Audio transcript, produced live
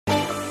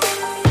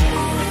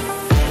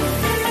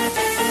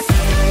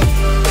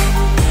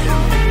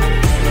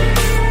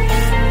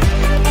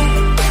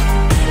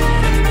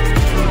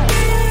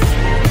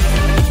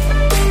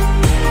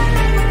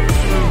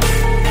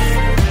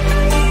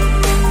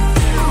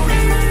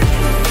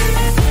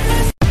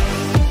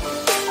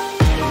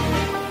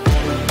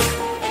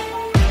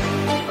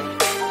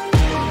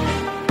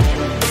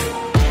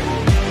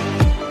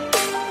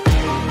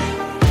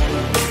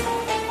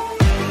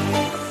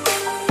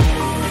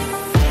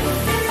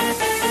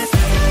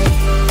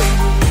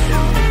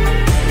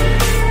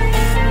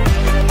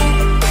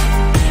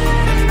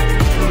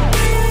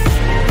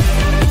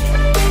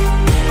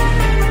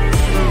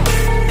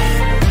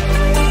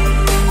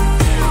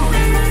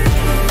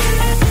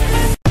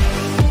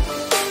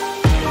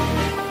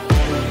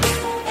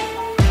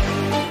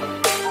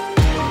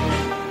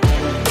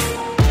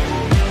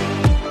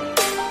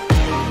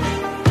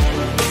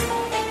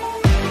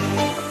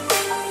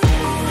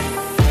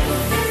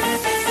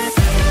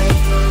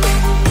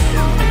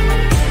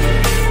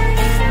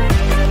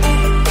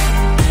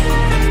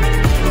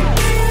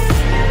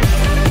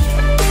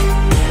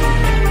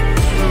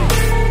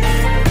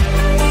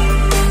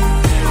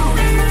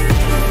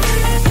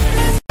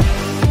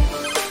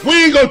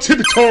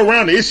tiptoe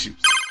around the issues.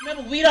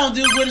 Remember, we don't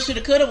do woulda,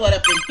 shoulda, coulda, what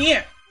up in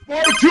here.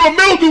 Barbecue and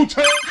mildew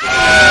time.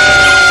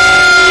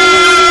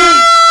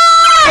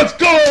 Let's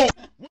go.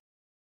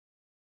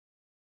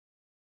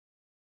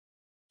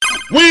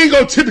 We ain't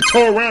gonna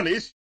tiptoe around the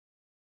issue.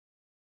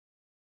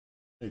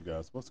 Hey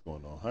guys, what's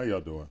going on? How y'all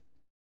doing?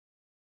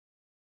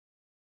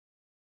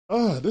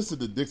 This is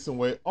the Dixon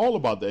Way, all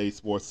about the A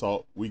Sports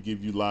Talk. We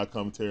give you live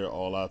commentary on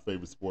all our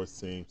favorite sports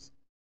teams.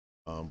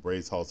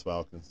 Braves, Hawks,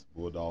 Falcons,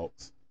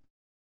 Bulldogs,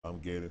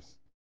 Gators.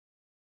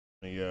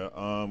 And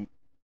yeah,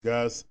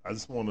 guys, I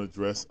just want to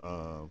address,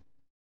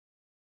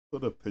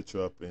 put a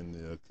picture up in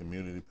the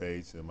community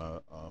page, and my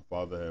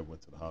father had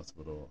went to the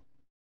hospital.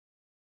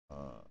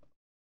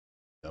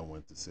 I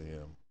went to see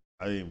him.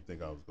 I didn't even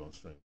think I was going to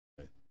stream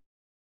today.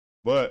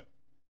 But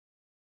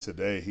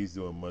today he's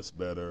doing much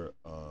better.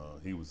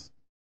 He was,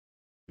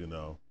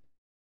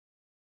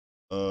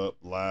 up,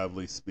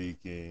 lively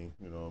speaking,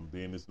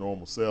 being his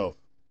normal self.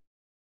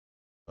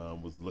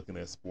 Was looking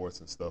at sports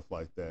and stuff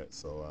like that.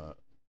 So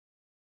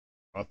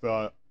I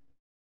felt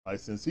like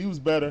since he was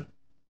better,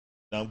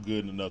 I'm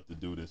good enough to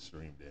do this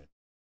stream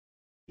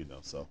then.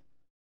 So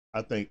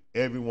I thank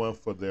everyone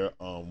for their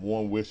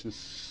warm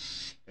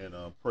wishes and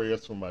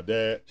prayers for my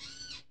dad.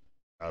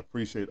 I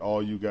appreciate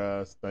all you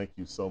guys. Thank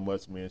you so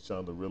much. Me and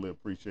Shonda really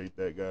appreciate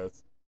that,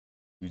 guys.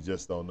 You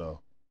just don't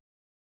know.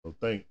 So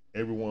thank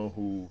everyone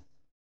who,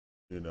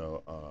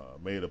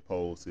 made a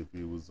post, if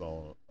he was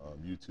on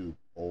YouTube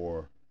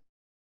or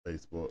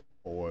Facebook,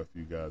 or if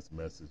you guys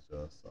messaged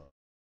us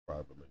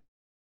privately.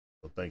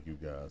 So thank you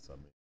guys. I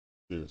mean,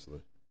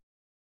 seriously.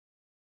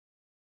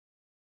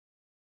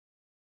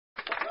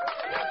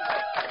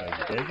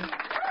 Thank you.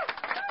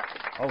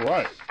 All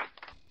right.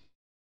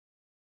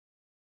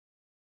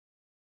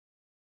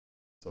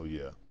 So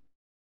yeah.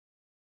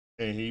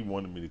 And he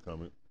wanted me to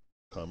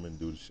come and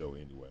do the show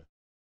anyway.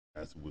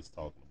 That's what we was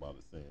talking about,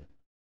 it saying,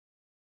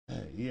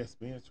 hey,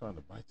 ESPN's trying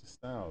to bite your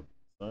style,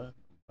 son.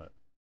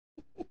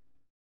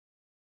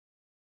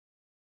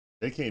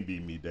 They can't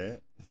beat me, Dad.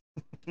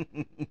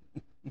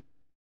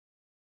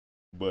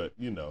 But,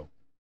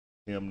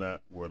 him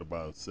not worried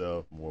about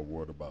himself, more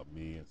worried about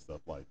me and stuff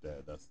like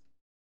that. That's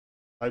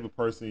the type of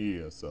person he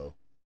is. So,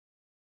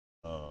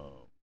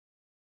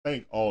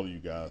 thank all of you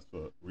guys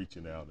for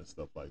reaching out and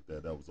stuff like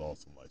that. That was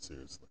awesome. Like,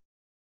 seriously.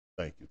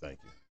 Thank you.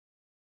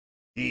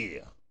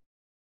 Yeah.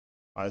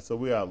 All right, so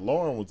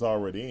Lauren was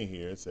already in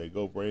here and said,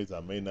 go Braves. I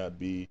may not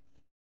be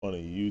on a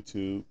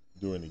YouTube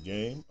during the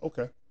game.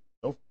 Okay.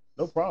 No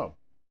problem.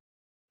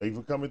 Thank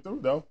you for coming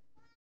through, though.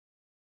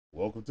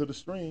 Welcome to the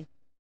stream.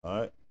 All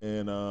right.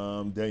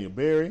 And Daniel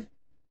Berry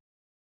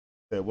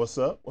said, what's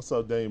up? What's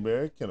up, Daniel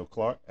Berry? Kenneth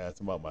Clark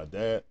asked about my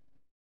dad.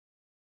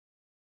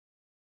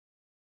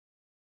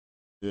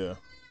 Yeah.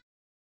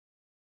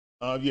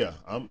 Yeah,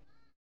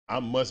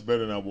 I'm much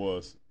better than I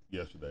was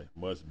yesterday.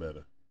 Much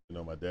better.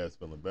 My dad's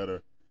feeling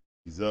better.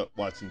 He's up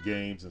watching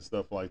games and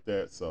stuff like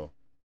that. So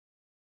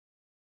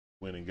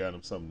went and got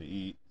him something to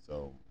eat.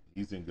 So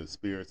he's in good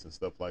spirits and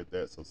stuff like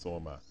that. So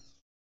am I.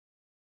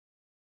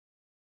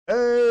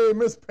 Hey,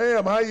 Miss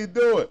Pam, how you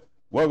doing?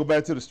 Welcome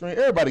back to the stream.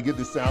 Everybody get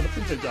this sound.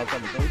 Appreciate y'all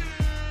coming through.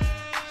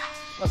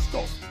 Let's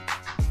go.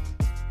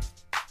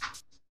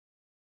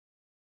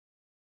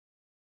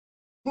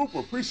 Cooper,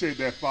 appreciate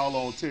that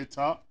follow on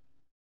TikTok.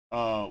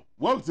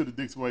 Welcome to the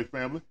Dixon Way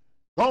family.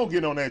 Go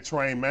get on that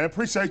train, man.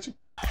 Appreciate you.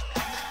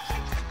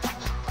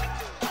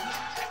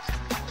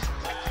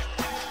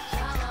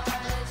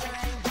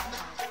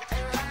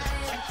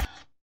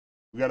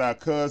 We got our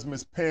cuz,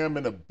 Miss Pam,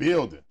 in the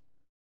building.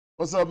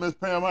 What's up, Miss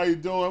Pam? How you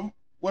doing?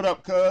 What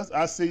up, cuz?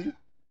 I see you.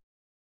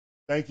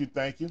 Thank you.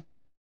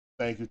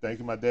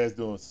 My dad's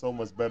doing so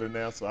much better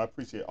now, so I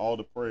appreciate all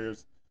the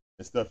prayers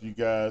and stuff you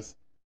guys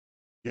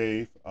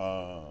gave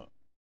for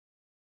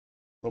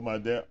my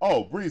dad.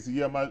 Oh, Breezy,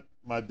 yeah,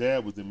 my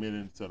dad was admitted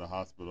into the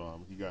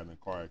hospital. He got in a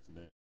car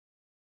accident,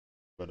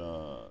 but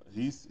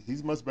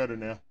he's much better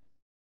now,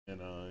 and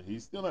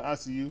he's still in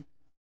ICU,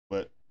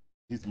 but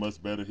he's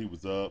much better. He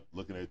was up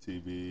looking at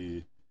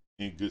TV,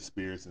 in good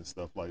spirits and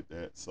stuff like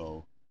that.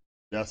 So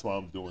that's why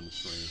I'm doing the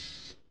stream,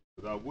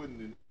 because I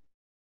wouldn't.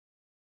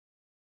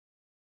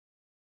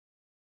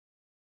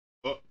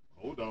 Oh,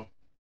 hold on.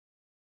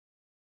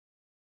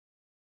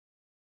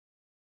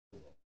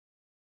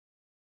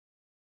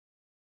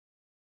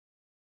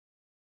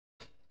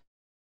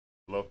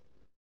 Hello?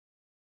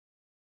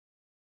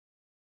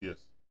 Yes.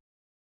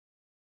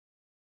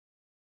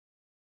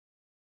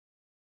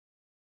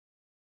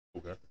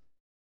 Okay.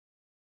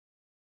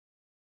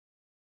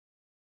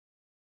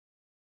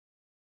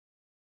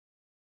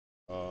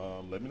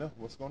 Let me know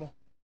what's going on.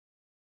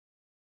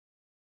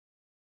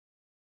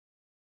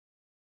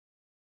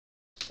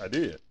 I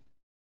did.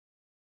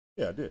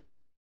 Yeah, I did.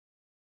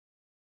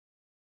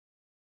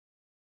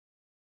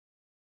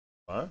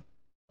 Fine.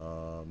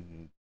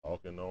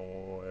 Talking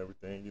on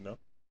everything,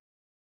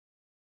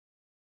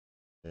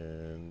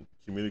 and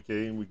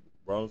communicating. We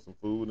brought him some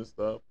food and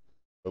stuff,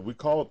 but we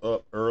called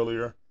up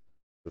earlier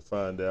to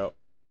find out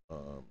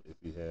if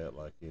he had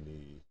like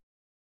any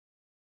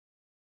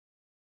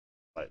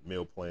like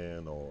meal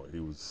plan, or he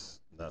was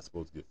not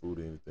supposed to get food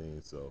or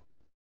anything. So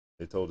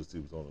they told us he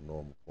was on a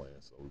normal plan.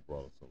 So we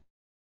brought him some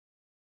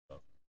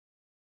stuff.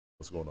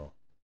 What's going on?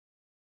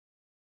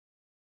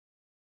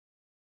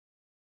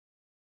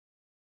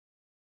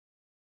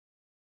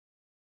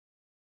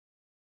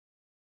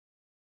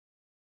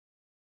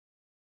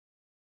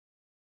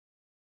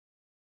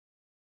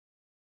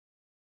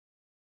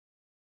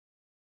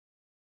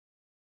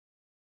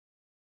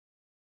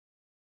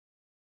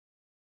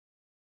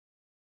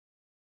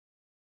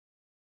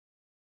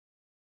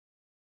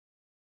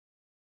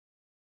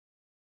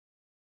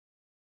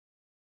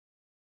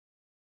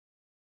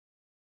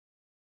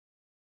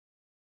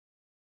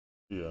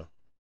 Yeah.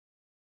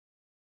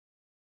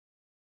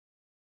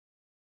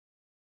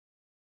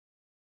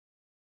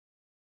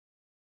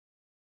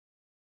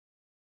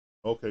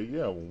 Okay.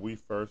 Yeah. When we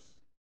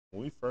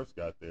first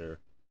got there,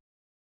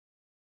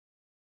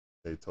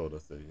 they told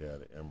us that he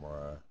had an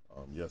MRI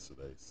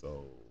yesterday.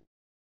 So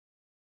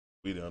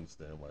we didn't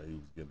understand why he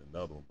was getting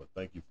another one. But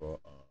thank you for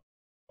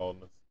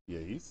calling us. Yeah,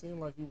 he seemed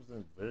like he was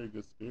in very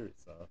good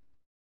spirits.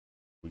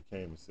 We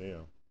came to see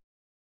him.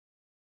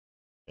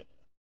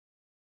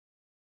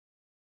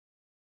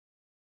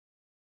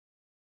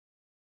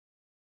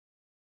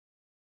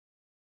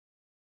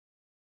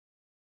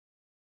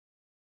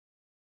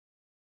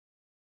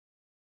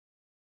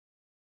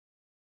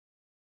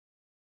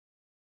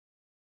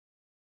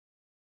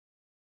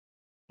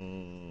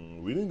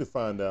 We need to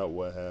find out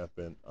what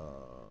happened.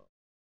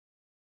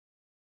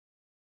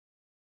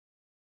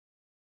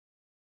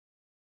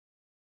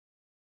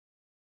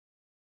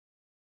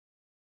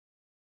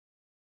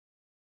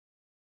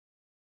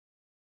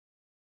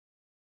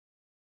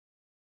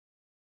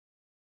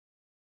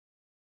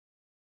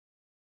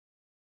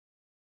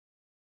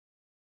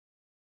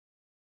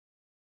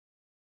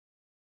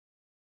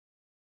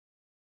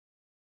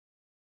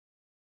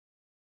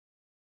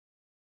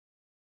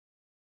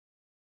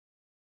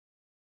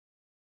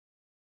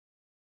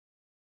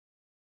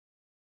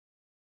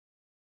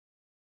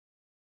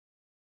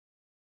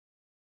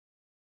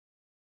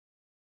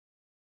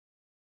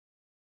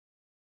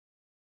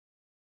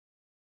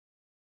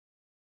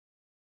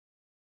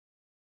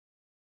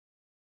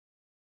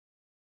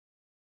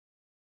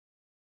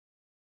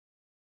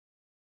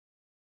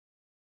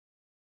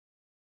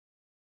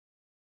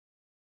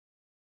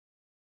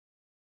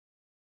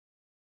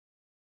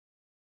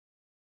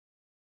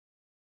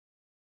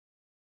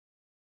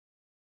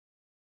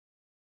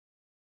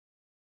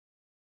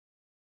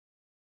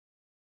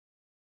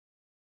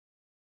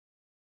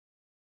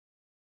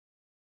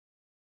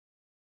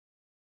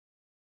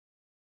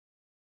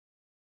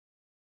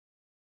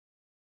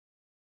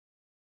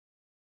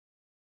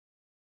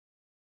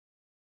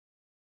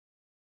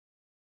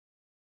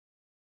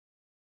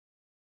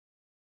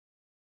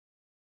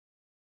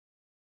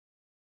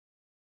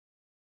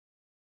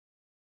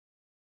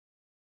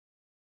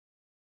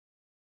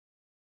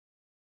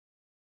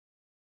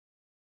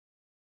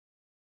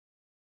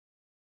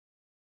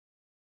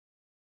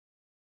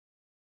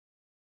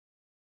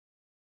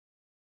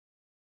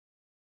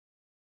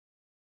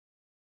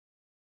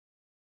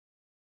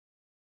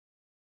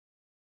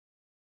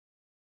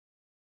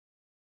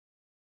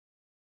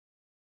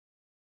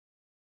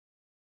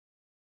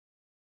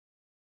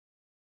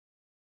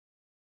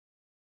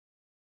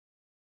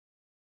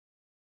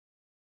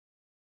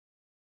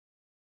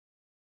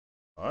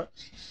 All right.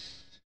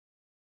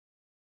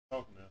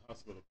 Talking to the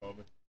hospital called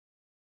me.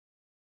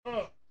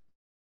 Oh,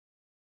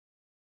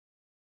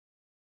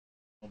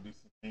 gonna be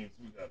some things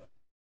we gotta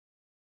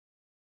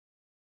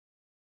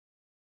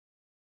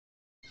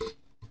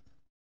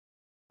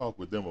talk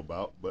with them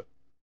about, but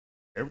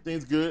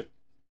everything's good.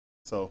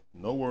 So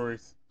no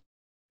worries.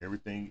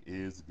 Everything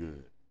is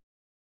good.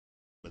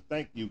 But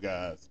thank you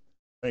guys.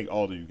 Thank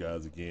all of you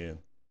guys again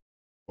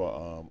for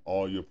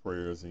all your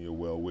prayers and your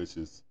well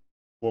wishes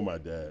for my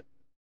dad.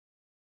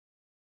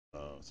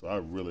 So I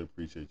really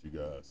appreciate you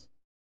guys.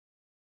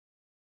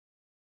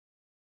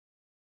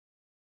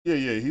 Yeah,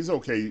 yeah, he's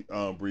okay,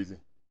 Breezy.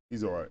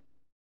 He's all right.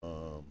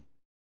 Um,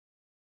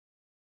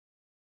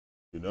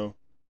 you know,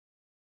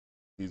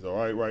 he's all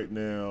right right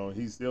now.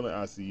 He's still in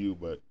ICU,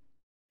 but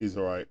he's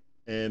all right.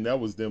 And that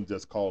was them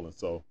just calling.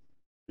 So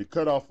it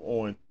cut off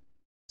on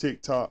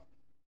TikTok,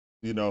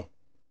 you know,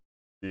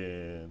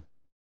 and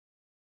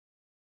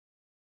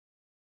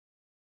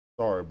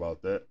sorry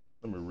about that.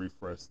 Let me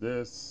refresh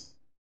this.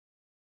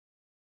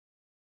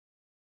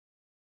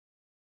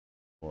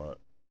 All right.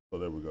 So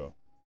there we go.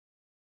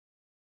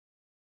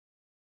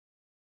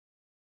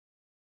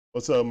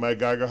 What's up, Matt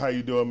Geiger? How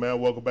you doing, man?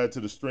 Welcome back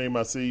to the stream.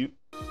 I see you.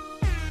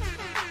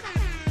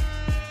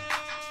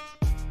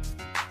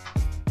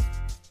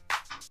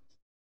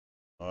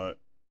 All right.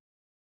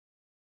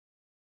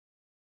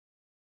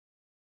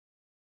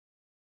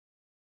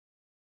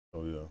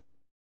 Oh yeah.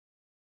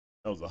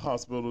 That was the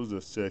hospital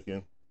just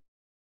checking.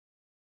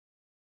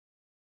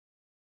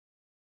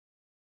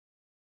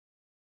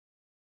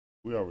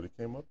 We already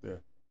came up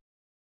there.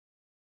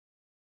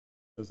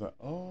 It's like,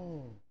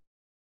 oh,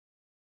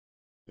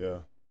 yeah.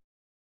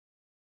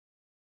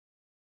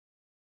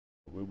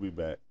 We'll be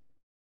back.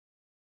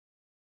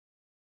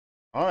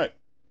 All right.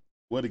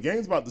 Well, the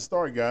game's about to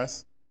start,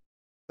 guys.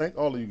 Thank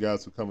all of you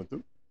guys for coming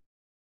through.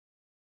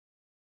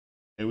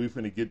 And we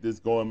finna get this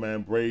going,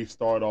 man. Braves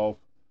start off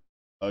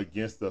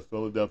against the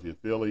Philadelphia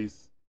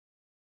Phillies.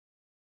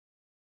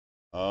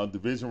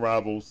 Division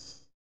rivals.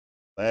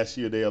 Last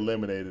year they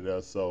eliminated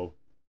us, so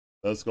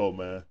let's go,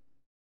 man.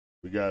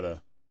 We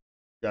gotta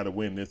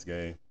win this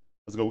game.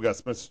 Let's go. We got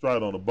Spencer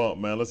Strider on the bump,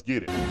 man. Let's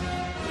get it.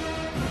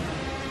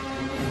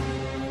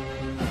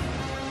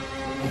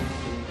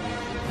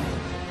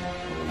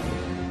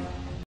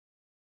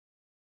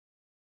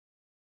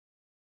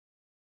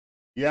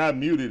 Yeah, I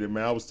muted it,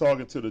 man. I was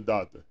talking to the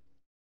doctor,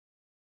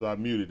 so I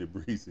muted it,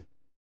 Breezy.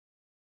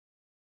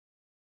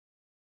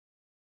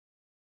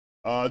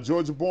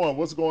 Georgia Bourne,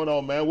 what's going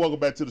on, man? Welcome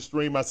back to the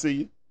stream. I see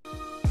you.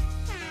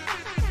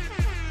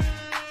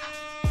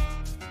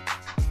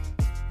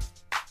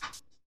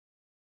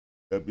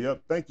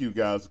 Yep. Thank you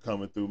guys for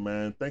coming through,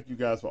 man. Thank you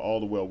guys for all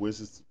the well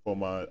wishes for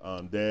my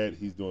dad.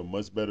 He's doing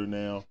much better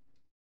now.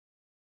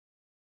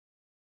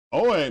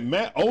 Oh, and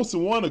Matt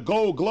Olson won a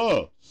Gold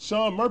Glove.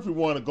 Sean Murphy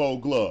won a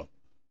Gold Glove.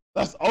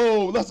 Let's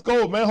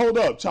go, man. Hold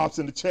up, Chops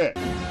in the chat.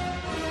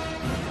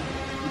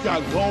 We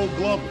got Gold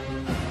Glove.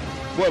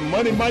 What,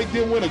 Money Mike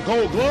didn't win a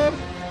Gold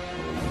Glove?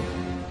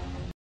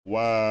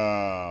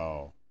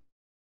 Wow.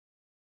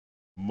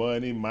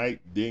 Money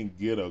Mike didn't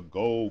get a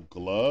Gold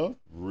Glove?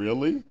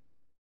 Really?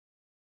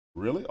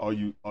 Really? Are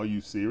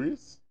you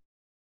serious?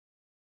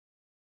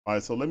 All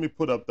right, so let me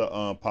put up the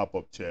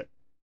pop-up chat.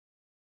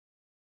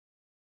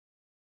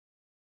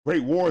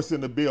 Great Wars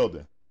in the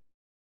building.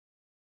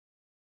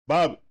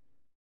 Bob,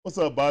 what's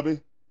up,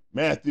 Bobby?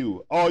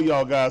 Matthew, all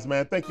y'all guys,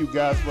 man. Thank you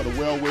guys for the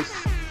well wishes.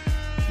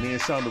 Me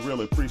and Shonda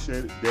really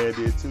appreciate it. Dad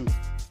did too.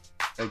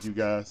 Thank you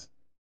guys.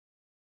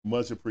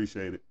 Much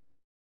appreciated.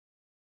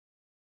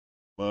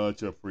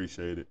 Much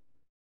appreciated.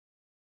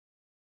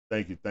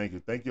 Thank you.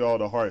 Thank you all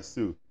the hearts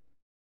too.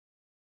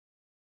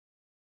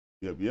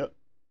 Yep.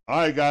 All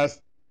right,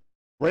 guys.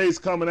 Braves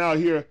coming out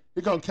here.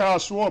 Here comes Kyle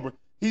Schwarber.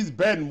 He's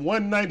batting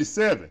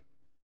 197.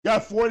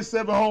 Got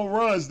 47 home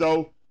runs,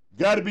 though.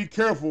 Got to be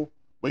careful.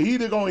 But he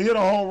either going to hit a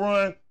home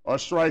run or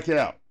strike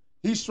out.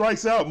 He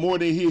strikes out more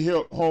than he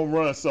hit home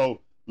runs,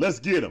 so let's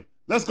get him.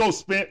 Let's go,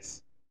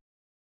 Spence.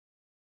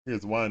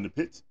 Here's one in the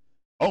pitch.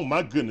 Oh,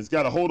 my goodness.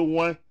 Got a hold of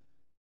one.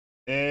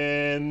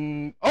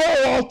 And,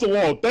 oh, off the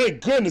wall.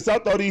 Thank goodness. I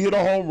thought he hit a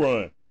home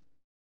run.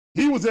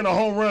 He was in a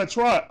home run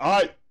trot. All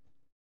right.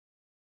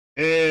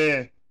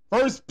 And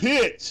first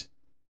pitch,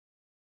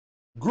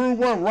 grew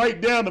one right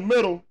down the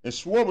middle, and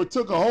Schwarber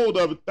took a hold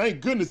of it. Thank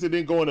goodness it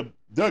didn't go in the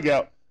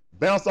dugout.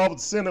 Bounced off the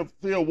center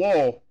field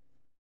wall.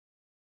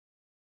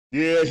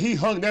 Yeah, he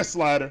hung that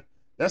slider.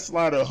 That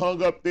slider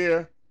hung up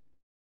there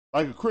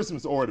like a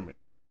Christmas ornament.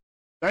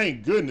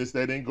 Thank goodness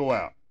that didn't go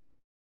out.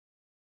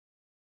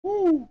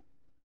 Woo.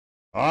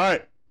 All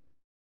right.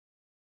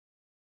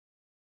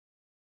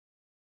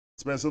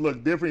 Spencer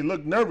looked different. He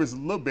looked nervous a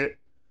little bit.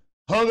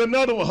 Hung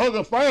another one, hung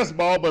a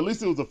fastball, but at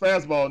least it was a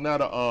fastball,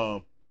 not a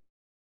at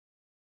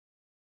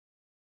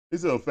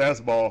least it was a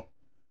fastball,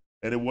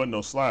 and it wasn't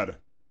no slider.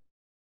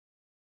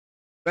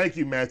 Thank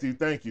you, Matthew.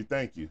 Thank you.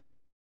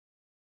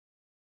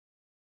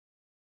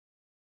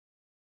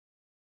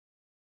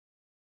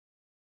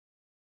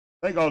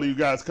 Thank all of you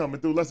guys coming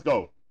through. Let's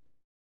go.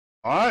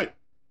 All right.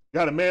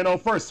 Got a man on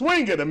first.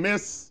 Swing and a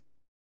miss.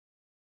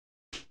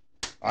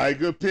 All right,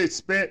 good pitch,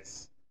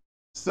 Spence.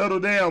 Settle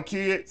down,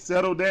 kid.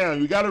 Settle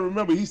down. You got to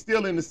remember, he's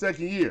still in the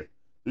second year.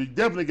 You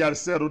definitely got to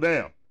settle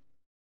down.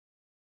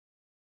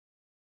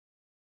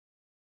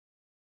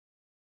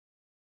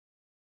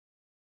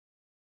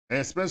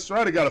 And Spencer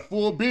Strider got a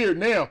full beard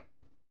now.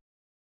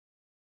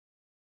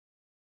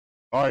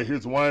 All right,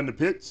 here's one in the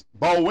pitch.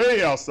 Ball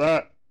way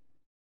outside.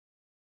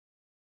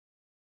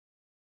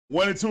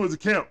 1-2 is the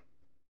count.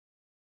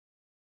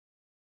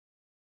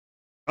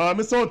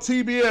 It's on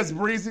TBS,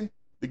 Breezy.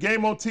 The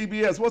game on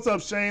TBS. What's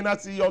up, Shane? I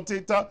see you on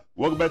TikTok.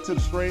 Welcome back to the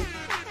stream.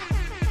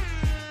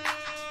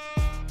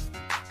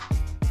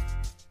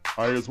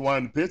 All right, here's one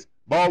in the pitch.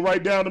 Ball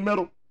right down the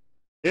middle.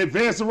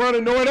 Advance and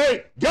running. No, it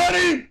ain't. Got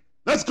him.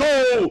 Let's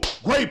go.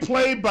 Great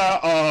play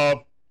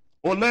by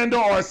Orlando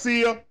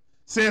Arcia.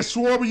 Saying,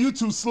 Schwarber, you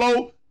too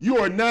slow. You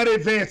are not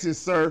advancing,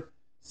 sir.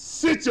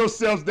 Sit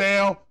yourselves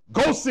down.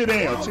 Go sit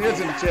down. Cheers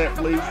in the chat,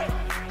 please.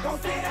 Go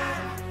sit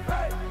down.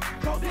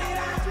 Go sit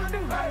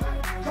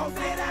down. Go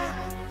sit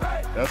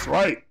down. That's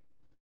right.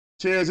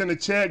 Cheers in the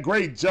chat.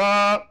 Great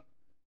job.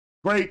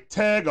 Great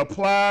tag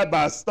applied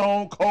by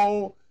Stone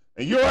Cold.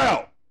 And you're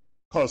out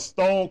because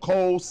Stone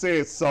Cold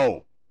said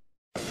so.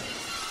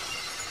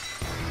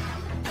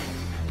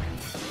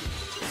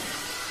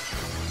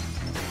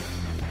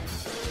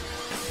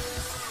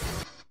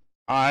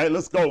 All right,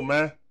 let's go,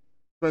 man.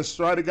 Spencer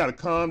Strider got to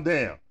calm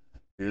down.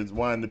 Here's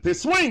one in the pitch.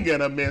 Swing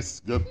and a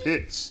miss. Good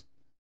pitch.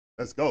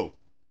 Let's go.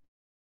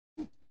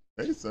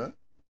 Hey, son.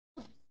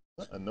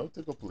 No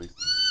tickle, please.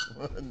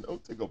 No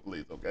tickle,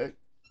 please, okay?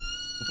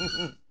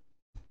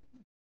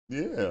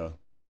 Yeah.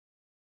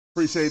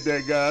 Appreciate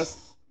that, guys.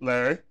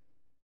 Larry,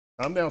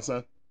 calm down,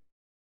 son.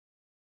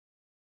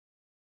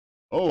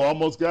 Oh,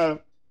 almost got him.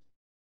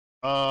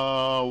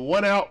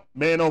 One out,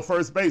 man on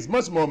first base.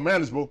 Much more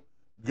manageable.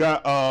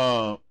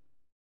 Got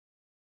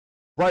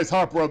Bryce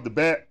Harper up the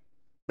bat.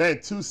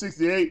 Batting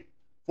 268,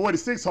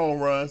 46 home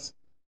runs.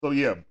 So,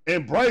 yeah.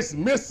 And Bryce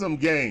missed some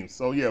games.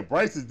 So, yeah,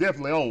 Bryce is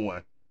definitely on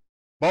one.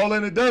 Ball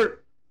in the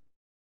dirt.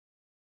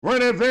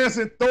 Run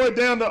advancing, throw it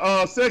down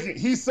to second.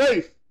 He's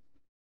safe.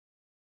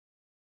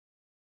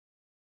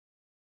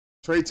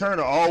 Trey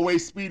Turner,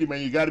 always speedy,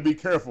 man. You got to be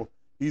careful.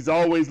 He's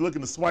always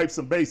looking to swipe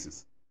some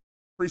bases.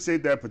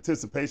 Appreciate that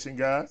participation,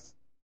 guys.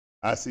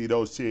 I see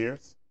those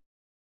cheers.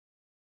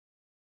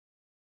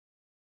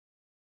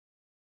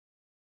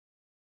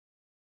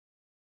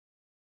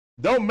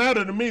 Don't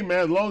matter to me, man,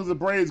 as long as the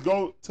Braves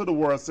go to the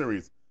World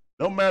Series.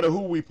 Don't matter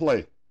who we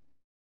play.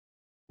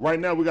 Right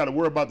now, we got to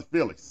worry about the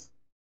Phillies.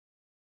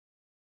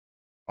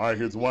 All right,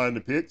 here's one in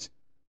the pitch.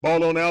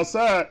 Ball on the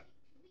outside.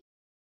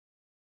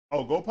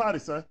 Oh, go potty,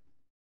 son.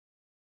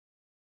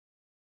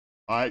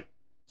 All right,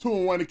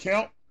 2-1 to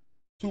count.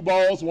 2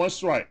 balls, 1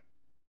 strike.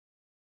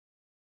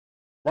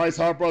 Bryce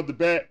Harper up the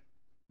bat.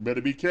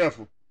 Better be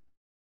careful.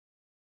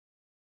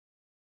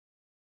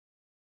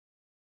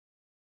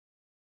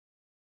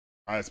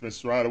 All right, Spencer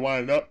Strider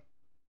winding up.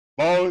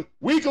 Ball,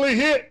 weakly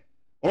hit.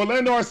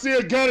 Orlando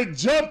Arcia got it.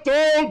 Jump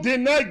throw,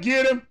 did not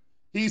get him.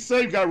 He's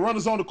safe. Got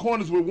runners on the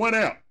corners with 1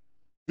 out.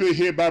 Good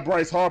hit by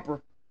Bryce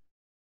Harper.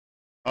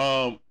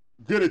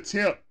 Good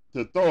attempt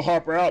to throw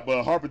Harper out,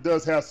 but Harper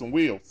does have some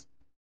wheels.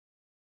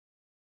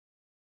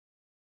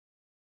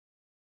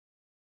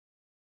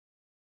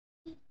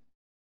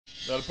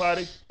 Another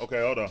potty? Okay,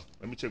 hold on.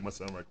 Let me check my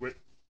son right quick.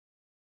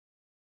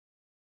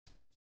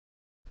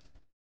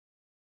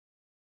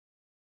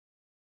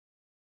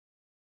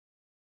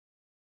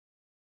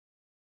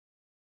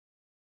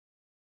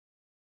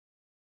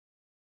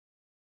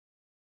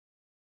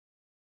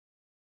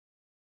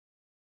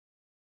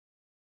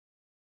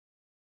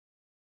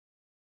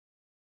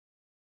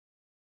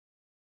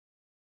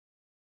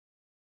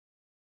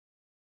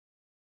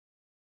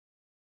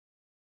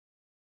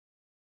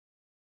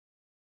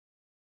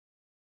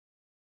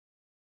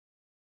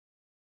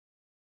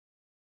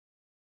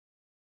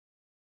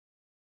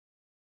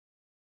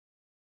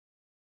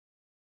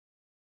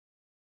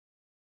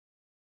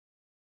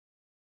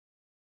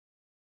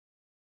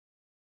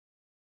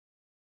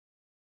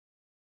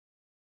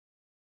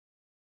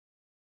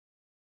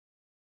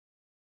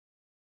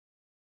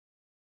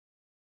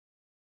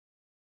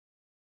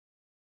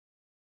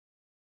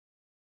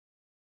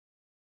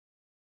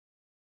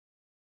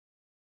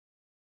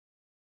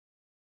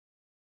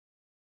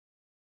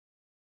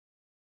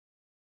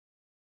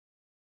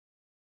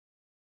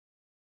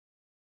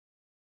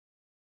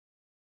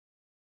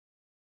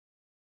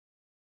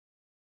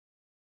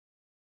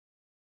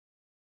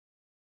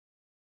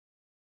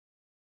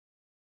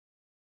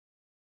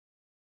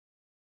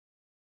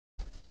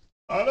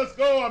 All right, let's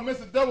go. I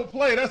missed a double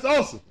play. That's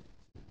awesome.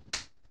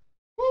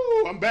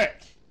 Woo, I'm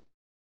back.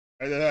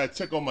 I had to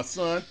check on my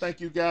son. Thank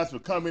you guys for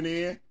coming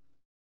in.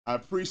 I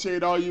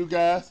appreciate all you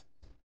guys.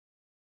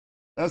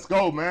 Let's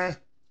go, man.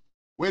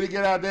 Way to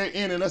get out there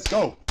in and let's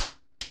go.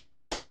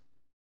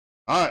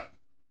 All right.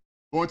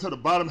 Going to the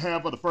bottom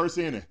half of the first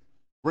inning.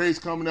 Braves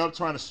coming up,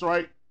 trying to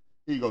strike.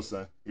 Here you go,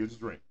 son. Here's your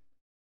drink.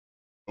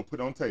 Go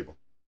put it on the table.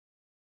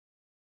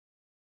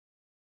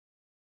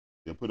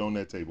 Yeah, put it on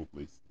that table,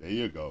 please. There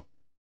you go.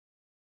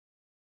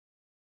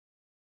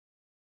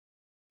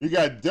 You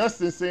got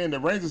Dustin saying the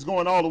Rangers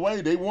going all the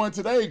way. They won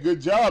today.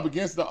 Good job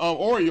against the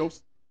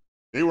Orioles.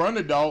 They were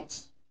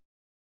underdogs.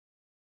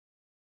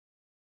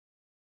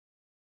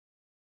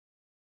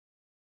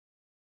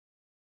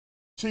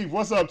 Chief,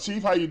 what's up,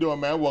 Chief? How you doing,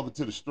 man? Welcome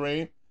to the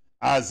stream.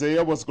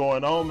 Isaiah, what's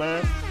going on,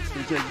 man?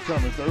 Appreciate you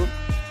coming through.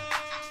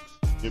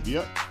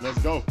 Yep, let's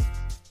go.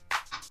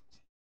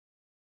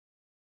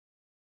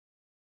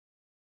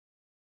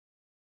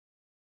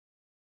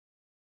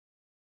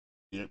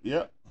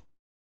 Yep.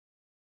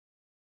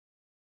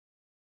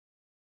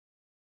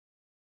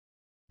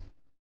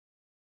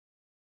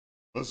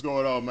 What's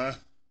going on, man?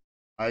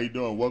 How you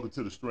doing? Welcome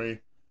to the stream.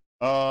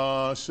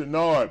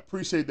 Shenard,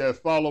 appreciate that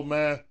follow,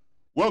 man.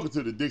 Welcome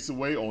to the Dixon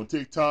Way on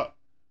TikTok.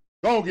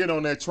 Go get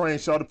on that train,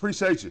 Shawty.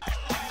 Appreciate you.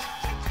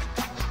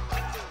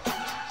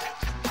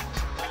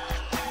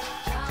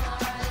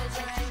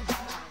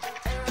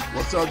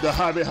 What's up, The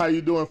Hobbit? How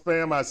you doing,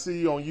 fam? I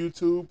see you on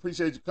YouTube.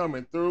 Appreciate you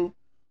coming through.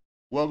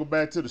 Welcome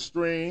back to the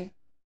stream.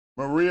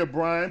 Maria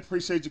Bryan,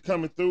 appreciate you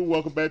coming through.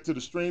 Welcome back to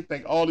the stream.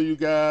 Thank all of you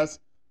guys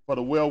for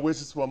the well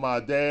wishes for my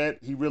dad.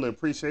 He really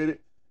appreciate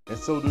it. And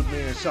so do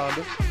me and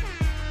Shonda.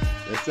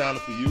 That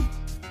sounded for you.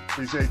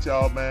 Appreciate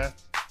y'all, man.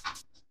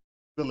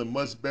 Feeling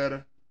much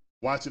better.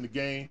 Watching the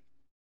game.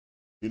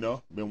 You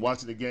know, been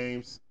watching the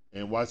games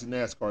and watching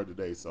NASCAR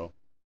today. So,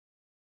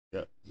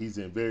 yeah, he's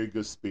in very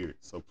good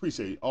spirits. So,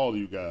 appreciate all of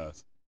you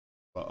guys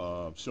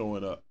for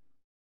showing up.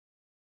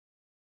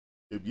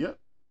 Yep.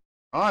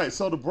 All right,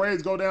 so the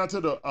Braves go down to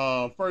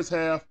the first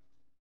half.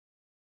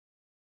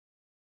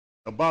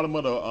 The bottom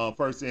of the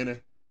first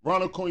inning.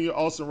 Ronald Acuna,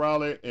 Austin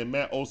Riley, and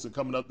Matt Olson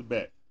coming up the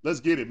bat. Let's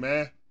get it,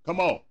 man. Come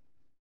on.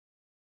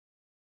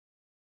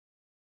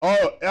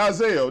 Oh,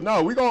 Isaiah,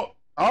 no,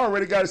 I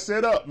already got it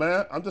set up,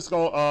 man. I'm just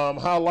gonna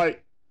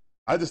highlight.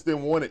 I just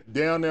didn't want it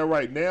down there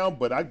right now,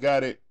 but I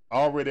got it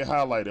already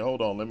highlighted.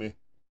 Hold on, let me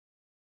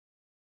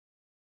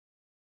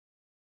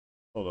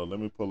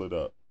pull it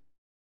up.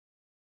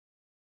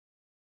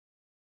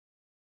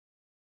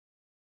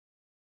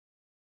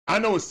 I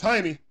know it's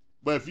tiny,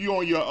 but if you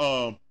on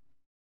your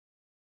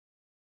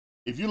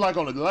if you like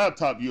on the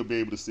laptop, you'll be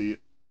able to see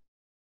it.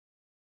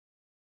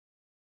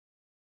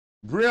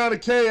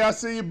 Brianna K, I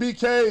see you,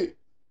 BK.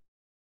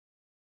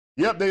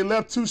 Yep, they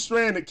left 2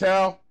 stranded,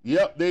 Cal.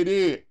 Yep, they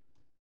did.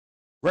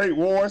 Great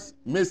Wars.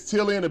 Miss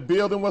Tilly in the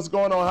building. What's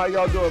going on? How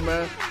y'all doing,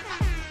 man?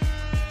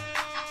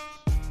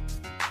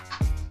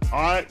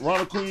 All right,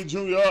 Ronald Queen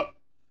Jr. up.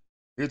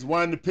 Here's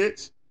winding the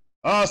pitch.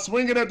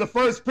 Swinging at the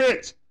first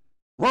pitch.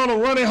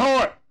 Ronald running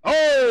hard.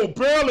 Oh,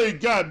 barely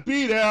got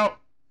beat out.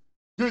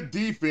 Good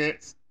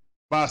defense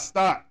by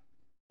Stock.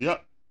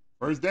 Yep,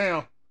 first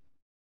down.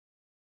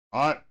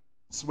 All right,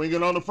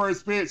 swinging on the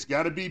first pitch.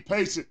 Got to be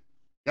patient.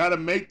 Got to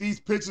make these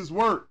pitches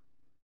work.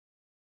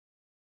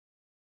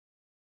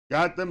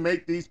 Got to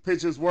make these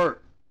pitches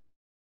work.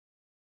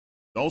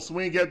 Don't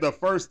swing at the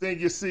first thing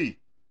you see.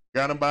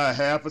 Got him by a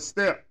half a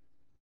step.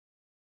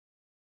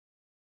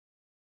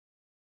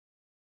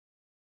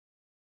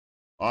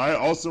 All right,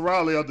 Austin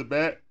Riley up the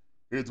bat.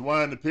 Here's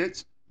winding the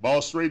pitch.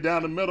 Ball straight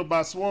down the middle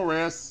by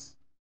Suarez.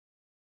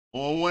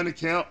 On 1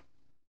 count.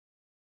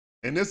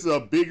 And this is a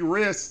big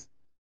risk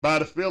by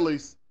the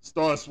Phillies.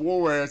 Starting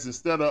Suarez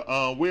instead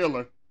of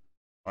Wheeler.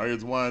 All right,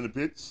 here's winding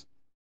the pitch.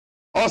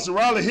 Austin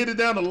Riley hit it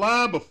down the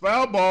line, but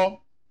foul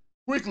ball.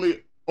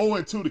 Quickly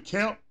 0-2 the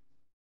count.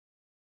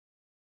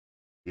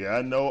 Yeah,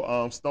 I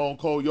know Stone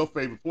Cold, your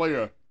favorite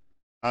player,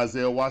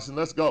 Isaiah Washington.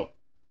 Let's go.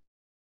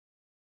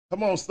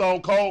 Come on,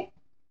 Stone Cold.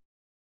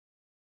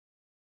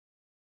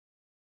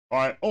 All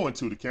right,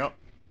 0-2 the count.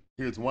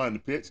 Here's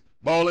winding the pitch.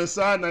 Ball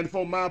inside,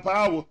 94 miles per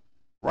hour.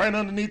 Right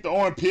underneath the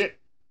armpit.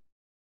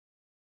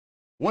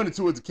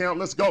 1-2 is the count.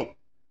 Let's go.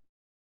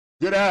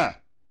 Good eye.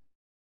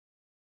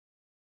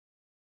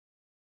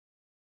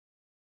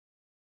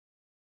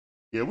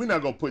 Yeah, we're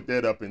not going to put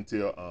that up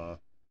until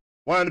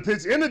winding the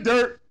pitch in the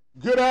dirt.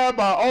 Good eye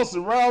by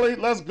Austin Riley.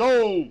 Let's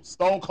go,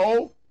 Stone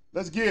Cold.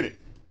 Let's get it.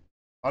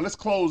 All right, let's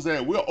close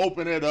that. We'll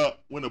open it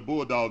up when the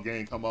Bulldog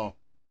game come on.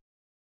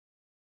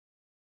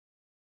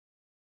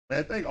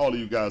 Man, thank all of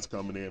you guys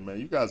coming in, man.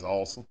 You guys are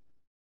awesome.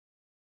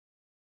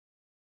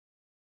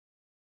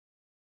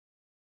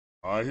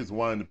 All right, here's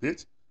winding the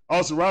pitch.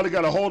 Austin Riley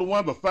got a hold of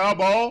one, but foul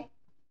ball.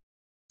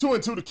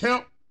 2-2 to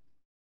count.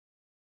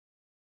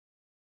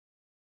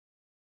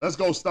 Let's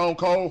go, Stone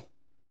Cold.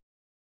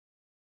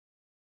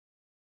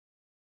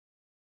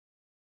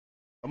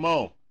 Come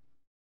on.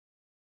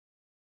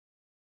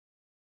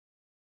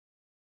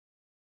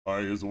 All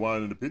right, here's the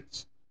winding the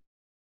pitch.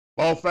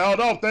 Ball fouled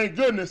off, thank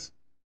goodness.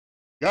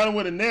 Got him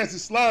with a nasty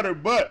slider,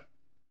 but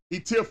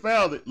he tip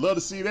fouled it. Love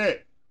to see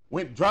that.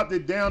 Dropped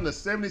it down to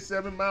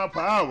 77 miles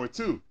per hour,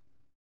 too.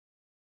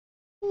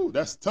 Ooh,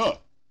 that's tough.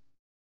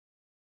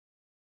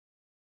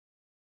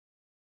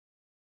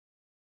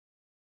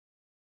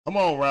 Come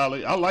on,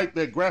 Riley. I like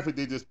that graphic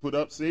they just put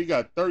up. See, he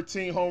got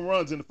 13 home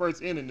runs in the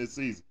first inning this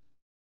season.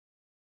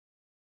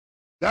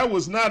 That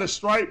was not a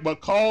strike,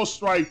 but call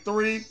strike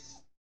 3.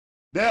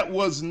 That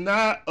was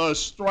not a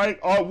strike.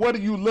 Oh, what are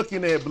you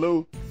looking at,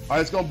 Blue? All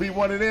right, it's going to be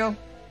one of them.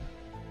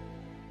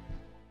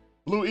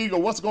 Blue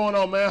Eagle, what's going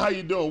on, man? How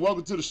you doing?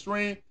 Welcome to the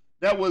stream.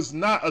 That was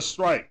not a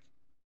strike.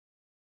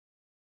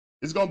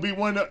 It's going to be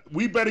one that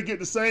we better get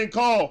the same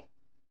call.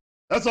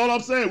 That's all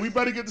I'm saying. We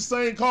better get the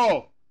same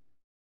call.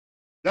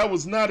 That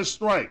was not a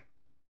strike.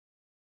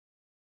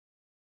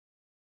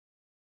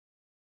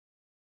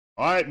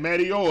 All right,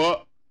 Matty O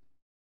up.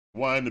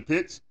 Wind the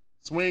pitch.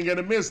 Swing and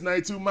a miss,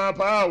 92 miles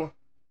per hour.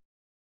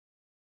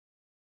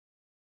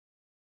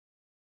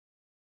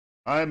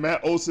 All right,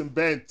 Matt Olson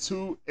batting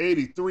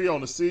 .283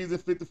 on the season,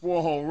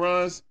 54 home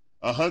runs,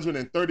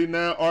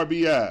 139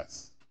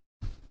 RBIs.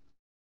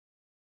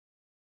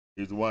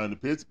 Here's the wind the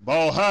pitch.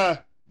 Ball high.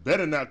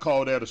 Better not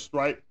call that a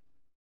strike.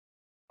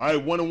 All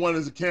right, 1-1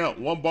 is the count.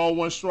 1 ball,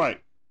 1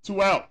 strike.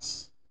 2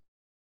 outs.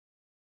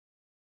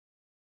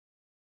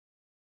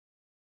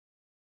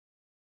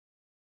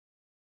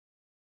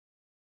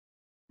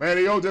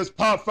 Matty O just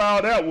pop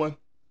fouled that one.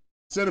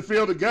 Center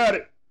fielder got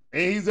it,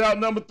 and he's out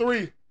number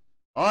 3.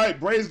 All right,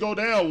 Braves go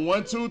down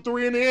 1, 2,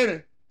 3 in the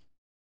inning.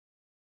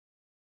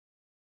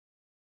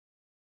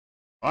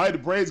 All right, the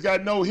Braves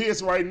got no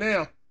hits right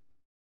now.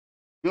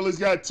 Phillies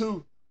got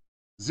 2.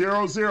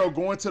 0-0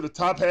 going to the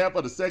top half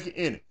of the second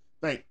inning.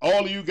 Thank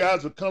all of you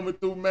guys for coming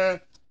through,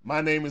 man.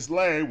 My name is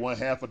Larry, one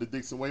half of the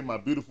Dixon Way. My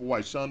beautiful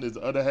wife, Shonda, is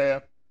the other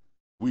half.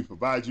 We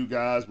provide you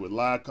guys with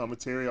live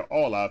commentary on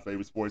all our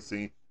favorite sports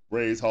teams.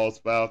 Braves, Hawks,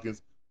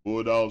 Falcons,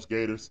 Bulldogs,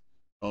 Gators.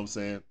 You know what I'm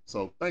saying?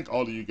 So thank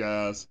all of you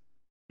guys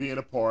being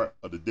a part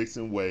of the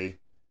Dixon Way.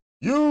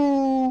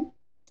 And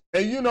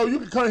you know, you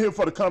can come here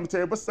for the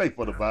commentary, but stay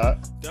for the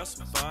vibe. That's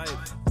a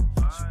vibe.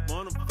 She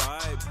want a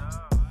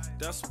vibe.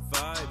 That's a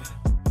vibe.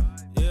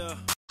 Yeah.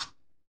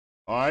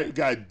 All right, you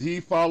got D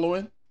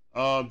following.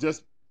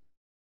 Just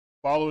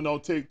following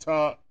on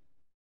TikTok.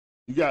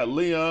 You got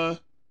Leon,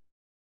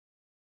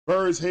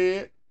 Bird's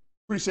Head.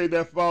 Appreciate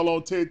that follow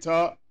on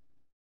TikTok.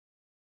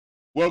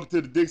 Welcome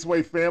to the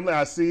Dixway family.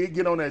 I see you.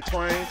 Get on that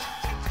train.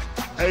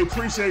 Hey,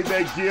 appreciate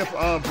that gift,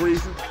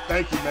 Breezy.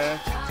 Thank you, man.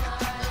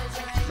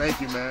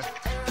 Thank you, man.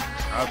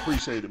 I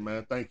appreciate it,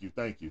 man. Thank you,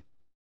 thank you.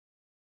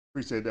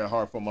 Appreciate that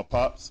heart from my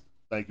pops.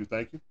 Thank you,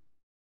 thank you.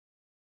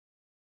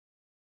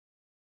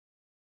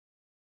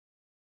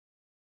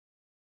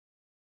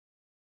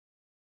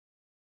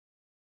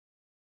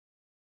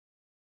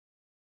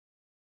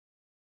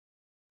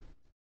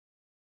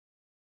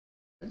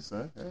 Hey,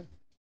 son. Hey.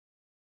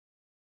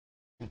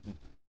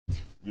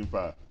 Give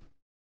 5.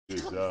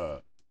 Good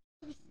job.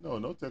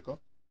 No tickle.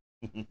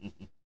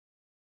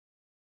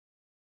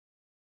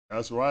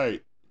 That's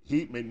right.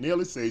 Heat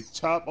McNeely say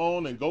chop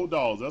on and go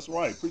dogs. That's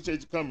right.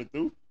 Appreciate you coming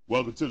through.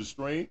 Welcome to the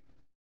stream.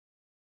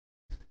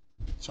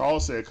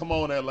 Charles said, come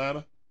on,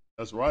 Atlanta.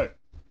 That's right.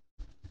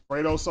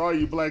 Fredo, sorry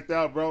you blacked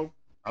out, bro.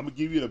 I'm going to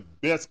give you the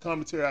best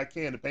commentary I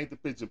can to paint the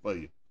picture for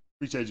you.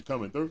 Appreciate you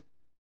coming through.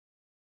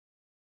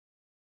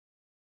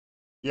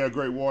 Yeah,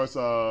 Great Wars.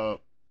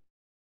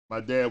 My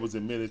dad was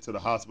admitted to the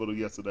hospital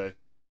yesterday.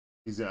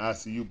 He's in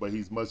ICU, but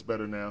he's much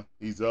better now.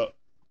 He's up,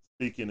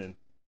 speaking and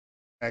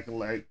acting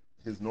like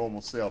his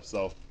normal self.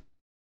 So,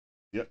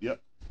 yep.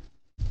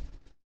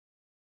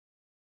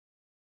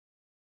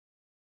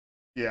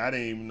 Yeah, I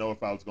didn't even know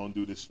if I was going to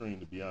do this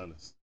stream, to be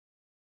honest.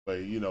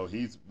 But, you know,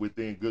 he's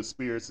within good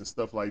spirits and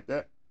stuff like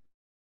that.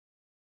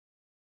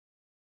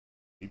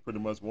 He pretty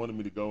much wanted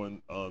me to go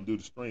and do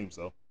the stream.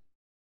 So,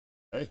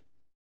 hey,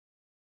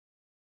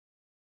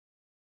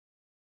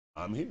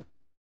 I'm here.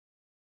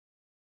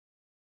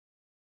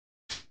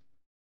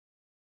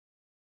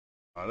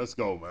 All right, let's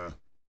go, man.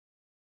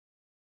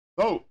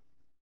 So,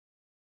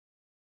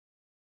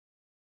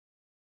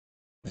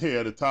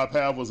 yeah, the top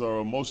half was an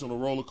emotional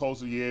roller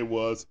coaster. Yeah, it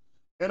was.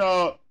 And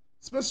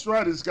Spencer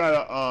Strider just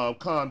gotta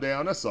calm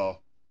down. That's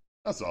all.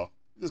 That's all.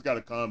 You just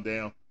gotta calm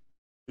down.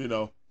 You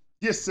know,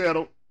 get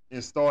settled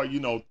and start,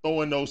 you know,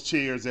 throwing those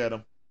chairs at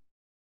him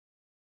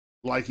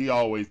like he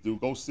always do.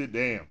 Go sit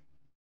down.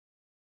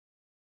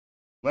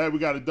 Glad we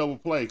got a double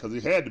play because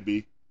it had to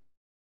be,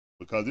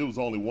 because it was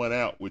only 1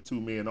 out with 2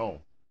 men on.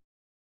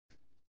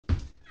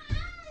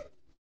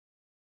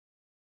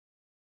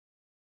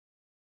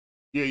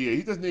 Yeah,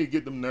 he just need to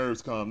get them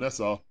nerves calm.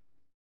 That's all.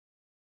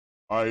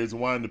 All right, here's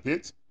winding the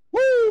pitch.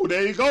 Woo,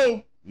 there you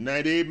go.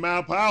 98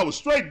 mile per hour,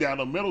 straight down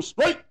the middle,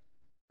 straight.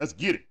 Let's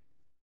get it.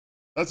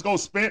 Let's go,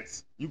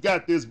 Spence. You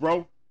got this,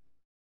 bro.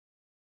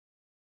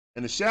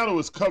 And the shadow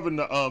is covering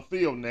the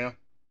field now.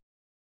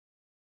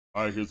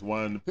 All right, here's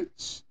winding the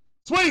pitch.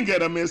 Swing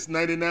at him, miss.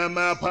 99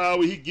 mile per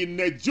hour. He getting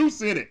that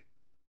juice in it.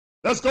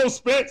 Let's go,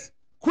 Spence.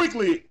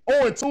 Quickly,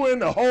 0-2 in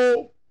the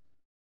hole.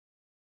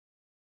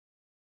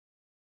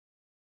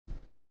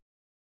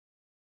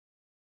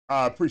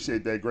 I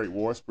appreciate that, Great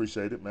Wars.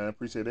 Appreciate it, man.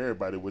 Appreciate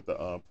everybody with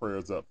the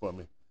prayers up for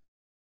me.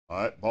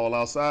 All right, ball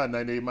outside,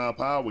 98 mile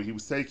per hour. He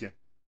was taking.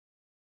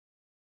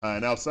 High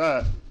and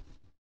outside.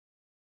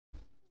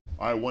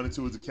 All right,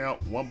 1-2 is the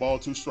count. 1 ball,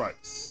 2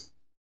 strikes.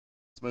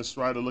 Spencer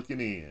Strider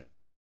looking in.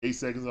 8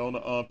 seconds on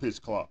the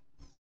pitch clock.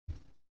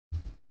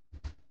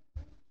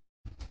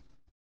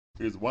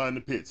 Here's winding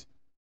the pitch.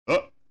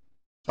 Up.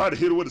 Tried to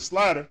hit it with a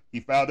slider.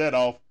 He fouled that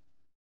off.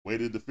 Way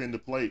to defend the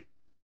plate.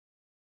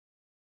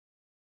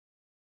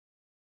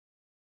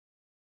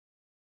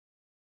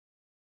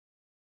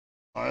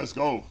 All right, let's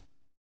go.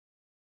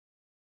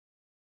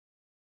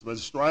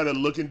 Spencer Strider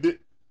looking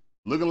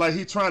like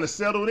he's trying to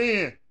settle it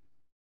in.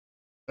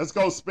 Let's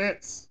go,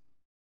 Spence.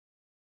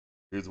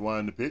 Here's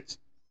winding the pitch.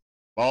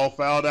 Ball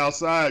fouled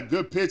outside.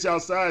 Good pitch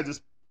outside.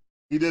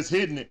 He just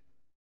hitting it.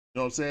 You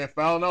know what I'm saying?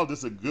 Fouling off. This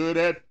is a good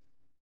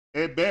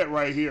at bat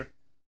right here.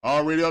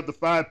 Already up to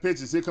 5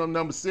 pitches. Here comes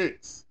number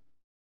 6.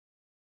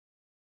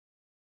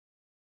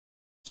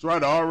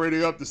 Strider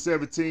already up to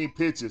 17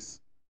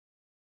 pitches.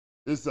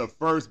 This is the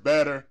first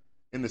batter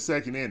in the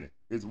 2nd inning.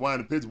 Here's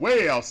winding the pitch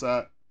way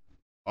outside.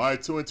 All right,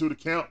 2-2 to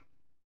count.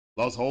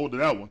 Lost hold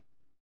of that one.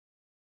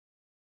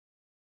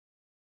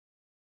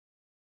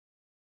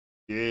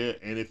 Yeah,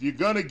 and if you're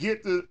going to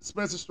get to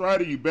Spencer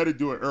Strider, you better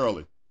do it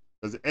early.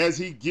 Because as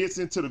he gets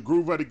into the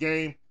groove of the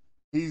game,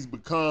 he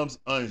becomes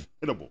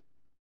unhittable.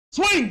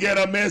 Swing, get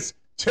a miss.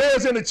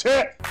 Chairs in the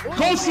chat.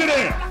 Go sit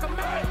down.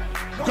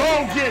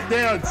 Go get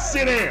down.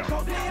 Sit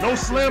down. No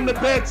slam the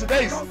bat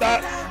today,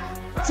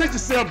 Stotts. Sit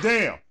yourself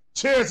down.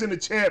 Chairs in the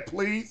chat,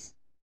 please.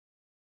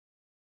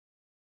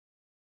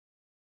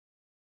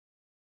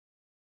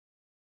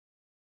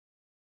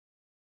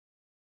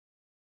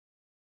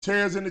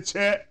 Chairs in the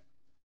chat.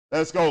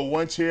 Let's go.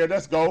 1 chair.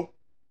 Let's go.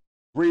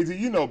 Breezy,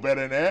 you know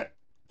better than that.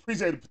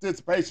 Appreciate the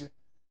participation.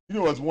 You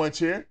know it's 1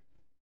 chair.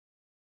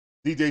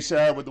 DJ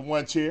Shire with the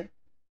 1 chair.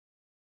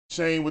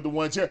 Shane with the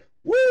 1 chair.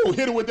 Woo!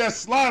 Hit it with that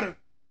slider.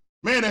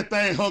 Man, that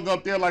thing hung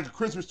up there like a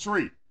Christmas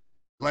tree.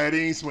 Glad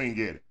he ain't swing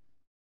at it.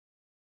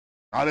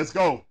 All right, let's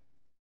go.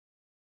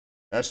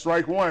 That's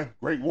strike 1.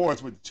 Great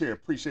Wars with the chair.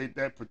 Appreciate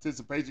that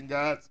participation,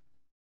 guys.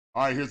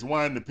 All right, here's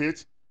one in the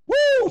pitch.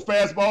 Woo!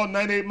 Fastball,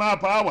 98 mile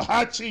per hour,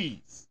 high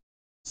cheese.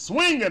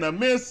 Swing and a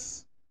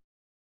miss.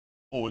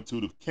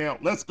 0-2 the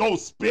count. Let's go,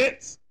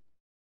 Spitz.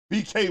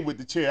 BK with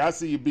the chair. I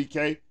see you,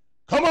 BK.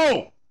 Come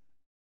on.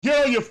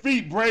 Get on your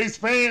feet, Braves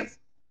fans.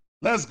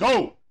 Let's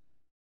go.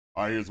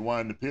 All right, here's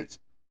one in the pitch.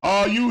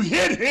 Oh, you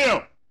hit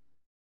him.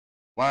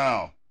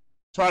 Wow.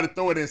 Try to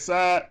throw it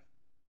inside.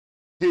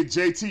 Hit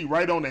JT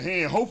right on the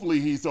hand. Hopefully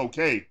he's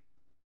okay.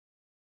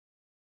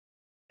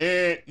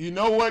 And you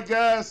know what,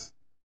 guys?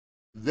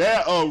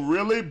 That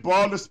really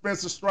bothered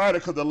Spencer Strider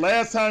because the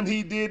last time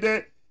he did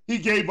that, he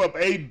gave up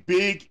a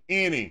big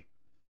inning.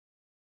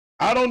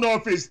 I don't know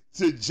if it's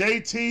to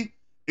JT.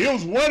 It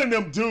was one of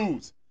them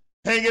dudes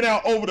hanging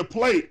out over the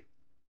plate.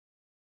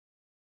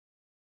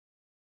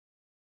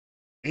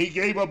 He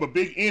gave up a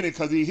big inning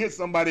because he hit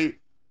somebody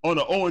on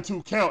an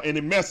 0-2 count and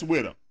it messed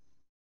with him.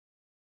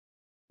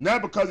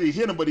 Not because he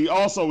hit him, but he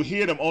also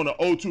hit him on an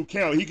 0-2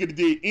 count. He could have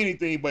did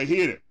anything but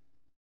hit him.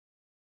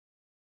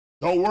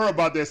 Don't worry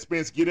about that,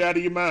 Spence. Get it out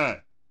of your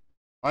mind.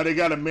 All right, they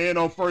got a man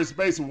on first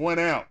base with one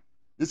out.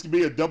 This could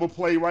be a double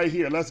play right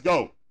here. Let's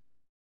go.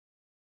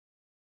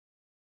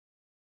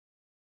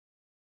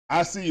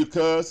 I see you,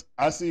 cuz.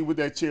 I see you with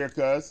that chair,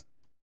 cuz.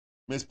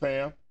 Miss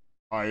Pam.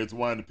 All right, it's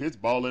one in the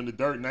pitch. Ball in the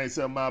dirt,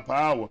 97 mile per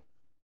hour.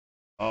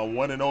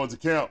 1-0 is the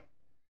count.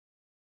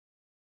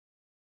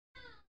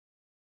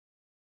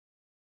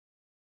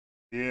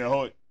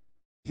 Yeah,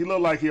 he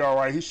looked like he all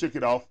right. He shook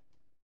it off.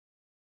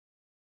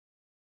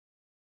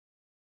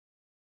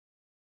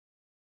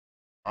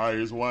 All right,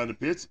 here's one in the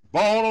pitch.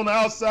 Ball on the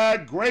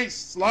outside. Great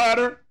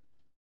slider.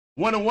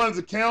 1-1 is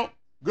the count.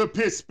 Good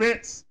pitch,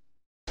 Spence.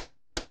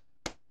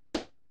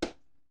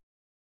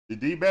 The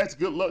D-backs,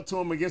 good luck to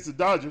them against the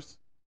Dodgers.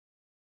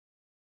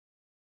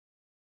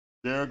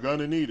 They're going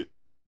to need it.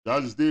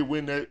 Dodgers did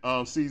win that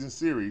season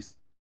series.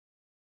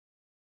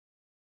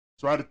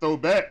 Try to throw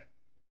back.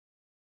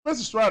 Mr.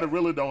 Strider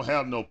really don't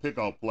have no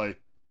pickoff play.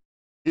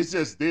 It's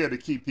just there to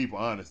keep people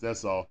honest,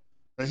 that's all.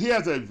 And he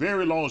has a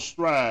very long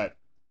stride.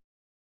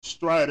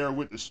 Strider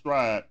with the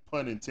stride,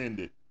 pun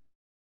intended,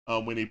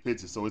 when he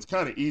pitches. So it's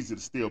kind of easy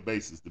to steal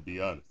bases, to be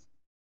honest.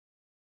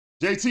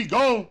 JT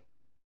gone,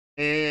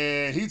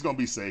 and he's going to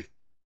be safe.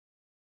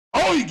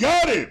 Oh, he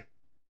got him.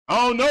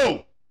 I don't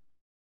know.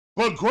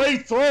 But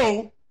great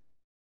throw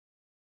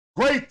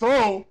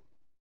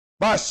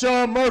by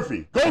Sean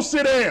Murphy. Go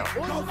sit down.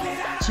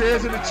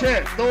 Chairs in the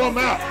chat. Throw him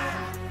out.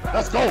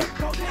 Let's go.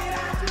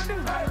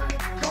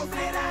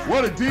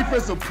 What a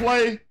defensive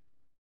play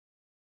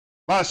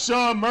by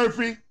Sean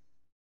Murphy.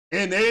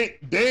 And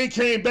they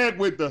came back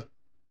with the,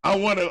 I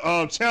want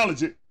to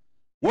challenge it.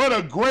 What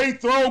a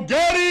great throw.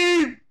 Got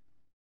him.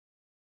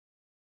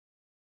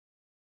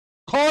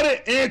 Caught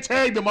it and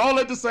tagged him all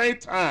at the same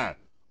time.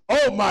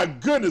 Oh, my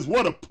goodness,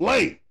 what a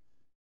play.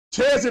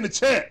 Chairs in the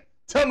chat.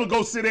 Tell them to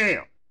go sit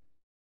down.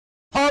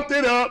 Popped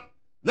it up.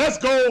 Let's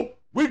go.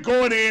 We're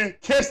going in.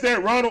 Catch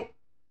that, Ronald.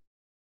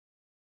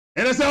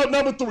 And it's out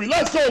number 3.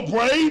 Let's go,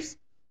 Braves.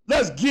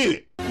 Let's get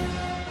it.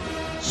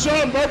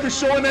 Sean Murphy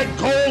showing that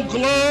gold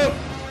glove.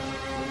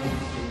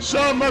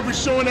 Sean Murphy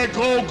showing that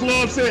gold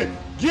glove. Said,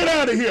 get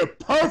out of here.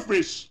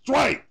 Perfect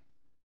strike.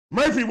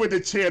 Murphy with the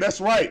chair.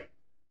 That's right.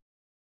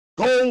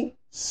 Go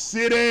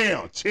sit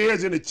down.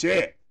 Chairs in the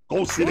chat.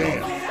 Go sit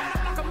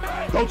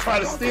down. Don't try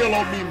to steal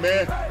on me,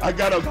 man. I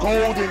got a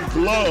golden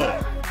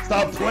glove.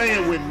 Stop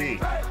playing with me.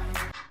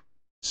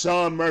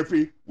 Sean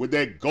Murphy with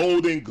that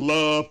golden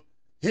glove.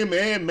 Him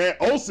and Matt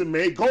Olson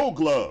made gold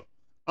glove.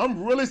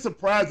 I'm really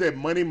surprised that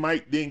Money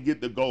Mike didn't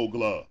get the gold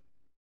glove.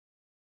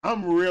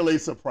 I'm really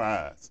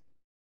surprised.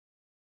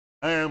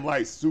 I am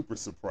like super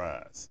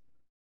surprised.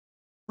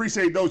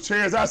 Appreciate those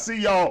chairs. I see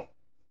y'all.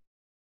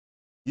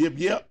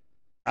 Yep.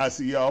 I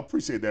see y'all.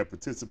 Appreciate that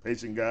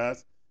participation,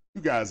 guys.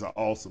 You guys are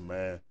awesome,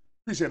 man.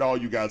 Appreciate all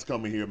you guys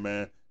coming here,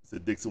 man. It's the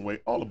Dixon Way,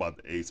 all about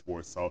the A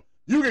Sports. So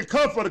you can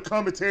come for the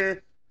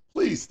commentary.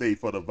 Please stay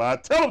for the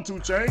vibe. Tell them 2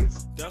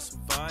 Chainz. That's a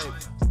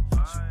vibe.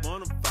 She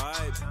wanna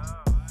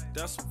vibe.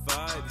 That's a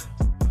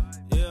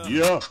vibe.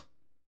 Yeah.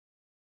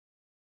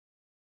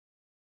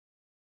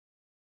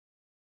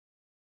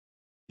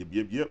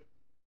 Yep.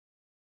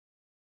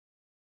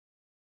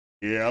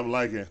 Yeah, I'm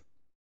liking.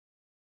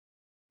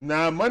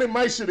 Nah, Money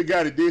Mike should have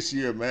got it this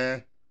year,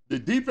 man. The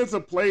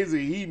defensive plays that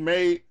he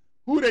made,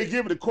 who they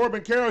give it to?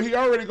 Corbin Carroll? He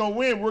already gonna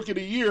win Rookie of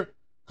the Year.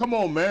 Come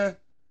on, man.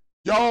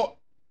 Y'all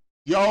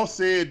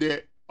said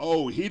that,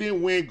 oh, he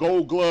didn't win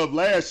Gold Glove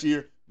last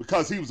year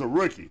because he was a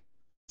rookie.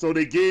 So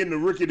they gave him the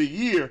Rookie of the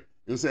Year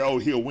and say, oh,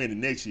 he'll win it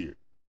next year.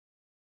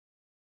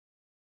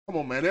 Come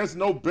on, man. There's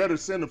no better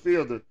center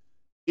fielder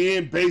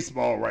in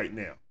baseball right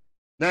now.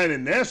 Not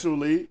in the National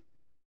League.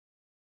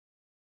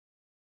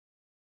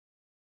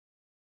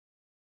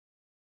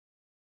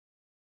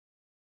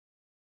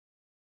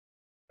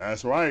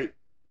 That's right.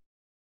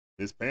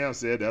 Miss Pam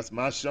said, that's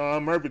my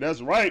Sean Murphy.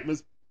 That's right,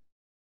 Miss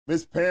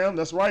Pam.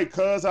 That's right,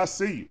 cuz. I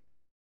see you.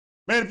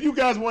 Man, if you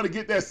guys want to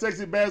get that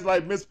sexy badge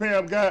like Miss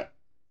Pam got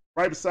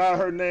right beside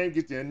her name,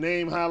 get your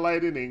name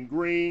highlighted in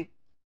green,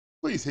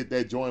 please hit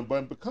that join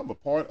button. Become a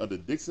part of the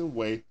Dixon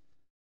Way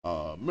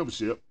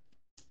membership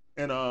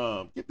and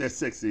get that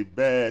sexy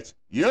badge.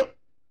 Yep.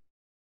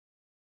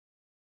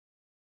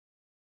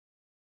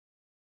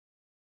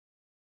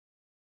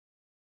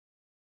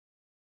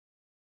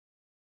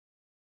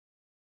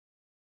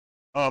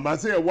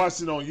 Isaiah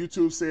Washington on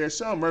YouTube says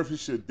Sean Murphy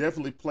should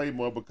definitely play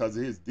more because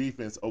of his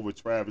defense over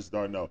Travis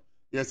Darno.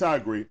 Yes, I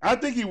agree. I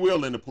think he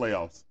will in the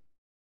playoffs.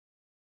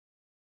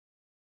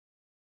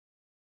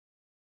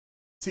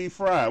 T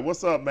Fry,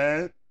 what's up,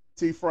 man?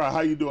 T Fry,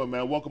 how you doing,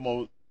 man? Welcome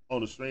on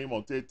the stream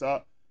on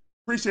TikTok.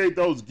 Appreciate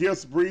those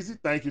gifts, Breezy.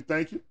 Thank you,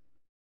 thank you.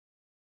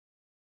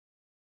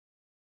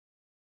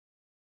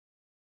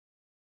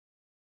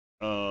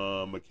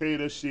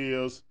 Makeda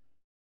Shields,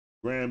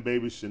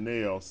 grandbaby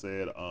Chanel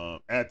said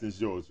Athens,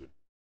 Georgia.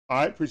 All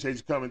right, appreciate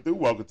you coming through.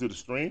 Welcome to the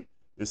stream.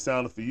 It's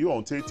sounding for you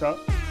on TikTok.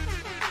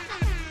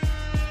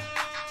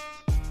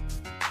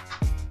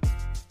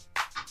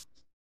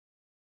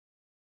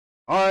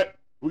 All right,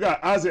 we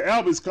got Isaac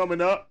Albies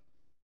coming up.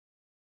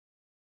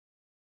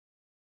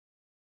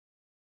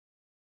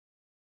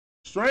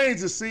 Strange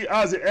to see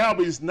Isaac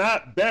Albies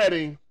not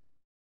batting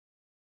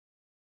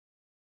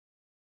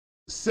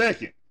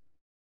second.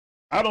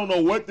 I don't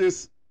know what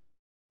this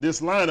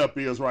lineup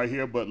is right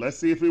here, but let's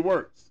see if it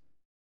works.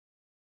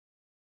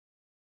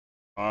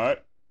 All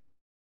right.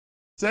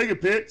 Second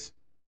pitch.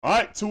 All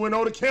right,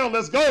 2-0 to count.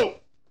 Let's go.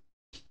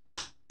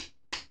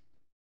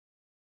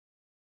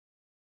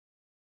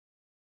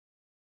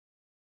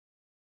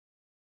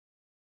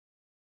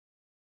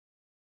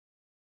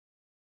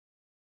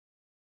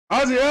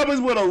 Ozzy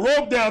Evans with a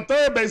rope down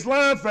third base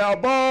line, foul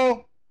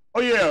ball.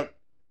 Oh yeah,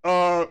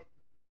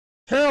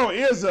 Carroll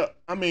is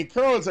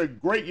a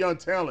great young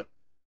talent,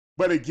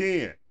 but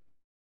again,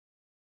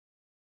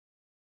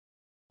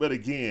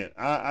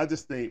 I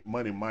just think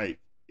Money Mike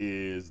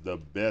is the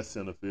best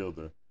center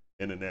fielder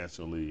in the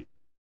National League.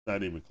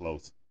 Not even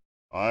close.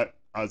 All right,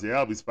 Ozzy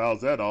Albies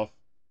fouls that off.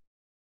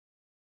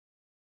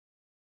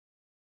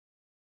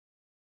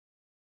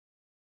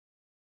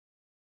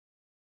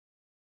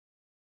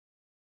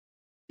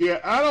 Yeah,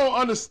 I don't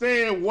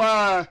understand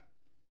why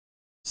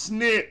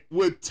Snit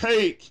would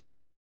take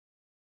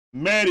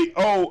Matty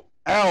O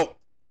out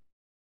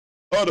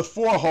of the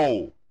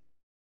 4-hole.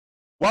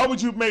 Why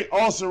would you make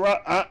Austin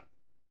All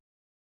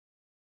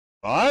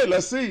right,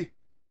 let's see.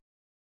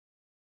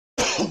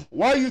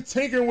 Why are you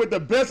tinkering with the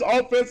best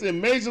offense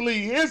in Major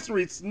League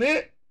history,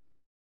 Snit?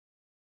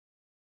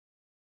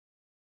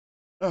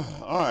 All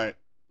right,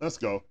 let's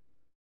go.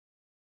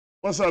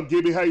 What's up,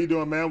 Gibby? How you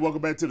doing, man?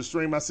 Welcome back to the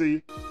stream. I see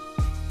you.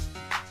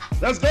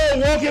 Let's go.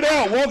 Walk it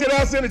out. Walk it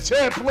out in the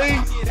chat,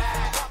 please.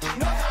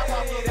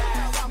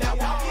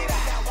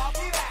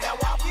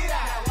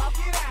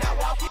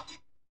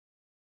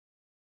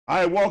 All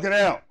right, walk it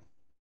out.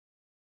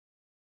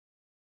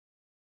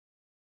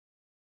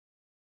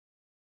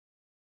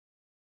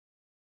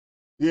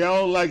 Yeah, I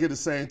don't like it the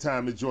same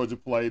time as Georgia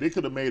played. They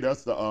could have made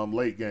us the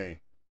late game.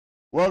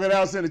 Walk it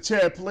out in the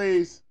chat,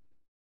 please.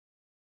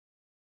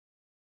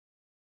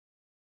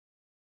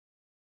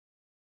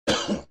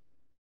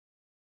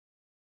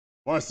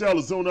 Marcell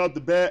Ozuna up the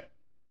bat.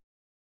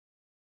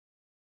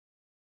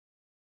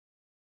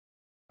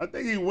 I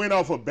think he went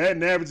off of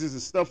batting averages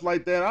and stuff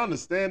like that. I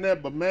understand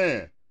that, but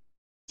man,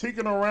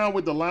 tinkering around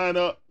with the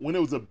lineup when it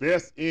was the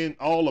best in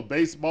all of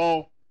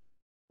baseball,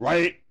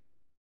 right?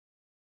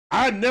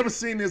 I'd never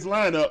seen this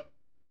lineup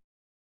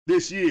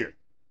this year.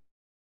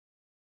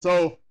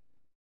 So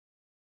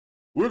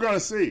we're going to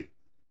see.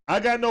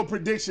 I got no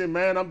prediction,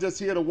 man. I'm just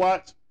here to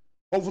watch.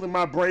 Hopefully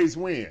my Braves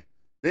win.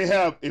 They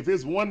have, if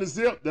it's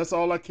 1-0, that's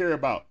all I care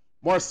about.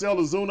 Marcell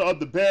Ozuna up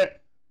the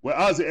bat with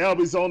Ozzy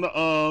Albies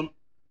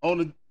on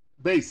the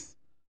base.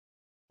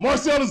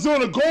 Marcell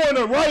Ozuna going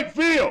to right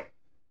field.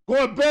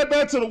 Going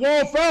back to the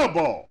wall, foul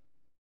ball.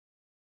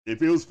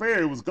 If it was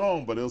fair, it was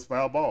gone, but it was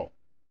foul ball.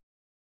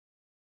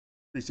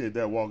 Appreciate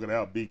that walking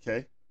out,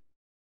 BK.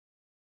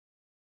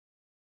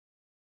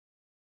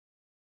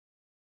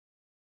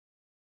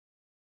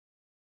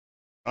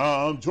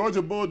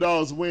 Georgia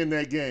Bulldogs win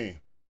that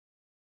game.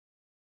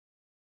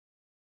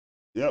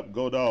 Yep,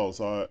 go Dogs.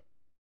 All right.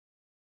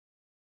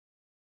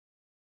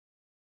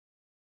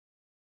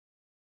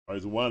 All right,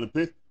 he's one to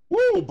pitch.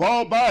 Woo,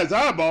 ball by his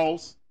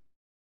eyeballs.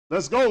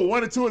 Let's go.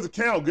 1-2 is a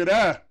count. Good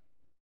eye.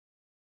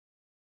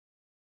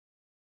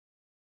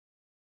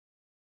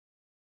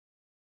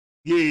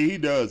 Yeah, he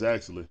does,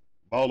 actually.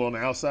 Ball on the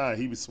outside,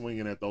 he be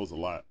swinging at those a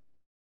lot.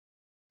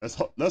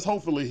 Let's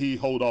hopefully he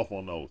hold off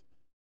on those.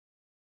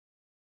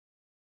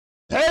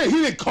 Hey,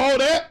 he didn't call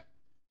that.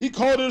 He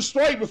called it a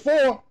strike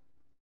before.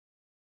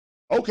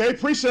 Okay,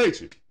 appreciate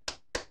you.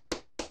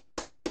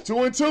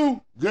 2-2,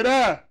 good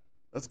eye.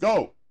 Let's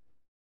go.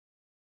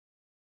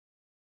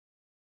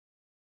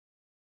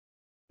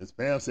 As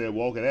Pam said,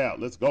 walk it out.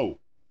 Let's go.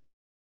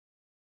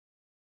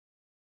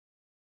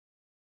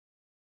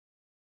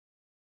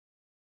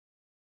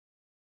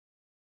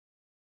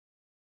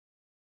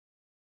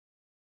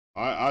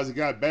 All right, Ozzy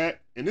got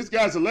back. And this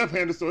guy's a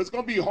left-hander, so it's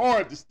going to be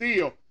hard to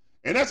steal.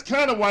 And that's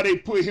kind of why they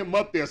put him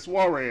up there,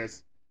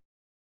 Suarez.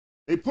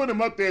 They put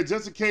him up there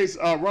just in case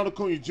Ronald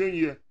Acuna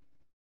Jr.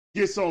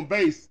 gets on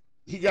base.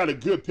 He got a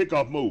good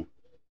pickoff move.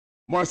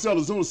 Marcell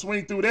Ozuna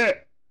swing through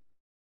that.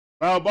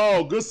 Foul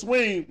ball, good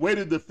swing. Way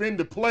to defend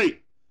the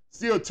plate.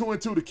 Still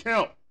 2-2 to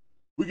count.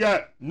 We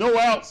got no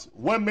outs,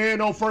 one man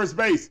on first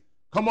base.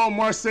 Come on,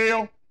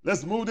 Marcell.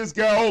 Let's move this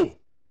guy over.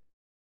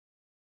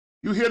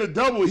 You hit a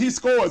double, he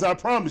scores, I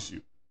promise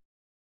you.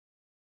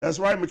 That's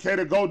right,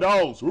 Makeda, go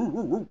Dogs. Woo,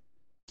 woo, woo.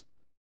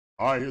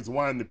 All right, here's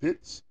one in the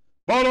pitch.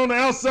 Ball on the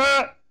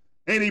outside,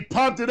 and he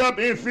popped it up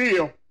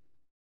infield.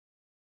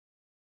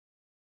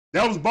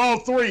 That was ball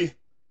 3.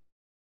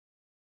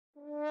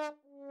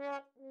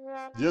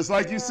 Just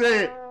like you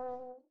said.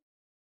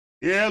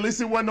 Yeah, at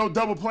least it wasn't no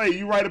double play.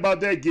 You right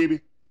about that, Gibby.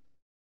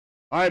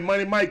 All right,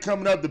 Money Mike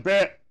coming up the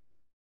bat.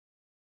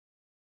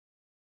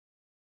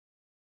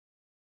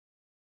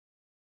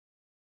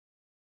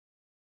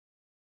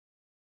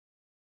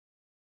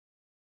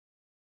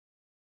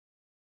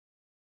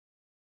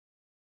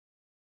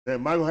 That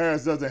Michael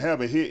Harris doesn't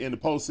have a hit in the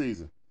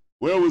postseason.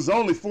 Well, it was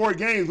only 4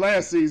 games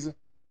last season,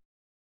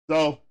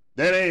 so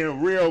that ain't a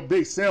real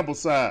big sample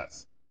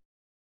size.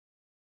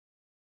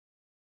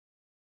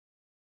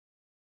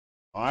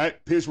 All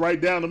right, pitch right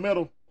down the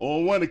middle.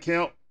 0-1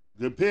 account.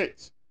 Good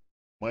pitch.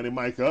 Money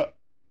Mike up.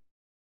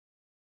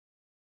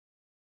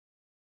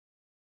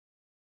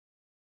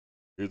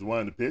 Here's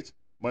one in the pitch.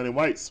 Money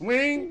White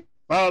swing.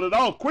 Fouled it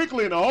off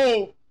quickly in the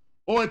hole.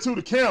 0-2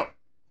 to count.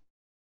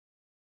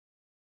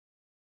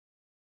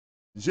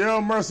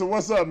 Gerald Mercer,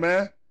 what's up,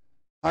 man?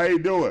 How you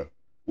doing?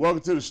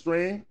 Welcome to the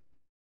stream.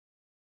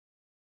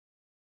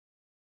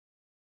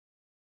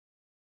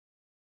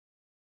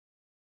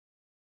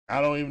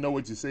 I don't even know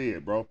what you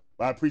said, bro.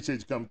 But I appreciate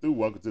you coming through.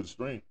 Welcome to the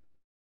stream.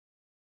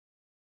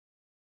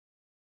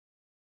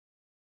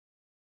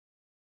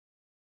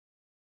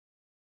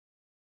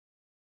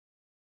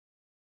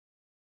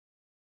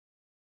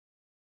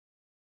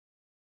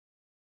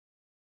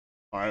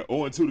 All right,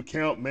 0-2 to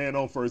count. Man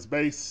on first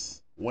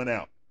base. 1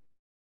 out.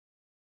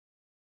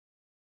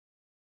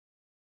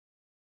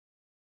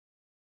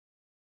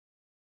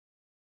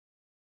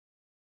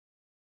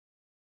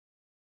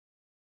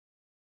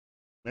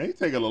 Man, he's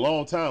taking a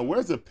long time.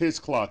 Where's the pitch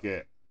clock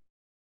at?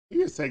 He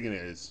is taking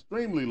an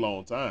extremely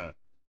long time.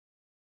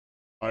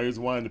 All right, here's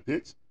one in the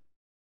pitch.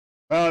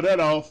 Fouled that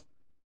off.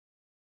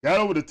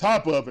 Got over the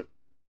top of it.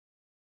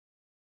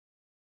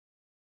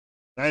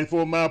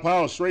 94 mile per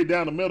hour straight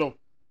down the middle.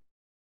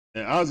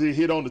 And Ozzie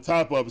hit on the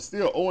top of it.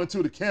 Still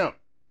 0-2 to count.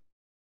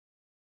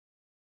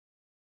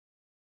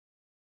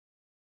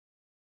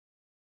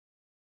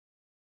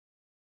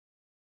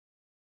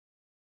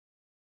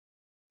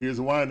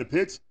 Here's one in the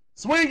pitch.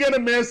 Swing and a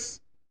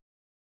miss.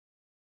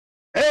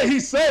 Hey,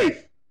 he's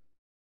safe.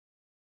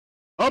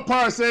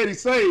 Umpire said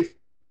he's safe.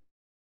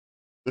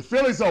 The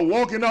Phillies are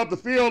walking off the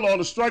field on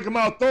the strike him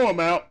out, throw him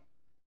out.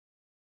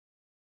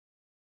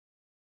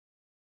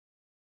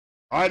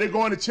 All right, they're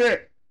going to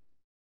check.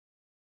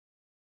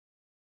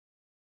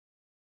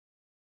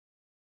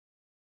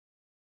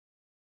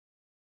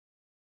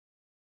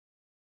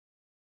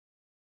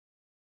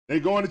 They're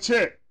going to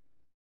check.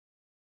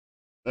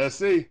 Let's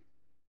see.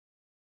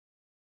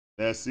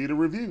 Let's see the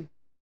review.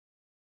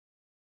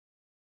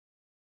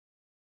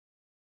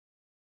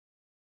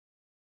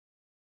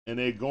 And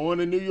they're going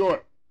to New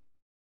York.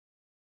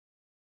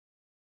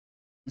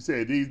 You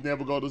said these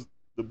never go to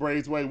the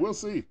Braves' way. We'll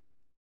see.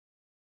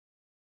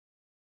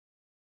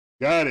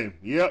 Got him.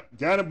 Yep.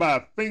 Got him by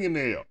a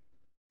fingernail.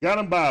 Got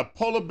him by a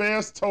polar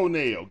bear's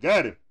toenail.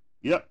 Got him.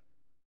 Yep.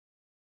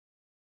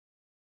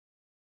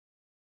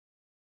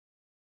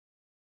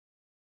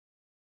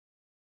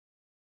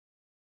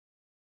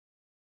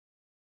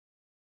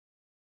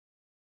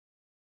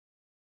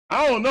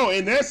 I don't know.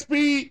 In that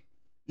speed,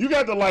 you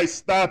got to, like,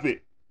 stop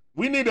it.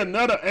 We need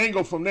another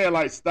angle from there,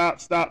 like, stop,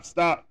 stop,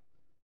 stop.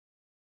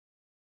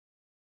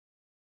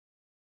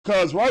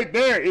 Because right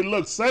there, it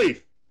looks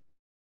safe.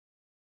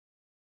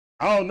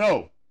 I don't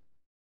know.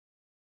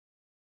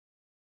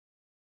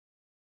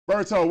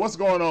 Berto, what's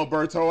going on,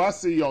 Berto? I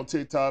see you on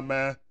TikTok,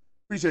 man.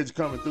 Appreciate you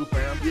coming through,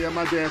 fam. Yeah,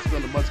 my dad's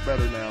feeling much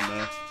better now,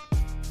 man.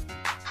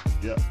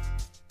 Yep.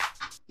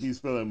 He's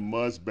feeling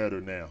much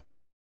better now.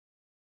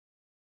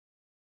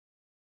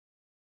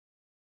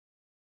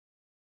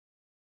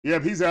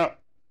 Yep, he's out.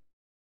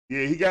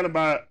 Yeah, he got him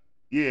by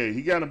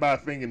a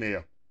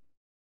fingernail.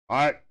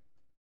 All right.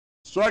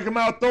 Strike him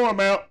out, throw him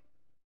out.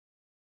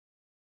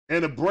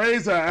 And the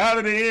Braves are out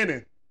of the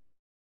inning.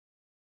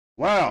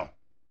 Wow.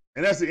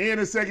 And that's the end of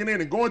the second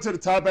inning. Going to the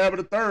top half of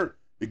the third.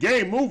 The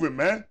game moving,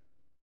 man.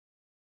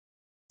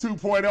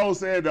 2.0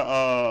 said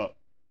the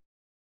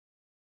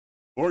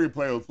Oregon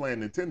player was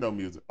playing Nintendo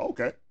music.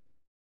 Okay.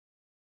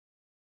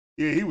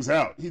 Yeah, he was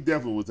out. He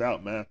definitely was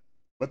out, man.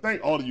 But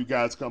thank all of you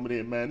guys coming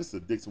in, man. This is the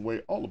Dixon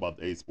Way, all about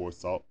the A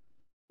Sports Talk.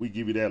 We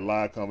give you that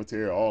live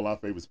commentary, all our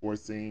favorite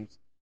sports teams.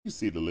 You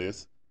see the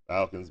list.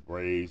 Falcons,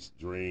 Braves,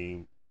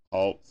 Dream,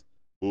 Hawks,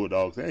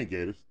 Bulldogs, and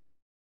Gators.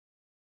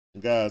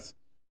 And guys,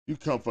 you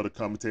come for the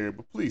commentary,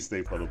 but please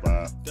stay for the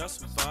vibe.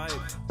 That's a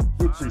vibe.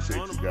 We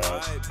appreciate you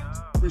guys.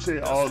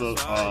 appreciate all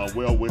the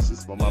well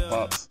wishes for my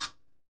pops.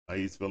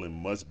 He's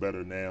feeling much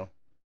better now.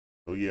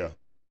 So yeah,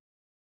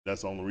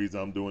 that's the only reason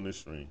I'm doing this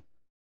stream.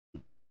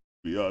 To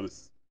be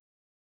honest.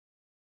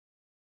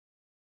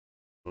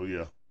 So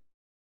yeah.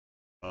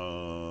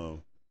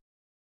 All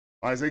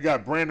right, so they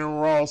got Brandon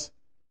Ross,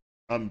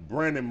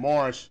 Brandon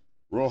Marsh,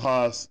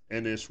 Rojas,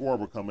 and then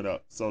Schwarber coming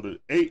up. So the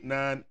 8,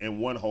 9, and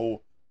 1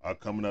 hole are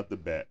coming up the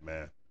bat,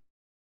 man.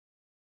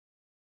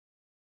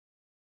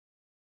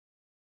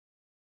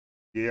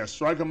 Yeah,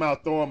 strike them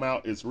out, throw them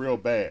out. It's real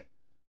bad.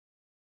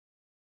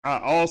 I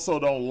also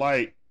don't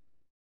like,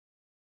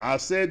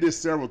 I've said this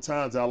several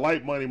times, I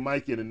like Money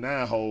Mike in the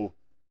 9 hole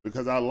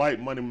because I like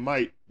Money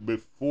Mike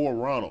before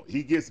Ronald.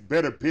 He gets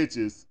better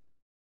pitches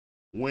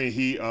when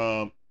he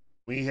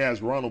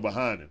has Ronald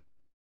behind him.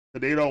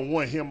 But they don't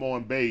want him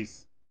on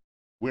base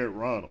with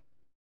Ronald.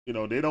 You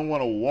know, they don't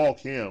want to walk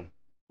him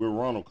with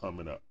Ronald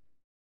coming up.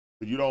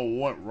 But you don't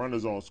want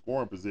runners on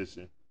scoring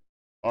position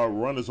or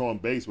runners on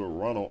base with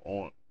Ronald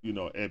on, you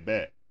know, at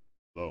bat.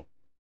 So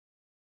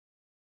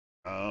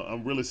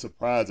I'm really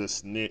surprised that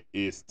Snit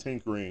is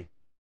tinkering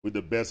with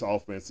the best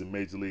offense in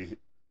Major League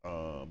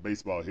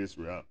Baseball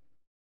history. I'm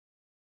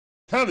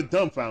kind of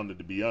dumbfounded,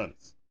 to be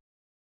honest.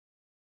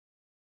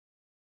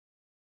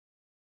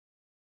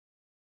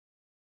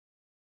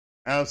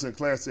 Adam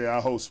Sinclair said, I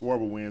hope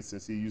Schwarber wins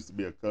since he used to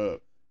be a Cub.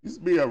 Used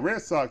to be a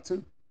Red Sox,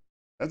 too.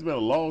 That's been a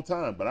long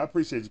time, but I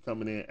appreciate you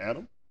coming in,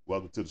 Adam.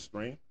 Welcome to the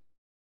stream.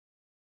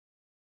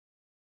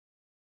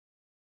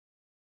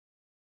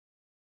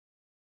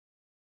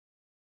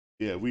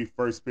 Yeah, we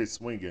first pitch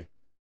swinging.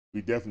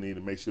 We definitely need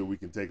to make sure we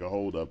can take a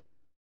hold of it.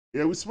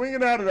 Yeah, we're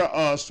swinging out of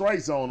the strike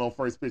zone on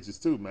first pitches,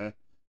 too, man.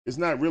 It's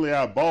not really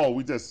our ball.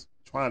 We just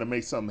trying to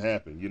make something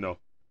happen, you know.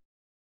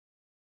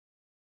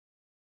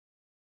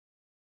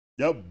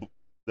 Yep,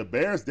 the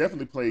Bears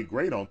definitely played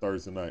great on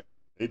Thursday night.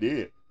 They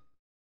did.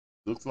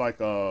 Looks like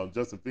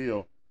Justin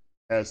Field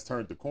has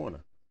turned the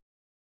corner.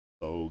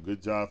 So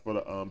good job for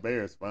the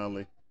Bears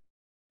finally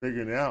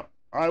figuring it out.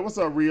 All right, what's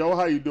up, Rio?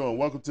 How you doing?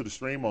 Welcome to the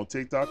stream on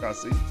TikTok. I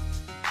see.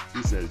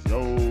 He says,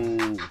 yo.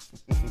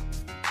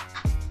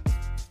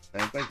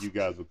 Man, thank you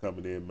guys for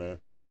coming in, man.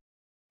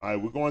 All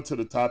right, we're going to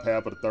the top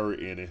half of the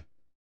third inning.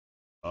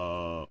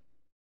 All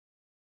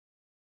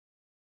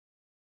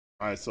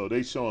right, so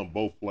they showing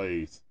both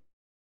plays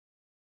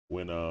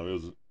when it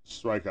was a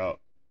strikeout.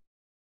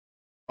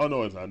 Oh,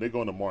 no, it's not. They're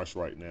going to Marsh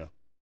right now.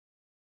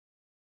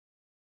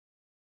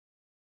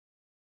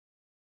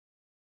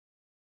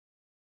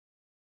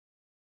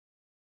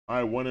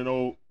 All right,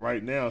 1-0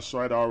 right now.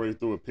 Strider already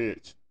threw a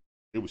pitch.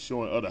 It was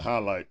showing other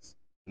highlights,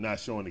 not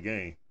showing the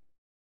game.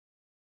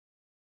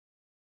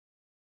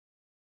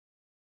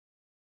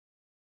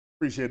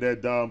 Appreciate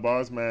that, Don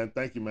Bars, man.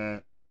 Thank you,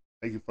 man.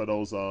 Thank you for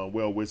those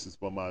well wishes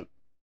for my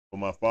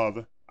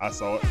father. I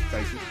saw it.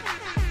 Thank you.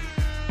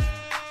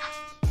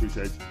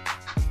 Appreciate you.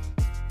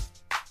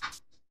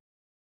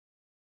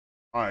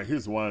 All right,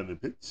 here's one in the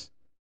pitch.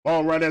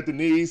 Ball right at the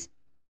knees.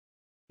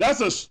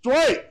 That's a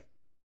strike.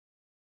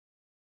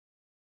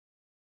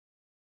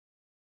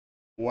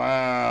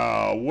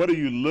 Wow, what are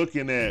you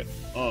looking at?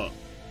 Wow,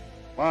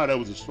 that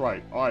was a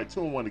strike. All right,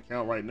 2-1 to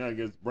count right now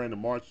against Brandon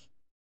Marsh.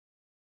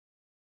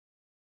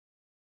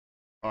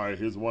 All right,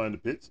 here's one in the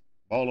pitch.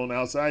 Ball on the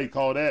outside, you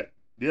call that?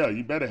 Yeah,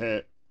 you better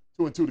have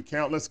 2-2 to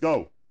count. Let's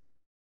go.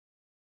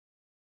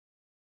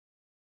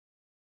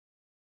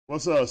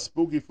 What's up,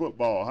 Spooky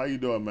Football? How you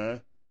doing,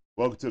 man?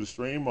 Welcome to the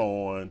stream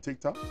on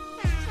TikTok.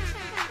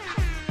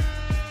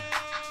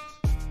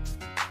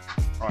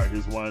 All right,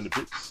 here's one in the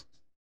pitch.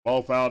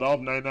 Ball fouled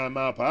off, 99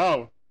 miles per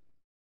hour.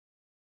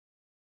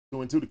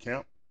 2-2 to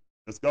count.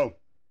 Let's go.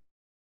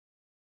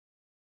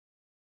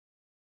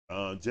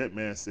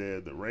 Jetman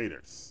said the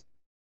Raiders.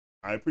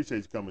 I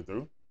appreciate you coming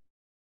through.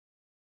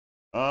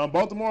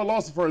 Baltimore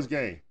lost the first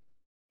game.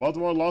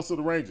 Baltimore lost to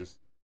the Rangers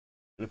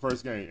in the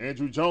first game.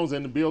 Andrew Jones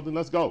in the building.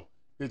 Let's go.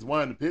 Here's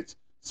one in the pitch.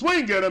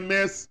 Swing and a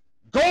miss.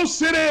 Go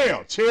sit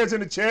down. Chairs in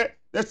the chat.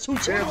 That's 2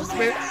 chairs for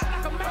Spence.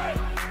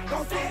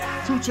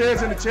 2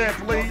 chairs in the chat,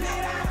 please.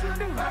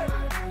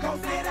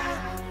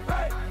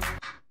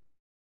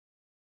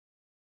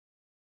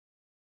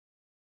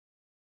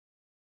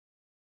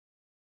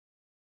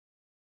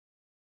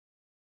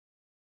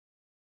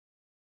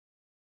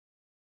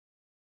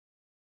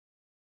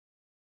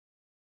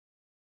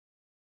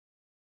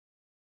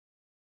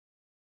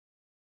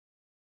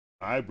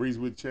 All right, Breeze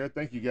with the chair.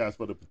 Thank you guys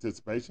for the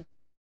participation.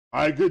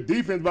 All right, good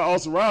defense by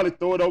Austin Riley.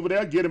 Throw it over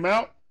there. Get him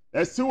out.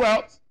 That's 2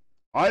 outs.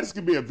 All right, this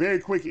could be a very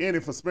quick inning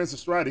for Spencer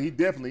Strider. He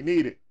definitely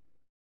needed.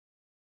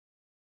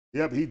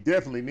 Yep, he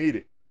definitely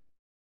needed.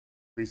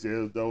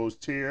 Appreciate those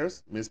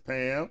cheers. Miss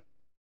Pam.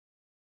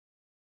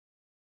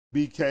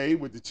 BK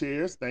with the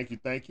cheers. Thank you,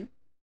 thank you.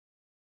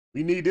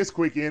 We need this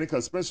quick inning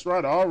because Spencer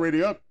Strider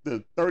already up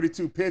to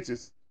 32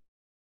 pitches.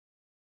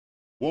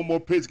 One more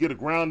pitch, get a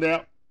ground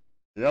out.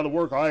 That'll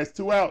work. All right, it's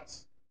 2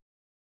 outs.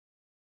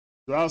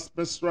 2 outs,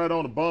 Spencer Strider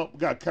on the bump. We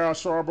got Kyle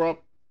Schwarber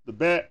up the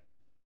bat.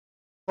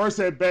 First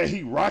at bat,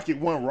 he rocket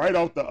one right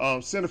off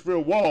the center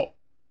field wall.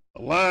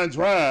 A line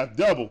drive,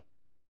 double.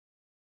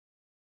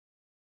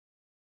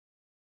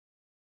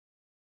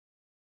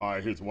 All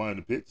right, here's one in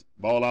the pitch.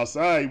 Ball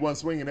outside. He wasn't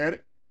swinging at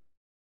it.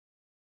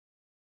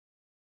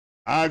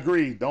 I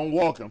agree. Don't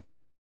walk him.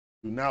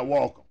 Do not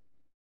walk him.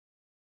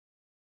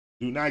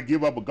 Do not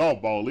give up a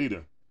golf ball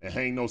either and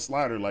hang no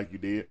slider like you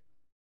did.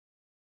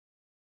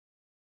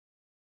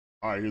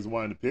 All right, here's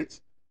one in the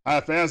pitch.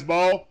 High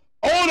fastball.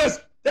 Oh,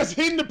 that's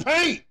hitting the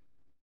paint.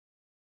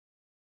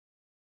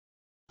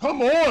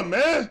 Come on,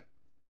 man.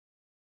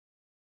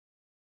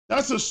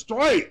 That's a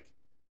strike.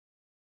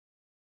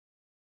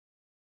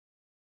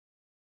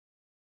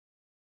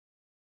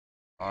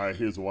 All right,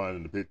 here's one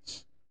in the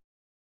pitch.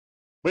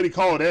 But he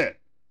called that.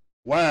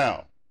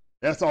 Wow.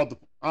 That's all.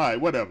 All right,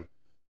 whatever.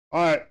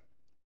 All right.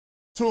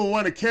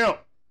 2-1 to count.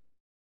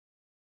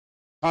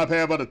 Top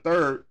half of the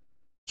third.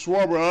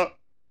 Schwarber up.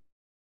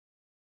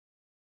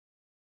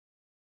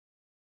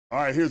 All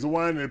right, here's the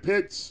one in the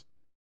pitch.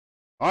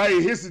 All right,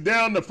 he hits it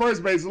down the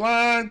first base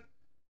line.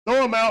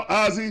 Throw him out,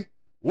 Ozzie.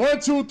 1,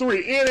 2,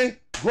 3 inning.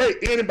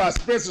 Great inning by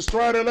Spencer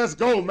Strider. Let's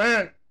go,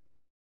 man.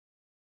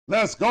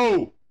 Let's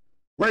go.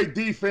 Great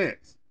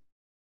defense.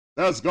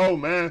 Let's go,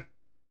 man.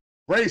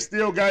 Braves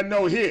still got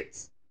no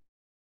hits.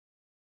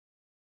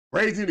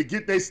 Braves need to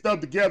get their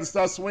stuff together,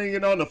 start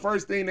swinging on the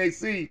first thing they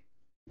see.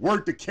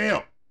 Work the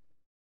count.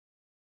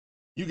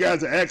 You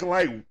guys are acting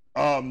like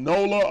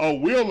Nola or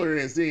Wheeler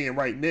is in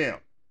right now.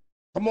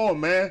 Come on,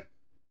 man.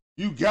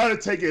 You got to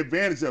take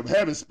advantage of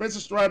having Spencer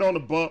Strider on the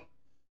bump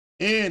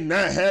and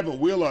not having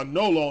Wheeler or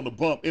Nola on the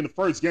bump in the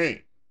first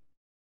game.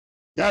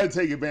 Got to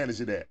take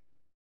advantage of that.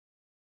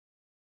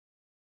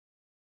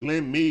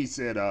 Glenn Mead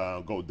said,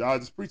 go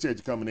Dodgers. Appreciate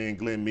you coming in,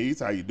 Glenn Mead.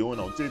 How you doing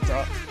on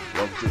TikTok?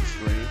 Welcome to the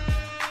stream.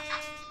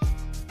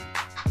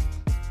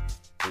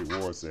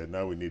 Great Wars said,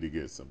 now we need to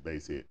get some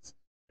base hits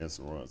and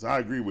some runs. I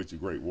agree with you,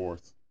 Great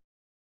Wars.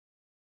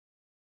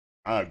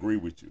 I agree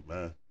with you,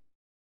 man.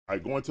 All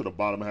right, going to the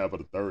bottom half of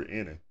the third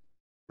inning.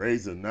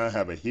 Braves do not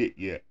have a hit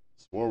yet.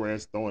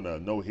 Suarez throwing a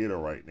no-hitter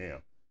right now.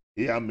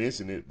 Yeah, I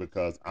mentioned it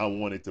because I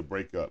wanted to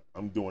break up.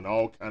 I'm doing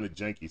all kind of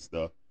janky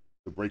stuff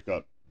to break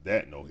up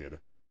that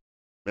no-hitter.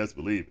 Best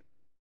believe it.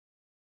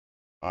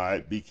 All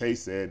right, BK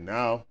said,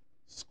 now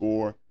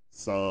score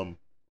some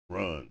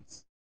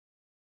runs.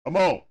 Come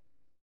on.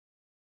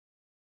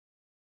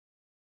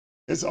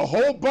 It's a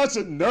whole bunch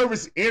of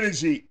nervous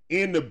energy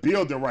in the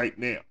building right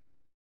now.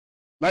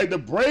 Like the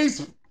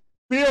Braves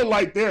feel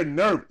like they're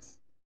nervous.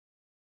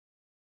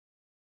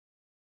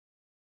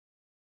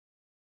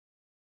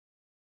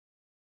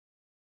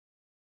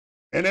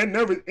 And that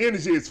nervous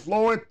energy is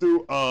flowing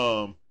through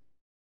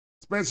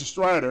Spencer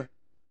Strider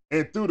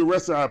and through the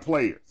rest of our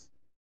players.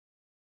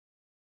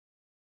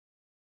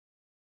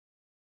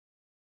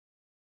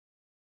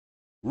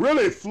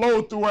 Really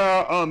flowed through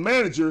our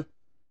manager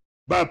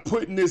by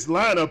putting this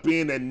lineup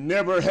in that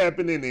never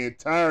happened in the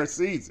entire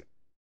season.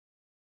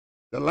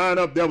 The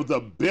lineup that was the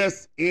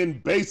best in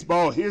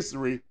baseball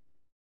history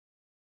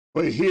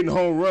for hitting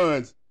home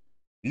runs,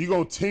 you're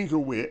going to tinker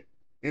with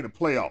in the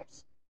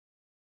playoffs.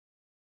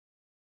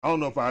 I don't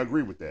know if I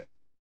agree with that.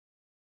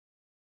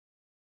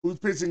 Who's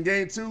pitching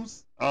game 2?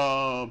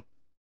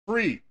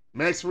 Fried.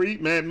 Max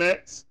Fried, Mad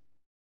Max.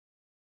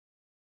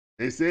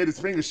 They said his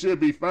finger should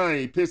be fine.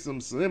 He pitched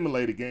some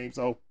simulated games,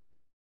 so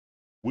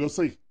we'll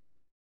see.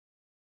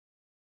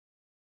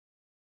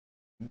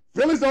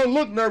 Phillies don't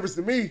look nervous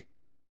to me.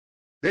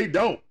 They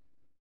don't.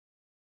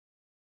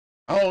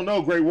 I don't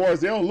know, Great Wars.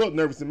 They don't look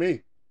nervous to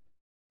me.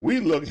 We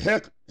look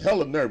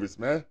hella nervous,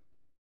 man.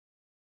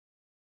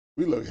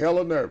 We look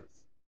hella nervous.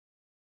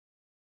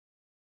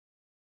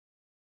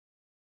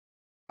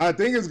 I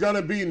think it's going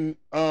to be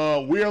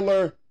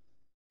Wheeler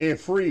and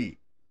Fried.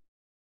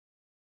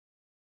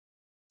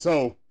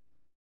 So,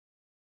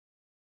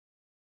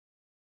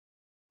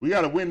 we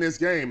got to win this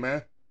game,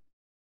 man.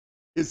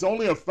 It's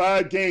only a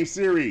 5-game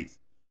series.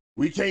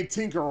 We can't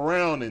tinker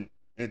around and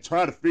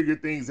try to figure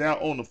things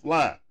out on the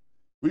fly.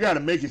 We got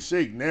to make it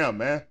shake now,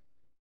 man.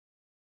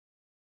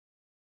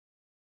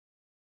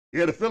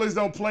 Yeah, the Phillies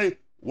don't play.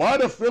 Why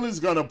the Phillies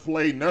going to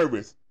play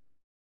nervous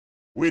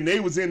when they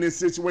was in this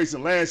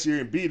situation last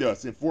year and beat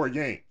us in 4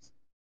 games?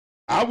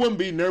 I wouldn't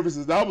be nervous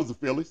as I was the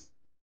Phillies.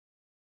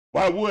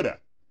 Why would I?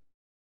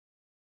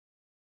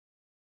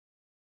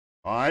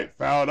 All right,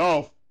 fouled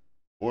off.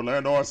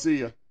 Orlando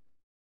Arcia.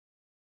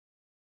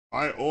 All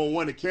right,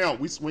 0-1 to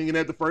count. We swinging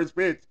at the first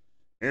pitch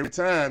every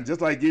time.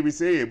 Just like Gibby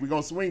said, if we're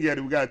going to swing at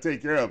it, we got to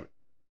take care of it.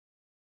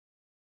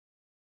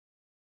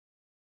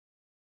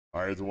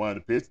 All right, here's the one to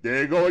pitch.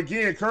 There you go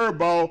again,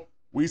 curveball.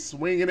 We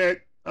swinging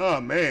at,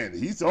 oh, man,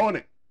 he's on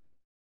it.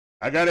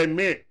 I got to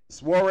admit,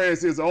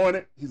 Suarez is on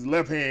it. He's a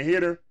left-hand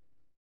hitter.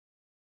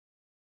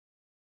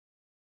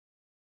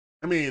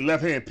 I mean,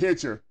 left-hand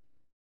pitcher.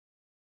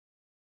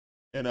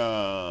 And,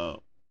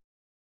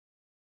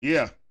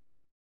 yeah.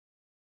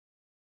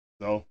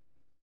 So,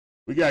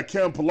 we got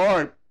Kevin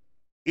Pillar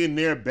in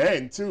there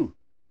batting, too.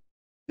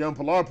 Kevin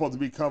Pillar supposed to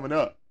be coming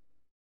up.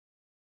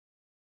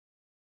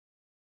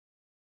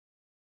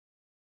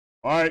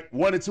 All right,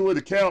 1-2 of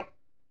the count.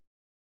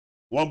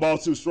 1 ball,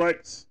 2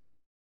 strikes.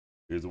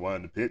 Here's the one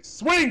in the pitch.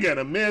 Swing and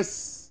a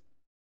miss.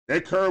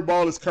 That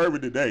curveball is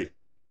curving today.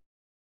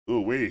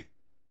 Ooh, wee.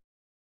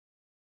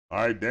 All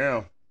right,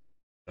 down.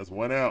 That's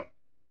one out.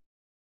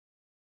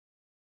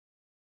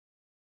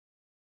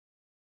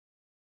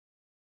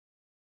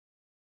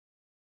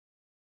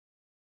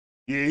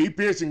 Yeah, he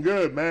pitching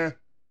good, man.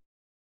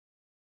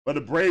 But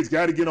the Braves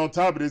got to get on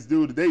top of this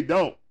dude. They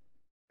don't.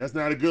 That's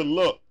not a good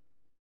look.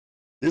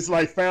 It's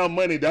like found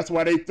money. That's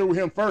why they threw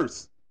him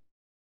first.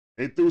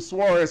 They threw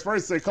Suarez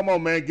first. Say, come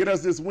on, man, get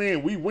us this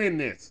win. We win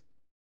this.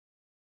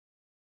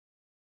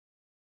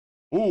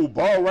 Ooh,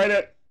 ball right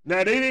at.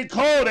 Now, they didn't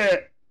call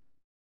that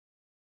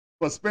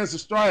for Spencer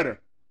Strider.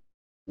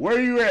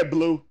 Where you at,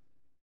 Blue?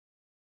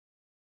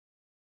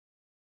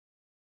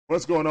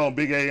 What's going on,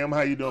 Big AM?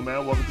 How you doing,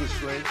 man? Welcome to the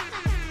stream.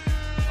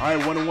 All right,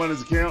 1-1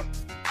 is the count.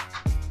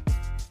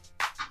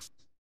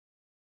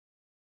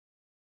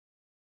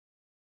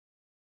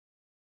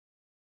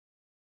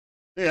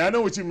 Yeah, I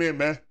know what you meant,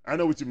 man. I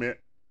know what you meant.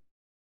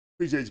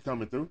 Appreciate you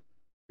coming through.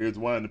 Here's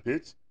one the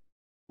pitch.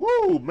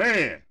 Woo,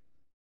 man.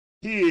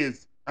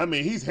 He's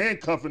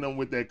handcuffing him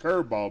with that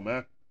curveball,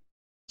 man.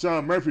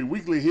 Sean Murphy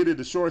weakly hit it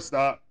to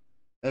shortstop.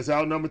 That's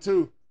out number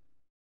 2.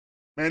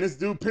 Man, this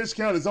dude pitch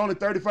count is only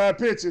 35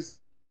 pitches.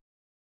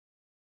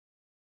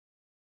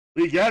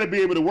 We got to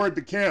be able to work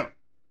the count.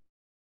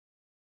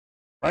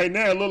 Right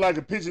now, it look like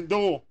a pitching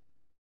duel.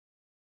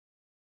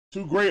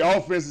 2 great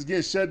offenses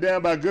getting shut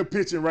down by good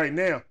pitching right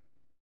now.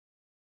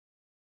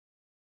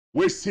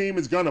 Which team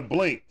is going to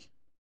blink?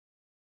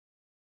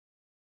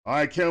 All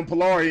right, Kevin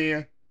Pillar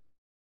in.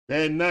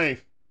 That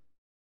ninth.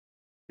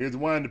 Here's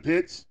one to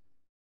pitch.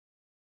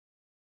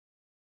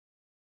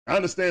 I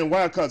understand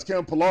why, because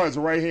Kevin Pillar is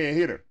a right-hand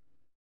hitter.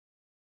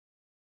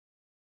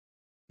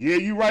 Yeah,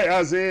 you're right,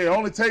 Isaiah. It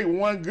only take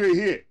one good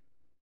hit.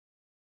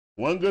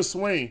 One good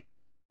swing.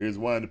 Here's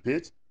one to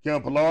pitch.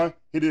 Kevin Pillar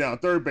hit it down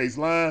third base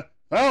line.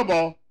 Foul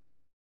ball.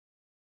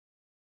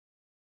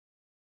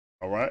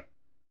 All right.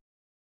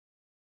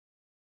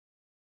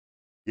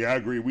 Yeah, I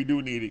agree. We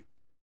do need to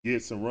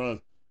get some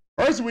runs.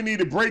 First, we need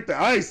to break the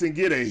ice and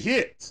get a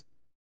hit.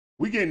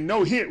 We getting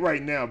no hit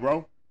right now,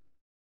 bro.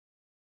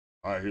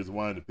 All right, here's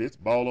one to pitch.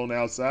 Ball on the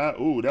outside.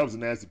 Ooh, that was a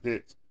nasty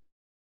pitch.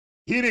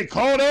 He didn't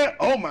call that?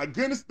 Oh, my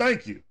goodness.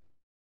 Thank you.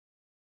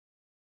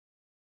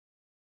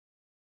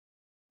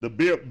 The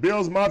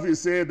Bills Mafia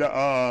said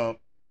the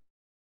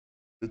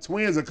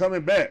Twins are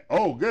coming back.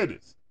 Oh,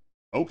 goodness.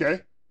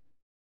 Okay.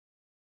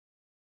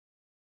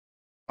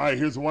 All right,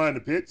 here's one to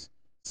pitch.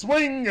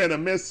 Swing and a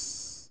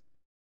miss.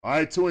 All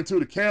right, 2-2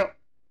 to count.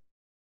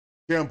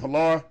 Kevin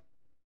Pillar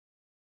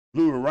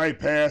blew a right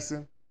past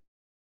him.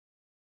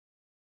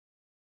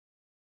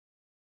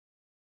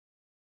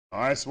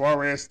 All right,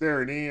 Suarez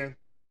staring in.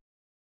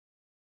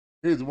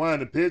 Here's one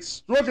to pitch.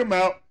 Struck him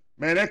out.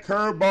 Man, that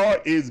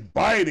curveball is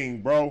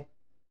biting, bro.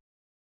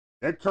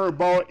 That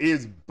curveball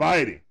is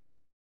biting.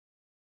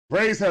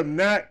 Braves have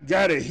not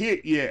got a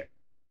hit yet.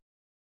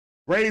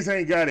 Braves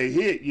ain't got a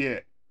hit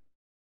yet.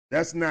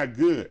 That's not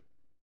good.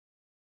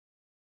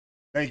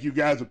 Thank you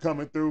guys for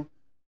coming through.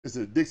 This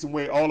is Dixon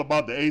Way, all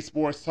about the A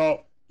Sports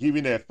Talk,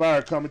 giving that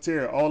fire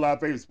commentary on all our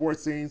favorite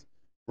sports teams.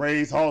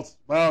 Braves, Hawks,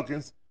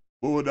 Falcons,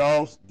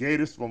 Bulldogs,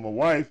 Gators for my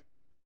wife.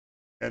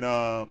 And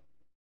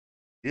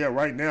yeah,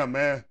 right now,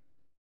 man,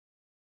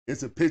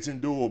 it's a pitching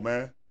duel,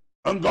 man.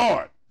 On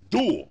guard,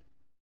 duel.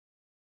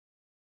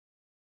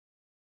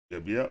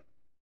 Yep.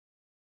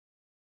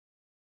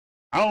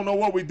 I don't know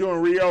what we're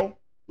doing, Rio.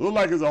 Look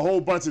like it's a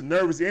whole bunch of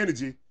nervous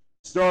energy.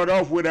 Start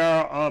off with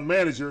our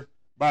manager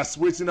by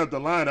switching up the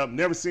lineup.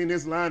 Never seen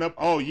this lineup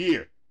all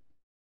year.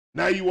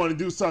 Now you want to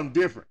do something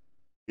different.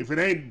 If it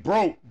ain't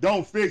broke,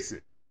 don't fix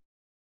it.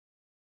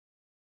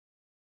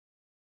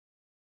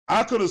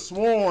 I could have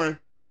sworn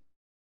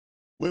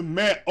when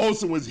Matt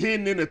Olson was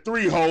hitting in the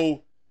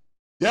 3-hole,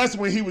 that's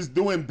when he was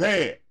doing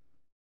bad.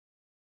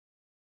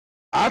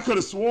 I could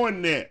have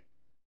sworn that.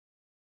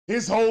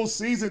 His whole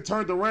season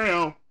turned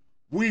around.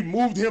 We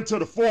moved him to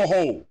the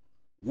 4-hole.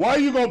 Why are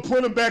you going to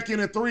put him back in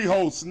the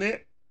 3-hole,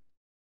 Snit?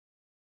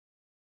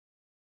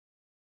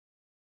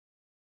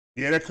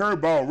 Yeah, that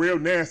curveball real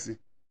nasty.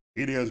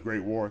 It is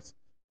great, Wars.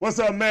 What's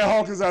up, Matt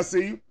Hawkins? I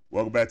see you.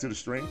 Welcome back to the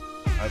stream.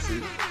 I see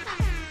you.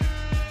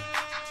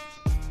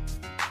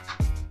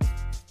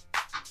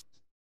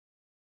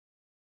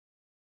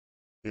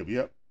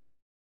 Yep.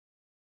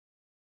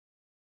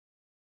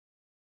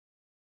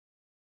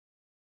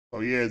 Oh,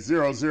 yeah,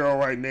 0-0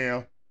 right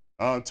now.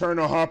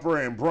 Turner, Harper,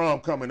 and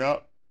Brom coming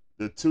up.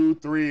 The 2,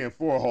 3, and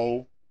 4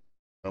 hole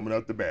coming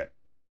up the bat.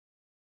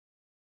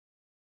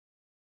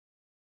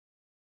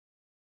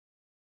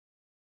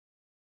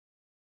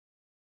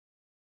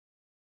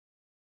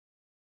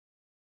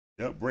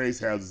 Yep, Braves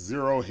have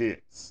 0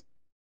 hits.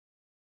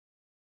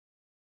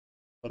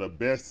 For the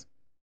best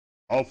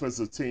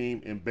offensive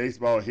team in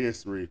baseball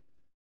history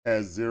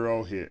has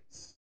 0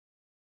 hits.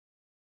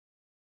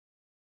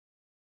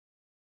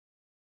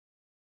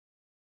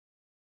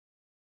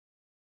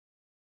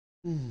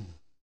 And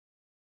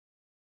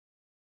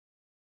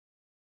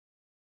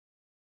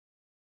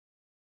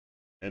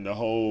the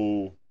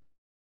whole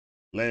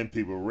letting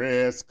people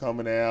rest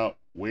coming out,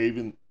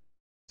 waving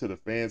to the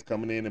fans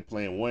coming in and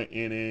playing 1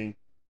 inning.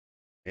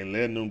 and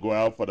letting them go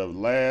out for the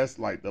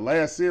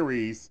last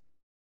series,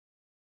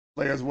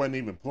 players wasn't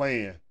even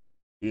playing.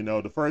 You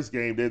know, the first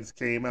game they just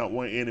came out,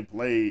 one inning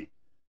played,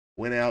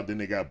 went out, then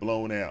they got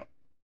blown out.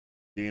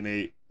 Then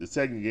the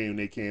second game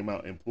they came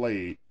out and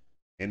played,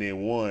 and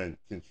then won,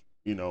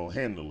 you know,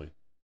 handily.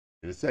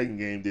 And the second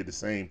game did the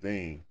same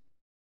thing.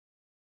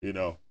 You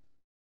know,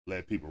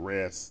 let people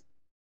rest.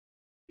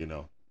 You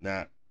know,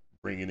 not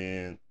bringing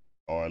in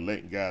or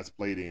letting guys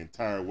play the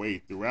entire way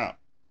throughout.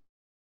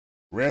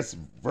 Rest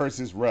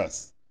versus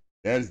rust.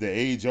 That is the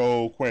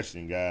age-old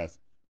question, guys.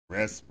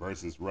 Rest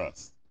versus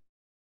rust.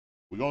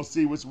 We're going to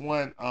see which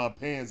one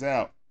pans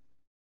out.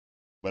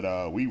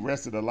 But we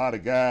rested a lot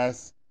of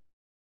guys.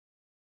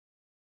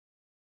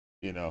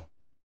 You know.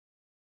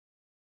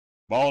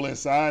 Ball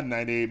inside,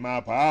 98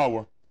 mile per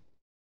hour.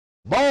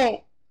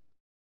 Ball!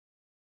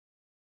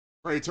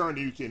 Trey Turner,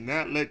 you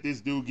cannot let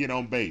this dude get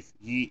on base.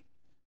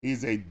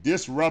 He's a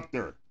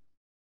disruptor.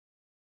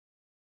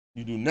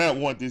 You do not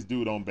want this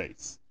dude on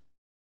base.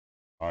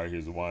 All right,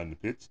 here's the one in the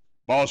pitch.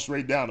 Ball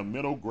straight down the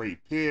middle.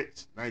 Great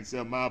pitch.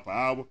 97 mile per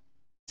hour.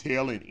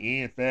 Tailing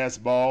in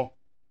fastball.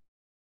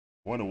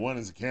 1-1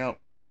 is the count.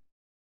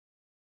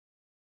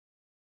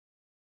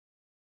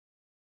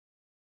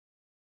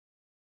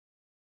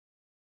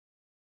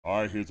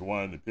 All right, here's the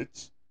one in the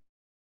pitch.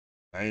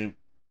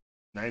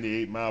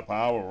 98 mile per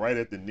hour, right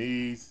at the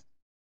knees.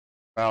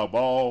 Foul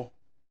ball.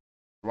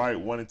 Right,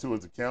 1-2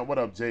 is the count. What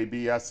up,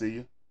 JB? I see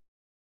you.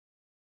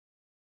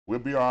 We'll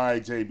be all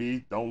right,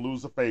 JB. Don't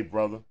lose the faith,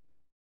 brother.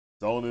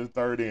 It's only the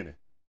third inning.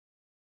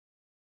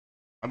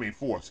 I mean,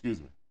 fourth, excuse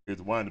me. Here's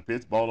the one in the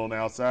pitch. Ball on the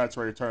outside.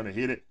 Trey Turner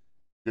hit it.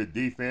 Good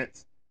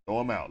defense.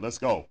 Throw him out. Let's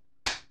go.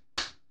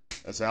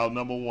 That's out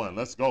number one.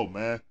 Let's go,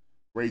 man.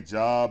 Great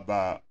job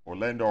by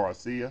Orlando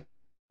Arcia.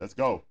 Let's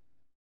go.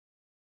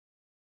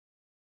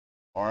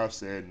 RF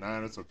said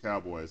Niners or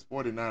Cowboys.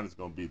 49ers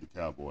going to beat the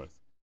Cowboys.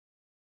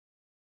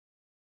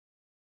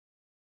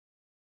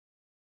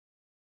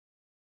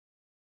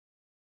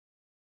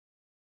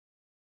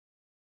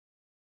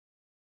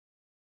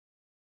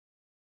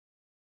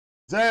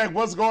 Zach,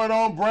 what's going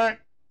on, Brent?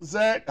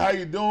 Zach, how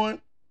you doing?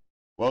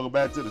 Welcome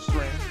back to the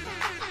stream.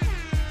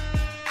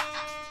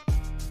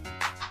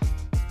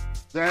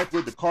 Zach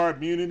with the card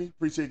community.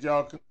 Appreciate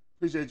y'all.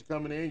 Appreciate you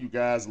coming in. You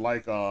guys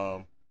like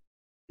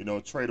you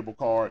know, tradable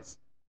cards.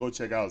 Go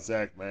check out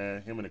Zach,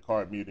 man. Him and the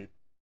card community.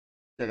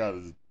 Check out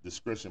the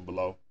description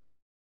below.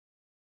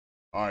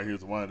 All right,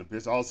 here's the one in the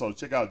pitch. Also,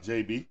 check out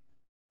JB.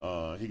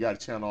 He got a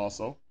channel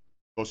also.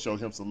 Go show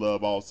him some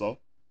love also.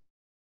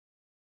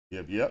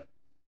 Yep.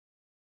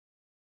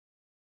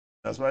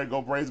 That's right.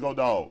 Go Braves, go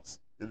Dogs.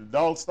 Did the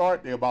Dogs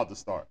start? They're about to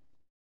start.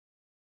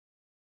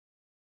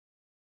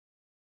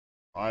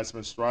 All right,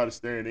 Spencer Strider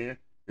staring in.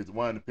 Here's the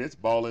one in the pitch.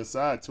 Ball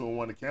inside.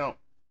 2-1 to count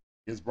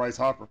against Bryce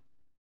Harper.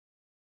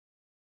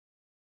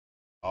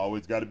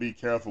 Always got to be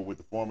careful with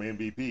the former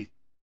MVP.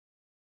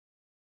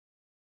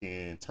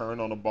 And turn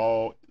on the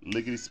ball,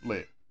 lickety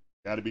split.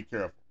 Got to be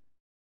careful.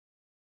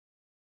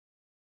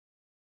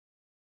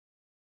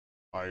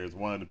 All right, here's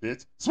one in the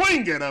pitch.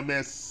 Swing and a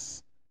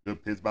miss.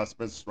 Good pitch by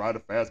Spencer Strider.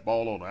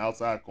 Fastball on the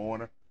outside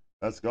corner.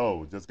 Let's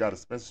go. Just got a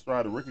Spencer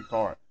Strider rookie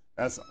card.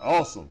 That's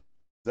awesome.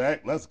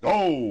 Zach, let's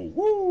go.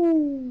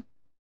 Woo!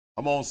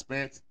 I'm on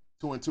Spence.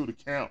 2-2 to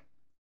count.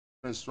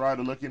 Spencer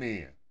Strider looking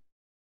in.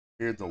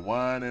 Here's the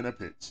one and a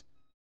pitch.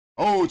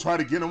 Oh, try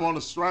to get him on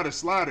the Strider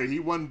slider. He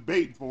wasn't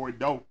baiting for it,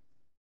 though.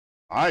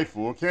 All right,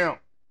 full count.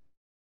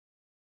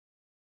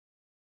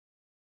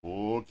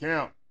 Full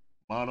count.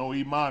 Mano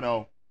y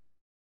mano.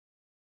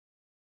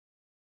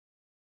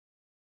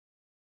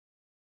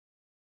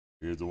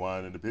 Here's the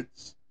one in the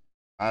pitch.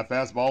 High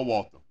fastball,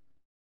 walked him.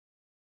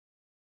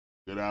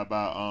 Good out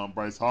by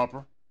Bryce Harper.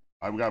 All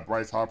right, we got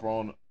Bryce Harper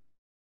on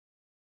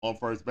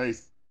first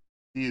base.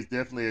 He is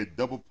definitely a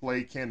double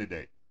play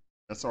candidate.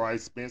 That's all right,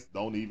 Spence.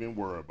 Don't even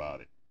worry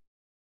about it.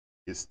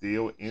 It's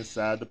still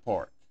inside the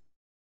park.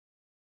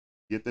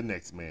 Get the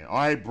next man. All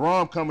right,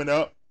 Braum coming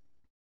up.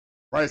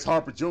 Bryce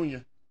Harper Jr.,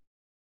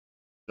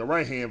 the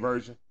right-hand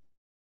version.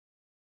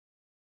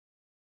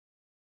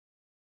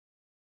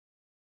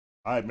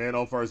 All right, man,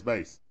 on first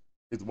base.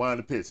 It's one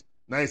the pitch.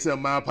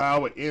 97 mile per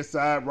hour,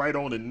 inside, right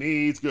on the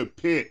knees. Good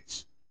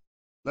pitch.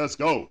 Let's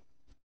go.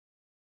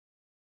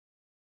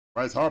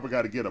 Bryce Harper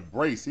got to get a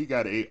brace. He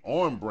got an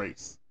arm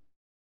brace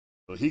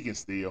so he can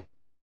steal.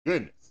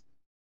 Goodness.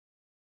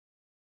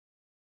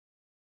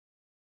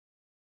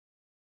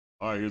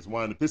 All right, here's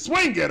one the pitch.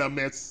 Swing at a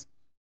miss.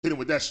 Hit him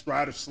with that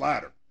Strider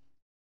slider.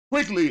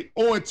 Quickly,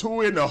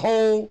 0-2 in the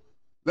hole.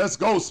 Let's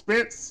go,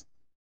 Spence.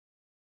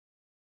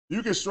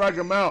 You can strike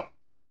him out,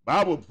 but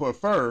I would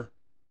prefer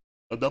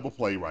a double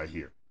play right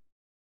here.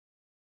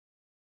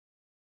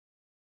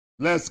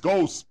 Let's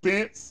go,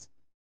 Spence.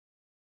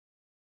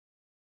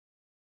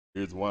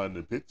 Here's one in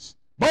the pitch.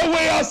 Ball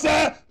way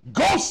outside.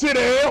 Go sit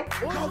down.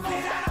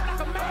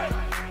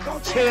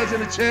 Chairs in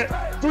the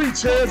chat. 3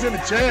 chairs in the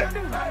chat.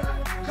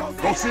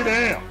 Go sit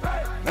down.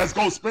 Let's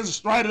go. Spencer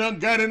Strider done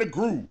got in the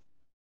groove.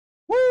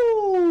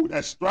 Woo!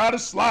 That Strider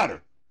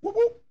slider. Woo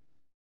woo.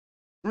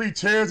 3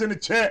 chairs in the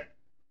chat.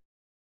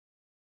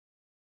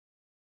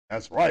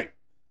 That's right.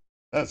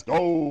 Let's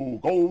go.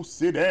 Go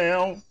sit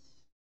down.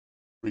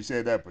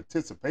 Appreciate that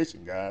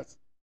participation, guys.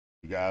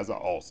 You guys are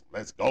awesome.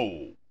 Let's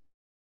go.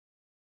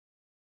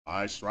 All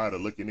right, Strider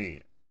looking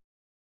in.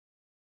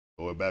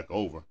 Throw it back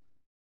over.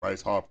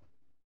 Bryce Harper.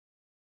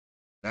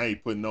 Now he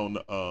putting on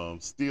the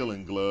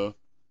stealing glove.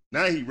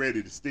 Now he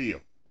ready to steal.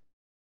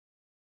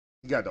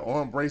 He got the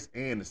arm brace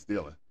and the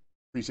stealing.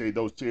 Appreciate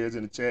those cheers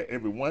in the chat,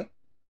 everyone.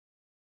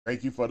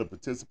 Thank you for the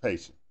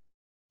participation.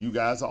 You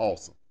guys are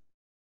awesome.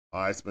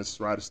 All right, Spencer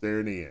Strider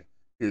staring in.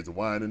 Here's the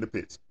wind in the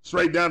pitch.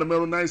 Straight down the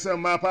middle, 97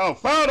 mile per hour.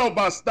 Fouled off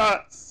by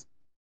Stotts.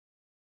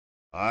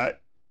 All right,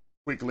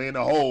 quickly in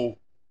the hole.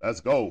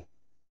 Let's go.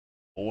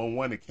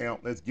 0-1 to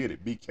count. Let's get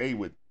it. BK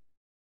with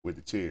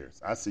the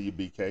chairs. I see you,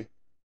 BK.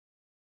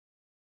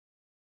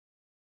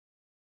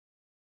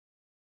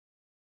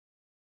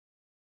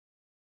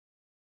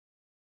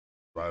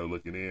 Strider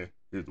looking in.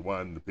 Here's the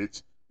wind in the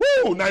pitch.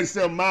 Woo!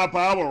 97 mile per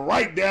hour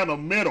right down the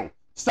middle.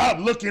 Stop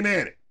looking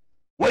at it.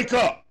 Wake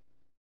up.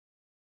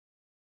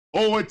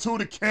 0-2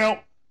 to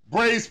count.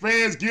 Braves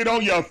fans, get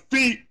on your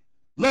feet.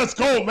 Let's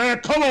go, man.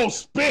 Come on,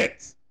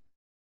 Spence.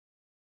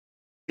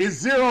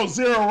 It's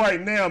 0-0 right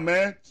now,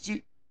 man.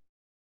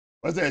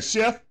 What's that,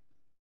 Chef?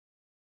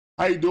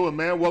 How you doing,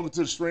 man? Welcome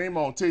to the stream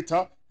on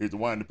TikTok. Here's the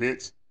wind in the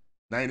pitch.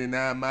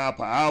 99 mile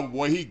per hour.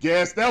 Boy, he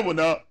gassed that one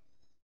up.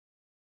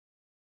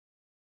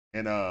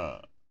 And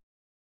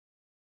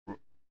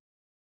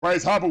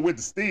Bryce Harper with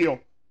the steal,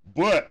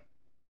 but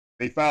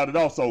they fouled it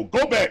off. So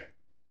go back.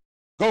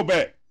 Go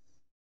back.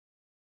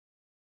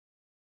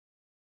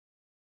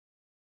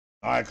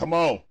 All right, come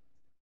on.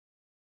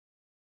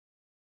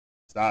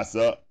 Starts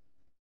up.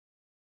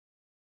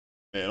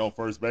 Man on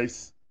first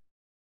base.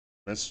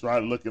 Spencer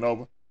Strider looking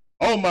over.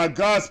 Oh, my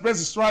God.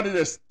 Spencer Strider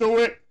just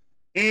threw it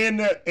in,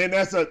 and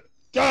that's a,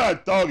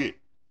 God, dog it.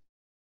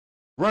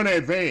 Run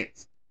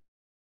advance.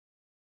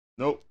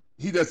 Nope.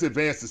 He just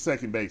advanced to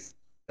second base.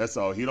 That's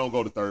all. He don't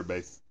go to third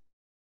base.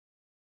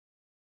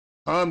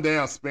 Calm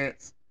down,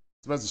 Spence.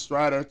 Spencer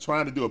Strider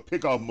trying to do a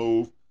pickoff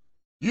move.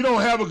 You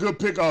don't have a good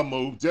pickoff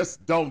move.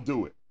 Just don't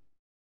do it.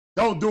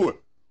 Don't do it.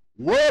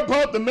 Worry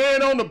about the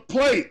man on the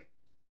plate.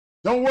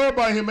 Don't worry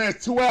about him, man.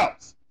 It's 2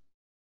 outs.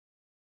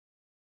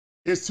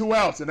 It's 2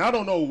 outs, and I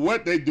don't know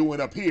what they're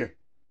doing up here.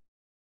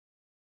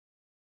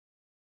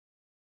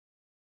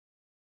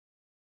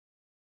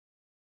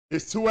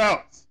 It's 2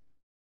 outs.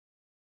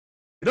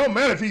 It don't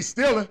matter if he's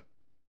stealing.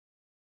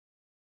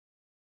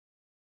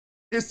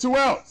 It's 2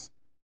 outs.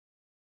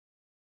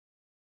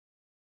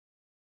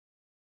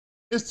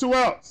 It's 2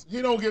 outs. He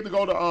don't get to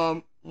go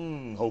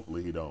to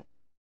hopefully he don't.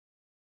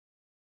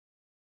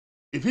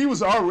 If he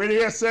was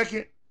already at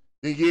second,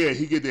 then yeah,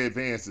 he get the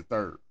advance to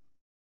third.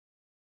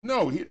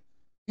 No,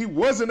 he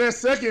wasn't at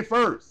second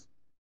first.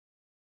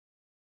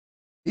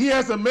 He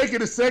has to make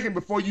it a second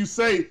before you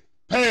say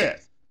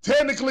pass.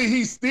 Technically,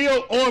 he's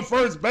still on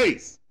first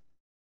base.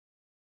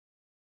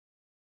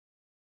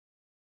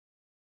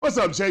 What's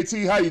up,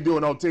 JT? How you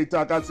doing on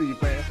TikTok? I see you,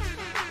 fam.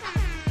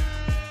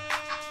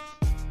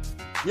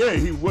 Yeah,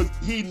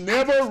 he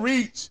never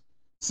reached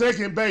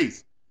second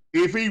base.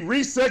 If he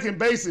reached second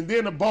base and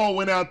then the ball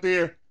went out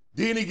there,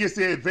 then he gets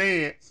the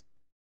advance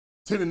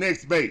to the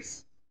next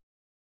base.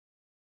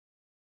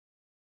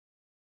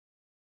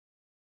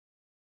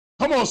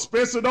 Come on,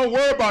 Spencer. Don't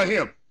worry about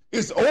him.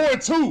 It's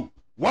 0-2.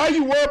 Why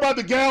you worry about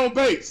the guy on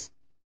base?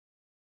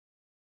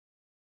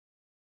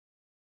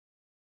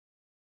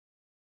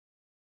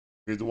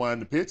 Here's the wind in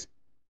the pitch.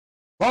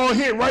 Ball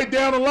hit right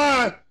down the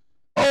line.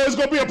 Oh, it's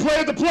going to be a play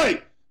at the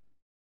plate.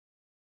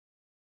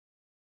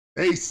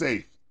 They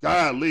safe.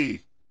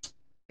 Golly.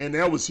 And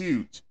that was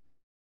huge.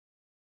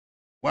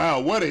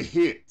 Wow, what a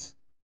hit.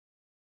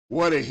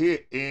 What a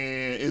hit.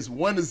 And it's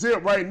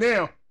 1-0 right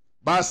now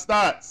by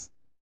Stotts,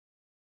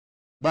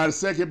 by the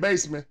second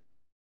baseman.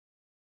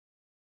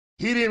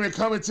 He didn't even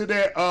come into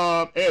that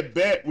at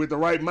bat with the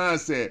right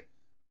mindset.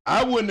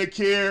 I wouldn't have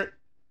cared.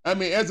 I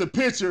mean, as a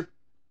pitcher,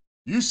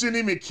 you shouldn't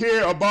even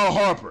care about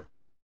Harper.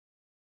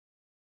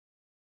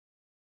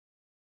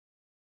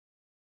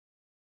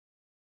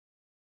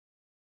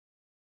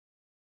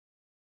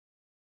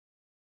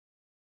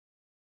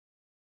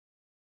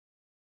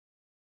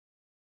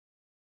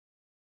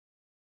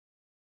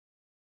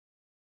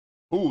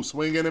 Ooh,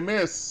 swing and a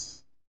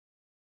miss.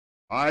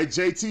 All right,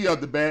 JT up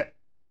the bat.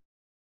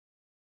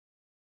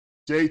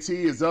 JT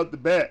is up the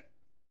bat.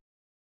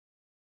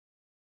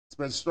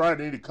 Spencer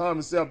Strider need to calm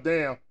himself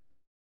down.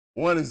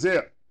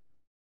 1-0.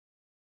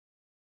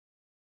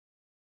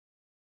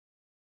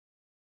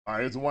 All right,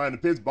 here's the wind in the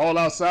pitch. Ball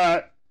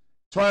outside.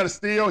 Trying to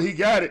steal. He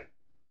got it.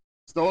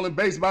 Stolen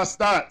base by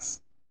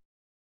Stotts.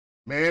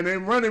 Man, they're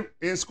running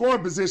in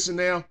scoring position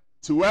now.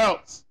 2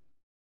 outs.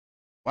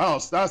 Wow,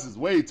 Stotts is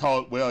way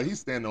tall. Well,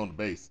 he's standing on the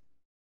base.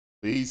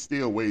 But he's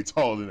still way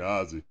taller than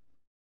Ozzy.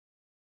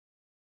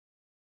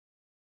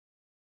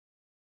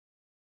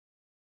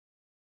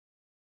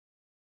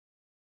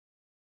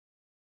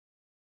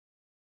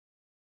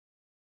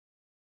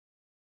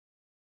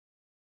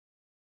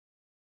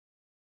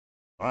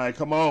 All right,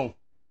 come on.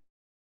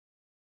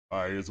 All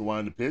right, here's the wind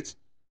in the pitch.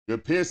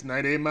 Good pitch,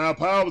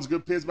 98-mile-per-hour was a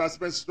good pitch by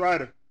Spencer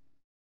Strider.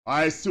 All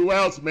right, it's 2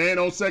 outs, man,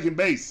 on second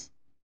base.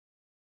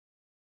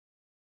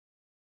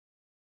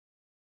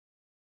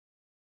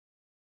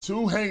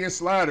 2 hanging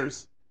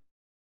sliders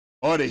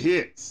are the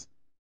hits.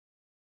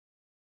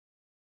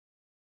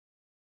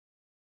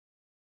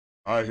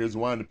 All right, here's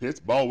one to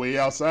pitch. Ball way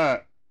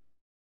outside.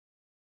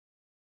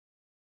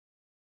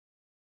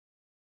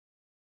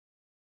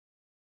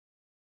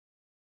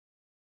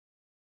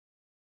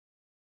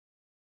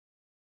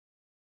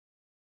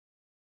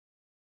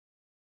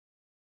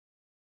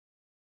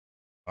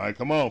 All right,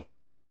 come on.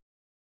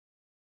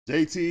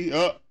 JT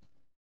up.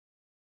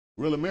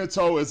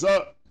 Realimento is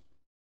up.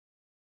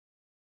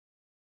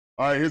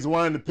 All right, here's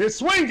one to pitch.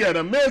 Swing at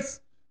a miss.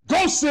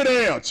 Go sit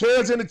down.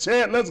 Chairs in the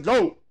chat. Let's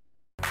go.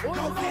 Go sit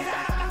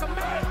down like a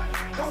man.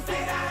 Go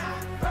sit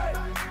down.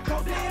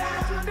 Go sit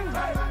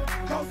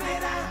down. Go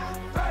sit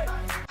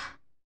down.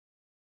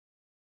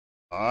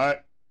 All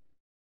right.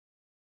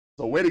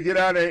 So way to get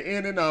out of that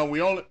inning.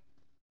 We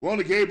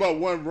only gave up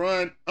 1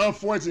 run.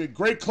 Unfortunately,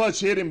 great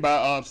clutch hitting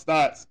by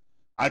Stotts.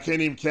 I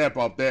can't even cap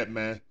off that,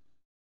 man.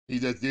 He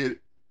just did it.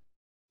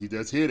 He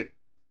just hit it.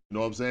 You know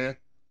what I'm saying?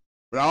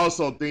 But I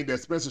also think that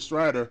Spencer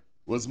Strider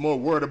was more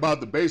worried about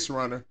the base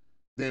runner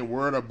than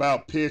worried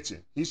about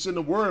pitching. He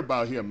shouldn't have worried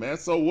about him, man.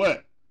 So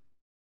what?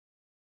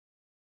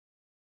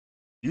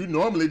 You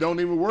normally don't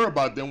even worry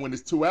about them when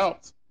it's 2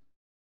 outs.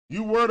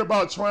 You worried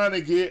about trying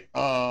to get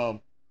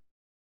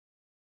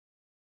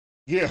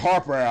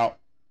Harper out,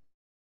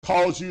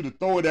 cause you to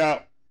throw it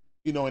out,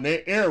 in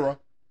that era,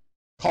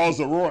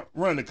 cause a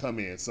run to come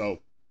in. So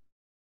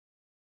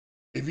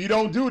if you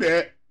don't do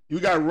that, you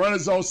got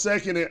runners on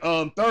second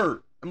and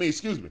third.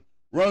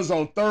 Runners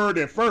on third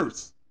and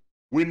first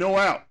with no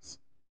outs.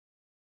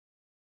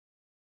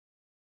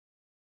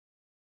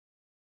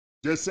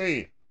 Just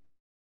saying.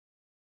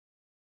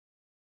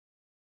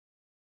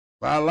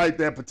 But I like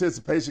that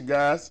participation,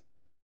 guys.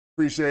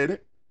 Appreciate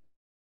it.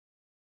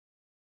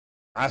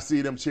 I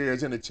see them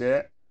chairs in the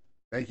chat.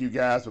 Thank you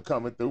guys for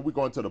coming through. We're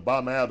going to the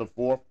bottom half of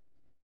the 4th.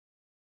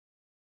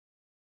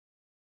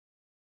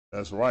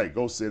 That's right.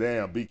 Go sit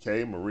down,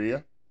 BK, Marie,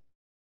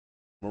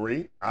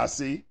 I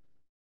see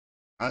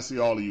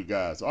all of you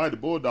guys. All right, the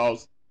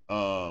Bulldogs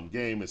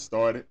game has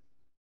started.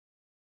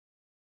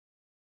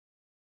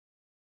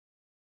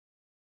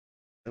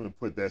 Let me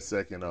put that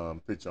second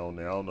pitch on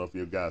there. I don't know if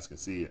you guys can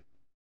see it.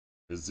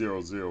 It's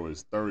 0-0.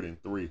 It's 3rd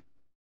and 3.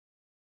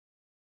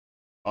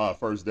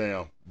 First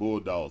down,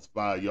 Bulldogs,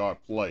 5-yard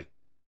play.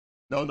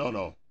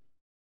 No.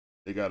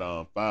 They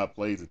got 5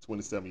 plays and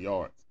 27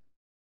 yards.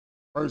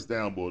 First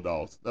down,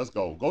 Bulldogs. Let's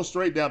go. Go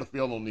straight down the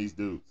field on these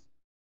dudes.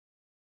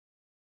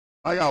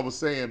 Like I was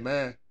saying,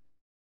 man,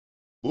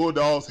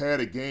 Bulldogs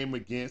had a game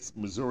against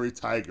Missouri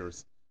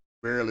Tigers.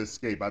 Barely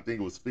escaped. I think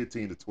it was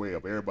 15-12.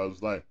 Everybody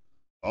was like,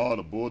 oh,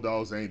 the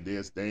Bulldogs ain't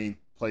this. They ain't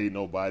played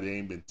nobody. They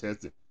ain't been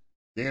tested.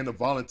 Then the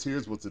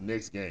Volunteers was the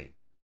next game.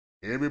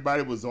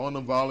 Everybody was on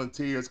the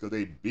Volunteers because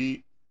they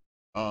beat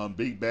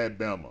Big Bad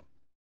Bama,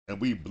 and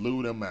we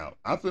blew them out.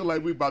 I feel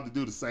like we're about to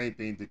do the same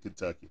thing to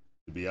Kentucky,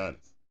 to be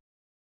honest.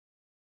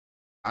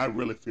 I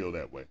really feel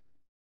that way.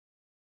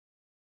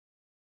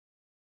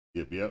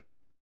 Yep.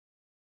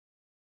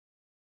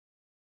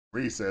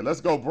 Reed said,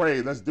 let's go,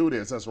 Braves. Let's do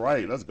this. That's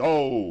right. Let's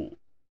go.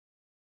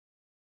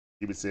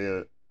 He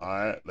said, all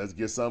right, let's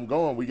get something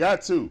going. We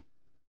got to.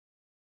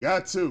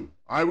 All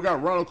right, we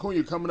got Ronald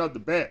Acuna coming up the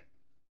bat.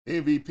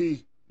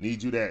 MVP.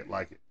 Need you to act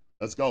like it.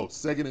 Let's go.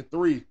 2nd and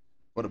 3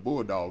 for the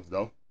Bulldogs,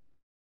 though.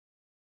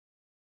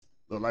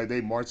 Look like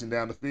they marching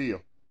down the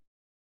field.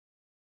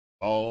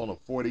 All on a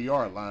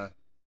 40-yard line.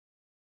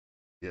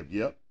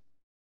 Yep.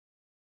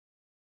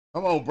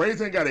 Come on,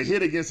 Braves ain't got a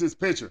hit against his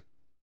pitcher.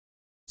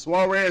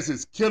 Suarez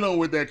is killing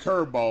with that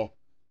curveball.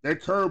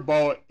 That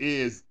curveball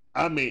is,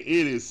 it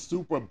is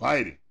super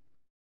biting.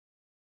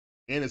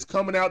 And it's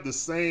coming out the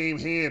same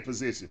hand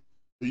position.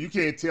 So you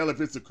can't tell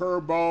if it's a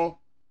curveball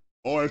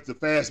or if it's a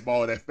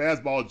fastball. That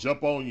fastball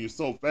jump on you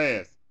so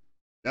fast.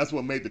 That's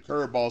what made the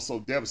curveball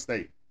so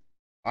devastating.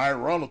 All right,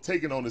 Ronald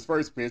taking on his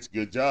first pitch.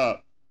 Good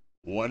job.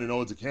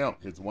 1-0 to count.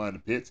 Here's one to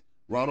pitch.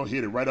 Ronald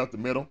hit it right up the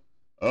middle.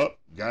 Up,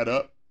 got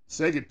up.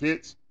 Second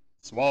pitch,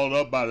 swallowed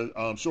up by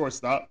the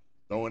shortstop.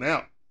 Throwing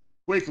out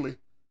quickly.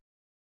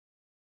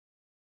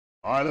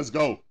 All right, let's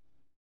go.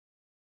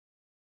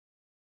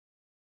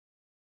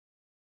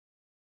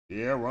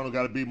 Yeah, Ronald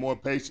got to be more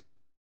patient.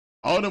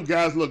 All them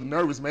guys look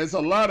nervous, man. It's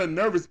a lot of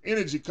nervous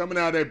energy coming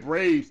out of that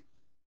Braves.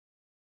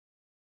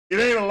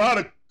 It ain't a lot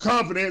of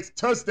confidence.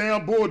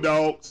 Touchdown,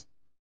 Bulldogs.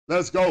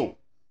 Let's go.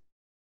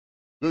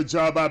 Good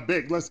job by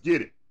Beck. Let's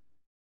get it.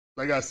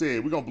 Like I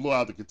said, we're going to blow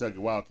out the Kentucky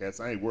Wildcats.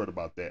 I ain't worried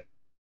about that.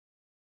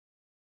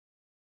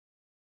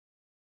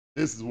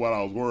 This is what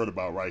I was worried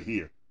about right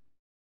here.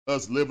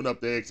 Us living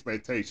up to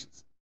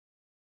expectations.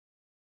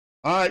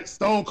 All right,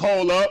 Stone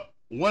Cold up.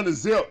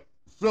 1-0.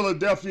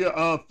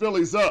 Philadelphia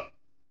Phillies up.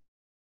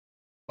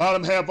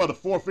 Bottom half of the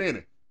 4th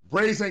inning.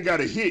 Braves ain't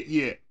got a hit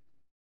yet.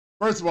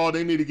 First of all,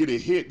 they need to get a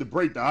hit to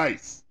break the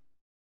ice.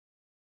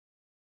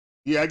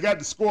 Yeah, I got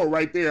the score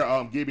right there,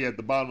 Gibby, at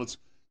the bottom.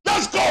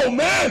 Let's go,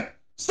 man.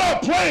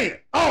 Stop playing.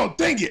 Oh,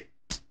 dang it.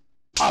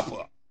 Pop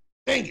up.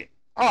 Dang it.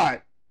 All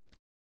right.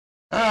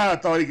 I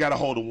thought he got a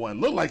hold of one.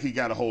 Looked like he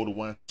got a hold of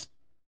one.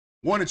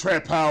 One to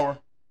trap power.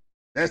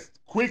 That's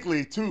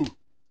quickly two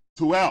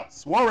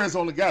outs. Suarez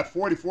only got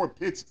 44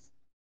 pitches.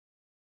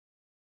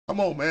 Come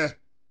on, man.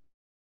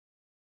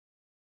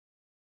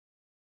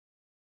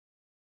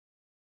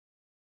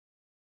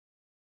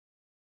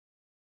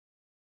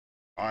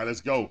 All right,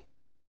 let's go.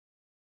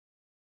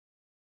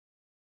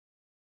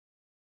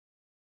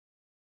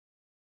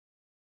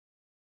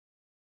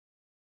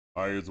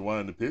 All right, here's the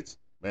one in the pitch.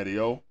 Matty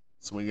O,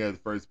 swing at the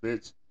first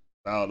pitch.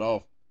 Fouled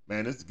off.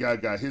 Man, this guy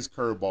got his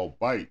curveball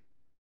bite.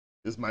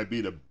 This might be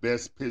the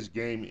best pitch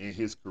game in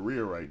his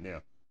career right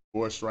now.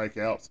 4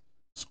 strikeouts,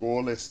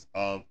 scoreless,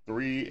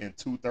 3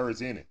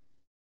 2/3 inning.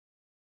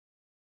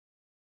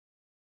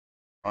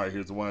 All right,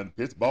 here's the one in the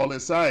pitch. Ball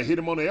inside. Hit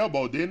him on the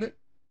elbow, didn't it?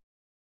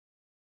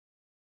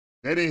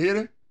 That didn't hit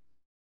him?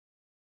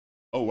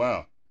 Oh,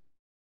 wow.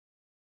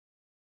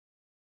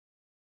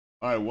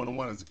 All right,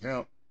 1-1 is the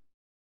count.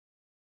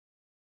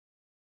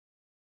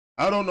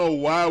 I don't know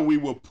why we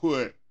would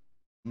put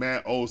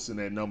Matt Olson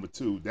at number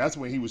 2. That's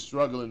when he was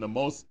struggling the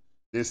most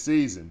this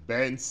season,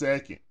 batting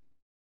second.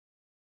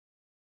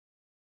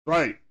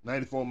 Right,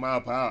 94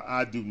 mile per hour.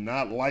 I do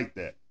not like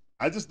that.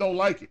 I just don't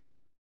like it.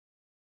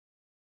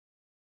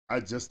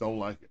 I just don't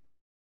like it.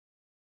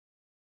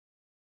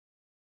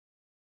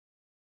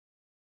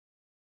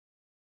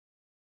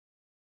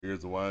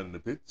 Here's the one in the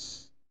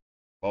pitch.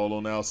 Ball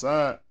on the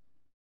outside.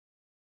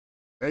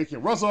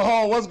 Taking Russell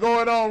Hall. What's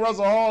going on,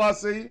 Russell Hall? I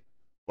see you.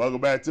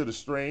 Welcome back to the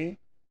stream.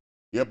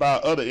 Yep,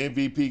 our other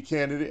MVP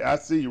candidate. I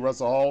see you,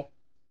 Russell Hall.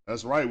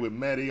 That's right, with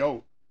Matty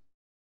O.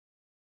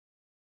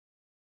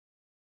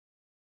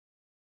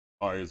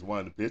 All right, here's one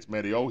in the pitch.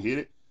 Matty O hit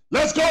it.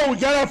 Let's go. We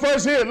got our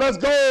first hit. Let's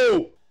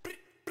go.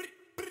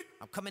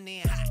 I'm coming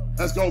in hot.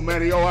 Let's go,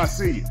 Matty O. I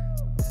see you.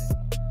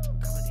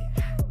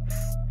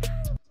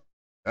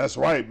 That's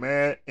right,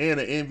 man. And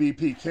an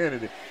MVP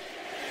candidate.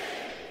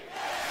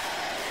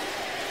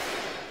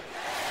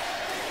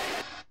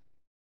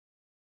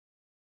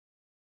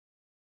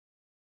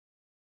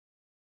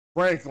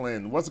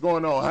 Franklin, what's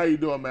going on? How you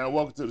doing, man?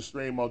 Welcome to the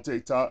stream on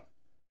TikTok.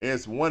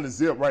 It's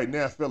 1-0 right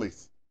now,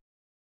 Phillies.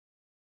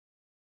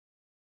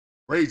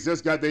 Braves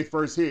just got their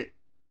first hit.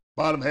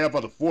 Bottom half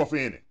of the 4th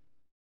inning.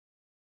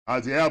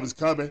 Ozzie Albies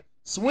coming.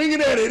 Swinging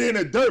at it in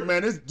the dirt,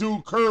 man. This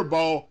dude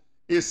curveball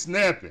is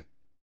snapping.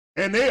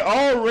 And they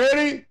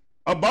already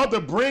about to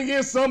bring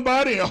in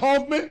somebody in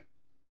Hoffman?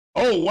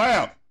 Oh,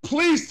 wow.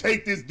 Please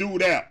take this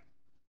dude out.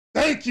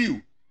 Thank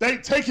you.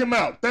 Take him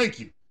out. Thank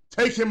you.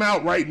 Take him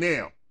out right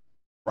now.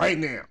 Right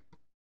now.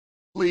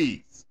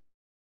 Please.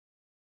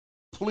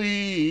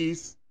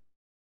 Please.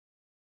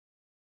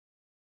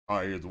 All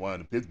right, here's the one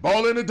in the pitch.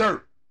 Ball in the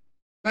dirt.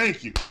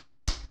 Thank you.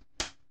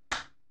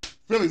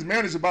 Phillies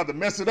manager about to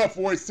mess it up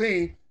for his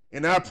team,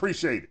 and I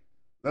appreciate it.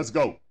 Let's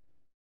go.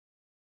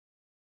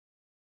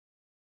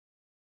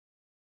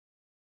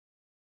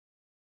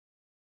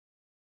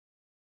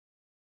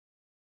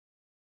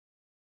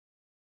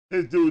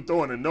 This dude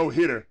throwing a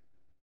no-hitter,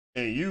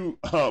 and you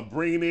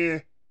bringing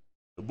in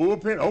the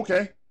bullpen?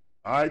 Okay.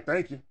 All right,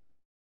 thank you.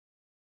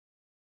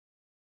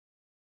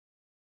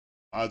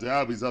 Ozzie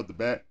Albies up the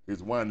bat.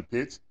 Here's one in the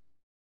pitch.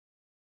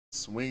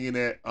 Swinging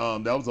at,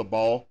 that was a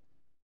ball.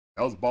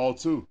 That was ball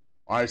 2.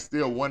 All right,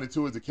 still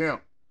 1-2 is the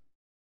count.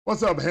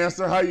 What's up,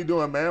 Hamster? How you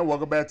doing, man?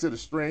 Welcome back to the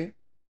stream.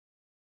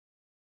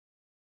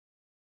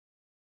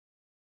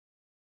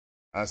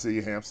 I see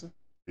you, Hamster.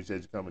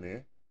 Appreciate you coming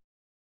in.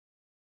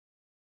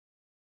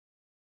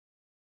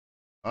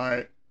 All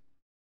right.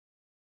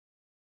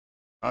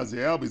 Ozzie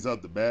Albies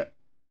up the bat.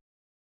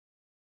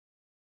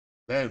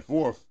 Batting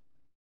 4th.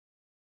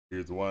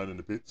 Here's the one in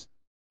the pitch.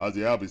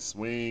 Ozzie Albies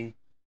swing.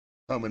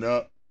 Coming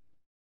up.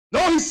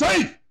 No, he's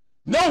safe.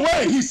 No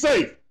way. He's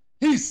safe.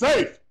 He's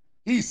safe.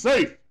 He's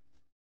safe.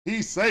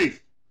 He's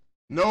safe.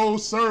 No,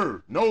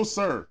 sir. No,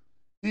 sir.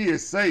 He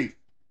is safe.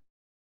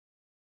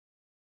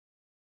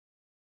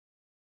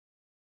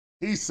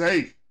 He's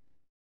safe.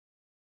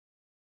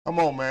 Come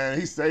on, man.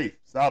 He's safe.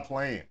 Stop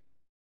playing.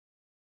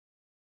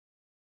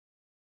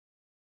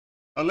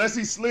 Unless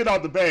he slid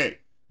out the bag.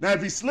 Now,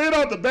 if he slid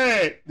out the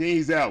bag, then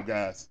he's out,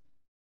 guys.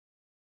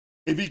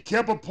 If he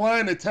kept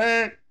applying the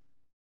tag,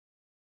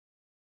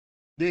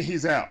 then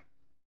he's out.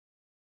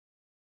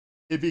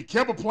 If he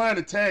kept applying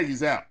the tag,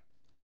 he's out.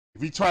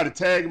 If he tried to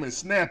tag him and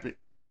snap it,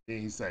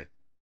 then he's safe.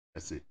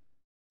 That's it.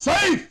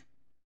 Safe!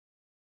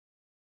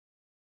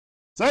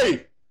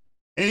 Safe.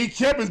 And he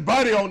kept his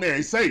body on there.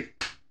 He's safe.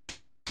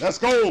 Let's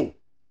go.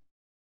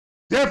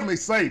 Definitely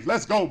safe.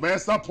 Let's go, man.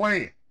 Stop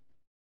playing.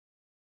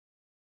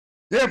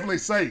 Definitely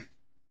safe.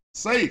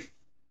 Safe.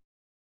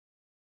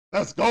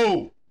 Let's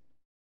go.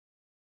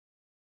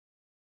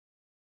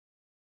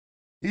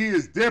 He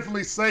is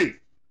definitely safe.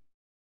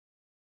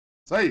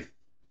 Safe.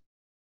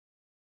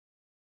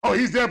 Oh,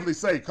 he's definitely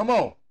safe. Come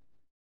on.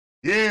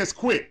 Yeah, it's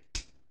quick.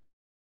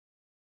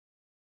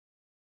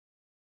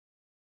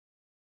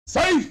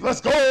 Safe.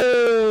 Let's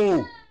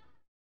go.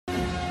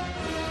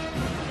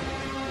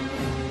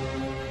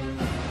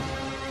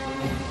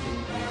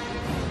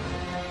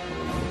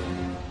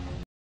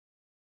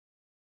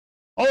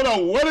 Hold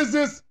on, what is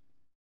this?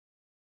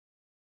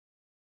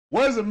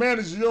 What is the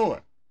manager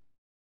doing?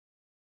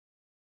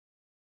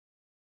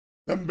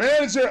 The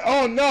manager,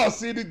 oh no,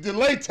 see the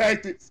delay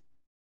tactics.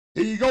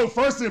 Here you go,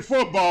 first in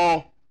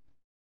football,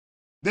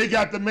 they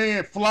got the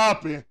man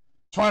flopping,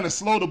 trying to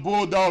slow the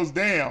Bulldogs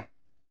down.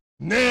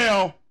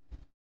 Now,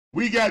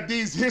 we got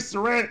these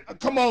histrionic,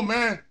 come on,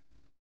 man.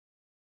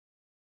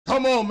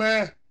 Come on,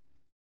 man.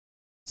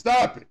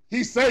 Stop it.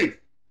 He's safe.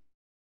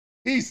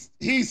 He's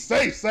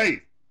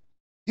safe.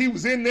 He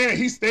was in there,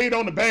 he stayed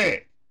on the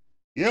bag.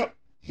 Yep,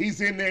 he's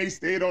in there, he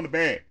stayed on the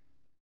bag.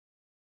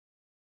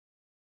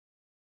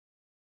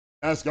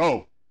 Let's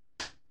go.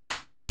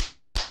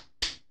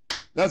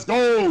 Let's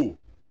go.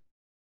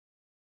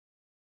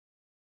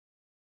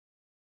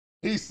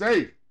 He's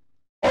safe.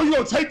 Oh, you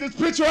gonna take this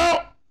picture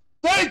out?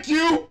 Thank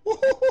you.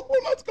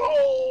 Let's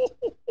go.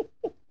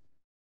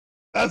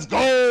 Let's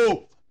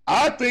go.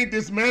 I think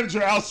this manager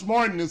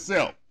outsmarting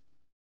himself.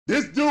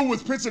 This dude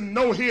was pitching a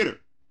no-hitter.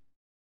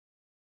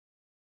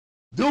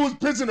 Dude was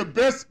pitching the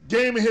best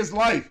game of his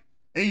life,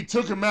 and he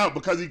took him out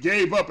because he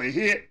gave up a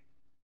hit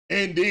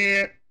and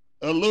then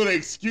a little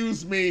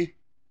excuse me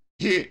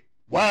hit.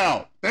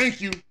 Wow.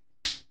 Thank you.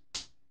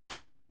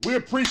 We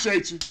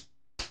appreciate you.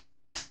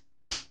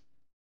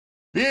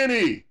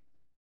 Benny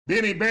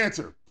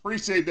Banter.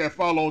 Appreciate that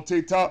follow on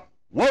TikTok.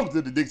 Welcome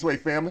to the Dick's Way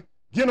family.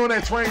 Get on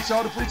that train,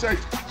 y'all. Appreciate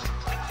you.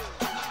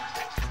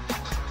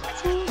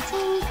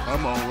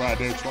 I'm on ride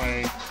that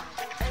train.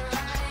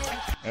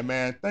 And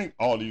man, thank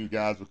all of you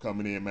guys for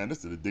coming in, man.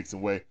 This is the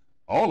Dixon Way.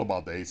 All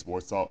about the A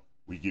Sports Talk.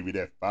 We give you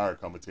that fire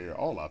commentary,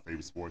 all our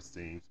favorite sports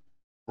teams.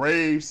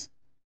 Braves,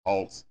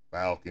 Hawks,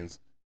 Falcons,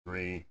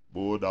 Green,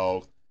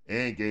 Bulldogs,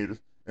 and Gators.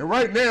 And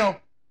right now,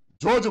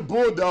 Georgia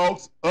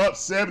Bulldogs up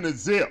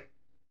 7-0.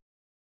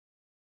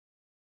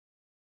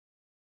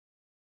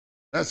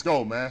 Let's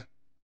go, man.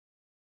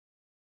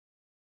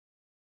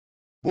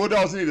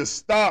 Bulldogs need to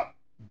stop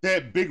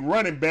that big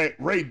running back,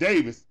 Ray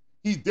Davis.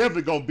 He's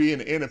definitely going to be in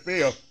the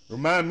NFL.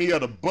 Remind me of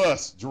the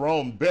bus,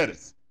 Jerome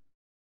Bettis.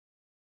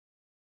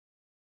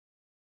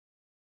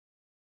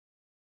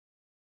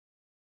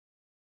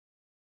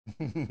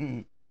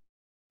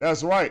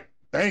 That's right.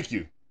 Thank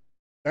you.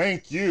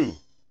 Thank you.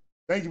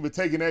 Thank you for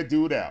taking that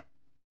dude out.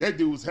 That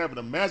dude was having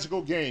a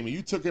magical game, and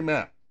you took him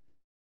out.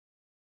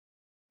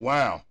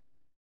 Wow.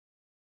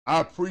 I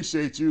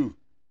appreciate you.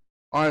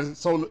 All right,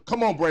 so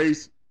come on,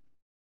 Braves.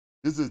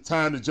 This is the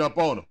time to jump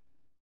on them.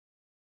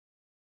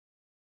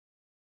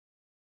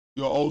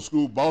 You're an old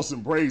school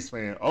Boston Braves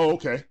fan. Oh,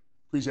 okay.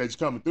 Appreciate you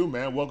coming through,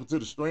 man. Welcome to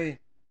the stream,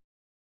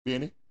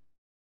 Benny.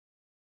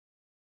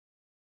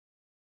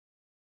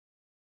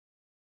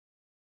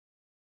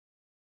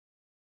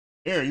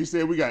 Aaron, you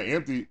said we got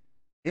empty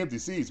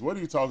seats. What are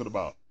you talking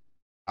about?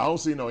 I don't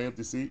see no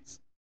empty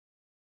seats.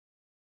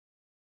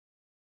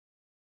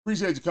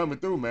 Appreciate you coming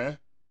through, man.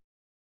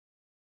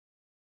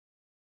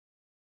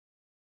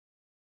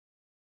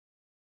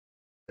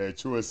 That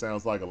sure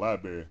sounds like a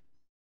library.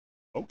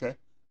 Okay.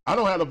 I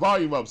don't have the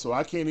volume up, so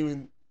I can't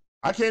even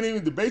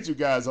debate you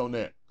guys on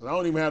that because I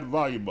don't even have the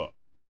volume up.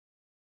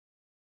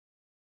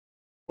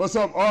 What's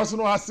up,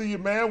 Arsenal? I see you,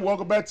 man.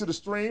 Welcome back to the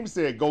stream.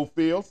 Said go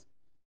Phillies.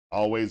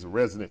 Always a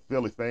resident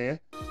Philly fan.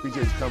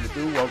 Appreciate you coming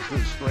through. Welcome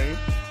to the stream.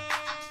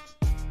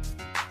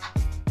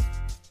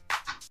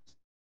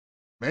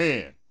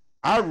 Man,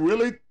 I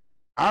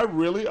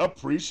really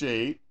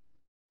appreciate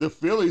the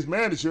Phillies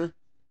manager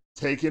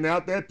taking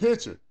out that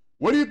pitcher.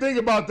 What do you think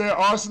about that,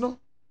 Arsenal?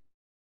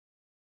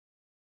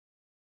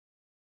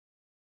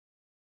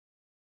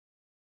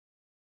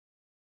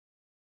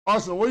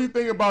 Arsenal, what do you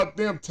think about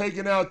them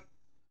taking out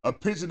a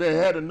pitcher that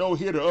had a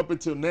no-hitter up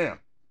until now?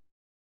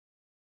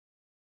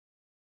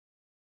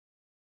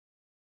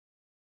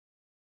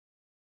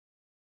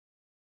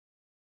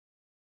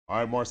 All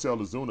right, Marcell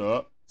Ozuna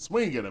up.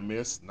 Swing and a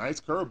miss. Nice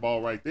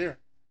curveball right there.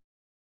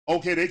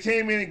 Okay, they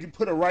came in and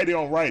put a righty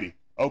on righty.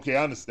 Okay,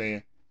 I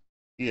understand.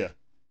 Yeah,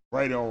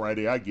 righty on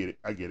righty. I get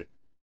it.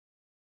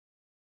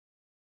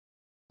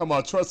 Come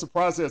on, trust the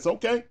process.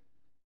 Okay.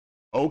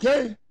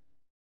 Okay.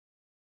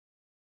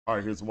 All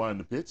right, here's one in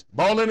the pitch.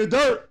 Ball in the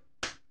dirt.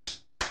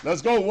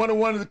 Let's go.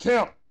 1-1 to the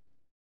count.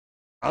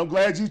 I'm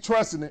glad you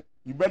trusting it.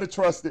 You better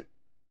trust it.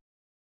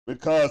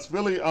 Because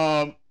Philly,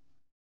 the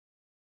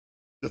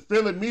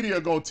Philly media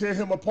are going to tear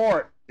him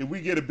apart if we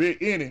get a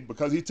big inning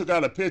because he took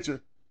out a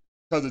pitcher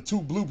because of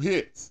 2 bloop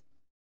hits.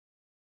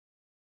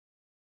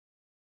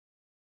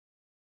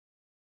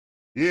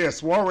 Yeah,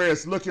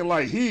 Suarez looking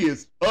like he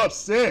is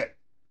upset.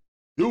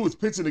 Dude was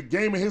pitching the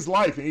game of his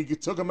life, and he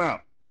took him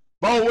out.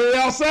 Ball way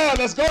outside.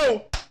 Let's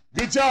go.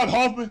 Good job,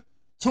 Hoffman.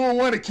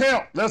 2-1 to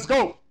count. Let's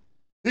go.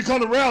 Here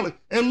come the rally.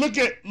 And look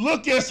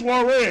at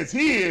Suarez.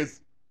 He is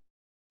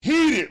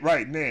heated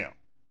right now.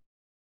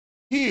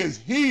 He is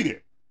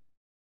heated.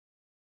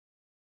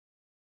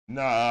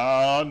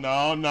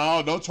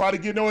 No. Don't try to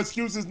get no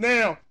excuses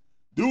now.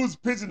 Dude's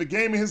pitching the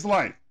game of his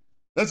life.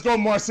 Let's go,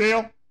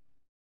 Marcell.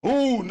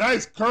 Ooh,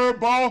 nice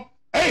curveball.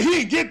 Hey, he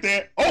didn't get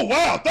that. Oh,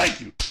 wow. Thank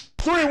you.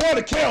 3-1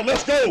 to count.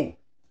 Let's go.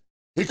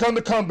 Here come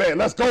the comeback.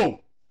 Let's go.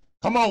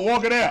 Come on,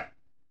 walk it out.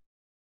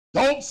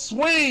 Don't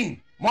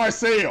swing,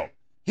 Marcel.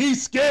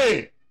 He's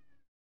scared.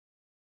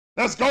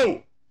 Let's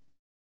go.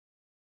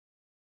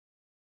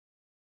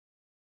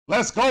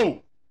 Let's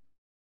go.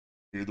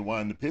 Here's the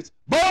one in the pitch.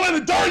 Ball in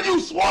the dirt, you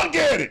swung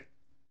at it.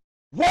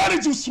 Why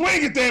did you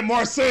swing at that,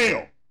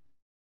 Marcel?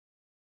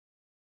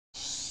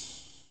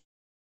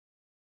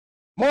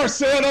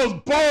 Marcel, that was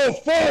ball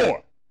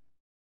 4.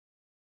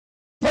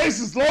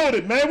 Bases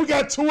loaded, man. We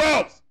got 2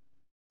 outs.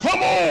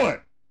 Come on.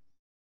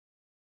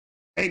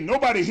 Ain't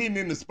nobody hitting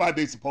in the spot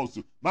they supposed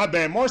to. My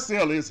bad.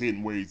 Marcel is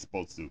hitting where he's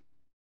supposed to.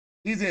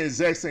 He's in the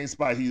exact same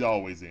spot he's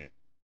always in.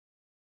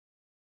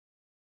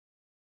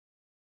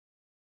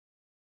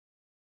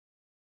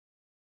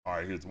 All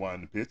right, here's one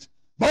in the pitch.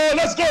 Ball,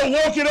 let's go.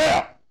 Walk it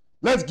out.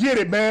 Let's get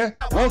it, man.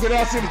 Walk it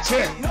out in the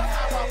check.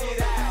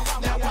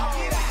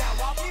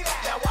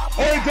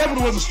 Oh, it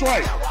definitely was a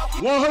strike.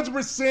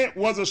 100%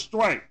 was a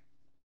strike.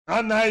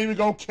 I'm not even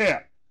going to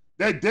cap.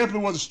 That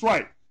definitely was a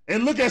strike.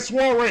 And look at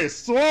Suarez.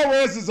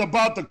 Suarez is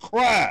about to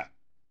cry.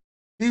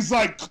 He's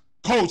like,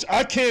 Coach,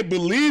 I can't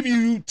believe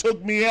you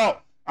took me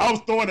out. I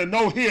was throwing a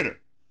no-hitter.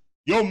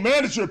 Your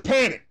manager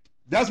panicked.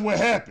 That's what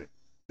happened.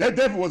 That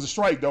definitely was a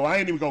strike, though. I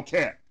ain't even going to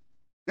cap.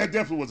 That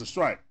definitely was a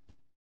strike.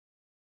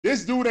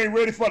 This dude ain't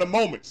ready for the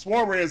moment.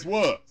 Suarez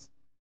was.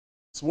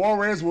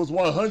 Suarez was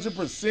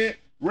 100%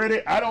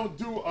 ready. I don't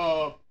do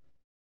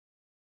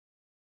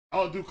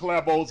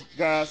collabos,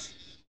 guys.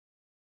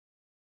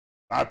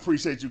 I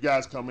appreciate you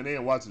guys coming in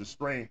and watching the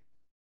stream.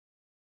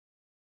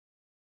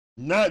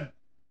 Not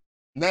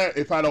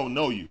if I don't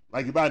know you.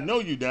 Like if I know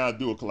you, then I'll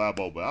do a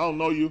collabo. But I don't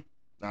know you.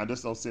 Nah,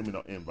 just don't send me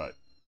no invite.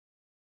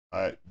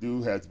 All right,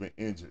 dude has been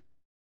injured.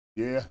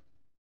 Yeah.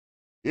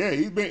 Yeah,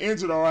 he's been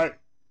injured, all right.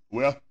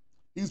 Well,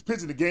 he's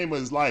pitching the game of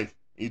his life,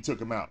 and you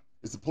took him out.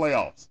 It's the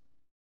playoffs.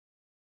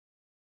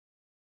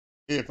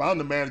 If I'm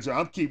the manager,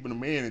 I'm keeping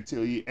him in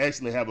until he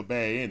actually have a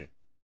bad inning.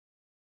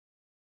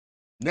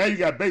 Now you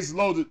got bases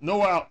loaded,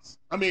 no outs.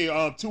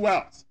 2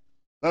 outs.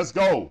 Let's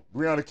go.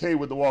 Brianna K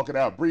with the walk it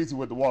out. Breezy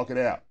with the walk it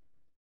out.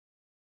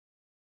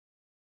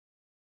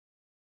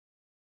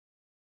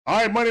 All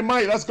right, Money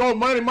Mike. Let's go,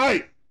 Money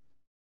Mike.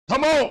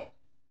 Come on.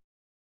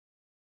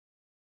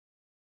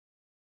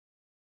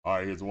 All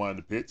right, here's the one in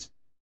the pitch.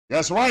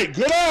 That's right.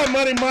 Good eye,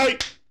 Money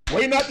Mike.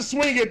 Way not to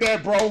swing at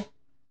that, bro.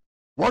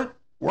 Work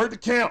the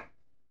count.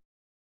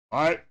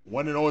 All right,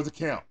 1-0 is the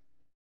count.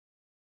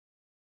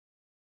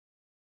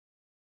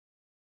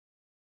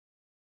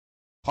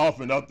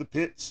 Coughing up the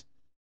pitch.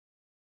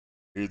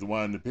 Here's the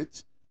one in the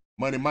pitch.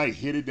 Money Mike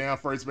hit it down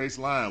first base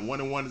line.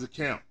 1-1 is the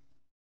count.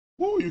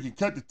 Woo, you can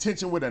cut the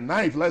tension with a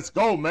knife. Let's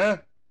go, man.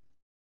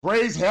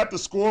 Braves have to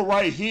score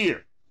right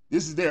here.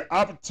 This is their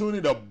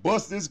opportunity to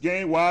bust this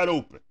game wide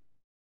open.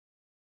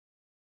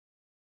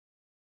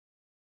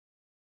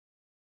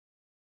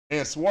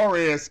 And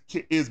Suarez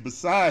is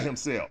beside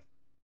himself.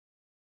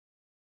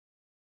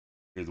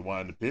 Here's the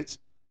one in the pitch.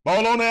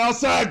 Ball on the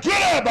outside. Good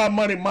eye by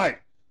Money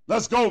Mike.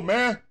 Let's go,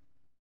 man.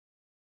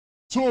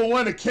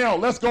 2-1 to count.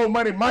 Let's go,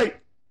 Money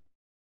Mike.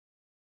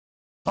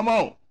 Come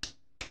on.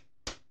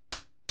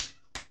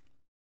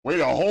 Way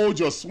to hold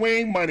your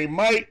swing, Money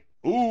Mike.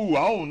 Ooh,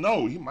 I don't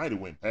know. He might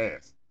have went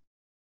past.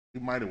 He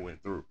might have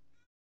went through.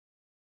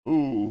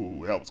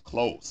 Ooh, that was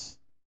close.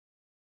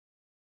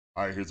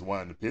 All right, here's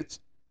one in the pitch.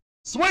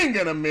 Swing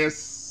and a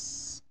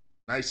miss.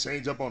 Nice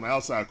change up on the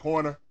outside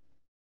corner.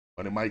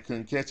 Money Mike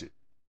couldn't catch it.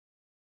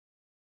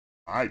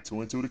 All right,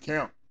 2-2 to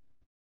count.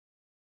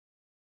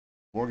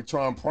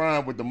 Morgatron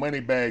Prime with the money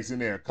bags in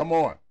there. Come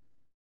on.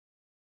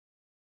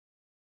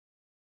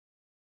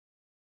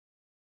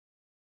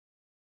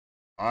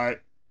 All right.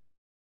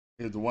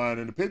 Here's the one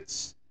in the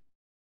pitch.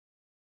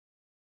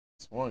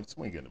 Swing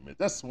in a minute.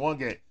 That's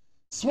swung at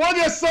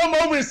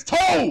something over his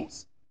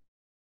toes.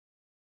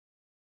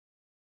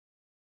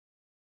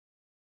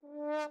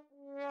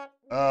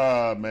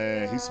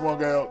 Man. He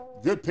swung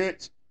out. Good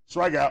pitch.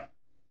 Strikeout.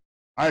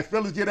 All right,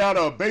 Phillies get out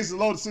of a bases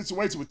loaded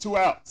situation with 2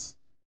 outs.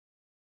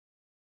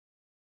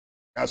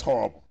 That's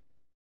horrible.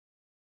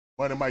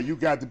 Money Mike, you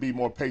got to be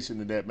more patient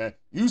than that, man.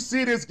 You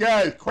see this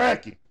guy is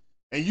cracking,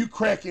 and you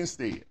crack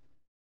instead.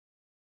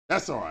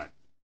 That's all right.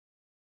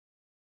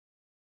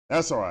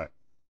 That's all right.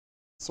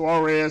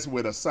 Suarez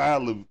with a sigh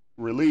of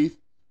relief,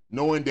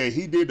 knowing that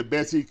he did the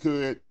best he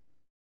could,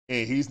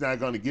 and he's not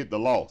going to get the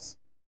loss.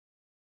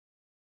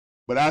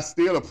 But I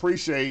still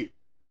appreciate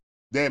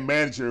that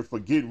manager for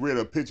getting rid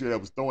of a pitcher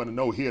that was throwing a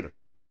no-hitter.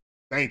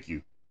 Thank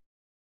you.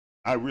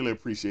 I really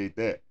appreciate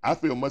that. I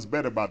feel much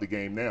better about the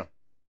game now.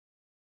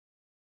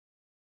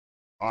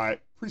 All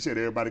right. Appreciate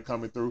everybody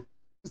coming through.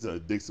 This is a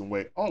Dixon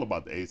Way, all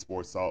about the A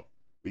Sports Talk.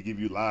 We give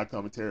you live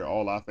commentary,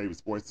 all our favorite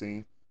sports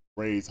teams.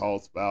 Braves,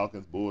 Hawks,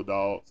 Falcons,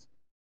 Bulldogs,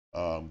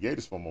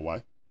 Gators for my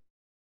wife.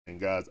 And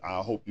guys,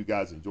 I hope you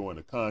guys enjoying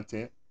the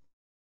content.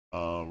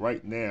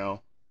 Right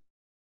now,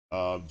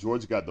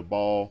 Georgia got the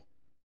ball.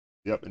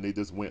 Yep, and they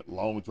just went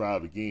long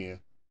drive again.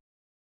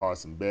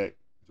 Carson Beck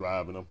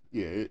driving them.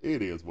 Yeah,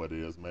 it is what it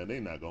is, man. They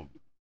not gonna.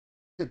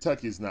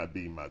 Kentucky's not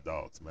beating my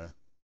dogs, man.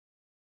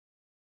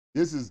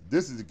 This is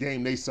the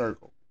game they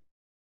circle.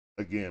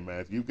 again, man,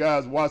 if you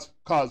guys watch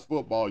college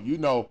football, you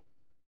know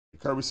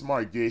Kirby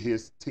Smart get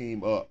his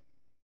team up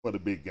for the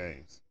big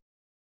games,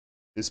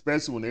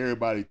 especially when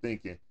everybody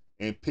thinking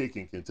and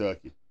picking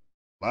Kentucky.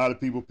 A lot of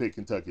people pick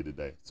Kentucky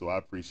today, so I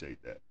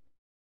appreciate that.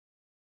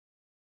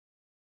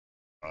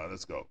 All right,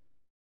 let's go.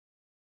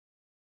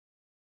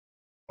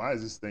 Why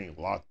is this thing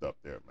locked up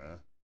there, man?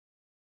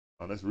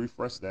 Let's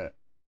refresh that.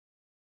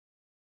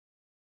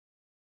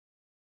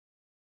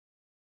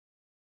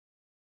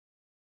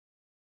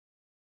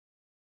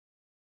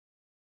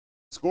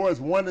 Score is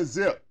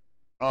 1-0.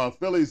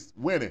 Phillies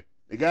winning.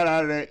 They got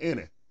out of that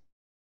inning.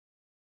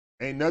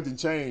 Ain't nothing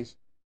changed.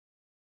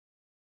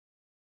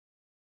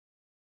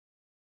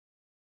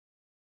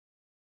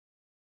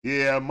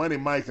 Yeah, Money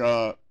Mike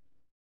got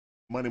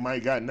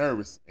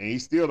nervous, and he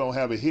still don't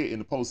have a hit in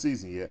the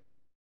postseason yet.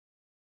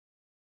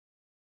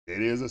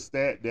 It is a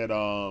stat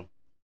that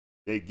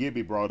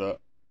Gibby brought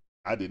up.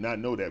 I did not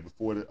know that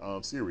before the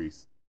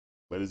series,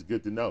 but it's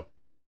good to know.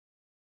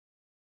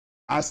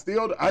 I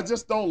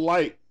just don't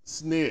like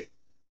Snit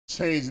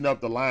changing up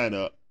the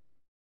lineup.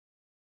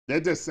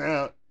 That's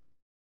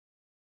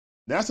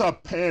a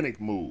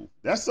panic move.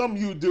 That's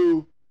something you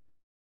do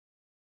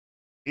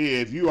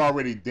if you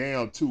already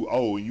down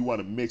 2-0 and you want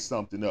to mix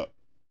something up.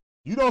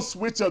 You don't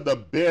switch up the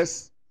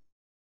best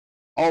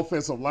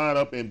offensive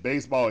lineup in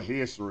baseball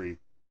history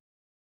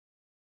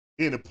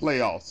in the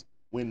playoffs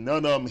when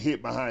none of them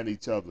hit behind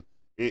each other.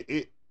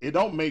 It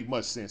don't make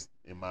much sense,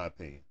 in my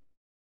opinion.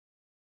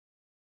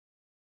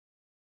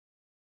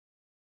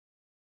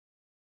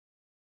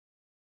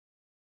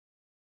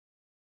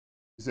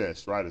 He said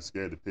Strider's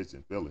scared to pitch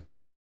in Philly.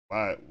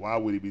 Why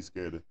would he be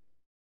scared to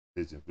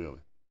pitch in Philly?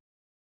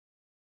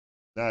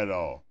 Not at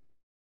all.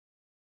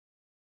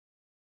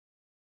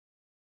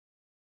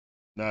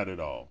 Not at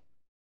all.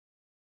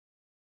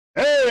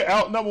 Hey,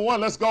 out number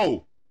one, let's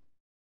go.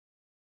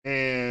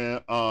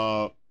 And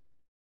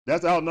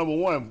that's out number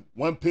one.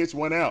 One pitch,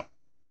 one out.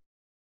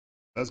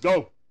 Let's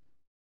go.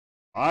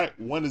 All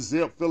right,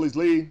 1-0, Phillies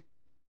lead.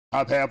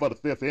 Top half of the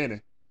fifth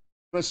inning.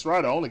 Spencer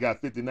Strider only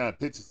got 59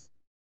 pitches.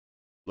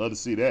 Love to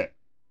see that.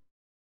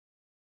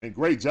 And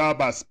great job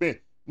by Spence.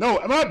 No,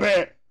 my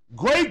bad.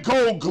 Great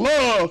Gold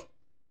Glove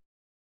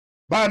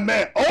by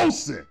Matt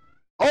Olson.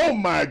 Oh,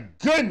 my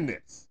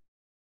goodness.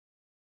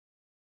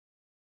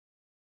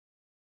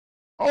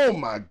 Oh,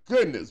 my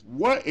goodness.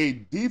 What a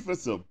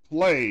defensive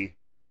play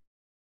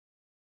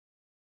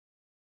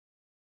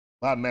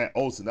by Matt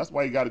Olson. That's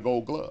why he got a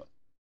Gold Glove.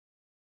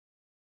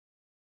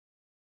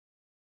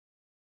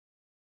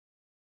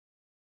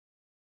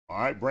 All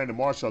right, Brandon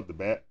Marsh up the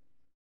bat.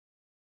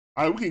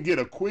 All right, we can get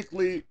a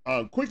quickly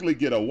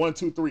get a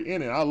 1-2-3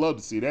 inning. I love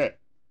to see that.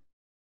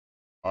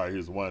 All right,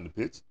 here's one to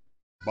pitch.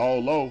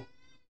 Ball low.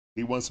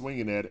 He wasn't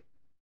swinging at it.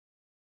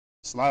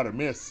 Slider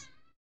miss.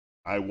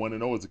 All right,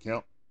 1-0 is the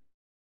count.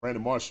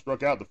 Brandon Marsh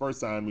struck out the first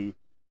time he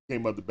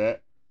came up the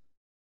bat.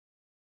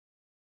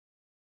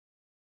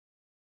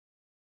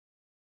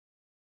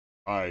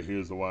 All right,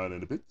 here's the one in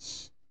the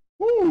pitch.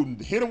 Woo,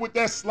 hit him with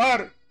that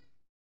slider.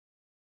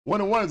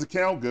 1-1 is the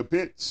count. Good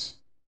pitch.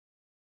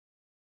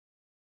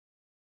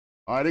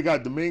 All right, they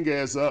got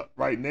Dominguez up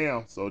right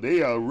now, so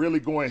they are really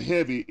going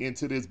heavy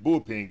into this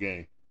bullpen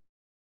game.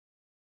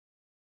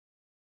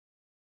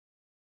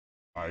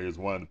 All right, here's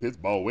one in the pitch.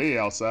 Ball way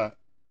outside.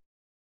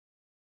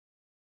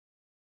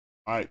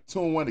 All right,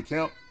 2-1 to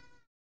count.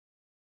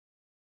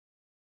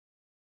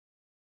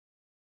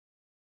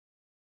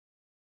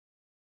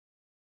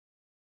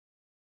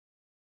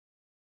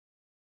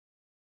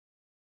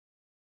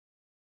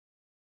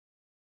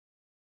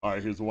 All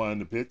right, here's one in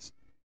the pitch.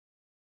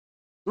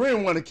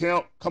 3-1 to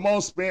count. Come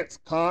on, Spence.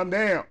 Calm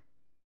down.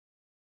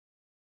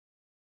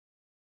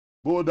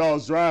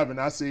 Bulldogs driving.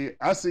 I see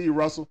you,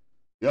 Russell.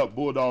 Yep,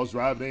 Bulldogs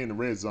driving. They in the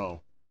red zone.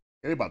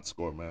 They about to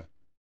score, man.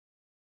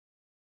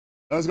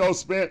 Let's go,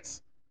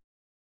 Spence.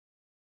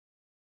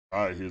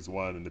 All right, here's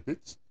one in the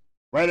pitch.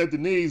 Right at the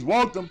knees.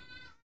 Walked him.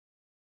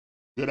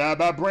 Good eye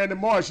by Brandon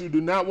Marsh. You do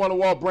not want to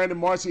walk Brandon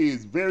Marsh. He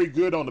is very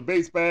good on the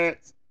base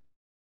pads.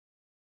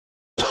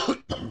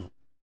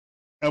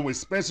 And with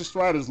Spencer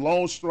Strider's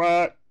long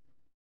stride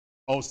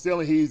on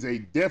stealing, he's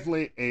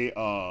definitely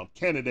a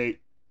candidate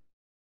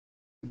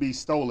to be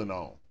stolen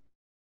on.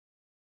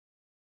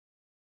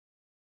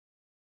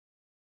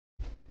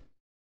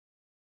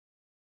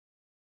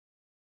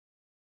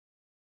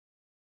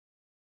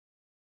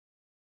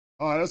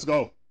 All right, let's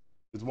go.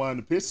 It's one in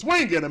the pitch.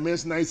 Swing and a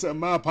miss. 97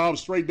 mile power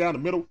straight down the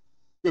middle.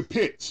 Good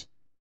pitch.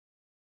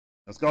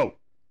 Let's go.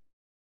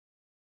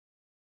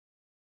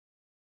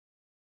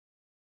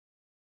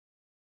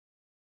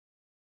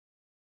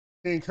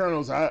 King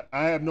Colonels, I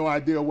have no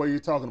idea what you're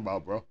talking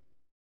about, bro.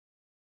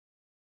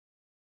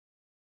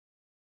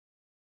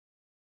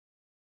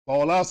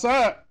 Ball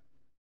outside.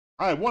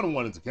 All right,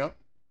 1-1 is the count.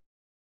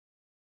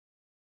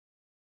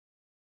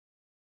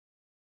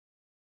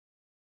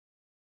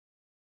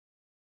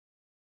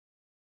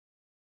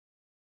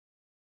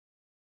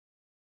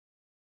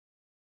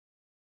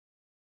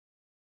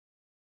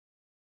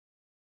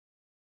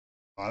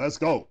 All right, let's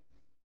go.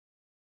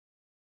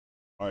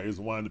 All right, here's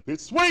the one in the pitch.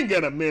 Swing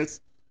and a miss.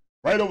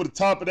 Right over the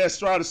top of that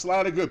Strider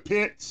slider. Good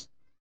pitch.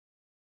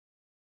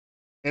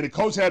 And the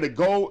coach had to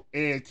go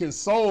and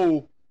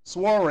console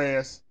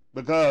Suarez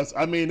because,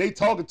 I mean, they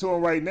talking to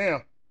him right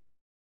now.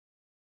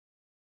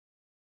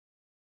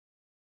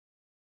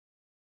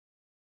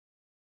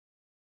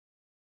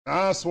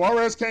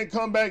 Suarez can't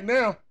come back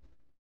now.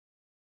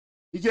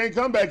 He can't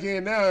come back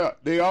in now.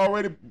 They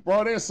already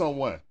brought in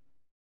someone.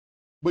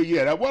 But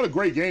yeah, what a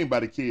great game by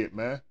the kid,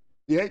 man.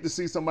 You hate to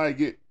see somebody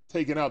get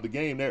taken out the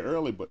game that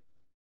early, but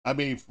I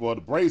mean, for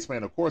the Braves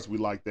fan, of course we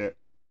like that.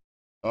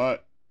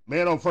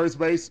 Man on first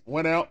base,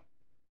 went out.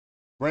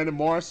 Brandon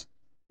Marsh,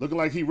 looking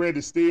like he ready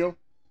to steal.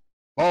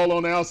 Ball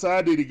on the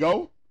outside, did he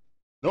go?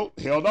 Nope,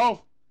 held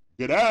off.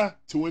 Good eye,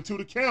 2-2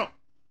 the count.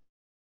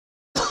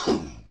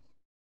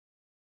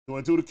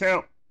 2-2 the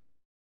count.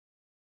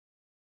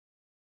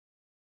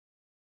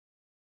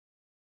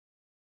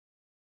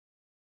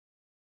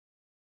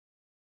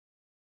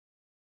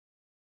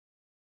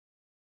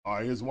 All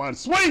right, here's one.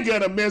 Swing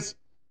and a miss.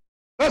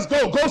 Let's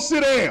go. Go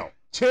sit down.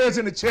 Chairs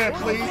in the chat,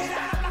 please.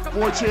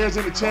 4 chairs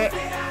in the chat.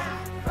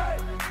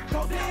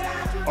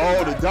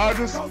 Oh, the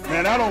Dodgers.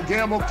 Man, I don't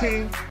gamble,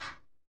 King.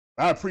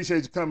 I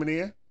appreciate you coming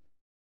in.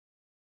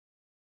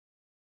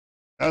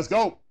 Let's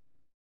go.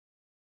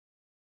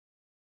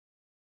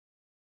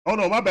 Oh,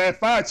 no, my bad.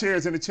 5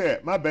 chairs in the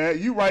chat. My bad.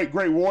 You right,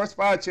 Great Wars.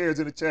 5 chairs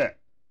in the chat.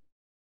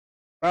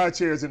 5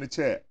 chairs in the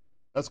chat.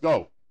 Let's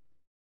go.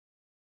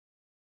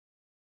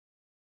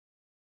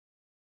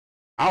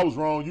 I was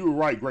wrong. You were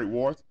right, Great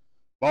Wars.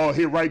 Ball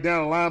hit right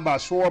down the line by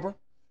Schwarber.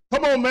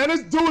 Come on, man.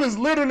 This dude is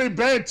literally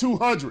batting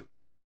 200.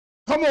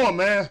 Come on,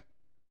 man.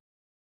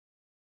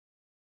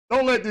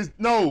 Don't let this.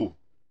 No,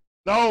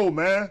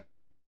 man.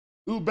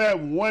 Dude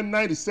batting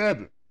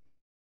 197.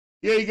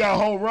 Yeah, he got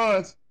home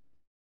runs.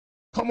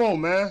 Come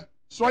on, man.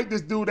 Strike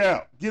this dude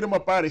out. Get him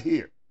up out of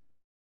here.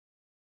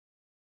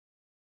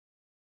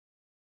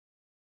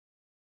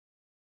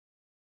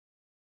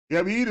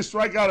 Yeah, but he either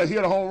strike out or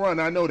hit a home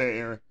run. I know that,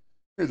 Aaron.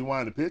 Here's the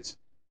wind of the pitch.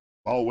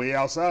 Ball way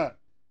outside.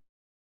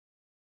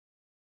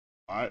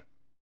 All right.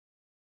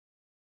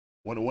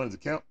 1-1 is the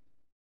count.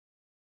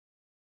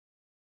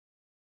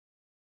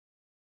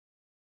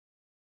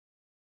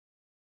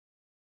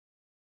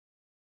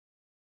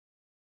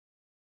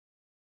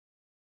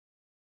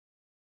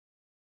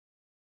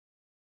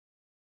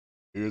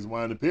 Here's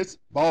one in the pitch.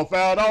 Ball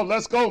fouled off.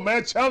 Let's go,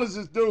 man. Challenge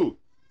this dude.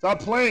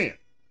 Stop playing.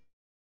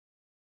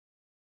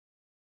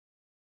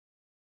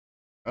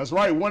 That's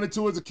right.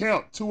 1-2 is the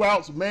count. 2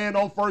 outs, man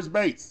on first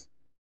base.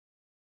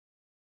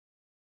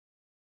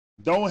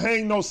 Don't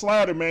hang no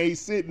slider, man. He's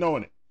sitting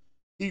on it.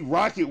 He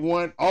rocket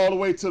one all the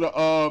way to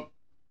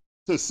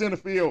the center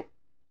field.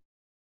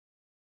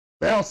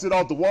 Bounced it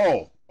off the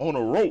wall on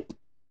a rope.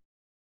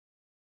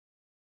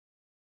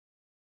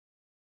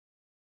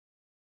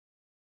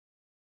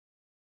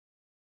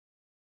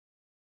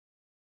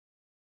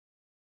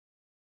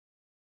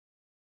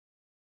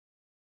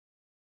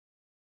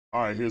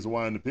 All right, here's the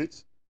one in the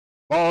pitch.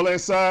 Ball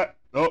inside.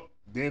 Nope,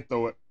 didn't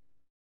throw it.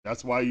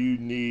 That's why you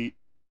need.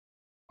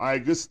 All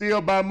right, good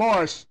steal by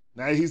Marsh.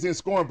 Now he's in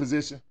scoring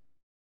position.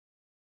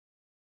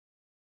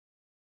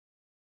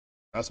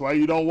 That's why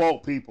you don't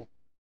walk people.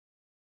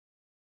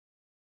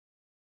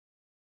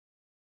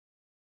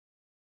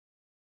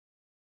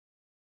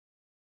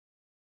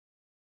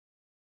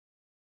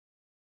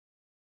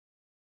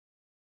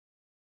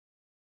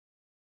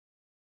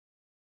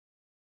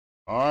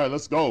 All right,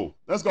 let's go.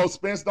 Let's go,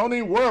 Spence. Don't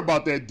even worry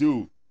about that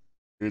dude.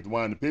 Here's the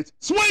one in the pitch.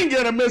 Swing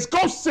and a miss.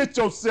 Go sit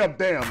yourself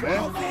down,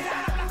 man.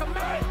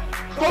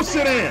 Go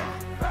sit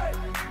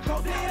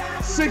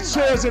down. 6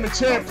 chairs in the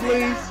chat,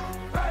 please.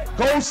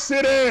 Go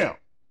sit down.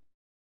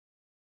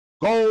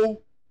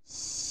 Go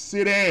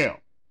sit down.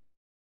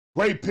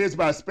 Great pitch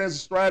by Spencer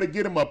Strider.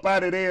 Get him up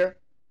out of there.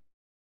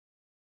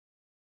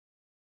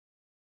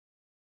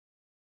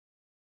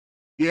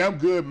 Yeah, I'm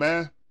good,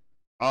 man.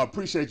 I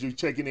appreciate you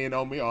checking in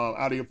on me on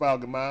Out of Your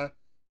Falcon Mind.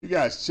 You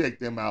guys check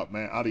them out,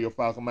 man. Out of Your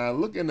Falcon Mind.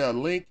 Look in the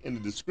link in the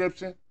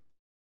description.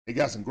 They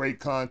got some great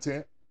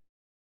content.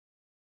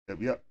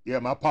 Yep. Yeah,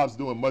 my pop's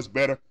doing much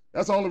better.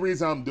 That's the only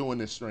reason I'm doing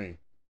this stream,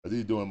 because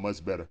he's doing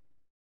much better.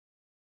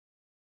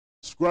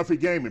 Scruffy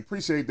Gaming.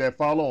 Appreciate that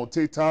follow on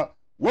TikTok.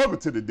 Welcome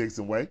to the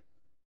Dixon Way.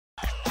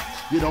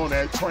 Get on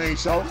that train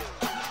show.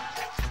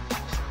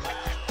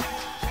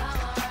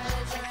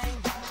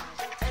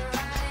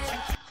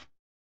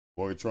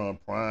 Boytron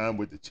Prime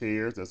with the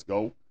chairs. Let's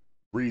go.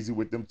 Breezy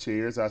with them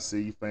chairs. I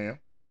see you, fam.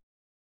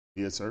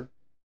 Yes, sir.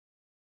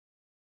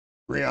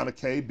 Brianna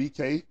K,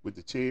 BK with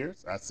the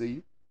chairs. I see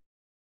you.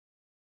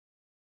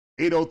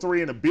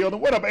 803 in the building.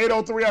 What up,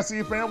 803? I see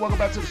you, fam. Welcome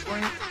back to the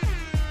stream.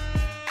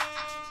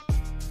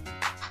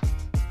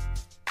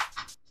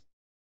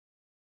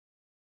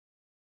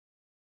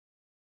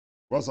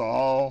 Russell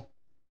Hall.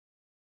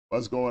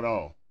 What's going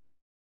on?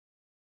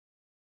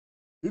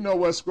 You know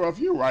what, Scruff?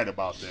 You're right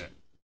about that.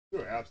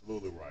 You're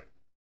absolutely right.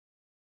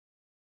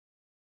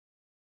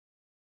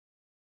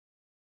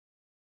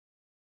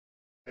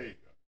 There you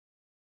go.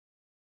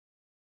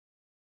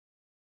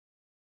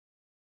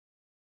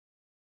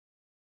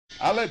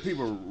 I let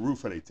people root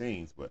for their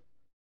teams, but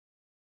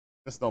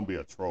just don't be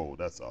a troll.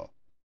 That's all.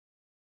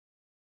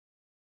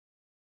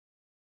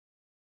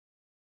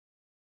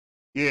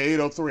 Yeah,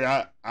 803.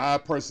 I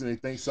personally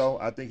think so.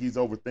 I think he's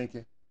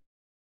overthinking.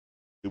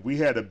 If we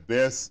had the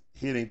best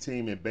hitting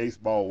team in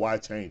baseball, why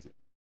change it?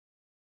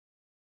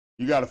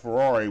 You got a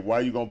Ferrari.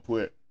 Why you gonna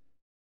put?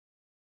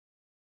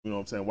 You know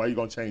what I'm saying? Why you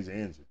gonna change the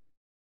engine?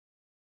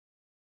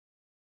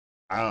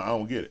 I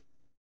don't get it.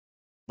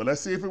 But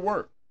let's see if it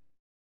works.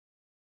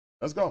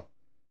 Let's go.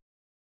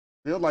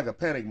 Feels like a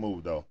panic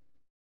move, though.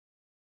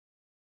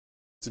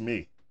 To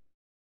me.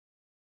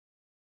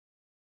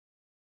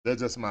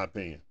 That's just my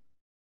opinion.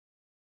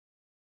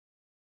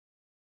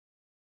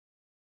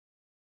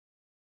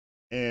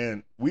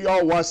 And we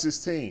all watched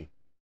this team.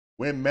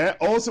 When Matt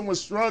Olson was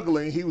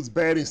struggling, he was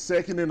batting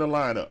second in the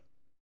lineup.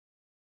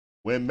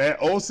 When Matt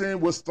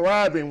Olson was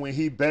thriving, when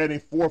he batting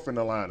fourth in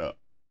the lineup.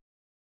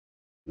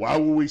 Why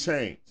would we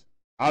change?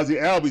 Ozzie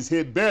Albies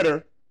hit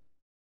better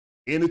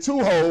in the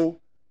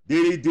 2-hole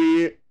than he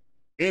did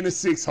in the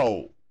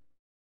 6-hole.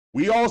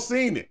 We all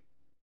seen it.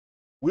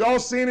 We all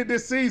seen it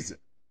this season.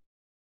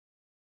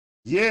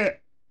 Yeah.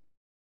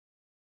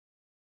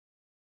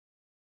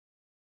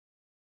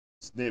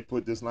 Snit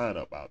put this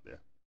lineup out there.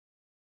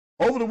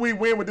 Hopefully we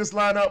win with this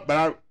lineup,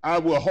 but I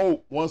will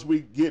hope once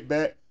we get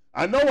back.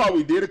 I know why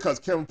we did it, because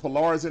Kevin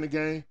Pillar is in the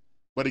game.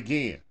 But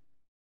again,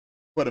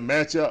 for the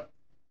matchup,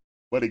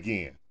 but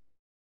again,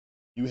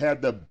 you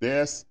have the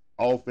best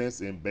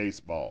offense in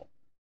baseball.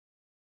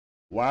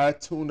 Why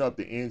tune up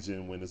the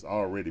engine when it's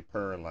already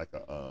purring like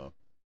a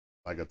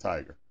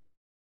tiger?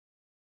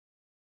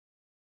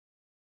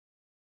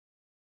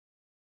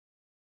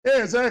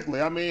 Yeah,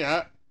 exactly. I mean,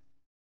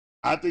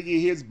 I think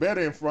he hits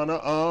better in front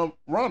of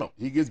Ronald.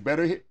 He gets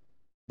better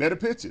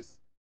pitches.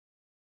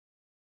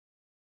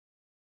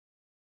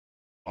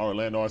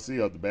 Orlando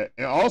Arcia at the bat.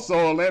 And also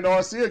Orlando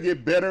Arcia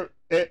get better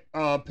at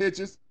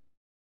pitches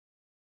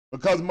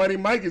because Money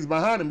Mike is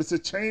behind him. It's a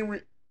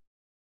chain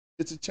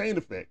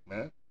effect,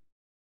 man.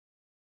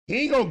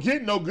 He ain't gonna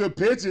get no good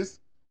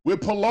pitches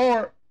with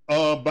Pillar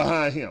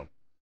behind him.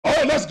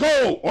 Oh, let's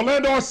go.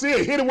 Orlando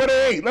Arcia hit it with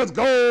an 8. Let's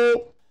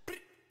go.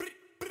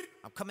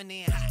 I'm coming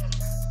in hot.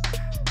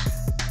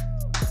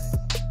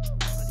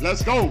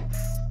 Let's go.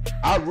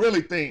 I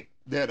really think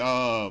that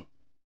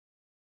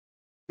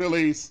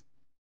Phillies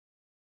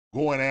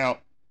going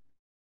out,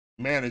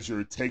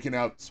 manager taking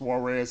out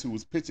Suarez, who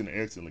was pitching an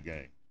excellent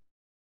game.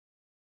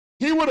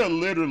 He would have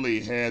literally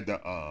had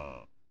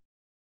to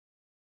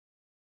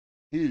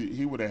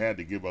he would have had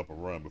to give up a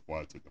run before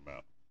I took him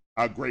out.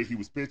 How great he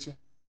was pitching,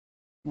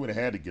 he would have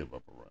had to give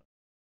up a run.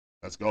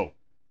 Let's go.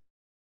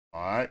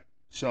 All right.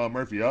 Sean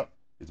Murphy up.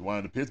 He's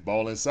winding the pitch.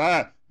 Ball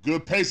inside.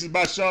 Good patience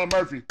by Sean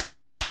Murphy.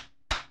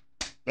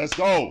 Let's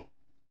go.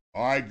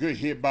 All right, good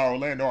hit by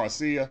Orlando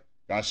Arcia.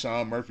 Got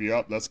Sean Murphy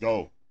up. Let's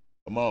go.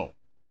 Come on.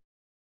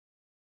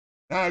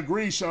 Now, I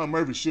agree Sean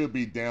Murphy should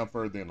be down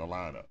further in the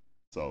lineup.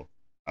 So,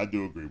 I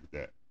do agree with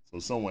that. So,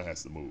 someone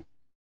has to move.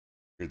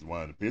 Here's the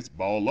wind of the pitch.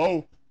 Ball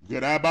low.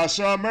 Good eye by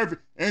Sean Murphy.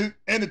 And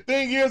the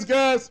thing is,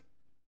 guys,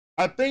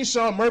 I think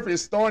Sean Murphy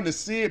is starting to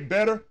see it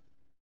better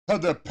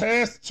because the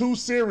past 2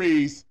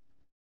 series,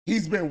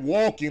 he's been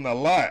walking a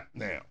lot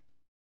now.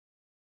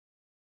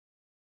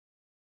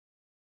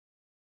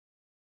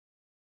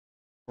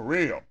 For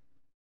real.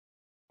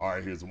 All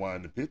right, here's the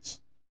wind of the pitch.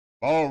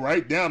 Ball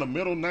right down the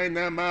middle,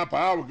 99 mile per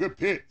hour. Good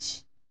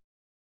pitch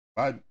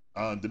by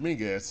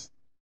Dominguez.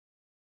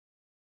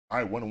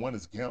 All right, 1-1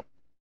 is count.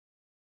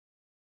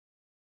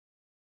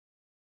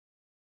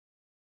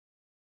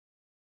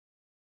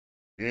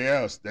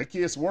 Yeah, that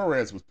kid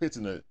Suarez was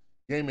pitching the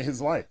game of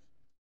his life.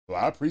 So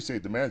I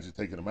appreciate the manager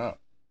taking him out.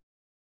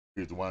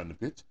 Here's the wind of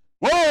the pitch.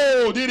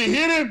 Whoa, did he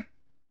hit him?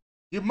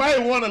 You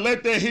might want to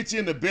let that hit you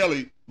in the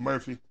belly,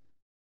 Murphy.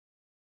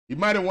 You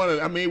might have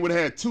wanted, I mean, would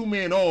have had 2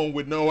 men on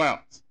with no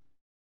outs.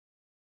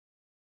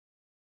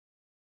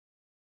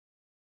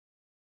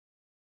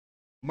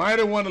 Might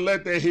have wanted to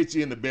let that hit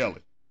you in the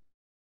belly.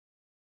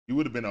 You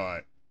would have been all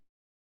right.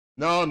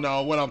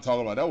 No, what I'm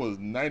talking about, that was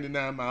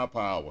 99 mile per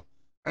hour.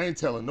 I ain't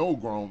telling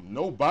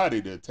nobody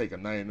to take a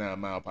 99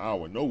 mile per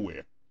hour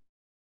nowhere.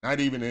 Not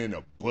even in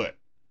the butt.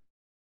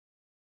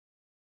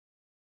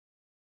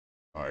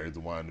 All right, here's the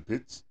wind of the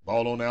pitch.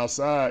 Ball on the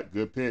outside.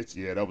 Good pitch.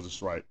 Yeah, that was a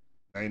strike.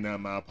 99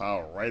 mile per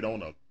hour right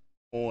on the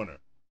corner.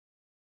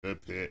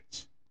 Good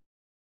pitch.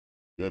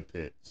 Good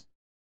pitch.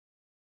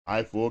 All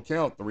right, full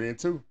count.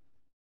 3-2.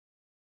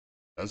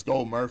 Let's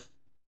go, Murph.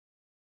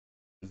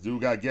 This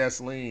dude got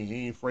gasoline.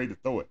 He ain't afraid to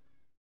throw it.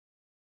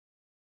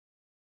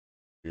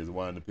 Here's the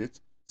wind of the pitch.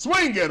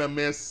 Swing and a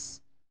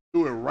miss.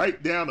 Threw it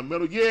right down the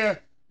middle. Yeah,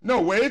 no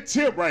way. It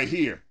tipped right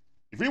here.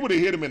 If he would have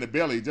hit him in the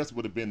belly, it just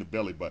would have been the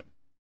belly button.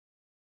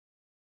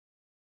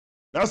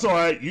 That's all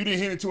right. You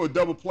didn't hit into a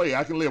double play.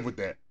 I can live with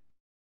that.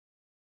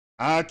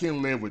 I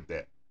can live with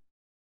that.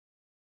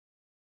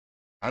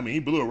 I mean, he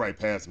blew it right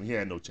past him. He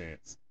had no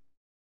chance.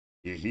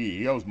 Yeah,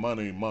 he was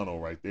mono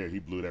right there. He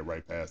blew that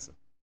right past him.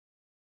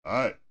 All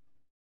right.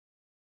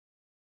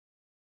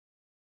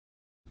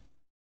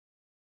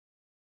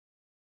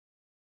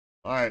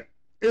 All right.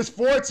 It's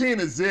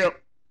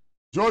 14-zip.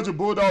 Georgia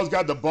Bulldogs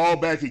got the ball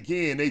back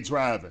again. They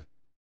driving.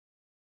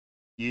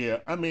 Yeah,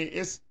 I mean,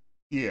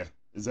 yeah,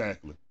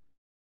 exactly.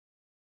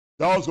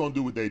 Dogs going to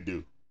do what they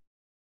do.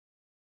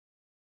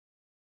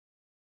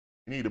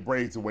 You need the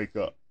Braves to wake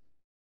up.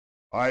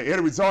 All right,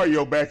 Eddie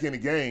Rosario back in the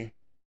game.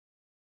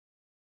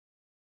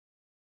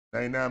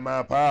 99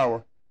 mile per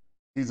hour.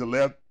 He's a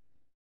left.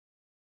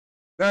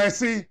 Now,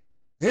 see,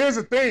 here's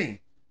the thing.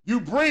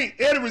 You bring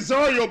Eddie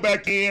Rosario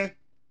back in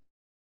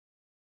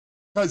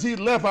because he's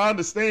left. I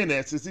understand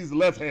that since he's a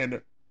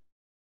left-hander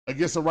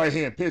against a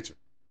right-hand pitcher.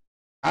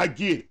 I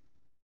get it.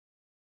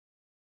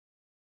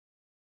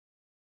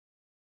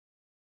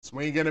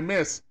 Swing and a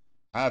miss.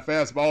 High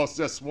fastball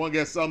just swung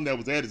at something that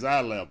was at his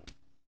eye level.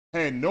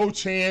 Had no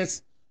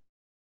chance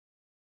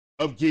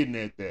of getting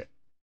at that.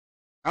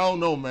 I don't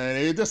know, man.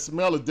 It just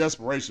smelled of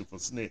desperation for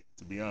Snit,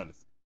 to be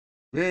honest.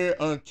 Very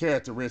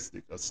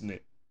uncharacteristic of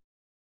Snit.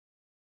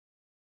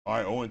 All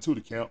right, 0-2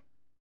 to count.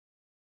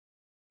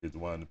 Here's the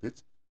one in the pitch.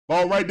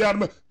 Ball right down the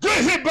middle.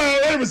 Good hit by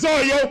Eddie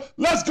Rosario.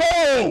 Let's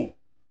go.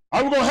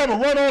 All right, we're going to have a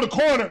run on the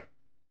corner.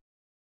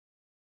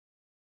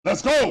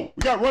 Let's go.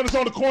 We got runners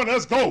on the corner.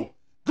 Let's go.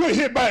 Good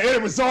hit by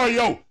Eddie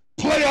Rosario.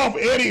 Playoff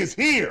Eddie is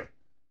here.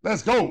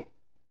 Let's go.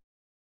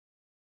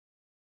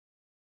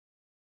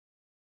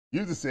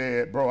 You just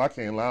said, bro, I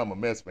can't lie. I'm a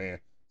Mets fan,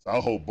 so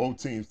I'll hold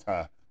both teams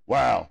tie.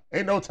 Wow.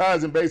 Ain't no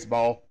ties in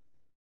baseball.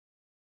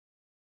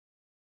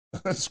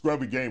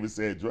 Scrubby Gamer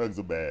said drugs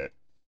are bad.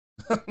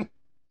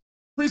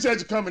 Appreciate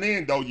you coming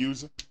in, though,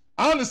 user.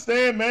 I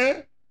understand,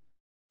 man.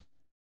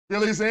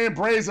 Phillies and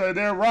Braves are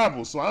their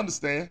rivals, so I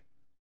understand.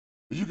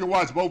 But you can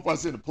watch both of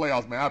us in the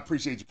playoffs, man. I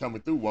appreciate you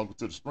coming through. Welcome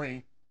to the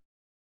stream.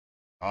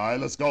 All right,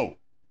 let's go.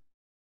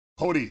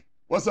 Cody.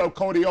 What's up,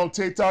 Cody, on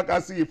TikTok? I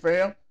see you,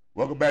 fam.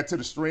 Welcome back to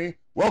the stream.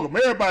 Welcome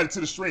everybody to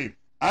the stream.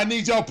 I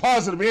need y'all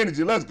positive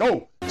energy. Let's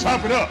go.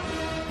 Chop it up.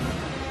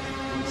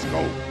 Let's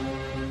go.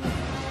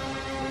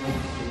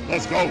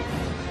 Let's go.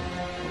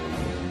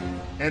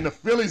 And the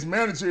Phillies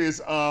manager is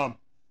the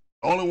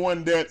only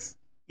one that's,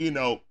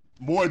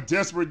 more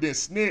desperate than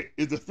Snit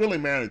is the Philly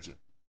manager.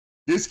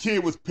 This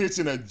kid was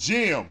pitching a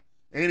gem,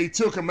 and he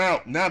took him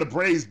out. Now the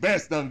Braves'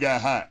 bats done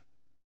got hot.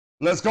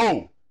 Let's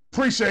go.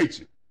 Appreciate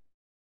you.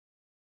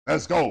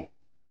 Let's go.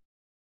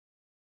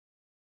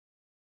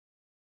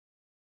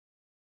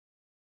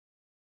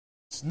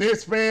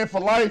 Snit's fan for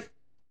life.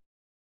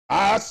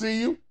 I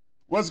see you.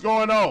 What's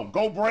going on?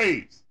 Go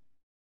Braves.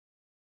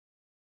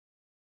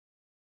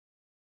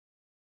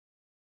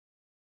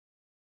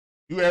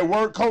 You at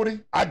work, Cody?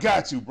 I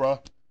got you,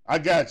 bro. I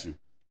got you.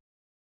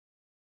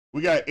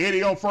 We got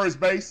Eddie on first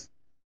base.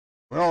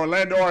 We got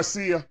Orlando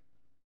Arcia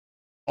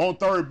on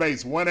third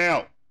base. 1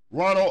 out.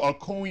 Ronald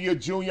Acuna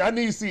Jr. I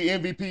need to see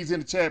MVPs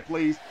in the chat,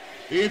 please.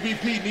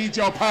 MVP needs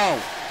your power.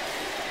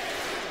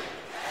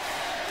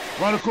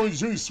 Ronald Acuna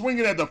Jr.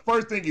 swinging at the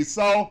first thing he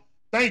saw.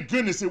 Thank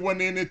goodness it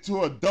wasn't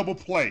into a double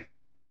play.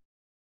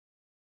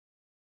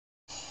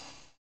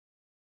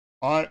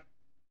 All right.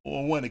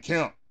 1-1 to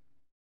count.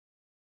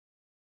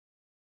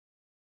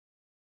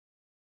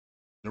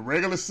 The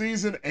regular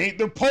season ain't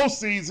the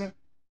postseason.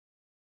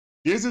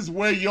 This is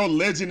where your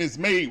legend is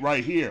made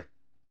right here.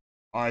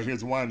 All right,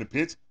 here's one in the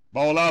pitch.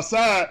 Ball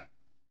outside.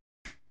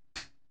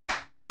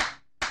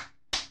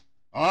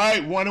 All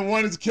right,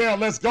 1-1 is the count.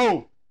 Let's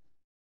go.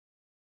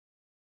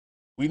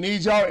 We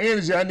need y'all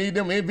energy. I need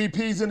them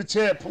MVPs in the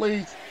chat,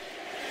 please.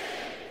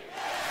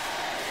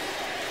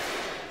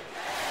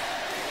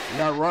 We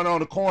got run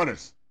on the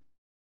corners.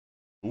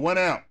 1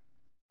 out.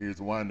 Here's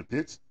the one in the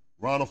pitch.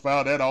 Ronald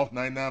fouled that off,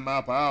 99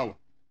 mile per hour.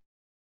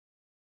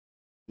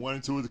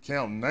 1-2 is the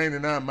count.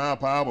 99 mile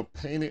per hour,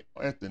 painted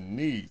at the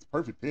knees.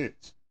 Perfect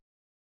pitch.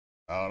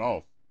 Fouled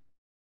off.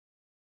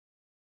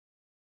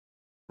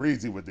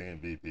 Breezy with the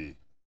MVP.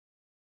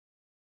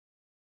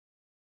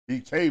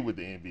 BK with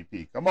the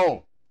MVP. Come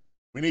on.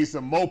 We need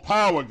some more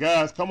power,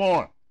 guys. Come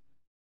on.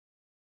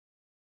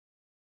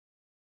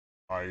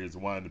 All right, here's the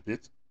one in the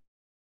pitch.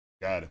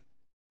 Got him.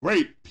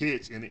 Great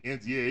pitch in the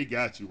end. Yeah, he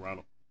got you,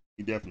 Ronald.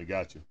 He definitely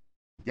got you.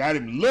 Got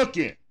him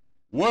looking.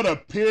 What a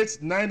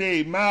pitch.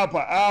 98 mile per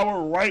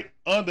hour right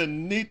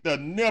underneath the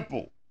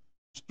nipple.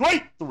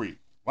 Straight 3.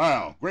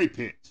 Wow, great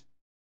pitch.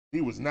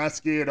 He was not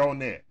scared on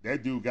that.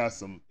 That dude got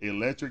some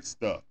electric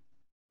stuff.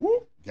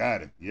 Whoop,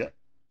 got him. Yep,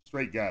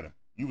 straight got him.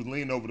 He was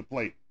leaning over the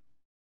plate.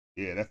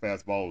 Yeah, that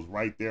fastball was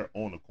right there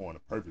on the corner.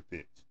 Perfect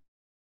pitch.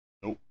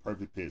 Nope,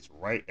 perfect pitch.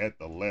 Right at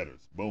the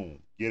letters. Boom.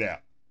 Get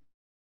out.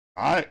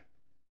 All right.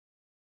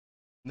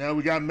 Now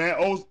we got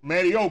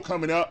Matty O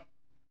coming up.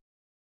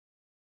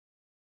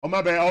 Oh,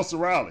 my bad, Austin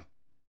Riley.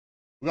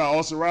 We got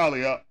Austin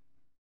Riley up.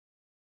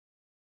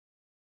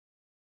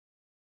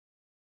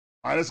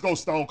 All right, let's go,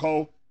 Stone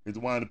Cold. Here's the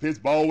one in the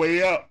pitch. Ball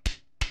way up.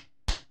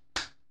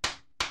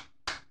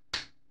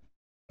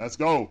 Let's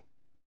go.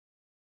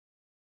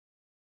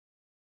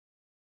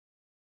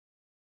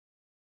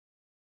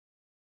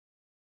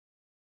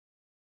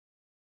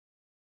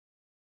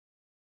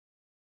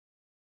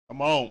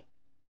 Come on.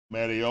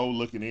 Matty O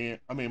looking in.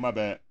 I mean, my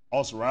bad.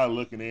 Austin Riley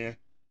looking in.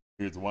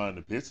 Here's the one in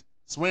the pitch.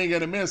 Swing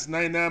and a miss,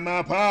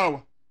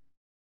 99-mile-per-hour.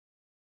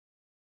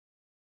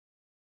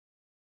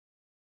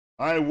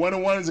 All right,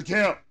 1-1 is a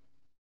count.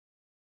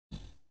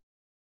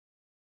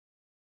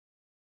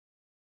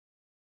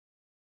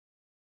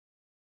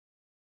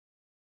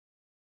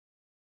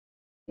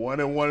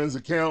 One and one is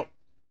a count.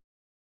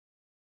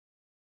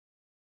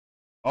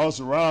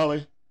 Austin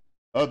Riley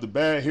up the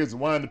bat. Here's the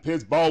wind, the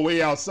pitch. Ball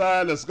way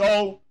outside. Let's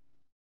go.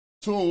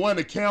 2-1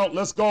 to count.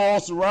 Let's go,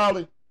 Austin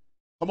Riley.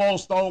 Come on,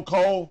 Stone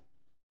Cold.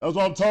 That's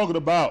what I'm talking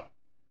about.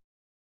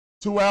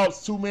 2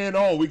 outs, 2 men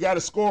on. We got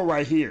to score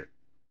right here.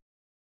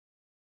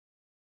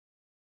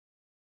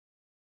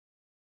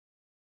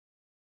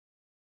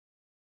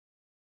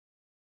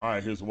 All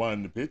right, here's the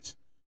wind, the pitch.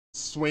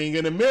 Swing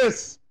and a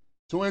miss.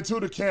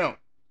 2-2 to count.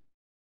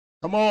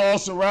 Come on,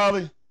 Austin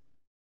Riley.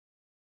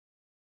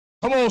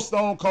 Come on,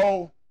 Stone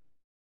Cold.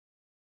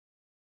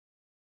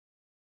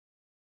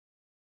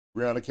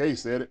 Brianna Kay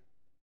said it.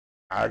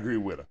 I agree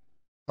with her.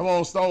 Come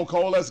on, Stone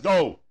Cold. Let's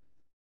go.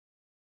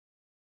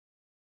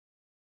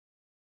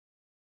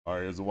 All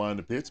right, here's the wind,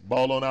 the pitch.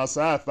 Ball on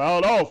outside.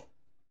 Fouled off.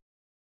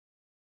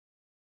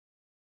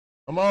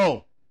 Come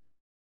on.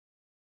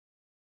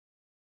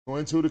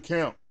 2-2 to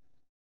count.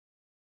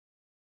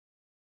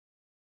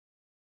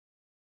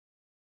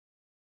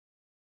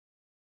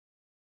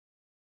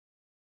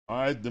 All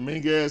right,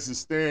 Dominguez is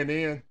staring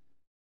in,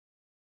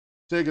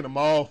 taking him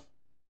off.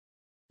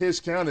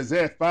 Pitch count is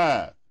at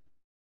 5,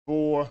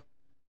 4,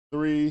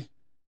 3,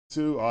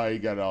 2. All right, he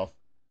got it off.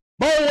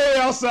 Ball way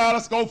outside.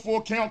 Let's go for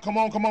a count. Come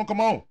on, come on,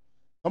 come on.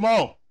 Come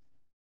on.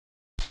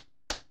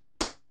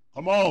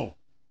 Come on.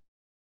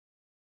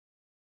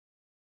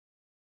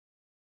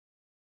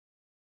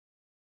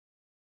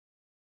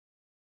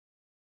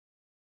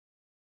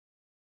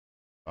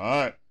 All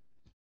right.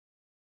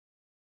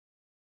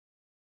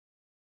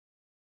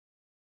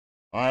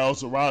 All right,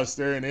 also Riley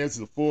staring in. It's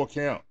a full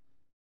count.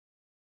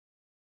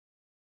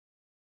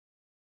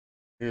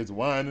 Here's the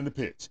wind and the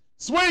pitch.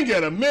 Swing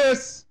and a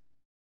miss.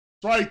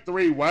 Strike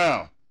 3.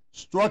 Wow.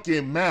 Struck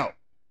him out.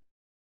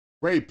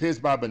 Great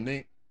pitch by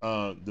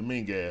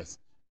Dominguez.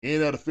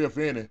 End of the 5th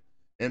inning.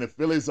 And the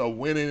Phillies are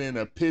winning in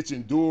a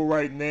pitching duel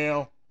right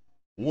now.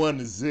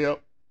 1-0.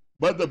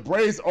 But the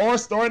Braves are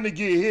starting to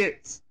get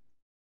hits.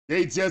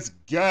 They just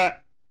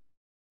got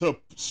to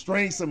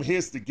string some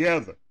hits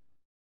together.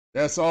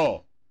 That's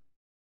all.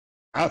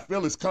 I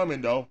feel it's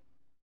coming, though.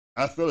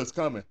 I feel it's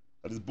coming.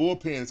 This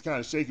bullpen is kind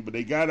of shaky, but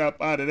they got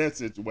up out of that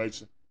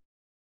situation.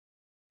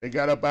 They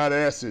got up out of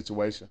that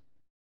situation.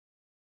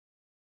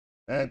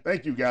 And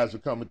thank you guys for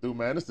coming through,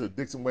 man. This is the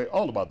Dixon Way,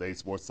 all about the A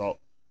Sports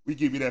Talk. We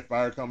give you that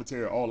fire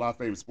commentary, all our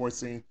favorite sports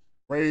scene.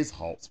 Braves,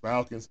 Hawks,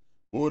 Falcons,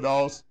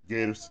 Bulldogs,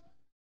 Gators.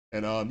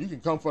 And you can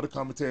come for the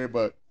commentary,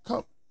 but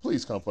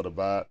please come for the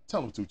vibe.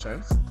 Tell them 2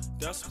 Chainz.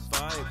 That's a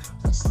vibe.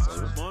 Yes,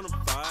 sir. Wanna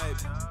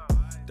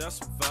vibe. That's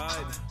a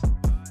vibe.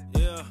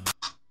 Yeah.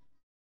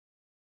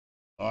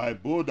 All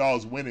right,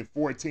 Bulldogs winning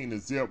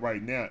 14-0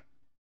 right now.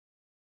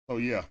 So,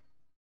 yeah.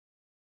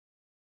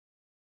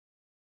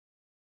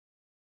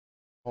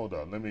 Hold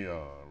on, let me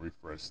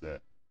refresh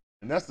that.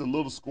 And that's the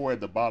little score at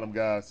the bottom,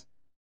 guys.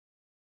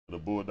 For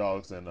the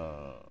Bulldogs and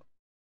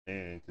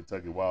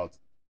Kentucky Wildcats.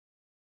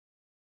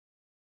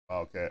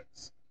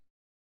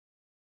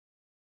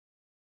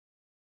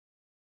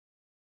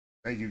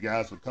 Thank you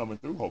guys for coming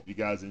through. Hope you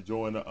guys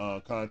enjoying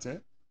the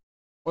content.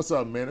 What's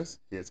up, Menace?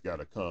 It's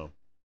gotta come.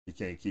 You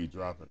can't keep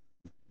dropping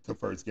the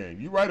first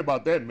game. You're right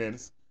about that,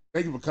 Menace.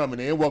 Thank you for coming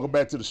in. Welcome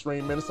back to the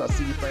stream, Menace. I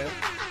see you, fam.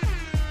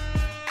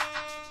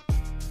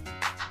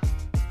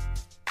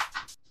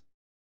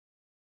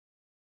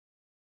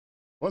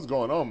 What's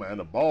going on, man?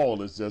 The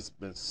ball has just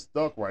been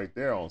stuck right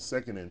there on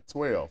 2nd and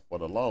 12 for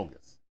the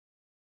longest.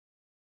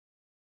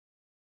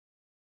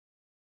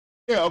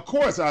 Yeah, of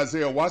course,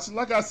 Isaiah Watson.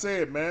 Like I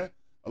said, man,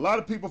 a lot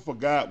of people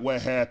forgot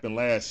what happened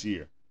last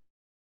year.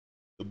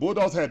 The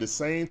Bulldogs had the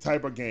same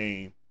type of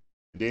game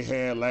they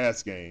had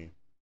last game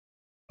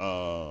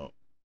when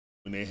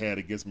they had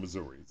against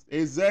Missouri. The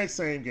exact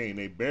same game.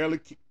 They barely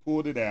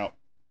pulled it out.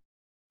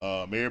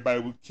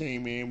 Everybody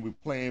came in. We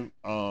playing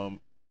the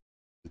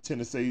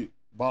Tennessee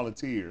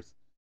Volunteers.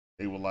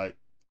 They were like,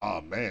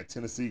 oh, man,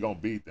 Tennessee going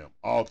to beat them.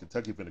 Oh,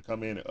 Kentucky finna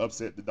come in and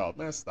upset the Dogs.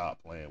 Man,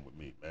 stop playing with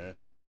me, man.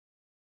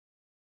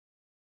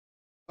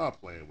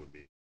 Stop playing with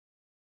me.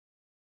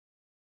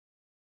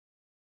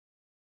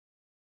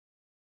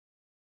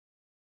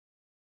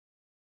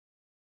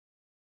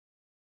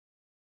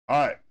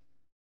 All right.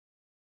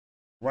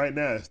 Right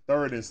now, it's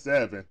 3rd and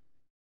 7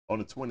 on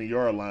the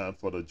 20-yard line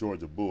for the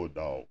Georgia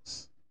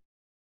Bulldogs.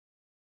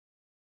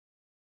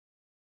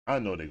 I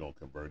know they're going to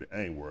convert it.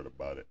 I ain't worried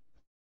about it.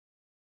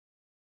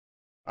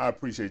 I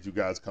appreciate you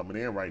guys coming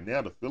in. Right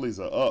now, the Phillies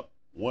are up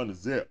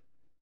 1-0.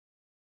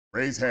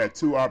 Braves had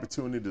 2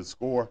 opportunities to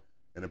score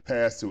in the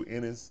past 2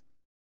 innings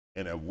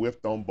and have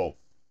whiffed on both.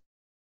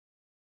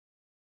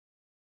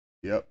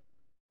 Yep.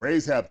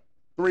 Braves have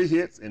 3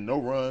 hits and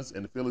no runs,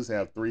 and the Phillies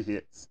have 3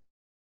 hits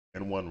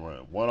and 1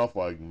 run. One off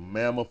a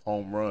mammoth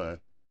home run.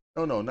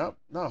 No, not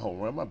home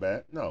run. My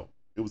bad. No,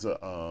 it was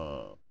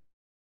a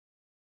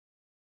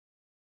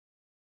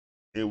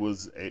it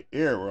was an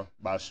error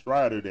by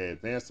Strider that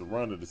advanced the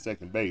runner to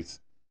second base,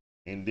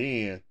 and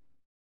then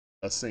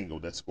a single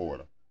that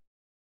scored him.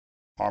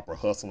 Harper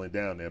hustling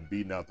down there,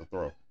 beating out the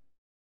throw.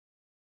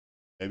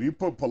 If you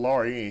put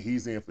Pilar in,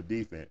 he's in for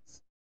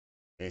defense,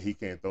 and he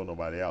can't throw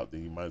nobody out,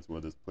 then you might as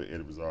well just put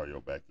Eddie Rosario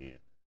back in.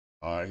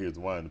 All right, here's the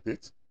one in the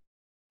pitch.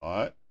 All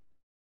right.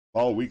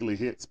 Ball weakly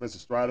hit. Spencer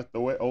Strider,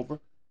 throw it over.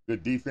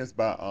 Good defense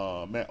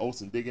by Matt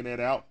Olson digging that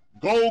out.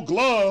 Gold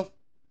glove.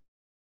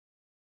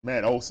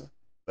 Matt Olson.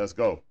 Let's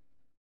go.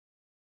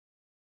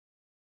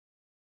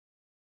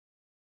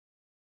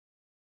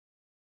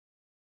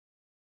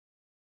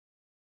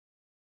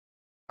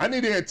 I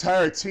need the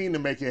entire team to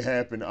make it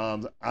happen,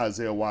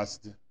 Isaiah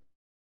Washington.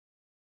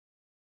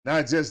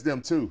 Not just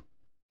them two.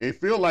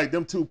 It feel like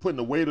them two putting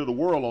the weight of the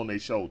world on their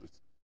shoulders.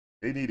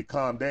 They need to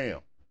calm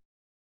down.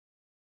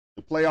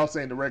 The playoffs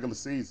ain't the regular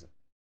season.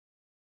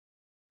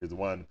 Here's the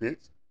one in the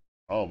pitch.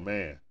 Oh,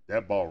 man.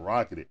 That ball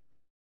rocketed.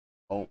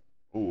 Home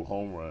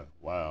run.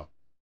 Wow.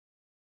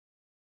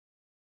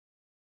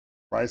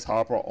 Bryce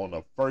Harper on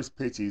the first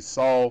pitch he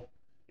saw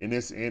in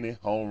this inning,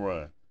 home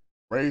run.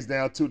 Raised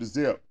down to the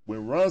zip.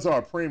 When runs are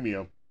a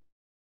premium,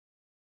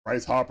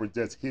 Bryce Harper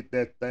just hit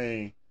that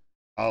thing.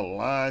 A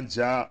line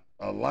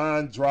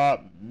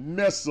drop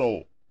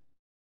missile.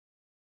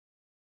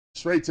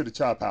 Straight to the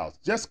chop house.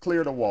 Just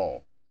clear the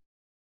wall.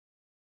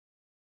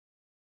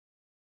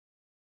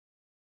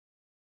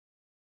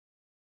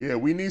 Yeah,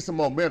 we need some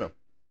momentum.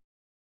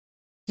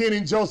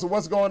 Kenny Joseph,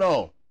 what's going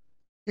on?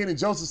 Kenny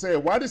Joseph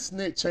said, why did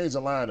Snit change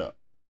the lineup?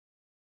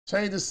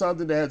 Changing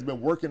something that has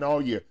been working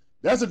all year.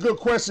 That's a good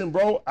question,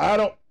 bro. I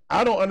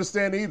don't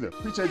understand either.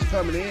 Appreciate you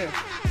coming in.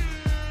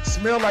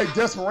 Smell like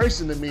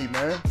desperation to me,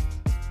 man.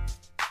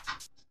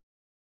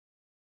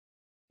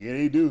 Yeah,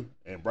 they do.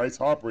 And Bryce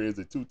Harper is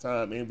a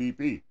two-time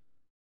MVP.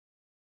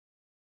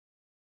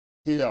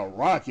 Hit a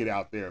rocket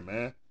out there,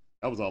 man.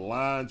 That was a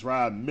line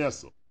drive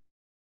missile.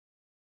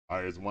 All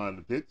right, here's one in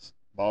the pitch.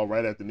 Ball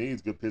right at the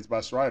knees. Good pitch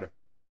by Strider.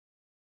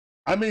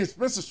 I mean,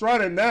 Spencer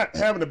Strider not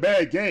having a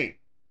bad game.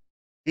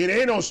 It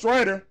ain't no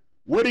Strider.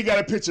 What, he got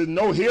to pitch a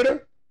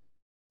no-hitter?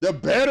 The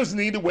batters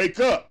need to wake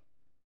up.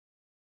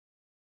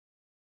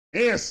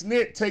 And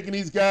Snit taking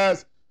these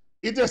guys,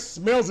 it just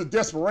smells of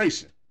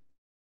desperation,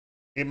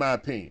 in my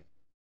opinion.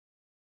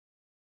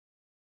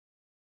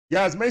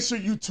 Guys, make sure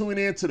you tune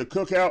in to the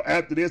cookout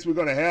after this. We're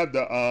going to have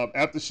the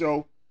after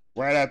show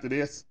right after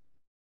this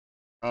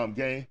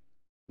game,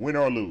 win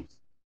or lose.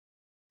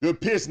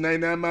 Good pitch,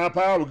 99 mile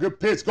per hour. Good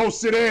pitch. Go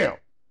sit down.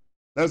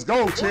 Let's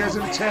go. Cheers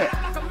in the chat.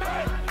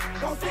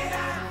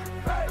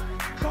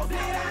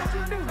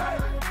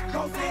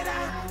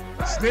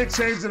 Snit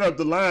changing up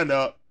the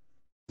lineup,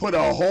 put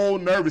a whole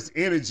nervous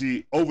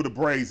energy over the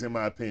Braves, in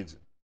my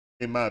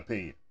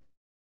opinion.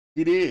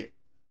 He did.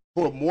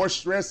 Put more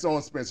stress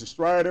on Spencer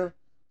Strider,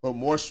 put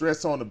more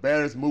stress on the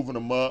batters, moving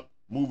them up,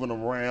 moving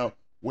them around.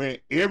 When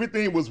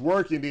everything was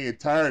working the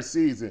entire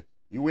season,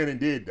 you went and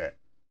did that.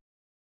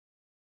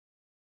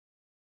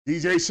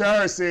 DJ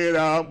Shire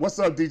said, what's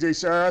up, DJ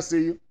Shire? I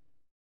see you.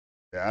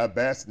 Yeah, our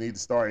bats need to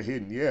start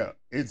hitting. Yeah,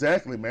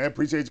 exactly, man.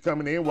 Appreciate you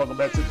coming in. Welcome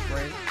back to the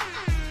stream.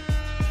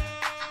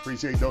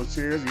 Appreciate those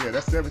cheers. Yeah,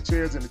 that's 7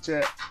 cheers in the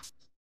chat.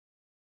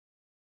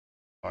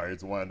 All right,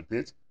 it's one in the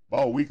pitch.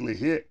 Ball weakly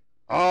hit.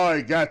 Oh,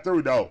 it got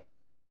through, though.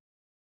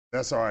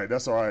 That's all right.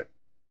 That's all right.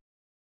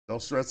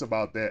 Don't stress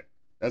about that.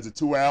 That's a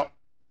 2-out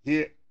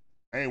hit.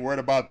 I ain't worried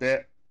about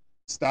that.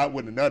 Stop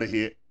with another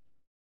hit.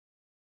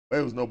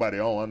 There was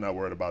nobody on. I'm not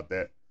worried about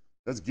that.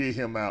 Let's get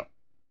him out.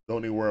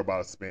 Don't even worry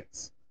about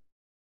Spence.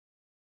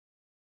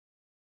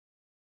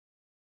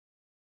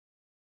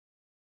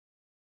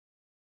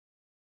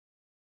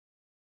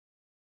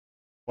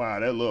 Wow,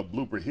 that little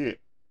blooper hit.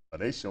 Are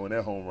they showing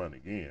that home run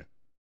again?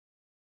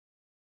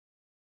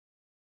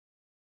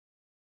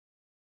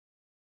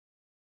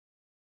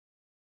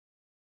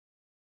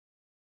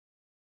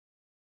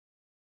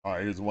 All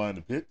right, here's one in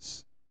the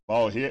pitch.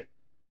 Ball hit.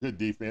 Good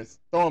defense.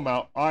 Throw him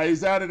out. All right,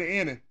 he's out of the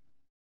inning.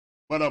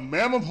 But a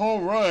mammoth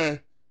home run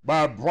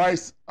by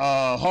Bryce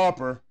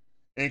Harper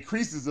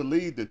increases the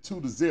lead to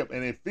 2-0,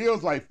 and it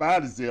feels like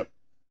 5-0.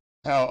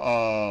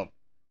 How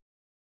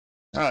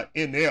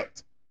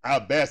inept our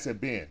bats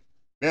have been.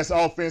 Best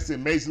offense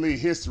in Major League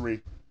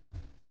history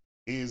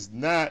is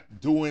not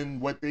doing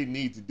what they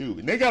need to do,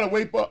 and they gotta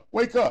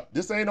wake up.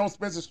 This ain't on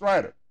Spencer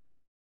Strider.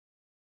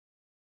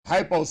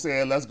 Hypo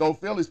said, "Let's go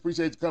Phillies."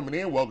 Appreciate you coming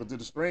in. Welcome to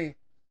the stream.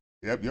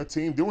 Yep, your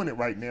team doing it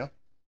right now.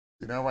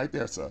 Sit down right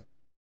there, sir.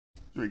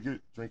 Drink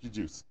your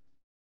juice.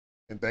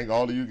 And thank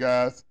all of you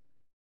guys.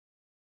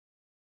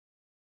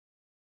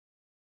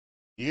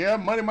 Yeah,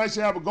 Money might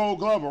should have a gold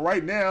glove, but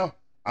right now,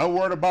 I'm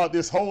worried about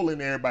this hole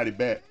in everybody's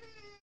back.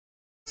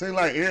 Seems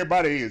like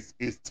everybody is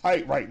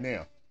tight right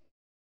now.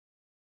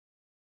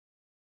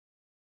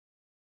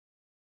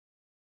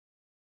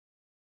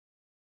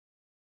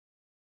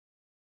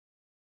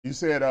 You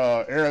said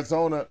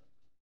Arizona.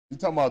 You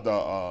talking about the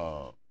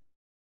oh,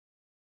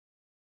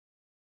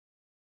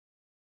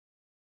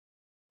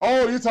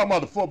 you're talking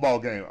about the football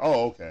game.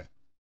 Oh, okay.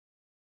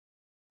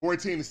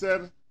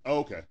 14-7? Oh,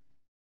 okay.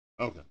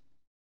 Okay.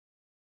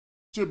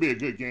 Should be a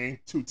good game.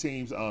 Two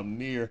teams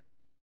near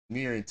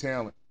in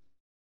talent.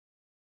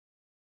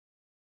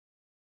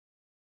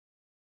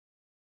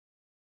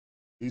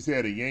 He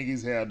said the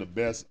Yankees have the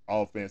best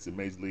offense in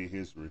Major League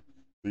history.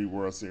 3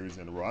 World Series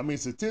in a row. I mean,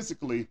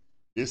 statistically,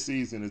 this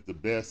season is the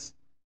best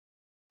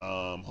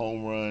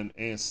home run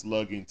and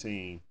slugging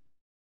team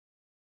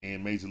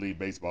in Major League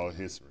Baseball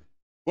history.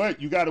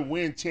 But you got to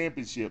win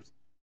championships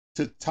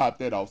to top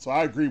that off. So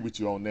I agree with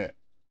you on that.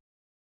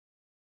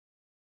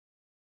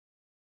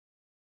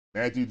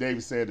 Matthew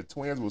Davis said the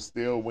Twins will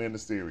still win the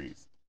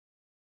series.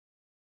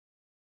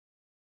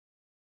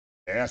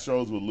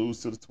 Astros will lose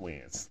to the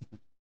Twins.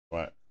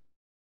 Right.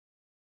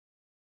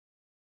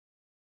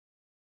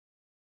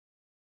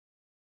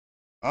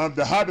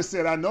 The Hobbit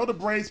said, I know the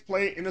Braves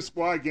play in the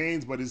squad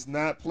games, but it's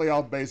not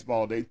playoff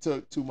baseball. They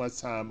took too much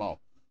time off.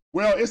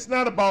 Well, it's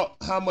not about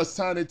how much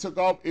time they took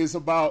off. It's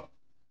about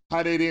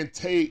how they didn't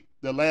take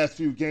the last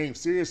few games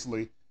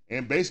seriously.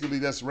 And basically,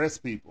 that's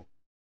rest people,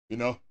 you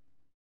know.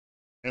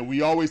 And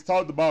we always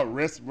talked about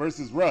rest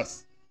versus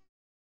rust.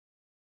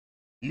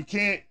 You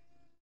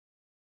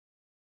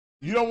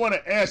don't want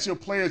to ask your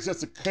players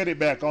just to cut it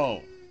back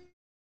on,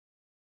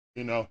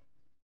 you know.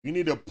 You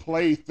need to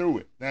play through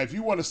it. Now, if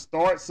you want to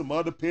start some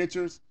other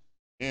pitchers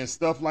and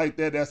stuff like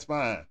that, that's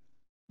fine.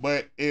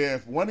 But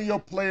if one of your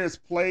players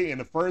play in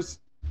the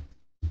first,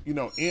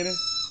 inning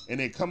and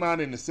they come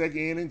out in the second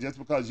inning just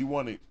because you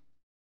want to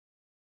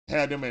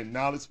have them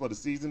acknowledged for the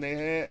season they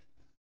had,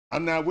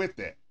 I'm not with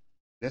that.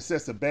 That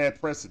sets a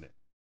bad precedent.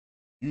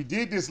 You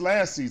did this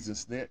last season,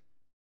 Snit.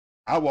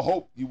 I would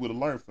hope you would have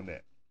learned from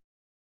that.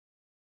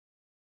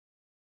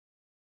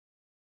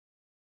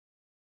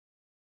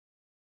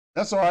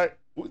 That's all right.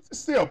 There's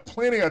still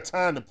plenty of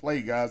time to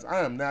play, guys.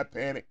 I am not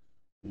panicked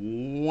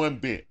one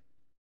bit.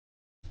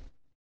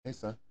 Hey,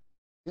 son.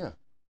 Yeah.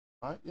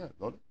 All right. Yeah.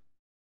 Go.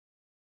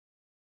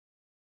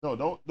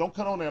 No, don't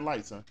cut on that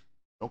light, son.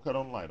 Don't cut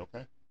on the light,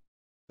 okay?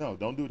 No,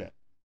 don't do that.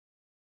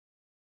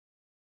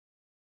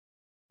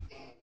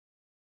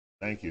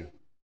 Thank you.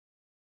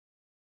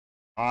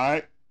 All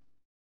right.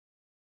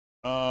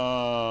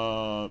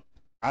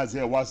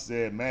 Isaiah Watts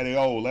said, Matty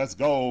O, let's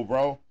go,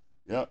 bro.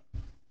 Yep.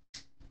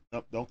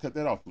 Nope, don't cut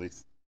that off,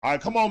 please. All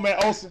right, come on,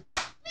 Matt Olson.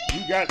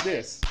 You got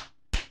this.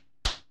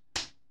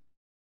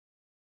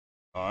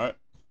 All right.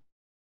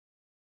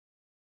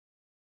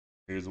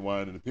 Here's the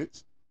wind in the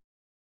pitch.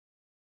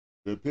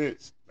 Good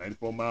pitch.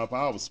 94 mile per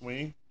hour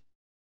swing.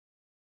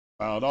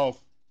 Fouled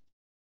off.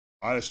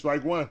 All right,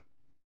 strike one.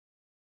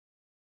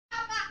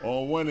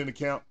 On 1 in the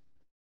count.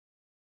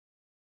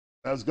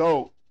 Let's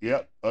go.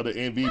 Yep, other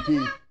MVP.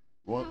 You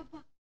want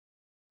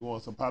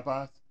some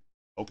Popeyes?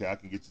 Okay, I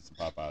can get you some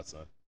Popeyes,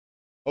 son.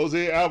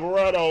 Jose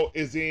Alvarado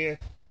is in.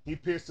 He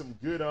pitched some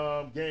good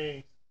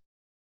games.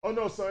 Oh,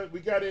 no, son. We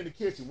got it in the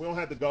kitchen. We don't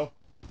have to go.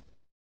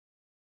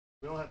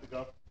 We don't have to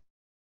go.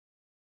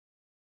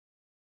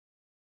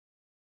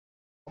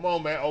 Come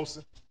on, Matt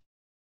Olson.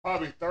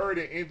 Probably third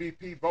in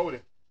MVP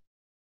voting.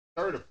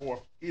 Third or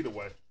fourth, either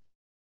way.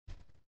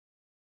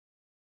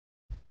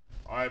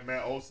 All right,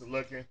 Matt Olson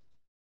looking.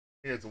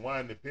 Here's the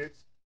winding pitch.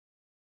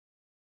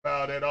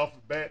 Foul that off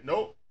the bat.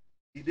 Nope,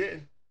 he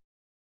didn't.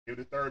 Give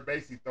the third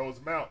base. He throws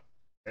him out.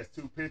 That's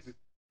 2 pitches.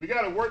 We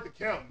got to work the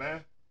count,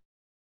 man.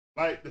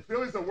 Like, the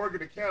Phillies are working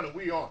the count, and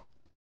we aren't.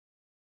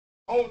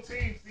 Whole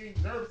team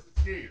seems nervous and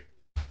scared.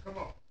 Come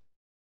on.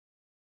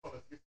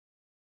 Let's get.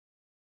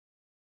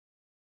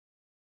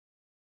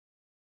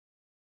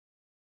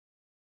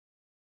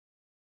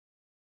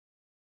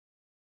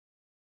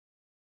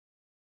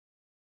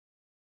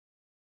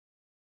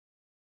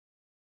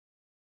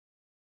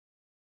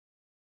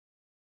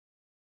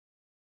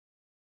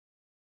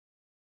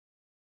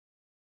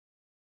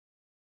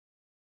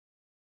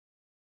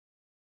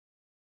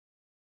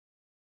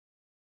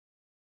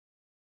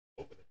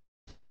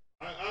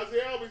 Ozzy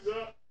Albies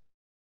up.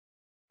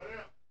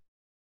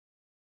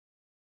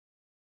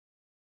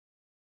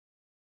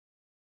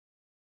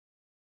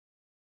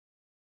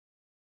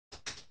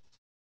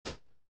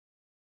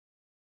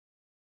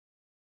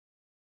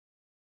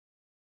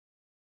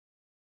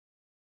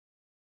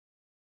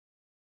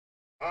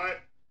 All right.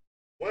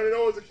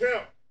 1-0 is a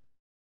count.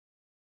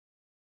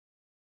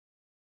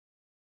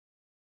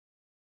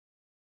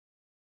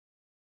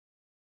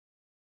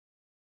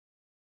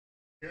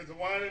 Here's the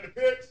wind in the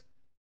pitch.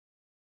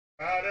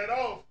 Foul that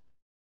off.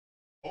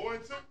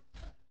 0-2.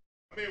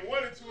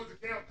 1 and 2 is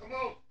the count. Come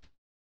on.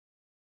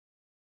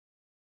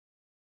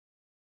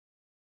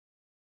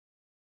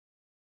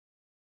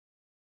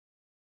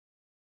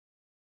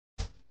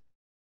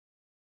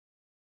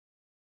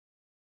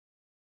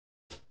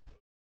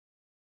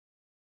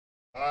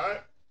 All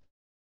right.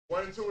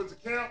 1 and 2 is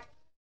the count.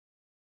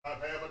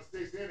 I've had about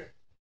 6 in it.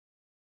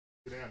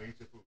 Sit down and eat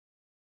your food.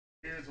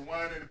 Here's the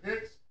wind in the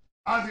pitch.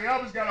 Ozzy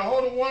Albies got a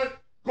hold of one.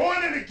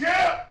 Going in the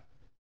gap.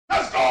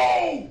 Let's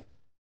go!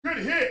 Good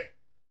hit.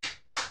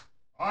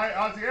 All right,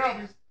 Ozzy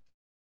Albies.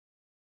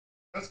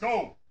 Let's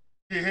go.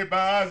 Get hit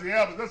by Ozzy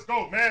Albies. Let's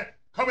go, man.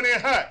 Coming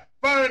in hot.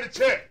 Firing the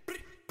check.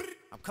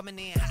 I'm coming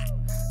in hot.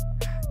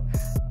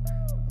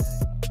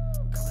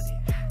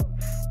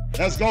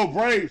 Let's go,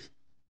 Braves.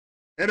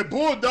 And the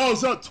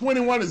Bulldogs up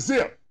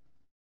 21-0.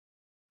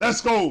 Let's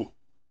go.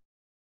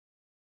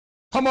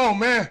 Come on,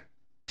 man.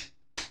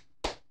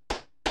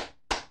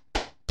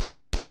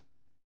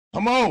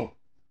 Come on.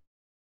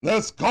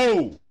 Let's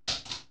go.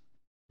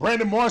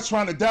 Brandon Marsh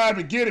trying to dive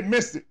and get it,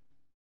 missed it.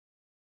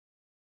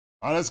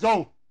 All right, let's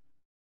go.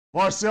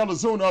 Marcell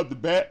Ozuna up the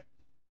bat.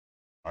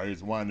 All right,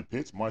 here's winding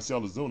pitch.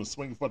 Marcell Ozuna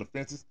swinging for the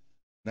fences.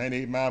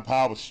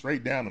 98-mile-per-hour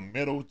straight down the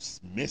middle.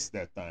 Just missed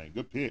that thing.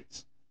 Good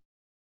pitch.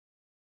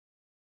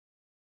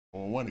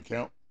 0-1 to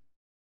count.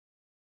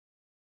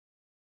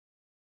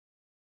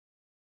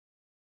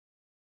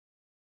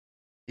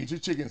 Eat your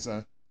chicken,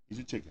 son. Eat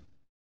your chicken.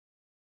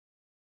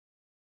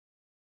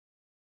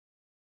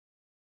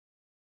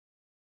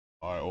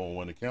 All right,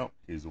 0-1 to count.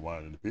 Here's the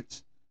wind in the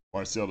pitch.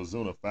 Marcell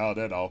Ozuna fouled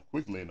that off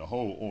quickly in the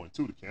hole.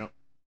 0-2 to count.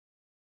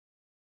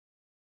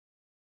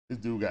 This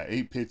dude got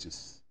 8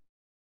 pitches.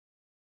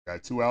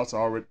 Got 2 outs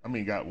already. I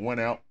mean, got 1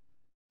 out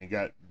and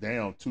got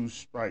down 2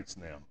 strikes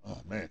now. Oh,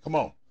 man, come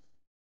on.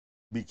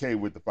 BK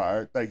with the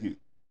fire. Thank you.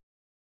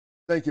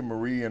 Thank you,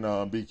 Marie and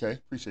BK.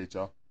 Appreciate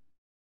y'all.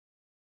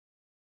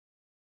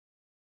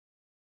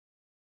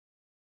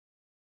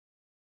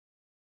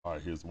 All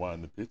right, here's one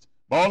in the pitch.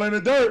 Ball in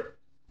the dirt.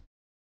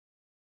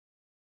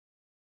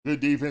 Good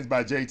defense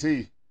by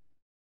JT.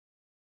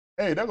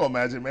 Hey, there go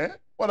Magic Man.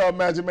 What up,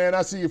 Magic Man?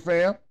 I see you,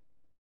 fam.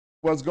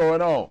 What's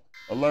going on?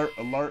 Alert,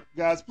 alert.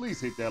 Guys, please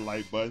hit that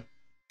like button.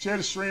 Share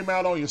the stream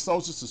out on your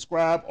socials,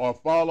 subscribe or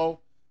follow,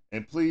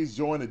 and please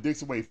join the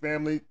Dixon Way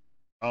family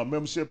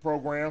membership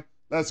program.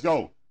 Let's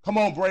go. Come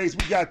on, Braves.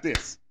 We got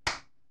this.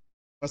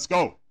 Let's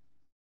go.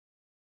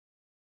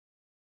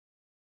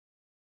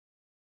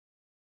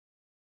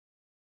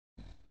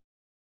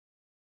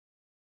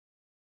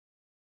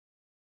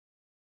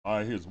 All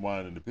right, here's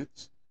one in the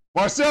pitch.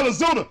 Marcell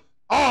Ozuna.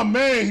 Oh,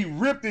 man, he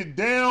ripped it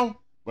down.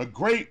 But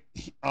great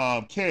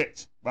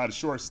catch by the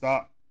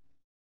shortstop.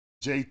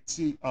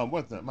 JT,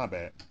 what's that? My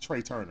bad.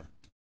 Trey Turner.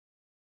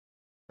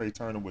 Trey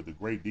Turner with the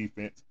great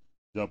defense.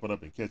 Jumping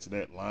up and catching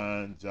that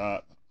line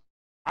job.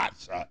 Hot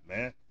shot,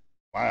 man.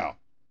 Wow.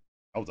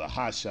 That was a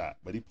hot shot,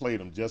 but he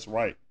played him just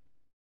right.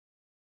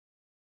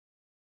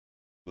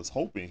 Was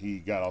hoping he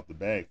got off the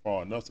bag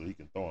far enough so he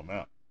can throw him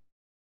out.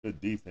 Good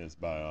defense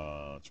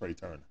by Trey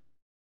Turner.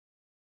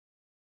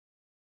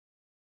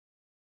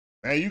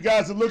 Man, you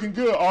guys are looking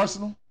good,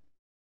 Arsenal.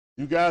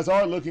 You guys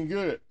are looking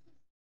good.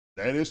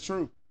 That is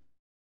true.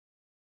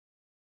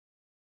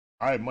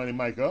 All right, Money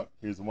Mike up.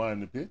 Here's the one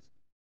in the pitch.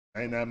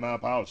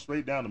 99-mile-per-hour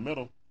straight down the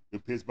middle.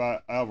 Good pitch by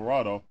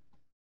Alvarado.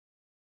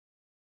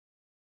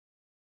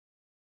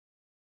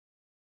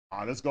 All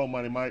right, let's go,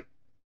 Money Mike.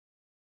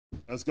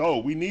 Let's go.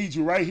 We need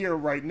you right here,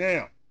 right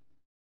now.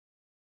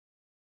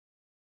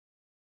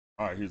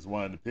 All right, here's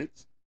one in the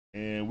pitch.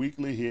 And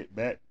weekly hit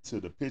back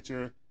to the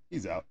pitcher.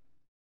 He's out.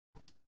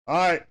 All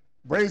right.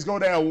 Braves go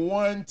down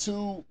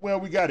 1-2. Well,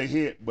 we got a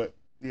hit, but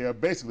yeah,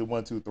 basically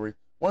 1-2-3.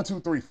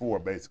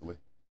 1-2-3-4, basically.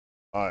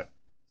 All right.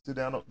 Sit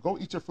down. Go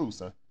eat your food,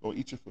 son. Go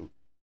eat your food.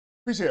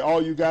 Appreciate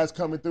all you guys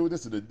coming through.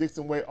 This is the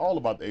Dixon Way, all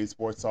about the A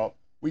Sports Talk.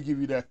 We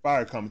give you that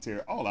fire commentary,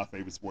 all our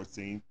favorite sports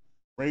teams.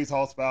 Braves,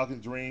 Hawks,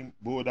 Falcons, Dream,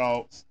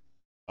 Bulldogs,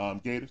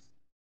 Gators.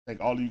 Thank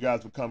all of you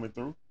guys for coming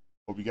through.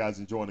 Hope you guys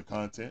enjoying the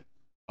content.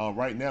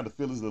 Right now, the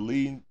Phillies are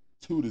leading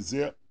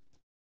 2-0.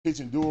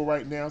 Pitching duel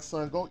right now.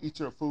 Son, go eat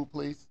your food,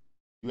 please.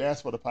 You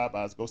asked for the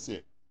Popeyes. Go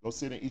sit. Go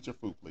sit and eat your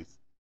food, please.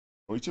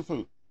 Go eat your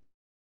food.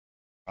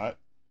 All right.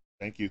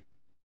 Thank you.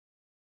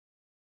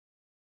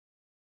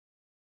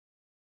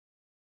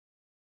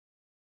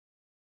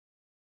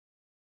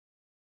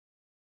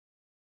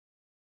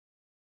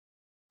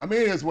 I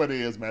mean, it is what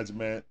it is, Magic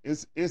Man.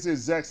 It's the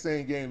exact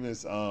same game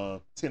as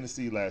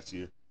Tennessee last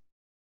year.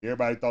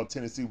 Everybody thought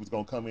Tennessee was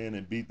going to come in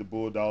and beat the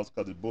Bulldogs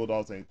because the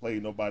Bulldogs ain't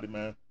played nobody,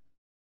 man.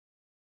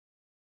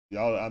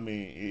 Y'all, I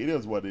mean, it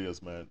is what it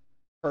is, man.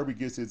 Kirby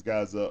gets his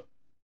guys up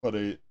for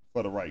the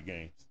right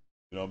games.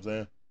 You know what I'm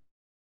saying?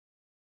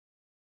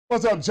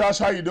 What's up, Josh?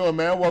 How you doing,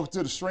 man? Welcome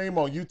to the stream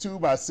on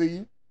YouTube. I see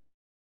you.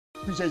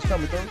 Appreciate you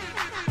coming through.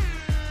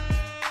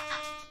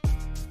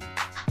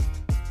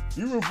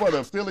 You root for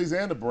the Phillies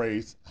and the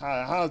Braves.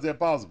 How is that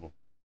possible?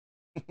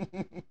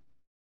 I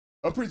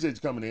appreciate you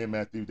coming in,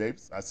 Matthew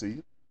Davis. I see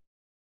you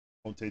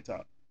on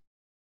TikTok.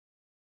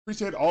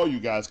 Appreciate all you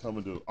guys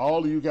coming through.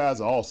 All of you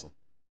guys are awesome.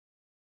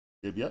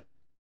 Yep.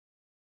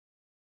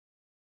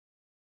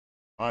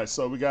 All right,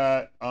 so we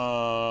got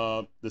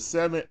the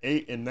 7,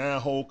 8, and 9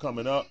 hole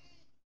coming up.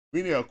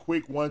 We need a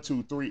quick 1,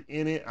 2, 3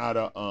 inning out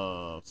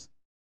of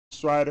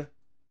Strider.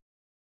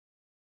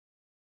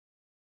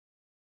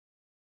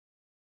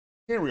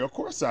 Henry, of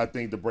course I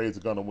think the Braves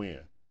are gonna win.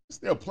 There's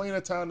still plenty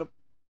of time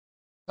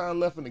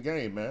left in the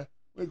game, man.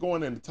 We're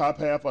going in the top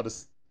half of the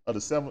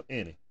 7th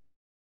inning.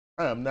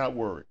 I am not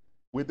worried.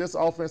 With this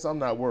offense, I'm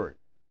not worried.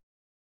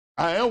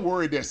 I am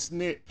worried that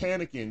Snit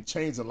panicking and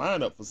changed the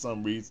lineup for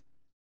some reason.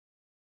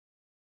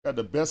 Got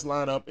the best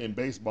lineup in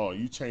baseball.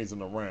 You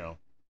changing around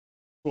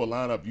to a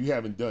lineup you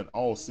haven't done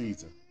all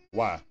season.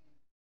 Why?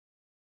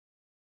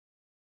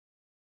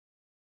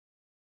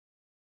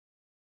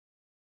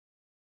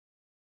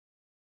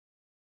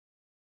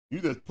 You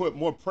just put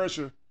more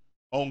pressure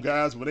on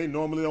guys when they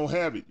normally don't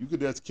have it. You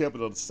could just kept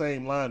it on the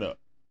same lineup.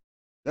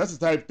 That's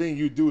the type of thing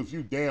you do if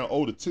you down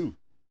 0-2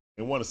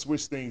 and want to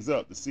switch things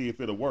up to see if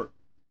it'll work.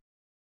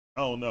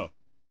 I don't know.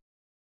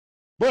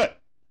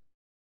 But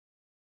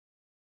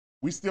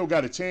we still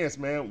got a chance,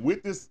 man.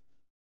 With this,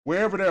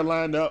 wherever they're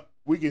lined up,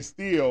 we can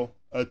still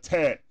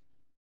attack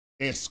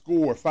and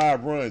score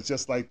 5 runs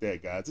just like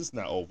that, guys. It's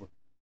not over.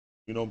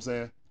 You know what I'm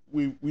saying?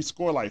 We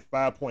score like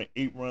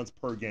 5.8 runs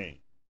per game.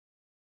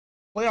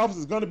 Playoffs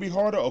is going to be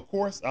harder, of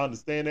course. I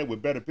understand that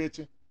with better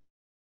pitching.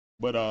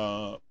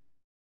 But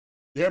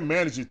their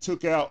manager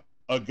took out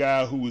a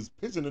guy who was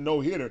pitching a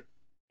no-hitter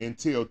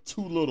until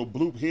 2 little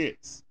bloop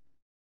hits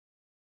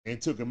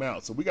and took him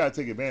out. So we got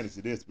to take advantage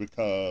of this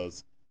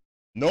because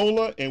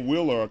Nola and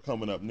Wheeler are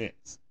coming up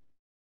next.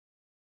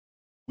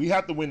 We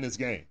have to win this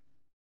game.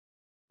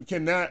 We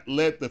cannot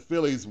let the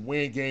Phillies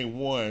win game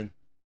 1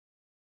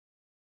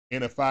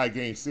 in a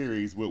 5-game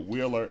series with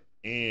Wheeler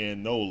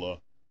and Nola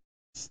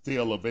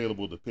still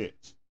available to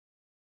pitch.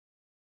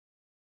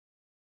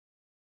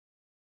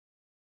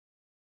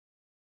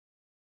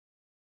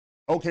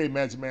 Okay,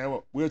 Magic Man,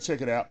 we'll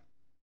check it out.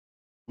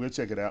 We'll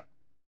check it out.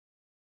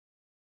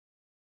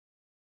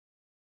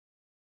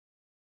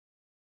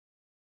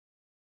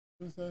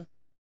 What's that?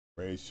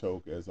 Rays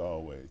choke as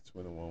always.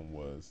 21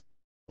 was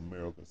a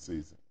miracle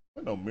season.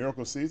 What no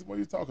miracle season? What are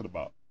you talking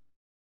about?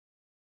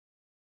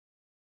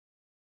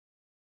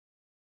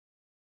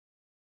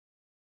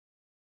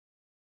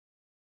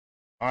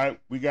 All right,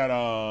 we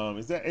got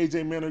is that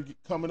AJ Minter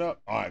coming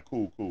up? All right,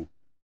 cool. All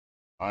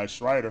right,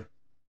 Strider,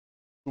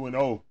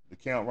 2-0 the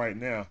count right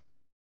now.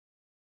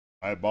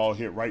 All right, ball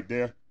hit right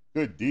there.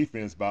 Good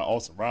defense by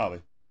Austin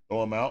Riley.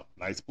 Throw him out.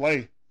 Nice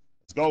play.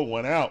 Let's go.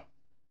 1 out.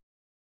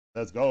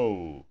 Let's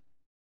go.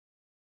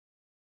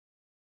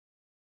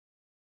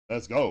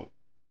 Let's go.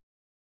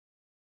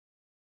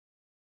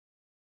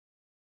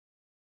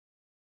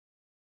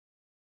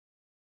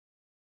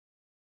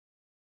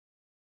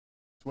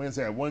 Twins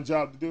had 1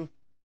 job to do.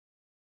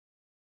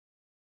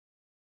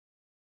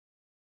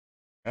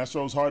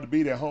 Astros hard to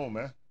beat at home,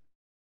 man.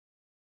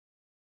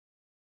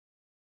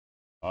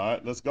 All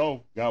right, let's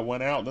go. Got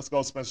 1 out. Let's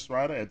go, Spencer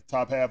Strider at the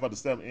top half of the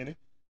 7th inning.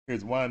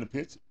 Here's winding the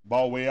pitch.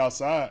 Ball way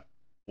outside.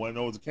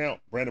 1-0 to count.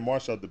 Brandon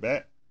Marshall at the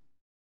bat.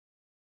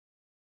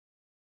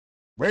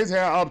 Rays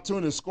had an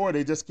opportunity to score.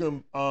 They just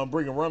couldn't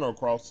bring a runner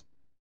across.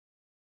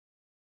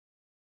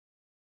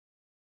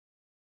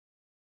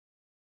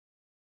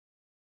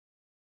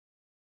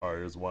 All right,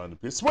 here's winding the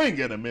pitch. Swing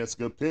and a miss.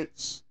 Good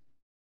pitch.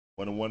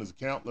 1-1 is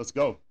the count. Let's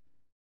go.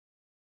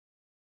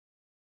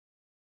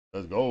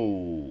 Let's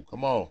go.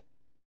 Come on.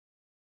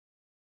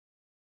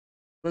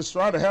 Spencer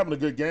Strider having a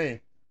good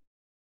game.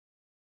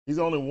 He's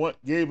only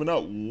giving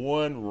up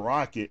 1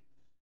 rocket.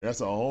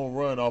 That's a home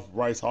run off of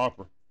Bryce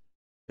Harper.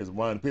 Here's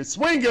one pitch.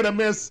 Swing and a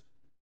miss.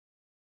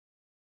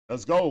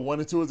 Let's go.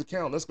 1-2 is the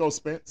count. Let's go,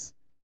 Spence.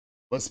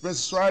 But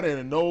Spencer Strider in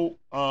a no,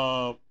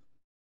 I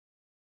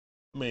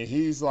mean,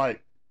 he's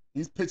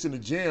pitching the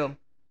gym.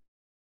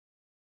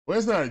 Well,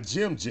 it's not a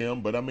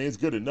gym, but I mean, it's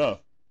good enough.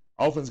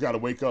 Offense got to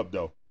wake up,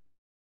 though.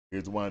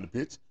 Here's the wind the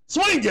pitch.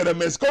 Swing and a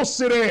miss. Go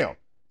sit down.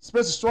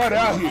 Spencer Strider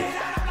out here.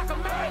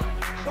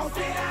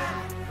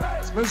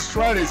 Spencer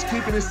Strider is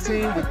keeping his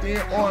team within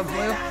arm's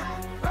length.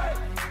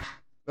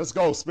 Let's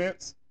go,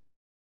 Spence.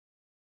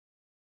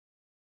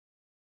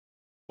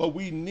 But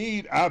we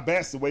need our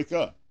bats to wake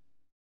up.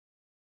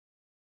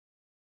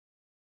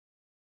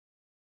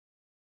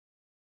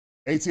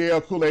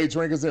 ATL Kool-Aid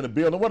drinkers in the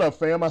building. What up,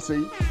 fam? I see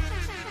you.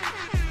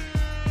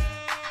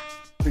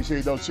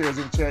 Appreciate those shares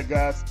in the chat,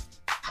 guys.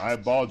 All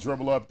right, ball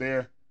dribble up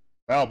there.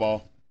 Foul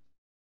ball.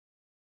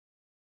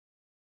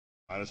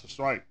 All right, that's a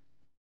strike.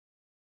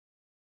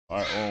 All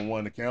right,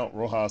 0-1 to count.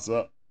 Rojas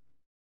up.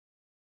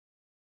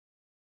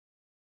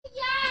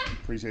 Yeah.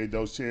 Appreciate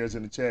those shares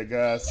in the chat,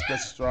 guys.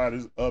 Spencer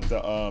Strider's up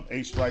to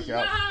 8 strikeouts.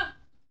 Yeah.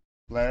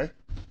 Larry,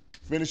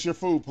 finish your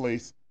food,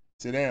 please.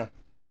 Sit down.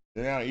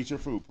 Sit down, eat your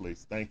food,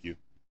 please. Thank you.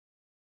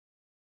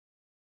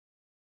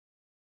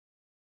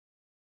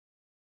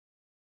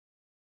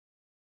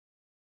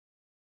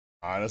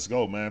 All right, let's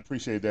go, man.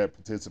 Appreciate that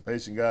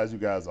participation, guys. You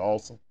guys are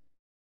awesome.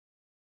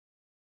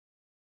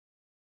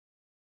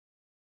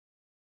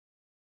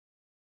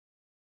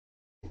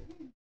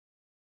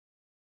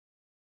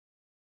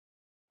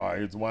 All right,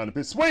 here's the wind up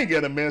pitch. Swing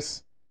and a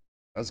miss.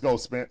 Let's go,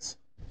 Spence.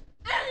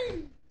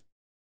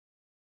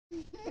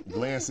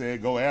 Glenn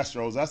said, go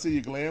Astros. I see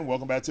you, Glenn.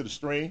 Welcome back to the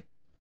stream.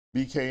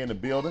 BK in the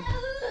building.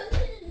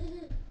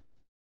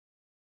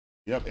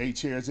 Yep, 8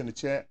 chairs in the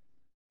chat.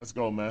 Let's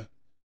go, man.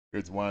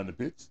 Here's the wind up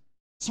pitch.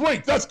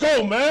 Swing. Let's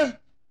go, man.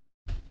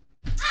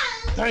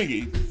 Dang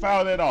it.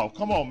 Foul that off.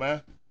 Come on,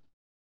 man.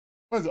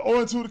 What is it,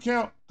 0-2 to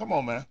count? Come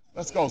on, man.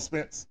 Let's go,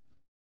 Spence.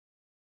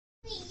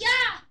 Yeah.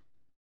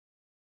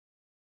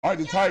 All right,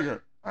 the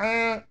Tiger.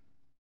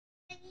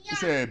 He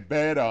said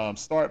bad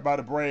start by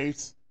the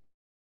Braves.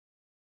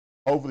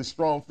 Overly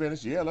strong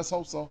finish. Yeah, let's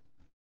hope so.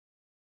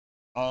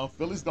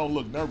 Phillies don't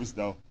look nervous,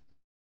 though.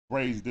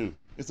 Braves do.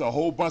 It's a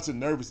whole bunch of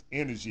nervous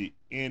energy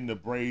in the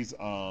Braves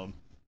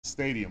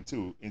stadium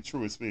too, in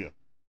Truist Field.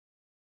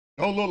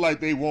 Don't look like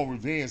they want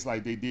revenge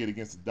like they did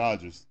against the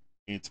Dodgers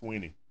in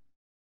 20.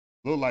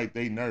 Look like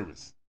they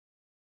nervous.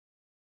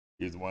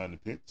 Here's one in the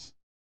pitch.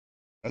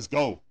 Let's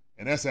go.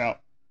 And that's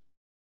out.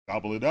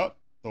 Gobble it up.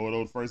 Throw it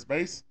over first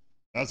base.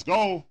 Let's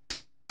go.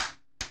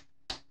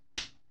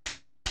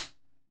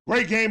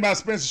 Great game by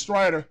Spencer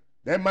Strider.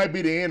 That might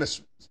be the end of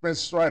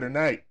Spencer Strider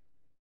night.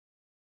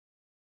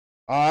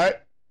 All right.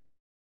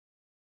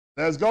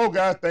 Let's go,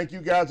 guys. Thank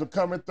you guys for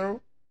coming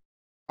through.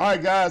 All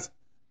right, guys.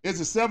 It's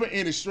a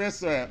 7-inning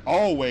stretch as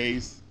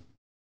always.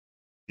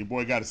 Your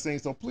boy got to sing,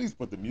 so please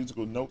put the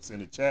musical notes in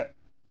the chat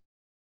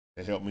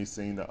to help me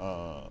sing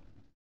the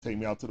take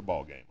me out to the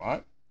ball game. All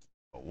right.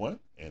 A 1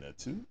 and a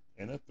 2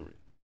 and a 3.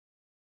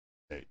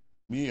 Take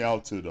me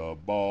out to the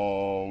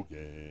ball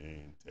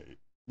game. Take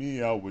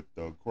me out with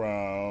the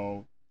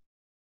crowd.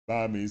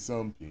 Buy me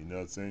some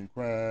peanuts and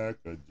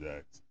Cracker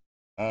Jacks.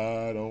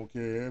 I don't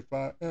care if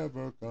I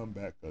ever come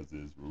back, 'cause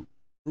it's root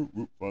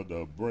for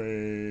the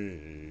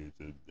Braves.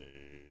 If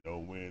they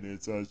don't win,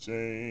 it's a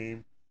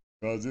shame,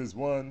 'cause it's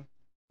 1,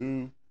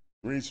 2,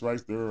 3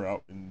 strikes, they're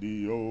out in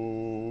the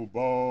old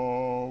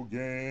ball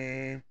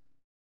game.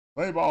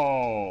 Play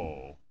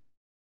ball.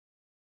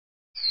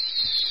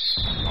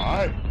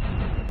 All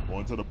right,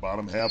 going to the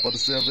bottom half of the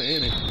 7th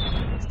inning.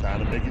 It's time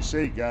to make it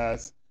shake,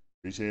 guys.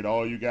 Appreciate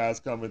all you guys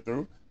coming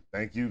through.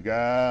 Thank you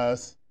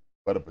guys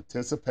for the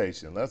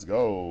participation. Let's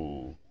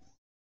go.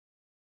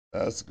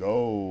 Let's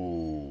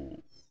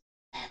go.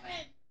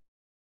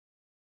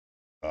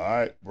 All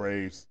right,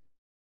 Braves.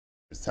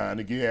 It's time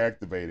to get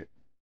activated.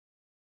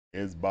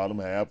 It's bottom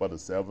half of the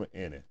 7th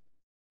inning.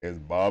 It's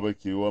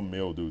barbecue or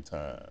mildew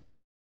time.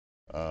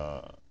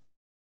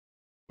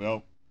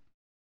 Well,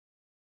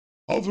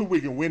 hopefully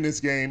we can win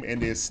this game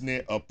and then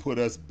snit or put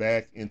us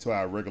back into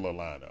our regular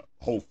lineup.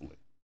 Hopefully,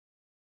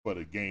 for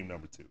the game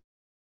number 2.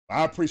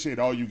 I appreciate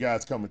all you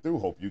guys coming through.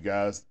 Hope you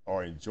guys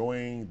are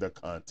enjoying the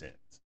content.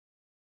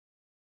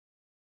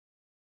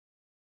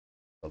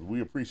 Because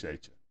we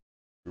appreciate you.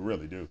 We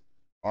really do.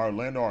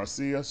 Orlando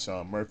Arcia,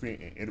 Sean Murphy,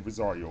 and Eddie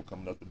Rosario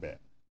coming up the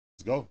bat.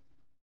 Let's go.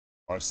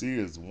 Arcia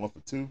is 1 for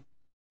 2.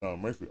 Sean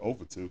Murphy 0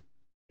 for 2.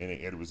 And then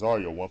Eddie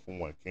Rosario 1 for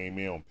 1. Came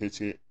in on pitch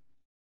hit.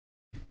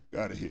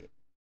 Got a hit.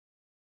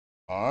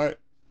 All right.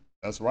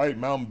 That's right.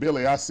 Mountain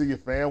Billy, I see you,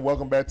 fan.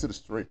 Welcome back to the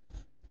stream.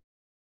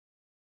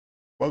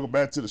 Welcome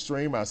back to the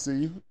stream. I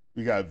see you.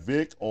 We got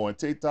Vic on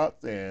TikTok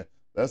saying,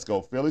 let's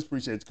go, Phillies.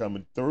 Appreciate you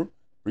coming through.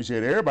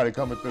 Appreciate everybody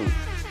coming through.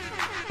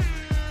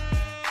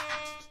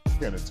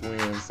 Can the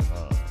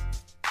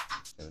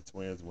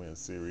Twins win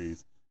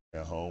series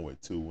at home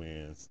with 2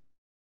 wins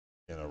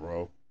in a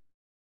row?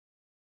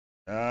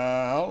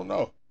 I don't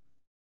know.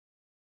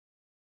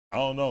 I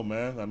don't know,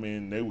 man. I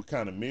mean, they were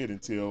kind of mid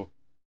until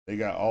they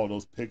got all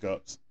those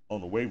pickups on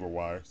the waiver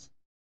wires.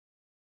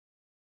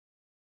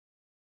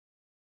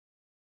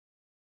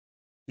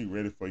 Be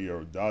ready for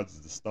your Dodgers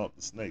to stomp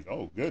the snake.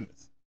 Oh,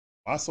 goodness.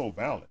 Why so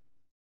violent?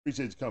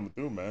 Appreciate you coming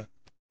through, man.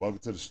 Welcome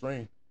to the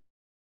stream.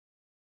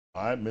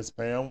 All right, Miss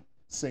Pam,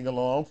 sing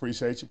along.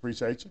 Appreciate you.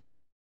 Appreciate you.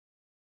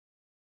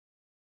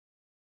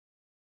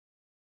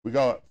 We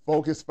got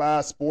Focus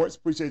 5 Sports.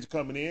 Appreciate you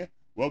coming in.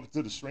 Welcome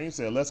to the stream.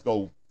 Saying, let's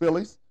go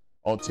Phillies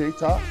on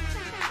TikTok.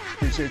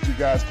 Appreciate you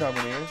guys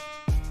coming in.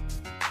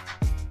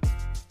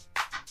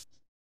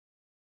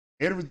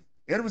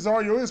 Eddie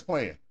Rosario is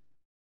playing.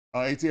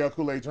 ATL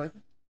Kool-Aid drinker.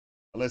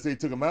 Unless they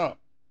took him out.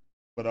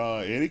 But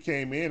Eddie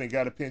came in and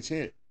got a pinch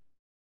hit.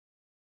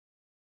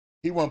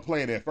 He wasn't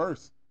playing at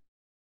first.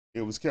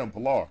 It was Kevin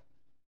Pillar.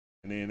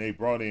 And then they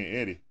brought in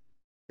Eddie.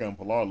 Kevin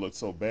Pillar looked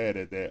so bad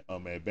at that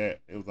at bat.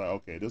 It was like,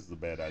 okay, this is a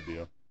bad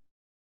idea.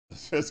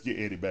 Let's get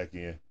Eddie back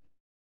in.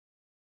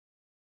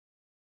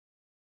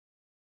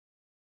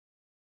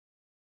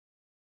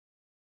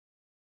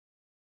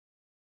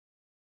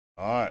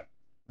 All right.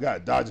 We got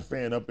a Dodger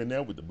fan up in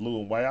there with the blue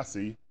and white. I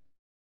see you.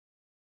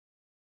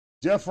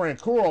 Jeff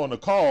Francoeur on the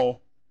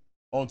call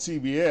on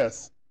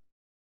TBS.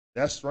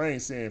 That's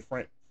strange seeing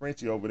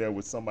Frenchie over there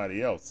with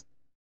somebody else.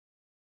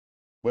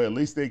 But at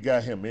least they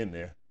got him in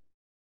there.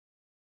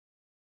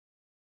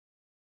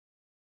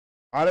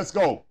 All right, let's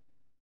go.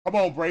 Come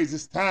on, Braves.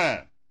 It's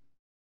time.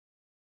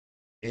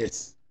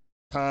 It's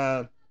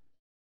time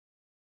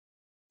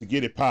to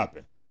get it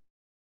popping.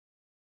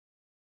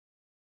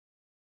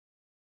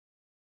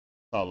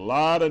 A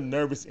lot of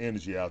nervous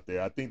energy out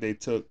there. I think they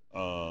took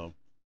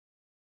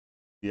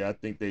I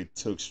think they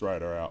took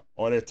Strider out.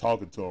 Or they're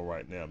talking to him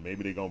right now.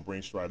 Maybe they're going to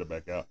bring Strider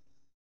back out.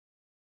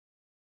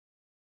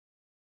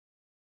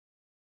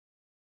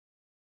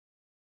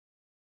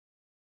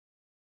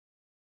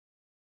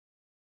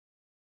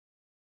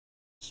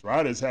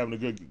 Strider's having a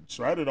good.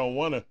 Strider don't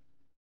want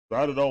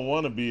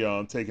to be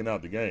taking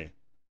out the game.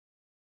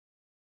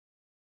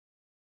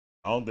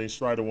 I don't think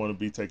Strider want to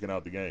be taking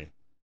out the game.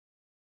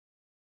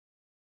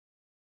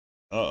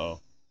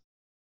 Uh-oh.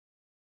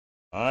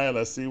 All right,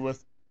 let's see what.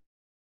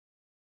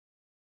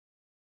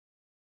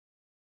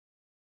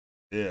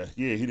 Yeah,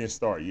 he didn't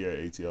start. Yeah,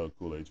 ATL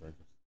Kool-Aid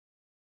drinkers.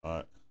 All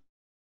right.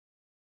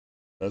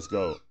 Let's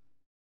go.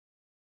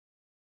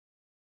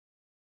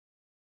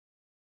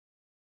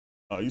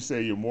 You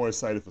say you're more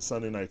excited for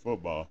Sunday Night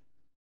Football.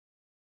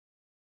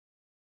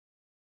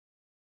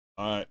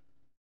 All right.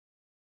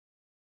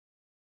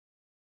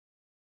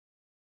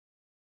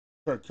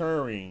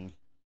 Curring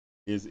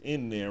is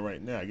in there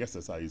right now. I guess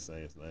that's how you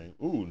say his name.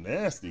 Ooh,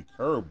 nasty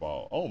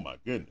curveball. Oh my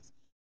goodness.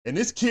 And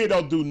this kid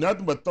don't do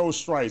nothing but throw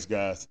strikes,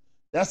 guys.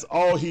 That's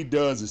all he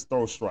does is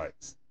throw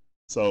strikes.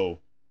 So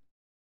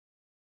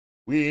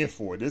we in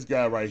for it. This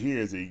guy right here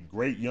is a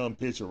great young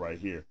pitcher right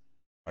here.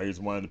 All right,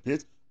 here's one of the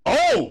pitch.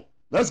 Oh,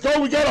 let's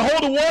go. We got a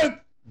hold of one.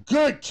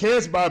 Good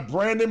catch by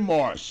Brandon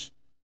Marsh.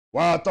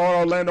 Wow, I thought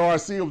Orlando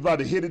RC was about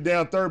to hit it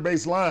down third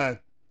base line.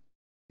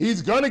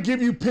 He's going to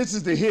give you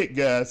pitches to hit,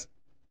 guys.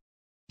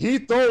 He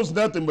throws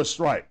nothing but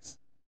strikes.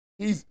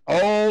 He's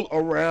all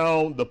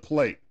around the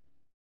plate.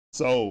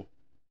 So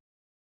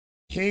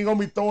he ain't going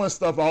to be throwing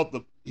stuff out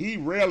the – he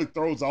rarely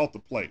throws off the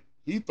plate.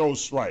 He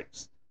throws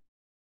strikes.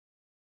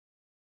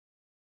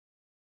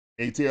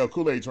 ATL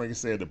Kool-Aid Drinker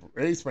said the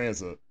Braves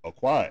fans are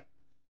quiet.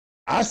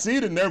 I see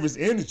the nervous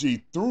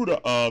energy through the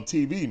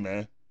TV,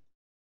 man.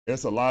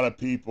 There's a lot of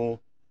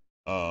people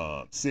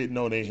sitting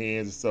on their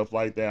hands and stuff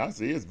like that. I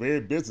see it's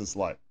very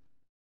businesslike.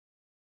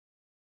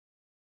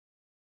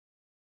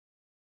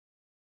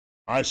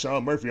 All right,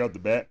 Sean Murphy out the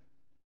bat.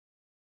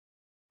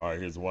 All right,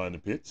 here's one in the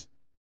pitch.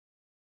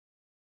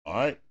 All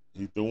right,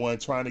 he threw one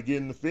trying to get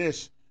in the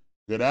fish.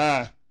 Good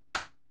eye.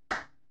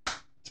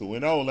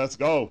 2-0, let's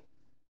go.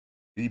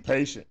 Be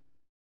patient.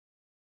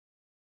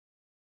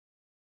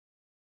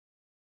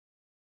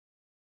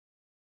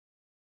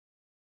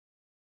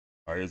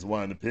 All right, here's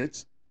one in the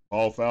pitch.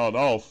 Ball fouled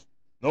off.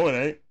 No, it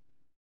ain't.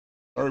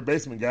 Third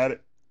baseman got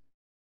it.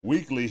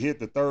 Weekly hit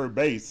the third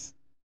base.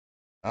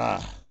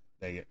 Ah,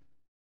 dang it.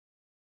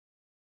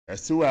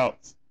 That's 2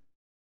 outs.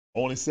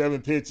 Only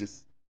 7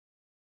 pitches.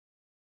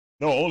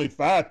 No, only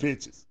 5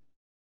 pitches.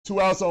 2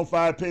 outs on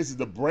 5 pitches.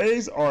 The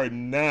Braves are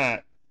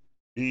not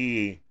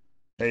being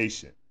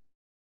patient.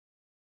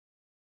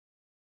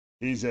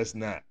 He's just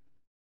not.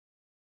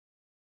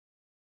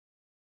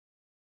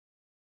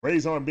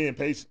 Braves aren't being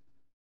patient.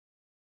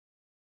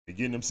 They're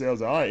getting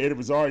themselves, all right, Eddie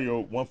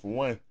Rosario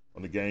 1-for-1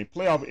 on the game.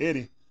 Playoff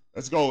Eddie.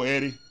 Let's go,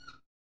 Eddie.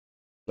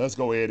 Let's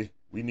go, Eddie.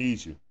 We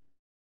need you.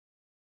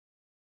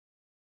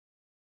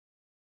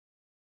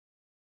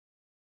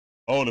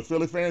 Oh, the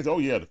Philly fans? Oh,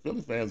 yeah, the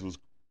Philly fans was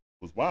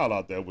wild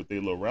out there with their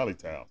little rally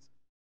towels.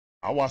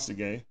 I watched the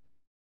game.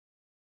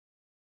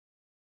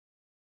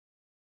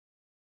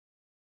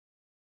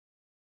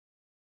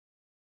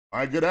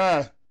 All right, good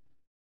eye.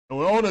 And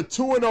we're on a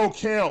 2-0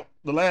 count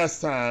the last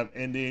time,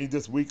 and then he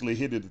just weakly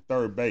hit it to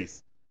third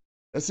base.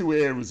 Let's see what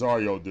Eddie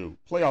Rosario do.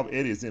 Playoff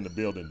Eddie is in the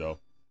building, though.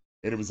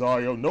 Eddie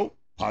Rosario, nope,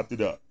 popped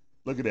it up.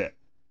 Look at that.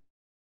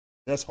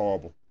 That's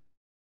horrible.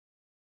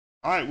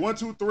 All right, 1,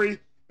 2, 3,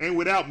 and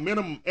without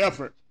minimum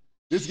effort,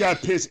 this guy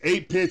pitched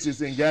 8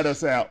 pitches and got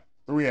us out.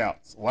 3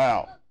 outs.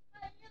 Wow.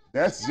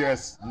 That's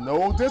just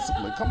no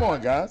discipline. Come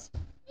on, guys.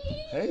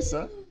 Hey,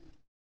 son.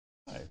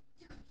 Hey.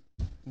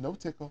 No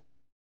tickle.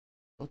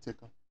 No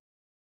tickle.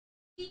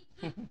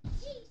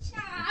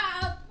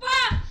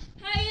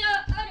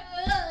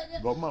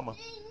 Go, mama.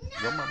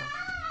 Go, mama.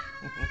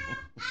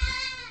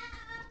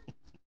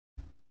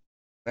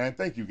 Man,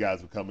 thank you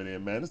guys for coming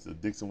in, man. This is the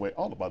Dixon Way,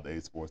 all about the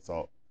A Sports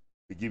Talk.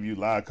 We give you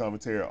live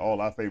commentary on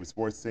all our favorite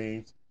sports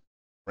teams.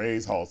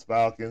 Braves, Hawks,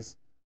 Falcons,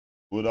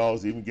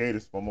 Bulldogs, even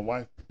Gators for my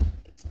wife.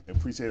 And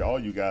appreciate all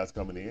you guys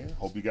coming in.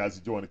 Hope you guys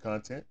enjoying the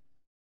content.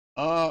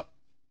 Right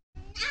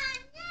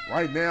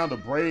now, the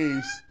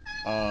Braves,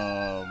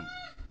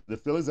 the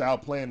Phillies are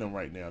outplaying them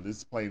right now. This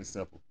is plain and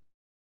simple.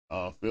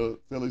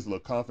 Phillies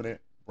look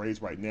confident.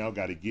 Braves right now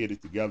got to get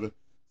it together.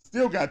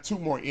 Still got 2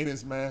 more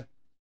innings, man.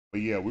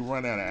 But yeah, we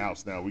run out of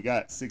outs now. We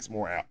got 6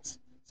 more outs.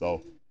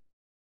 So,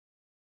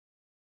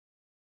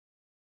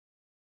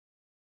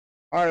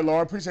 all right,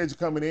 Laura, appreciate you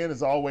coming in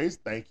as always.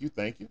 Thank you,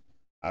 thank you.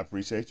 I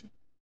appreciate you.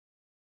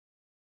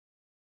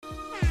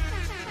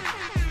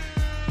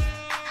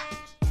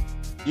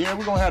 Yeah,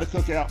 we're gonna have a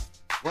cookout.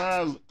 We're gonna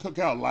have a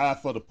cookout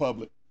live for the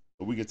public,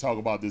 so we can talk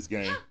about this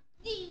game.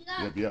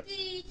 Yep.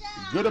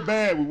 Good or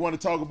bad, we want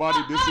to talk about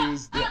it. This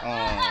is the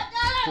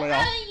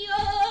playoff.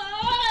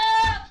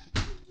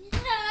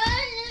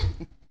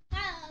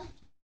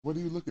 What are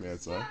you looking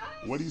at, son?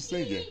 What are you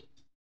singing?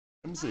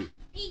 Let me see.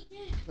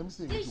 Let me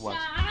see what you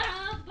watching.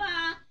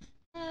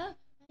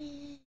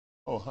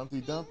 Oh,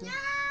 Humpty Dumpty?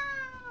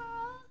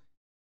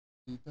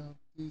 Humpty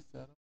Dumpty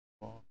sat on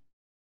the wall.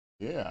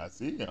 Yeah, I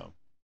see him.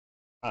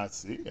 I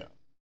see him.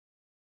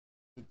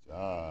 Good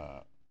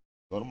job.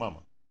 Go to mama.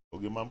 Go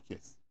give mama a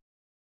kiss.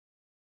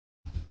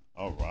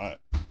 All right.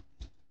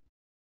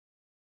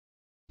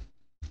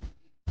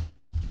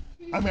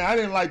 I mean, I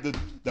didn't like the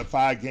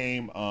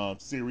 5-game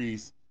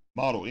series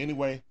model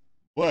anyway,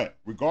 but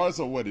regardless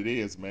of what it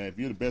is, man, if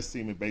you're the best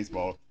team in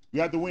baseball, you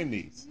have to win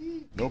these.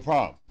 No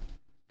problem.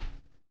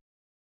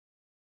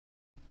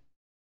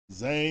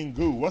 Zane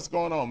Goo, what's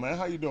going on, man?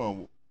 How you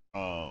doing?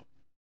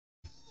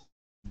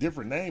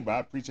 Different name, but I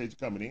appreciate you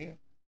coming in.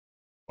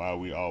 Why are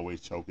we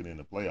always choking in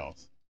the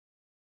playoffs?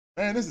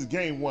 Man, this is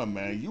game 1,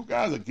 man. You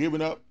guys are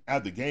giving up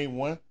after game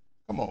 1.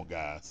 Come on,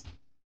 guys.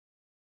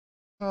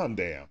 Calm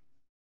down.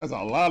 That's a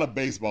lot of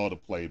baseball to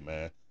play,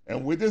 man.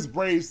 And with this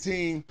Braves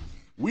team,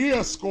 we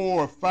have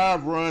scored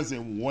 5 runs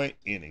in 1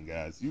 inning,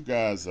 guys. You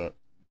guys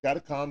got to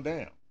calm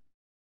down.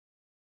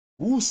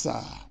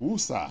 Woosah,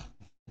 woosah.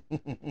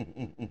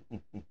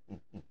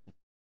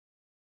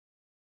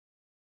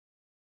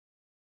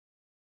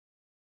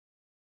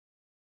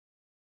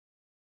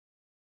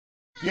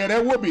 Yeah,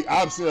 that would be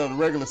opposite of the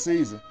regular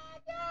season.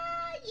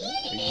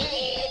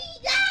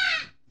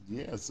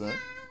 Yeah, son.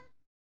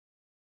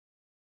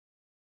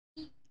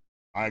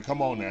 All right,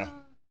 come on now.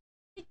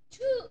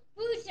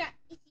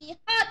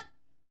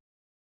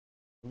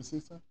 Let me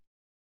see something.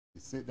 You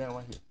sit down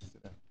right here.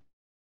 Sit down.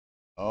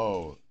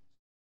 Oh,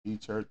 he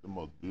heard the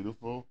most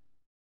beautiful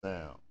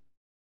sound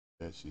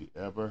that she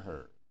ever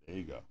heard. There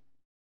you go.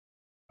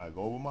 All right,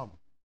 go over mama.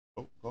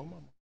 Go, mama.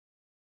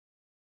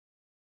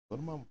 Go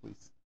to mama,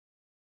 please.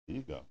 Here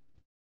you go.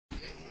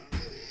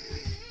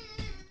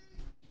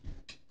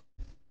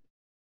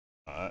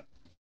 All right.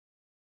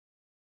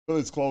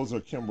 Phillies closer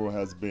Kimbrel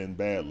has been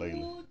bad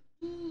lately.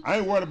 I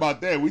ain't worried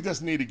about that. We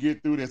just need to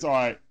get through this. All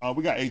right,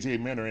 we got AJ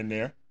Minter in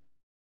there.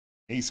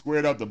 He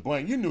squared up the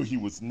bunt. You knew he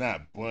was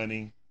not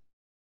bunting.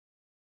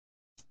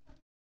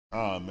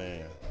 Oh,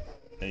 man.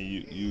 And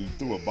you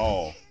threw a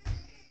ball.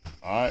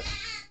 All right.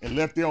 And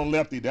lefty on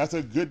lefty. That's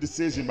a good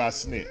decision by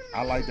Snit.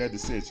 I like that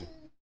decision.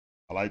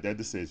 I like that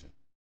decision.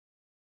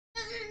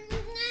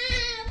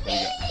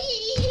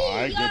 All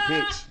right, good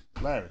pitch.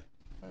 Larry.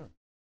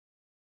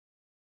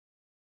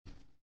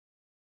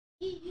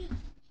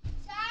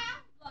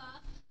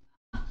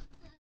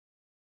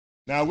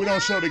 Now, we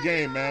don't show the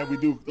game, man. We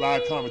do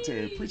live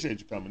commentary. Appreciate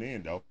you coming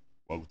in, though.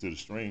 Welcome to the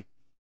stream.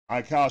 All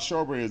right, Kyle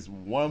Schwarber is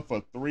 1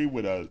 for 3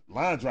 with a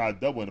line drive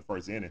double in the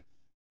first inning.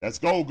 Let's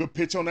go. Good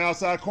pitch on the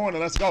outside corner.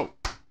 Let's go.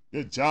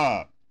 Good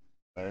job.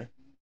 Larry.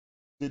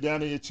 Sit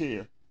down in your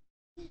chair.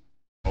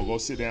 Or go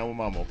sit down with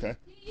mama, okay?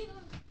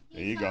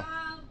 There you go.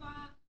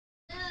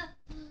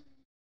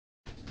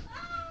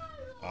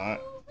 All right.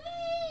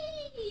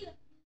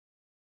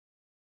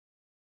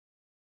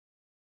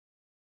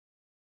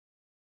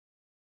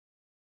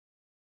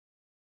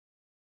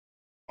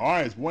 All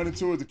right, it's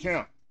 1-2 at the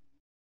count.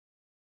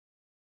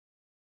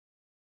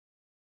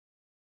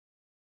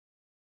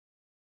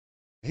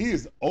 He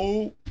is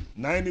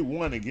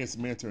 0-91 against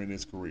Minter in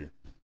his career.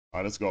 All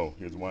right, let's go.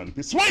 Here's one.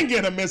 Swing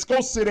at him, miss.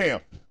 Go sit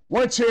down.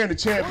 One chair in the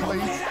chat,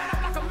 please.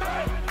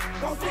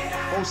 Go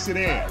sit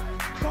down.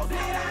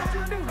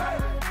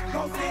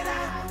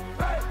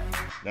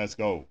 Let's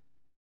go.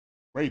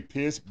 Great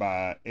pitch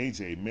by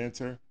AJ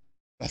Minter.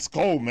 Let's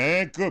go,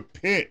 man. Good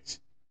pitch.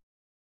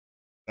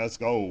 Let's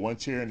go. One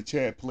chair in the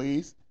chat,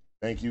 please.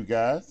 Thank you,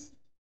 guys.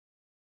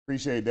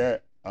 Appreciate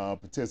that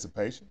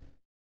participation.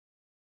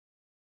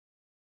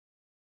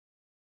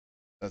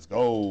 Let's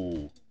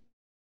go.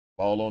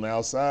 Ball on the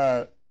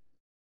outside.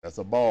 That's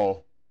a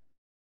ball.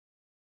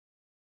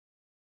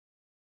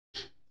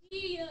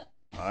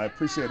 I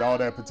appreciate all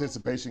that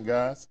participation,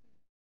 guys.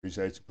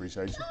 Appreciate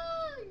you.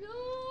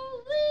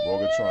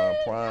 Morgatron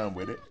Prime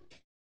with it.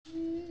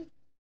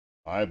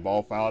 All right,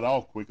 ball fouled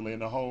off quickly in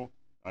the hole.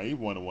 He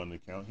won the 1 to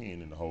count. He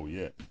ain't in the hole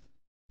yet.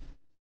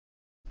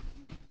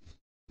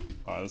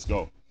 All right, let's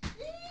go.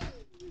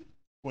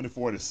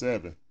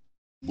 24-7.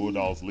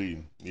 Bulldogs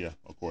leading. Yeah,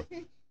 of course.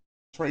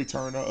 Trey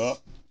Turner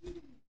up.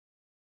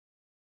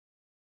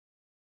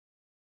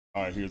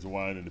 All right, here's the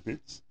wind in the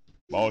pitch.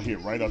 Ball hit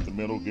right up the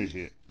middle. Good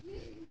hit.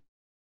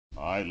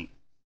 All right.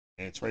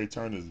 And Trey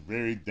Turner is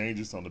very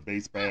dangerous on the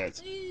base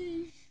paths.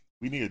 We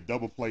need a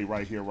double play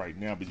right here, right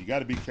now. But you got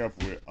to be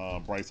careful with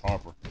Bryce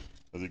Harper.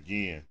 Because,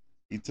 again,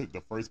 he took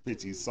the first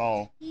pitch he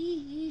saw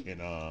in,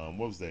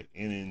 what was that,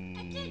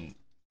 inning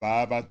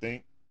 5, I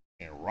think,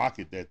 and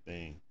rocketed that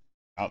thing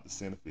out the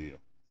center field.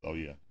 So,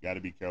 yeah, got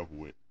to be careful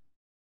with.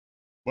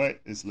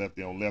 But it's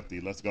lefty on lefty.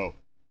 Let's go.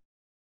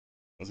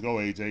 Let's go,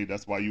 AJ.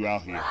 That's why you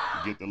out here,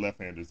 to get the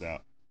left-handers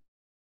out.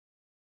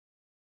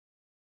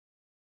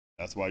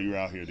 That's why you're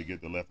out here, to get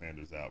the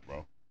left-handers out,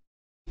 bro.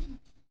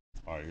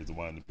 All right, here's the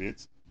one in the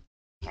pitch.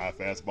 High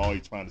fastball,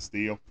 he's trying to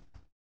steal.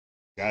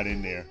 Got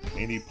in there,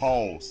 and he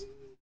paused.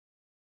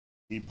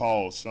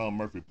 Sean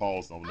Murphy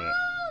paused on that.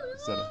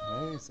 Instead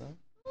of, hey, son.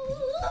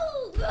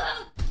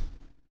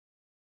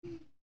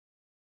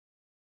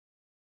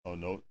 Oh,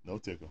 no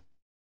tickle.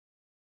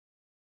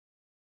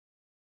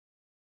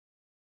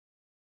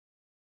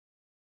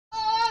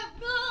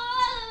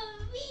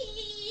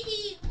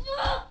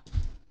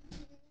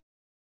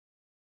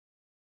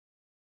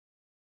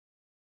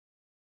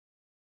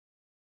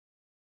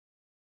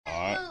 All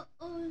right.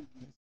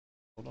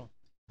 Hold on.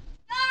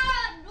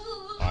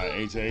 All right,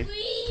 AJ.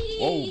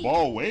 Oh,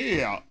 ball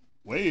way out.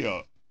 Way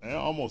up. That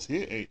almost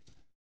hit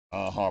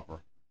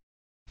Harper.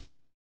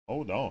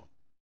 Hold on.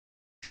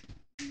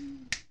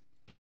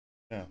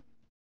 Yeah.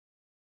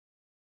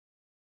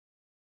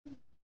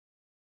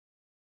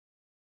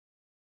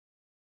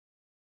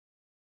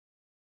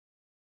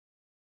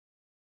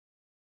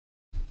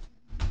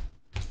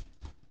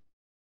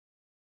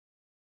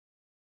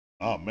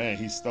 Oh, man,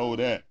 he stole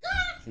that.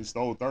 He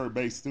stole third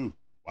base, too.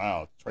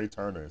 wow, Trey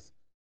Turner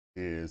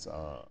is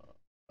a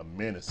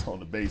menace on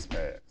the base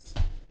paths.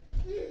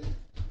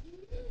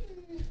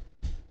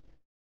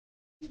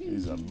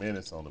 He's a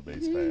menace on the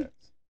base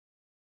paths.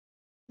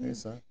 Hey,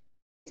 son,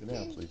 sit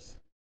down, please.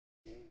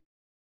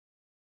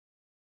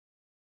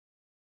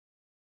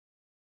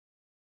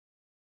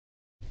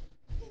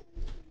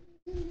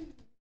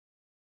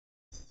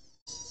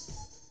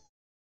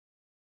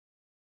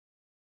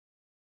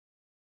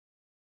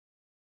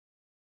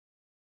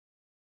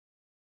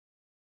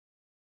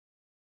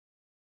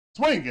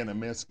 Swing and a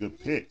miss. Good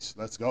pitch.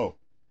 Let's go.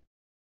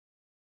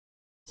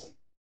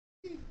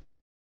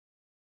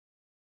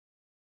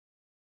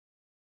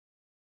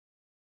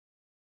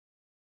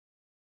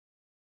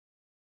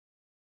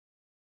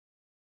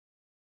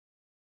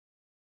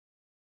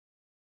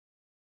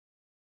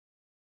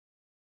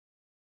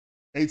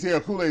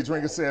 ATL Kool-Aid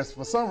Drinker says,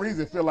 for some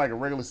reason, it feel like a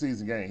regular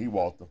season game. He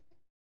walked them.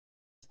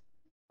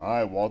 All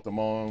right, walked them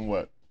on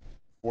what?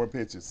 4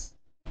 pitches.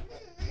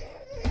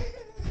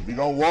 If you're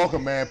going to walk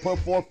them, man, put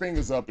 4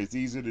 fingers up. It's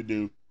easier to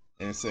do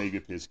and save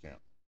your pitch count.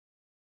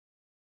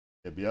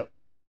 Yep.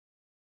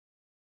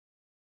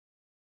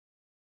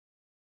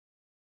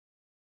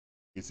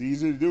 It's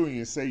easier to do and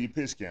you save your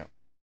pitch count.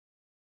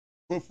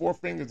 Put 4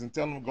 fingers and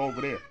tell them to go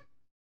over there.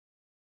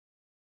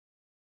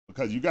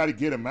 Because you got to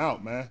get him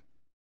out, man.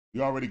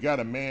 You already got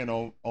a man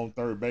on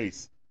third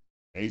base.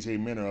 A.J.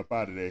 Minter up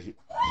out of there.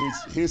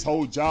 His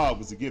whole job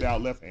was to get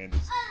out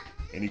left-handers,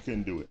 and he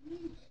couldn't do it.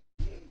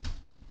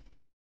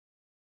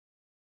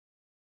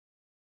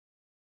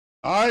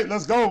 All right,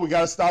 let's go. We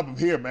got to stop him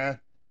here, man.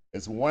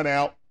 It's 1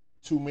 out,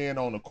 2 men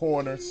on the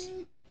corners.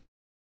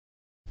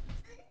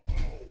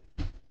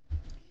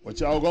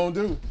 What y'all gonna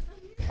do?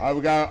 All right,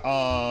 we got,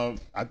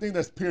 I think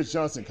that's Pierce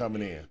Johnson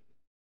coming in.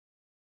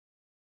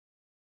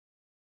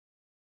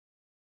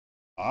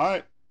 All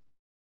right.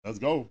 Let's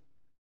go.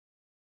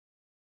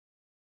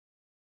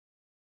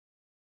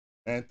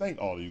 And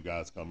thank all of you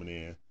guys coming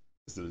in.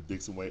 This is the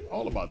Dixon Way,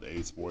 all about the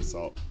A Sports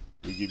Talk.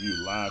 We give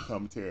you live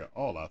commentary on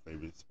all our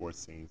favorite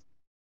sports teams.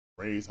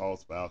 Braves,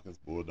 Hawks, Falcons,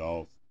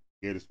 Bulldogs,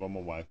 Gators for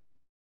my wife.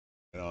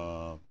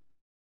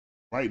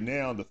 Right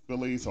now, the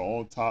Phillies are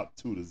on top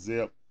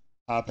 2-0.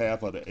 Top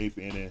half of the 8th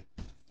inning.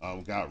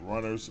 Got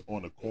runners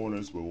on the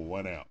corners with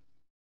 1 out.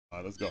 All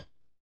right, let's go.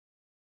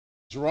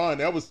 Jerron,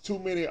 that was too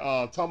many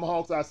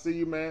tomahawks. I see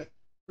you, man.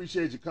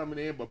 Appreciate you coming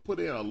in, but put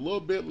in a little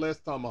bit less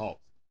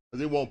tomahawks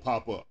because it won't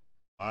pop up.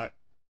 All right.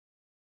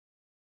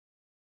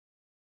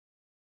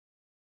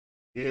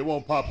 Yeah, it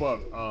won't pop up,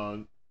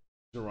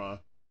 Jerron.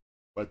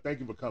 But thank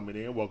you for coming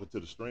in. Welcome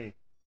to the stream.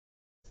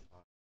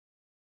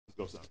 Let's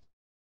go, son.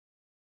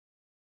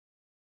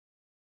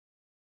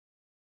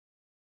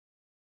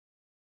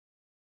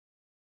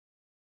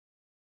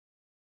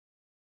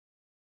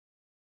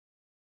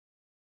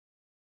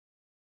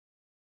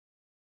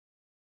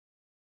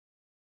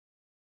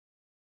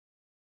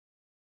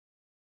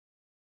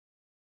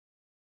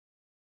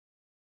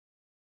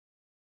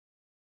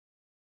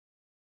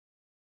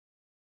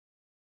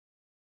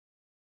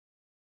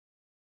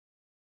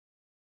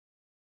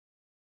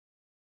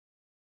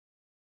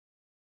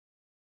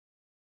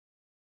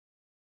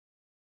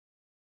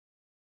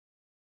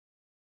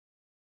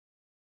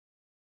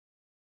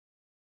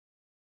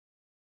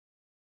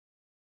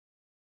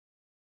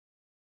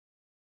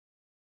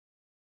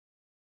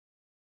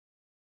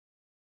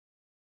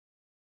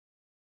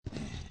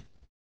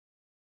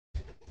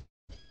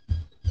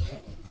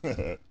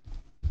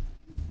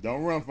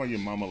 Don't run from your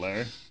mama,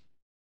 Larry.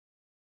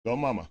 Go,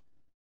 mama.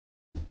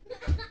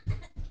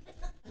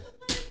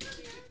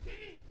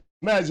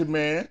 Magic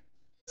Man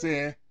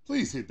saying,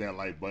 please hit that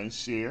like button,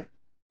 share,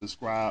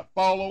 subscribe,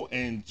 follow,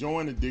 and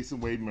join the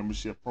Dixon Wade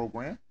membership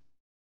program.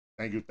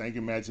 Thank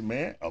you, Magic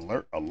Man.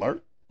 Alert,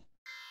 alert.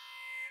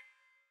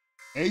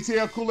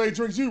 ATL Kool-Aid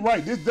Drinks, you're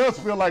right. This does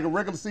feel like a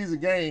regular season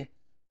game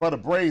for the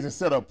Braves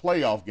instead of a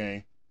playoff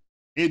game.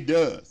 It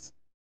does.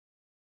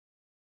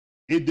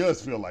 It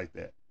does feel like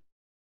that.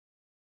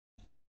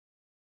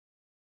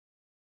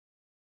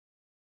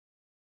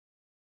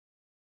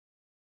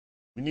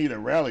 We need a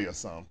rally or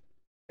something.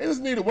 They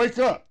just need to wake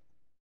up.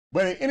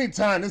 But at any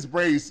time, this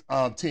Braves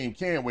team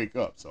can wake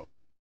up. So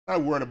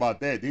not worried about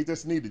that. They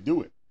just need to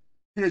do it.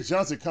 Here's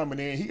Johnson coming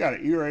in. He got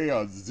an ERA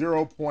of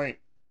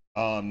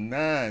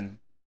 0.9.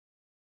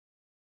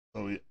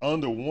 So he's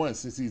under 1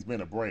 since he's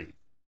been a Brave.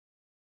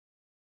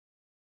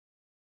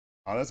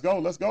 All right, let's go.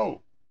 Let's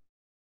go.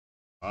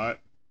 All right.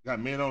 Got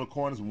men on the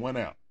corners, 1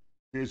 out.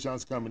 Here's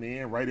Johnson coming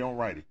in. Righty on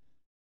righty.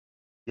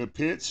 Good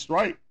pitch.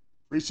 Strike.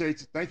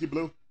 Appreciate you. Thank you,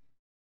 Blue.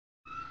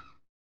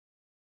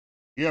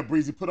 Yeah,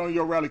 Breezy, put on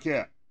your rally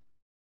cap.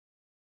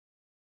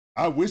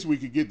 I wish we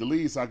could get the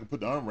lead so I could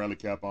put the unrally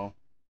cap on.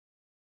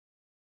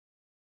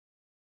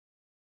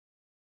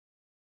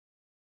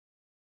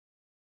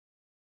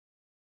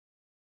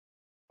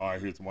 All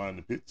right, here's one on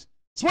the pitch.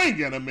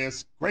 Swing and a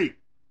miss. Great.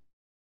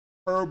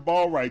 Curve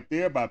ball right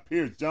there by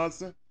Pierce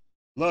Johnson.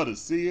 Love to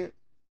see it.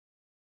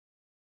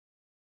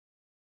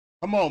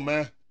 Come on,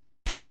 man.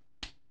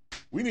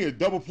 We need a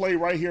double play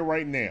right here,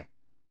 right now.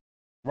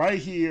 Right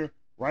here,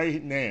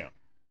 right now.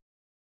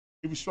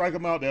 If you strike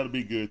him out, that'll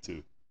be good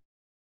too.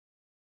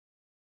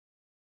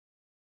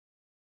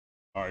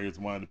 All right, here's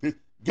one to pitch.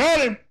 Got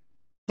him.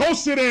 Go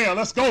sit down.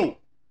 Let's go.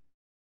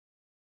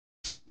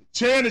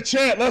 Chair in the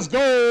chat. Let's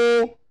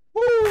go.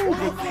 Woo,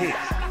 good pitch.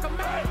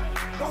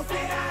 Go sit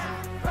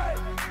down.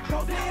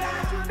 Go sit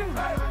down.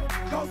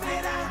 Go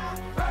sit down.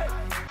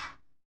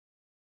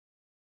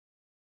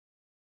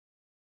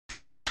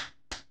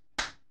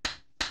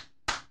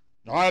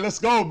 All right, let's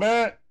go,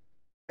 man.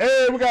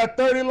 Hey, we got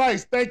 30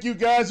 likes. Thank you,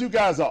 guys. You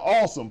guys are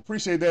awesome.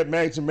 Appreciate that,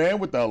 Magic Man,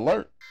 with the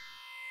alert.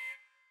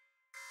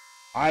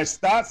 All right,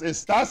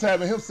 Stotts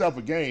having himself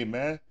a game,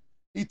 man.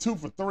 He 2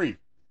 for 3.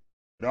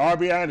 The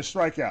RBI and the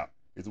strikeout.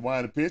 It's a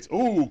wind pitch.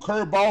 Ooh,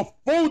 curveball.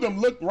 Fooled him.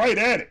 Looked right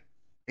at it.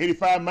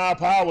 85 mile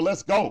per hour.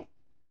 Let's go.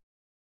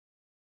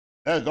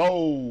 Let's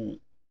go.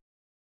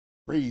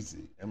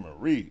 Crazy. And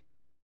Marie.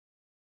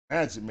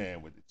 Magic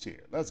Man with the chair.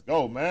 Let's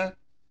go, man.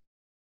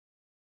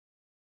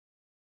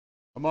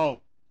 Come on.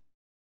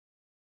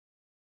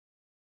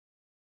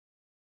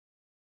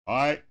 All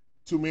right.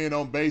 2 men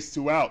on base,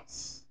 2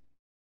 outs.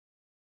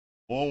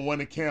 1-1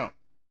 to count.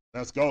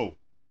 Let's go.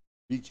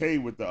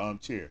 BK with the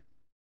chair.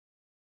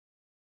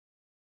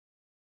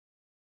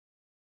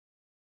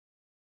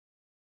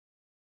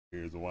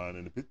 Here's the wind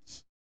in the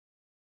pitch.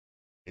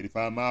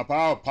 85 mile per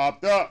hour.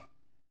 Popped up.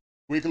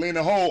 Quickly in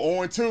the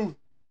hole. 0-2.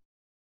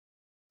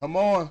 Come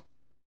on.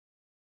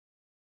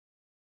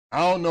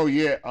 I don't know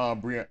yet,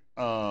 Brian.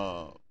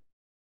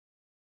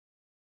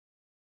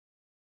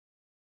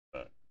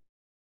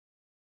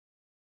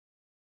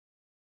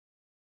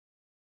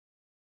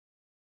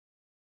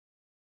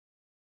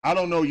 I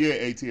don't know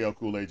yet, ATL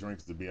Kool-Aid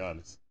drinkers, to be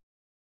honest.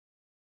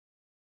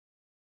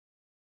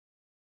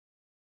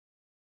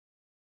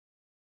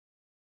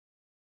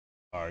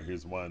 All right,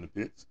 here's one in the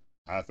pitch.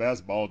 High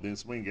fastball, didn't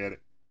swing at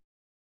it.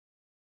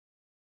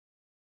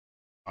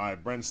 All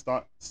right, Brandon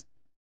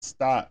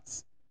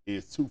Stotts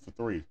is 2 for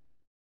 3.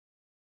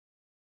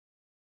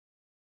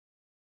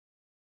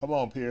 Come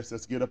on, Pierce.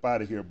 Let's get up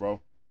out of here,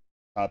 bro.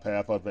 Top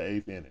half of the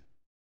 8th inning.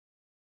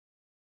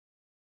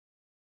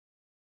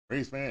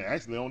 Race fan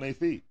actually on their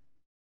feet.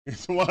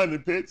 It's one in the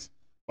pitch.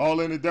 Ball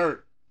in the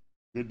dirt.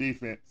 Good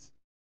defense.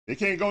 They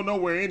can't go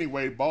nowhere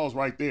anyway. Ball's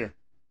right there.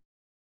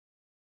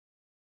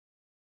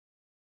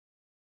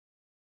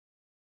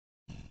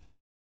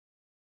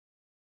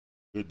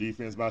 Good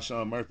defense by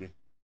Sean Murphy.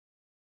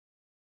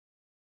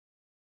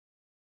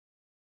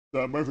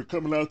 Sean Murphy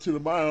coming out to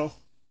the mound.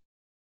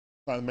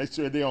 Trying to make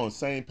sure they're on the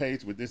same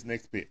page with this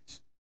next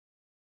pitch.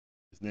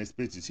 This next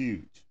pitch is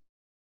huge.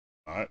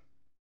 All right.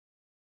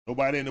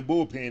 Nobody in the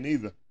bullpen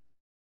either.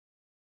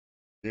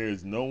 There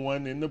is no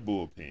one in the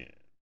bullpen.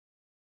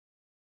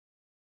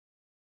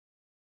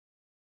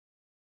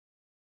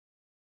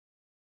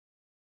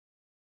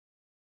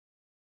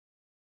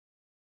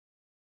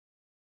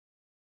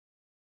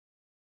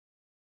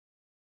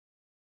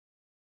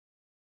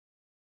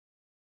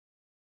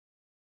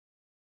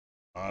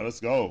 All right,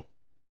 let's go.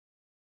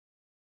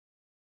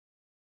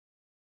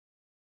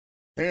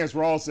 Terrence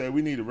Ross said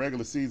we need a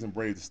regular season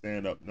Braves to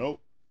stand up. Nope.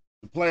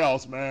 The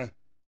playoffs, man,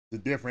 it's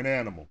a different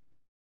animal.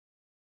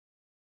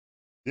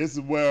 This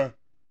is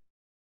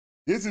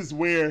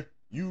where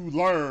you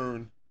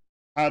learn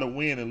how to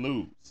win and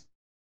lose.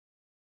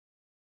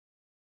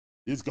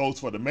 This goes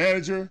for the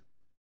manager,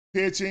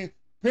 pitching.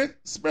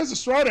 Spencer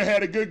Strider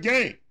had a good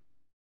game.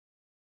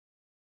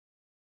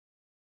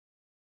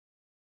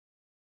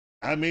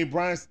 I mean,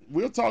 Brian,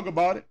 we'll talk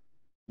about it.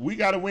 We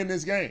got to win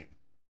this game.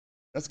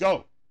 Let's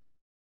go.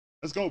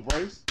 Let's go,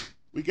 Braves.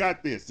 We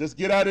got this. Let's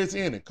get out of this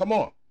inning. Come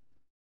on.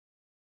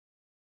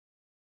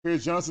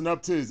 Here's Johnson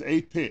up to his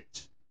 8th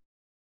pitch.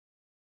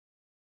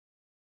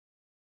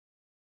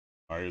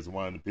 All right, here's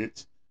one in the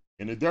pitch.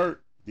 In the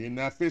dirt. Did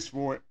not fish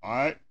for it. All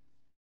right.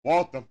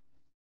 Walked him.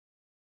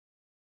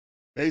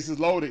 Bases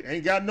loaded.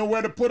 Ain't got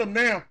nowhere to put him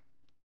now.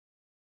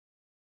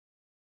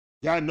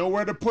 Got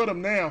nowhere to put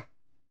him now.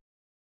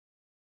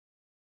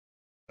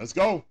 Let's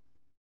go.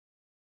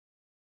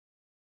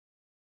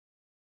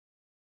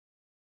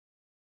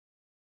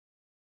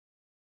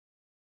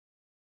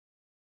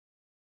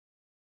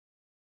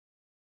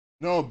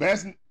 No,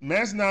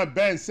 Matt's not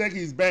batting second.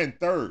 He's batting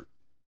third.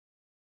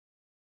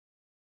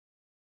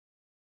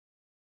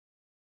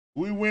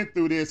 We went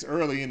through this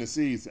early in the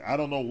season. I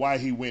don't know why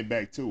he went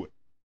back to it.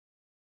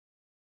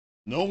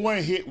 No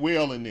one hit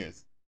well in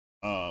this.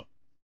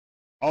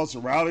 Also,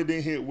 Rowley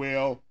didn't hit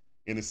well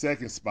in the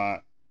second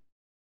spot,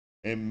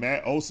 and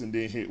Matt Olson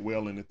didn't hit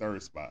well in the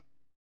third spot.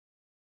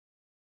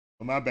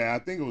 But my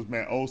bad. I think it was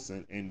Matt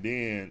Olson and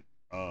then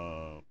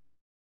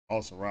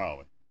Austin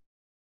Rowley.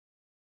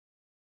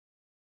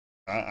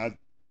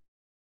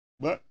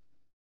 But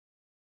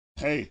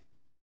hey,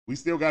 we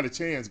still got a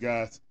chance,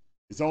 guys.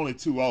 It's only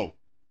 2-0.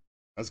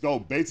 Let's go.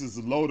 Bases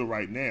are loaded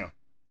right now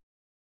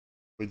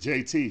for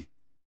JT.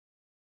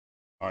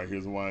 All right,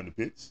 here's one in the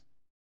pitch.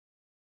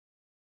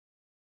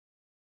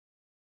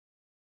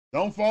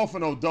 Don't fall for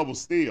no double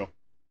steal.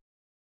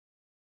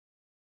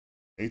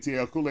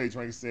 ATL Kool-Aid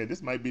Drinker said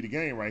this might be the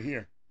game right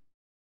here.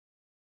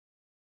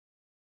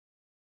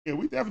 Yeah,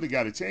 we definitely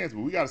got a chance,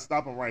 but we got to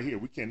stop them right here.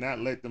 We cannot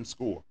let them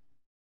score.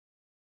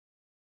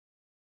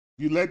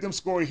 If you let them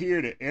score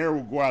here, the air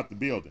will go out the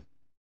building.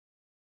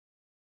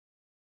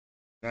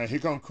 Now here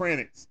come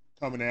Kranitz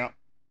coming out.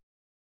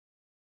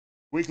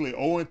 Quickly,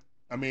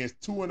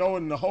 it's 2-0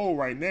 in the hole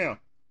right now.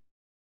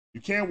 You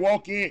can't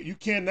walk in. You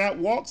cannot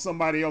walk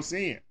somebody else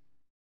in.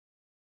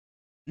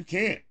 You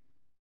can't.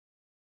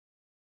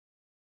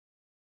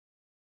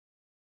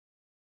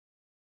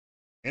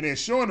 And they're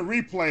showing the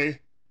replay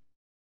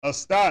of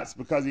Stotts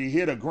because he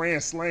hit a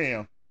grand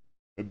slam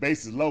with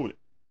bases loaded.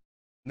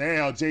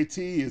 Now JT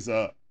is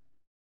up.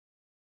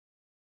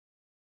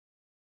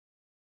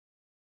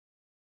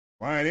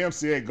 Ryan M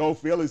said, "Go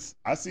Phillies."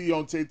 I see you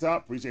on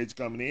TikTok. Appreciate you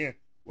coming in.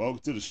 Welcome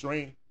to the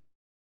stream.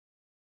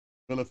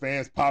 Philly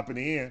fans popping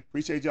in.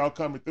 Appreciate y'all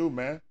coming through,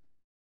 man.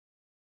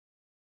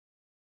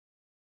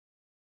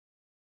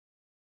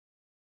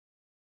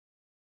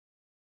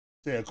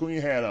 Said Queen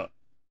had a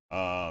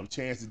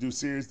chance to do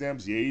serious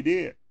damage. Yeah, he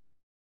did.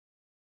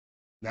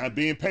 Not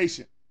being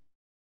patient.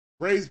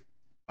 Braves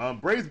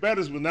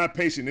batters were not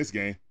patient this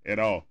game at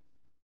all.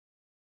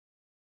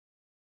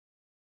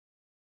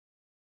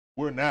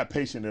 We're not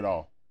patient at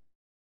all.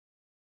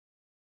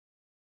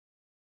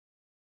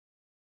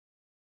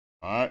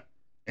 All right.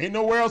 Ain't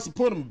nowhere else to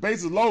put them.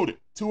 Bases loaded.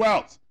 2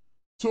 outs.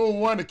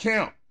 2-1 to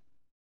count.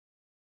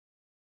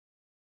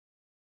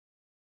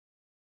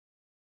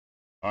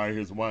 All right,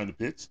 here's one to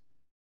pitch.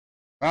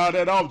 Foul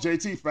that off,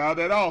 JT. Foul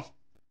that off.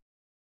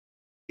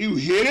 You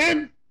hit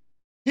him?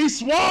 He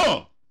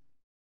swung.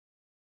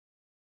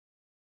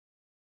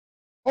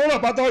 Hold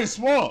up, I thought he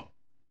swung.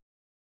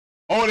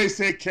 Oh, they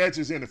said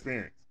catcher's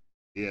interference.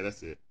 Yeah,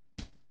 that's it.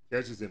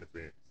 Catcher's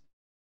interference.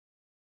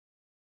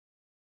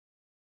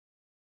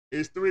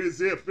 It's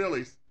 3-0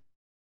 Phillies.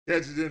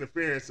 Catcher's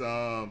interference.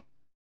 And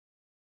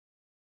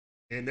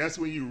that's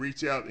when you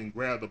reach out and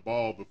grab the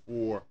ball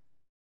before,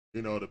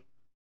 the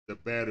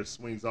batter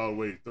swings all the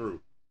way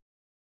through.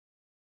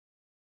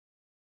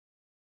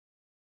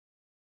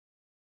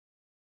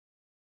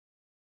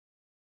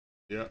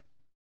 Yep.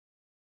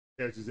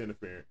 Catcher's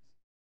interference.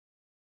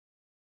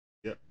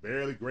 Yep,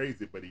 barely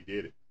grazed it, but he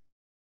did it.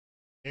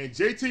 And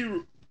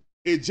JT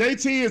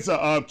is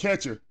a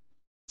catcher,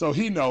 so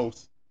he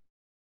knows.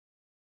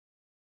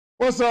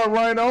 What's up,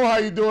 Rhino? How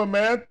you doing,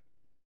 man?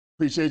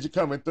 Appreciate you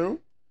coming through.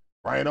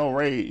 Rhino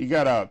Ray, you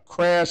got a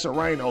crash of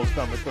rhinos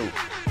coming through.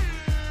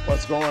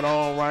 What's going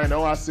on,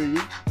 Rhino? I see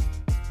you.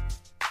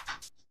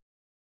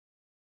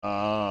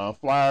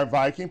 Flyer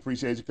Viking,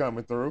 appreciate you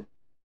coming through.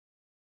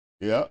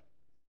 Yep.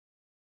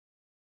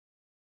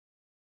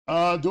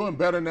 Doing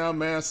better now,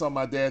 man. Saw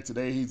my dad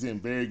today. He's in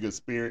very good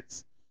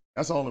spirits.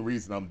 That's the only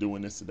reason I'm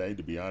doing this today,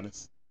 to be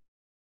honest.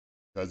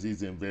 Because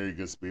he's in very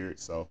good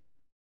spirits. So,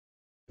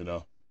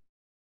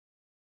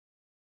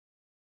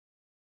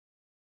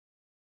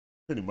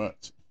 pretty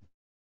much.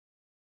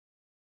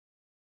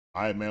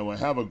 All right, man. Well,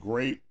 have a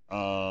great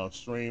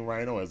stream,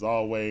 Rhino, as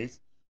always.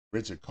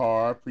 Richard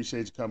Carr,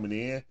 appreciate you coming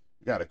in.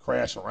 We got a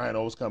crash of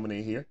rhinos coming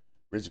in here.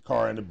 Richard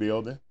Carr in the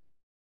building.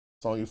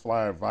 It's on you,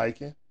 Flyer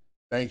Viking.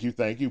 Thank you.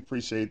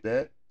 Appreciate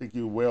that. Thank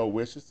you, well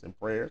wishes and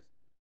prayers.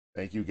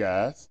 Thank you,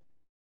 guys.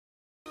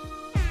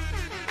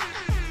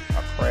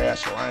 A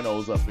crash of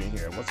rhinos up in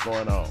here. What's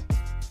going on?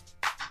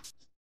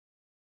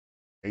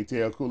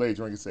 ATL Kool-Aid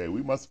drinker said,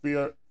 we must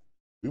fear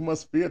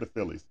the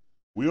Phillies.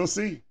 We'll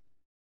see.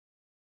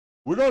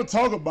 We're going to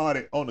talk about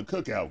it on the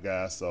cookout,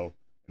 guys. So,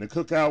 and the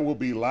cookout will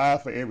be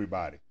live for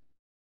everybody.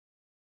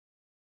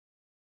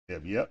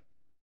 Yep.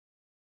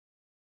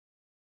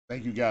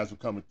 Thank you guys for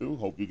coming through.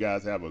 Hope you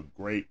guys have a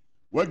great.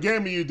 What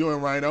game are you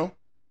doing, Rhino?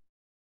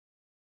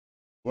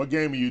 What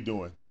game are you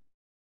doing?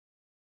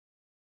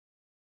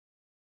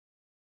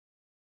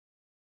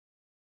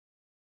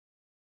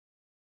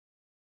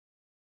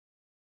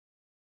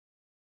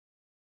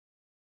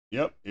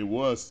 Yep, it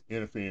was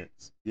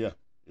interference. Yeah,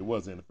 it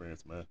was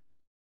interference, man.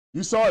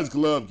 You saw his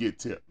glove get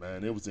tipped,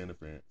 man. It was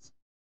interference.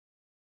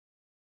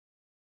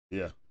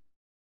 Yeah.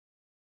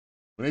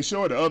 When they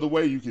show it the other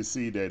way, you can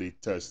see that he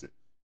touched it.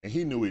 And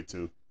he knew it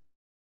too.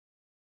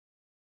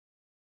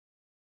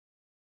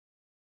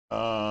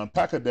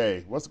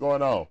 Packaday, what's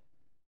going on?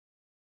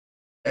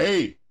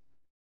 Hey,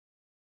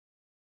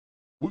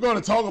 we're going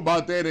to talk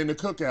about that in the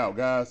cookout,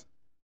 guys.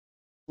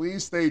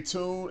 Please stay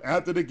tuned.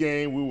 After the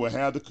game, we will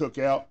have the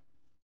cookout.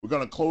 We're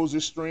going to close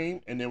this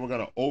stream, and then we're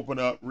going to open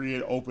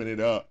it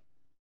up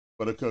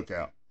for the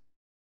cookout.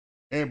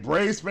 And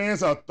Braves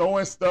fans are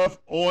throwing stuff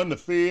on the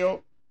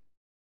field.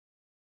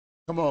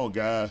 Come on,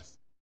 guys.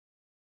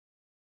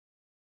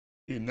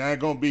 You're not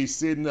going to be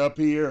sitting up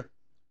here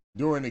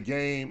during the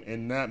game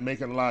and not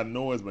making a lot of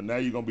noise, but now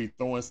you're going to be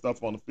throwing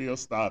stuff on the field.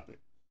 Stop it.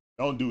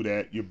 Don't do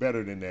that. You're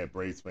better than that,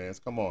 Braves fans.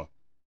 Come on.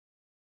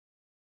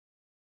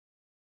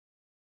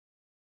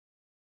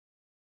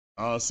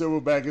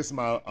 Silverback is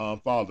my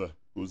father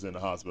who's in the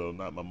hospital,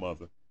 not my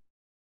mother.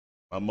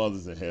 My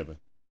mother's in heaven.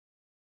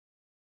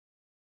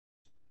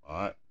 All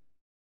right.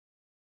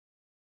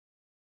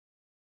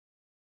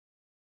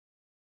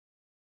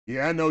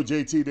 Yeah, I know,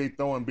 JT, they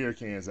throwing beer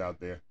cans out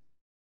there.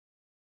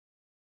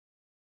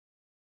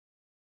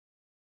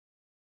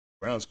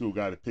 Ground school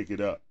got to pick it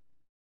up.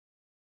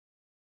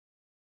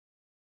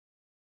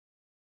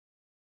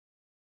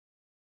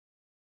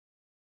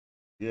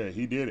 Yeah,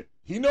 he did it.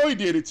 He know he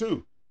did it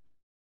too.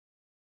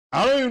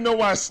 I don't even know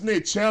why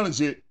Snit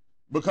challenged it,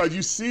 because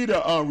you see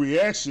the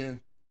reaction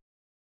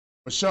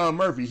of Sean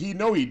Murphy. He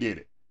know he did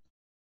it.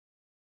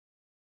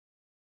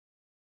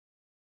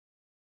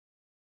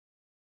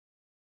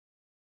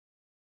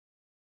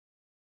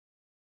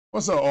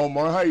 What's up,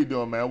 Omar? How you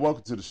doing, man?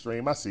 Welcome to the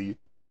stream. I see you.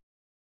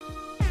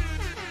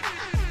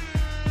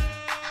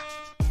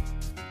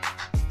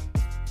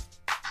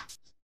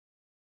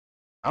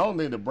 I don't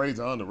think the Braves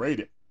are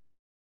underrated.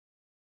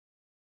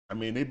 I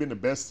mean, they've been the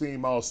best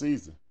team all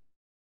season,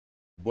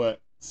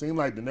 but seemed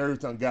like the nerves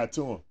done got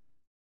to them.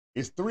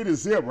 It's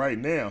 3-0 right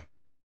now.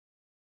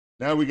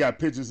 Now we got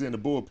pitchers in the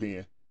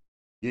bullpen.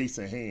 Yates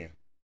in hand.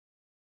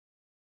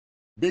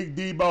 Big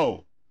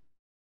Debo.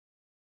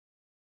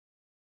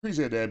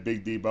 Appreciate that,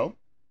 Big Debo.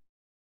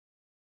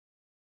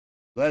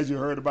 Glad you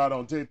heard about it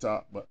on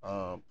TikTok, but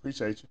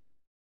appreciate you.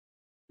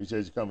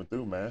 Appreciate you coming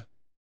through, man.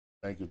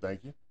 Thank you,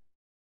 thank you.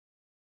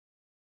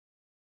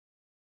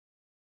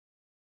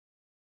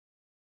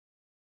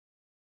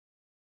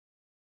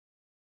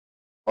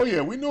 Oh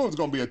yeah, we knew it was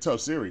gonna be a tough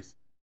series.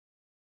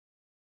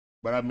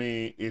 But I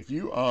mean, if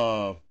you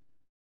I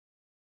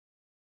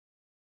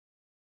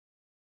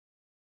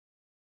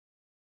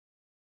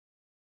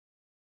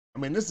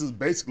mean, this is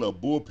basically a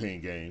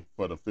bullpen game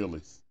for the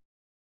Phillies.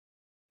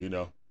 You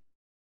know.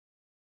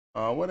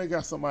 Well, they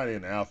got somebody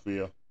in the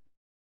outfield.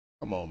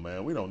 Come on,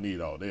 man. We don't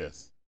need all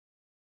this.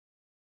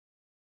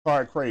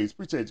 Card Craze,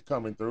 appreciate you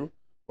coming through.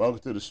 Welcome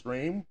to the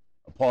stream.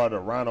 A part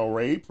of Rhino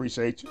Raid.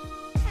 Appreciate you.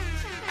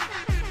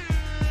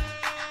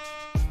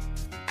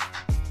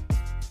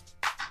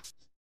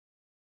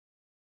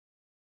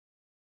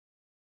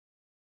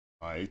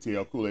 All right,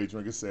 ATL Kool-Aid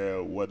Drinker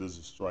said, what does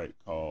a strike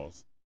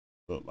cause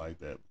look like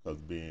that? Because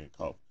being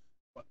caught.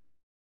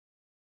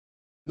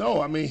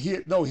 No, I mean, he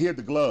hit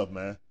the glove,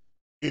 man.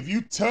 If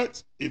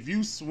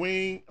you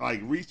swing,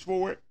 like reach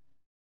for it,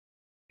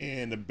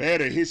 and the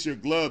batter hits your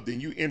glove,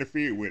 then you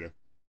interfere with it.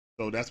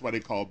 So that's why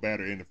they call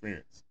batter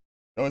interference.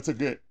 No, it's a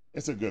good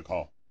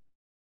call.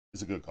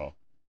 It's a good call.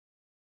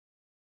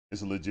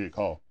 It's a legit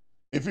call.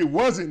 If it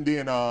wasn't,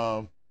 then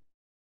all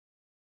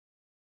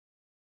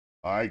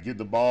right, get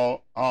the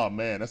ball. Oh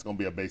man, that's gonna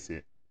be a base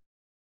hit.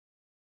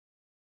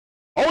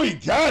 Oh, he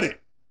got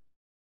it.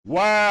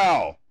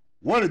 Wow.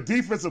 What a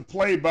defensive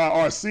play by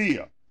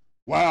Arcia.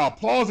 Wow,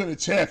 applause in the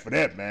chat for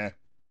that, man.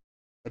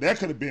 But that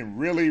could have been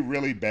really,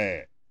 really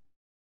bad.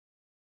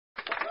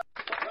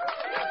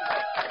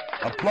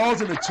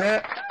 Applause in the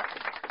chat.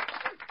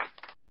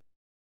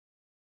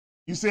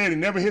 You said it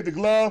never hit the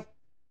glove?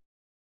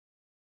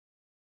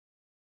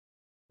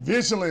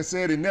 Vigilant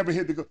said it never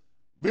hit the glove.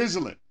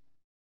 Vigilant.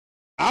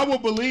 I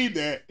would believe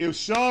that if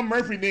Sean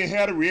Murphy didn't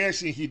have the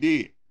reaction he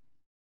did.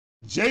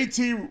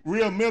 JT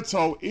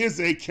Realmuto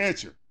is a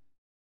catcher.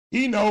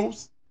 He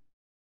knows.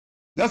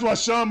 That's why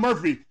Sean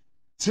Murphy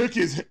took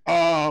his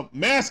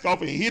mask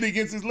off and hit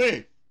against his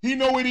leg. He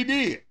know what he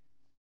did.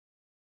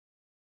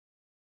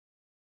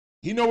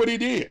 He know what he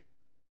did.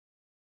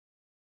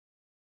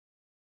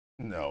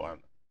 No, I'm not.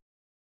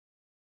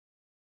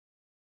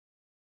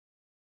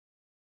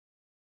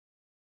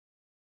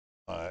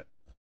 All right.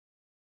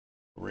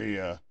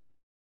 Rhea,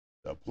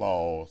 the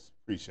applause.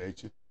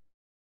 Appreciate you.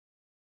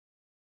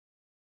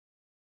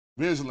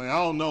 Visually,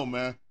 I don't know,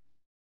 man.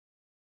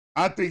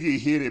 I think he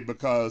hit it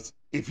because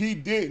if he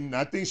didn't,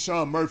 I think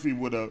Sean Murphy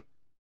would have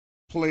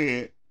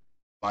played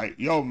like,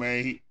 yo,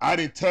 man, I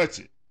didn't touch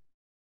it.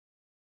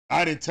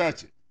 I didn't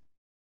touch it.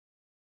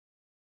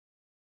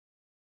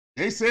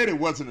 They said it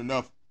wasn't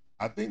enough.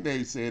 I think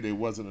they said it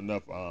wasn't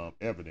enough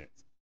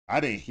evidence. I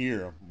didn't hear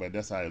them, but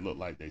that's how it looked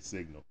like they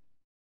signaled.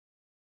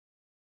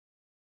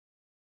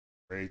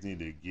 Braves need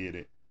to get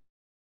it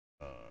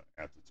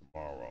after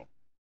tomorrow.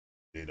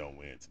 They don't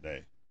win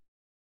today.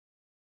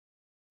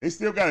 They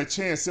still got a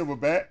chance,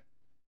 Silverback.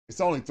 It's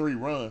only 3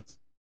 runs.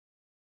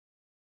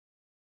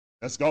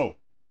 Let's go.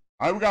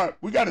 All right,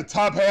 we got the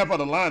top half of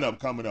the lineup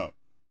coming up.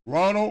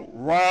 Ronald,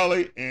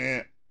 Riley,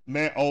 and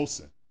Matt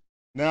Olson.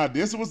 Now,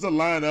 this was the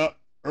lineup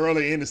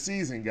early in the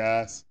season,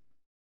 guys.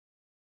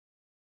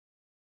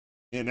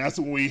 And that's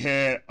when we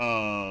had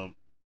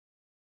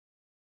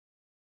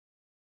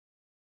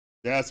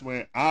that's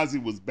when Ozzie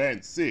was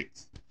batting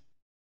 6th.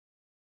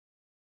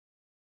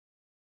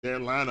 Their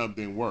lineup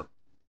didn't work.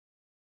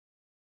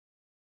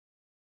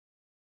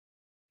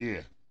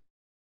 Yeah.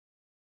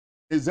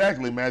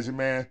 Exactly, Magic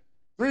Man.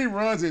 3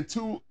 runs in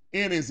 2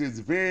 innings is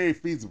very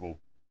feasible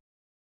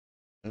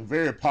and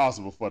very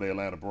possible for the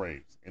Atlanta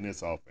Braves in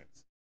this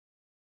offense.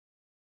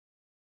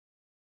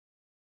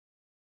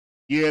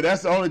 Yeah,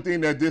 that's the only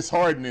thing that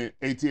disheartening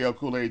ATL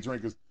Kool-Aid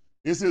drinkers.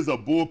 This is a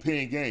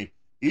bullpen game.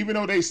 Even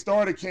though they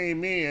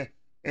came in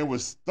and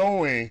was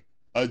throwing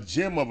a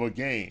gem of a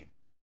game.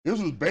 This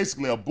was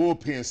basically a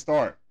bullpen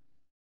start.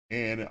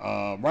 And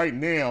right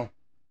now,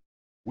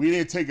 we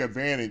didn't take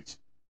advantage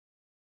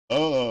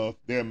of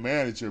their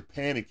manager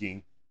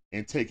panicking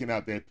and taking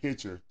out that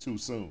pitcher too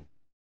soon.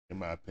 in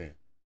my opinion.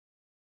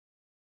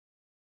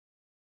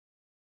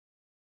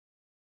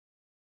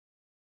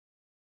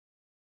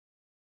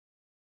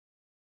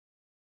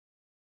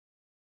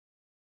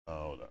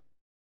 Hold up.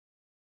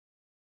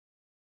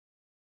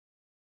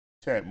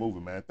 Chat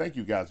moving, man. Thank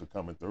you guys for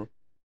coming through.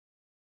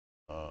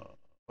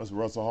 What's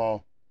Russell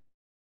Hall?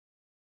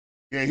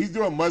 Yeah, he's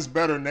doing much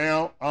better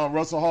now.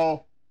 Russell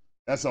Hall.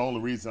 That's the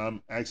only reason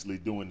I'm actually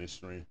doing this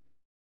stream,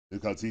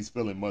 because he's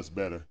feeling much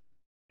better,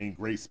 in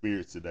great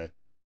spirits today.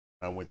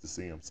 I went to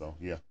see him, so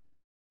yeah,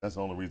 that's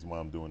the only reason why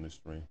I'm doing this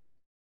stream.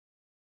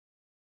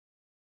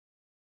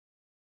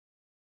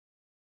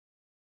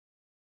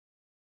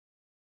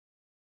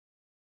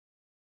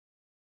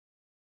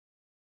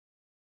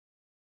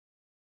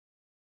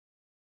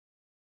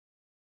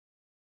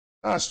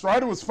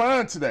 Strider was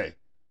fine today.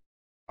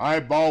 All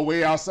right, ball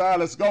way outside.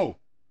 Let's go.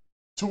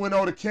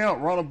 2-0 to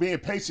count. Ronald being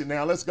patient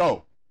now. Let's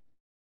go.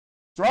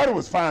 Strider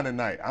was fine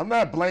tonight. I'm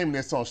not blaming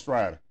this on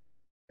Strider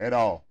at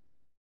all.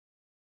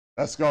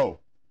 Let's go.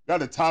 Got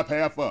the top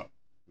half up.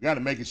 We got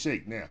to make it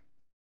shake now.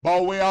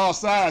 Ball way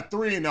outside.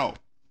 3-0.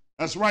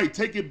 That's right.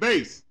 Take your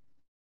base.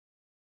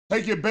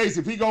 Take your base.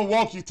 If he going to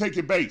walk you, take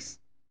your base.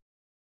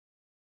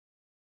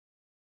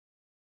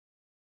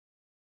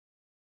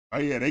 Oh,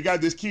 yeah, they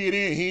got this kid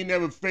in. He ain't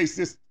never faced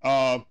this,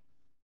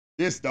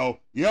 though.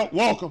 Yep,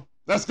 welcome.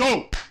 Let's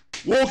go.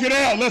 Walk it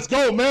out. Let's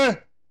go, man.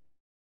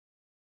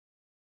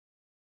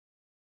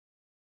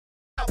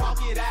 There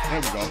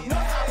we go.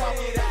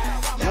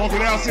 Walk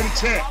it out in the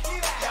chat.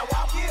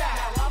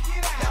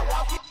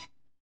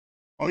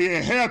 Oh, yeah,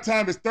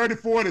 halftime is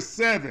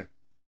 34-7.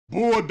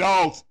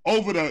 Bulldogs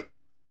over the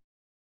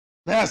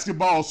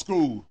basketball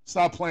school.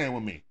 Stop playing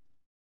with me.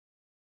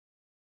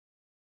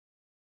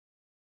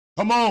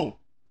 Come on.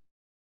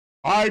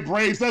 All right,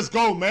 Braves, let's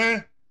go,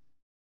 man.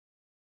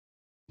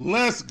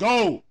 Let's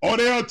go.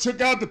 Odell took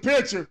out the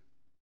pitcher.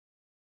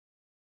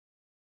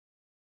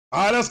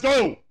 All right, let's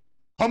go.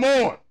 Come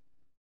on.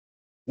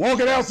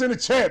 Walk it out in the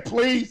chat,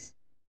 please.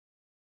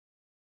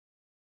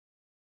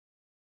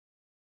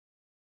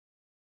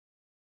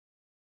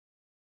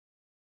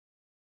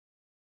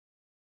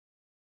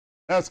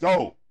 Let's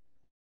go.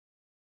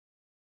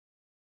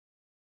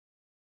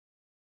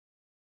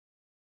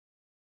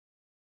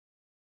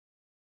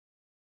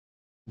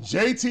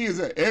 JT is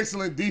an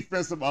excellent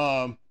defensive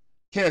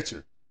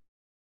catcher.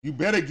 You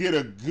better get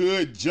a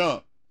good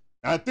jump.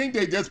 I think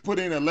they just put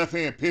in a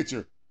left-hand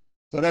pitcher,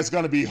 so that's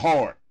going to be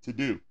hard to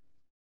do.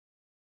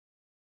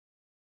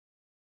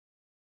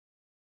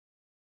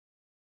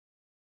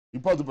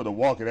 You're supposed to be able to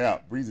walk it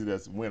out. Breezy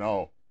just went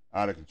all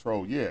out of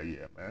control. Yeah,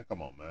 man.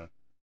 Come on, man.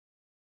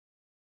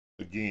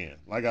 Again,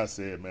 like I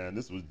said, man,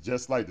 this was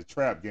just like the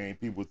trap game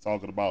people were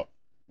talking about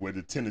with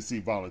the Tennessee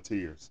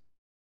Volunteers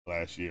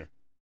last year.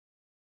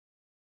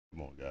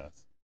 Come on,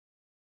 guys.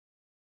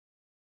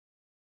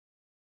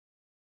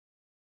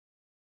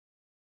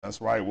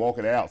 That's right. Walk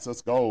it out.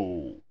 Let's go.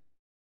 All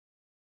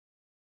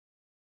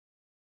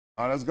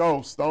right, let's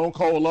go. Stone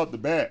Cold up the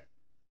bat.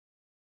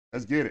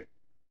 Let's get it.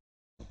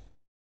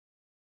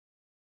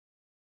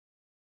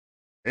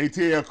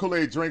 ATL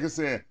Kool-Aid Drinker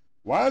said,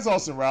 why is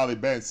Austin Riley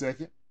batting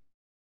second?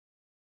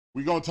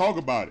 We're going to talk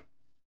about it.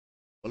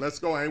 But let's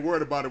go. I ain't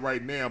worried about it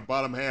right now.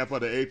 Bottom half of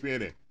the eighth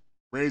inning.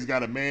 Braves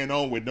got a man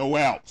on with no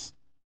outs.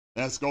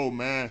 Let's go,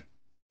 man.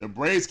 The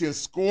Braves can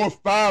score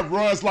 5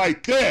 runs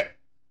like that.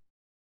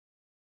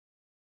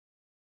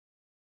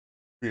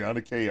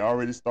 300K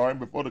already starting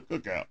before the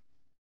cookout.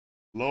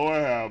 Lord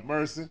have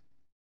mercy.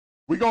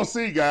 We're going to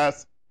see,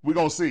 guys. We're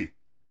going to see.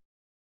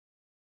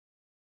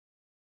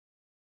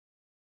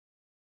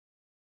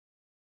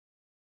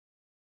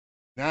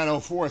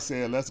 "904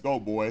 said, let's go,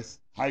 boys.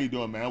 How you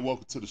doing, man?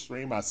 Welcome to the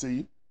stream. I see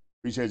you.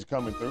 Appreciate you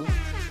coming through.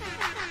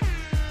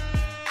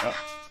 Yep.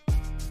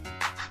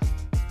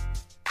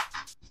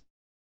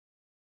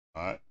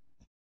 All right.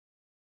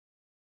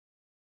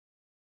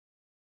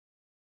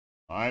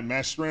 All right,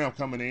 Matt Stram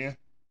coming in.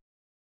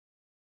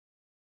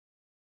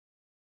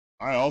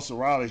 All right, also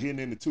Riley hitting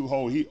in the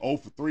 2-hole. He 0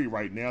 for 3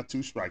 right now, 2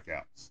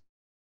 strikeouts.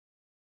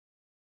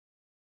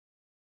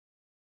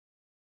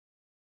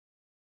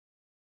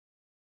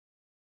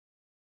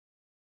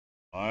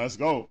 All right, let's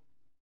go.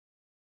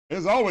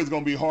 It's always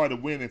going to be hard to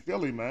win in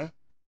Philly, man.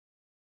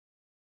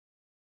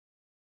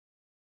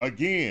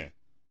 Again,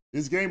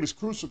 this game is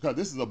crucial because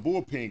this is a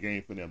bullpen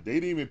game for them. They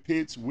didn't even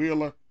pitch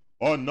Wheeler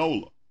or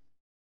Nola.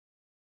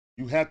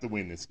 You have to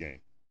win this game.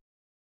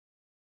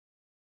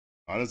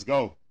 All right, let's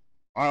go.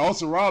 All right,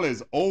 also Riley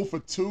is 0 for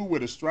 2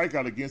 with a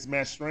strikeout against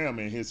Matt Stram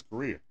in his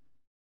career.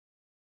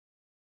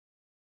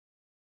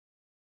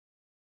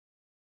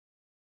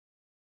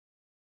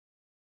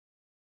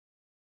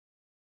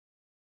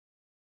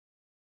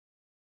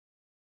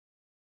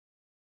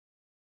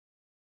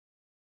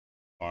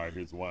 All right,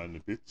 here's one in the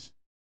pitch.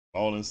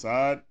 Ball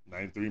inside,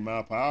 93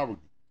 mile per hour.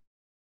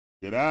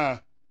 Good eye.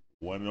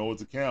 1-0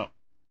 to count.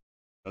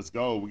 Let's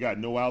go. We got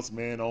no outs,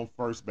 man, on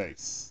first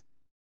base.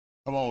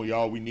 Come on,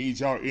 y'all. We need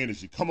y'all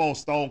energy. Come on,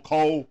 Stone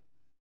Cold.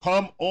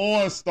 Come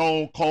on,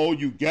 Stone Cold.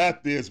 You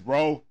got this,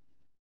 bro.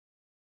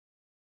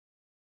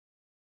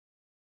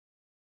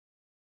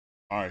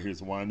 All right, here's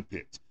the one in the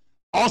pitch.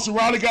 Austin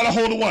Riley got a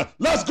hold of one.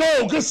 Let's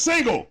go. Good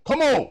single.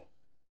 Come on.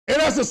 And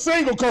that's a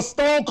single because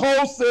Stone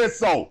Cold said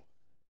so.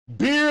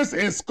 Beers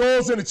and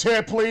skulls in the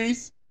chat,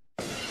 please.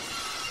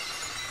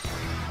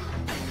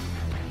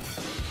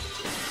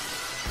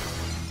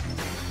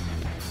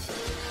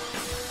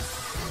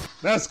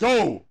 Let's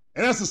go.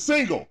 And that's a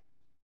single.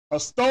 A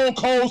Stone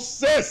Cold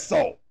says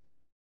so.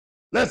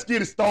 Let's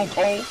get it, Stone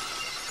Cold.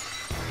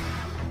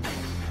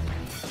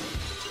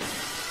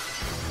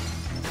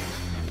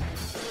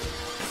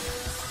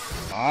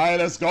 All right,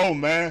 let's go,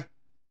 man.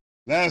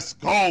 Let's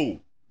go.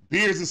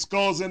 Beers and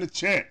skulls in the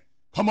chat.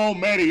 Come on,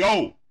 Matty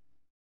O.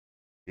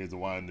 Here's the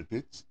one in the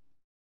pitch.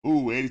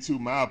 Ooh, 82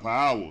 mile per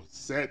hour.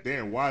 Sat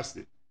there and watched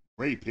it.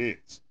 Great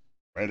pitch.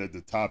 Right at the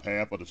top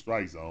half of the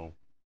strike zone.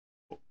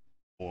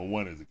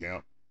 4-1 is the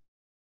count.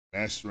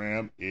 Matt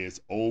Stram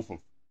is 0 for,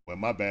 well,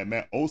 my bad.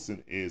 Matt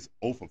Olson is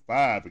 0 for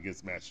 5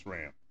 against Matt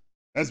Stram.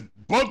 Let's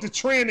buck the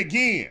trend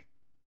again.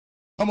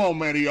 Come on,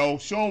 Matty O.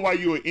 Show him why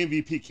you're an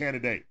MVP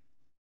candidate.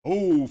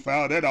 Ooh,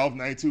 fouled that off.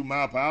 92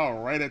 mile per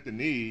hour right at the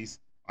knees.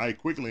 All right,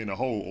 quickly in the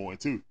hole,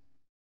 0-2.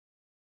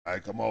 All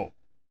right, come on.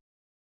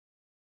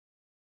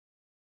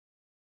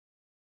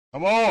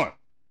 Come on.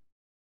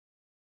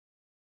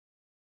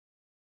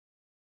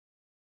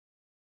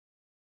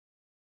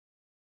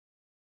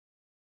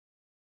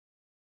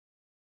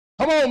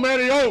 Come on,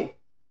 Matty O.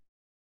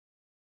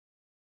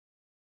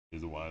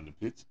 Here's a winding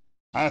pitch.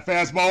 High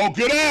fastball.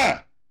 Good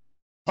eye.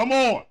 Come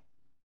on.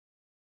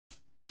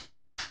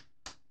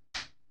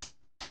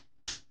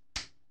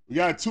 We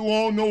got 2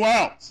 on, no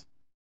outs.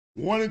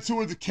 1 and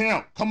 2 is the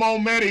count. Come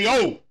on, Matty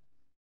O.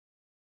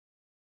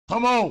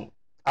 Come on.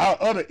 Our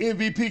other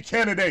MVP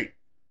candidate.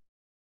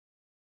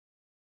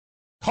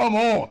 Come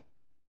on.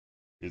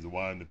 Here's a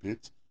winding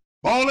pitch.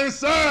 Ball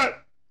inside.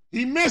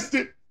 He missed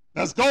it.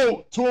 Let's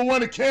go.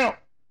 2-1 to count.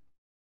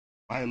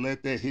 Might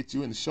let that hit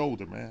you in the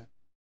shoulder, man.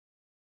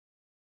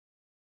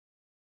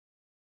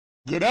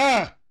 Good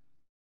eye.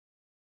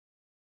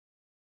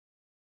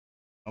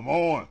 Come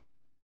on.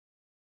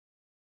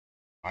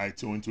 All right,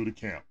 2 and 2 to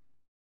count.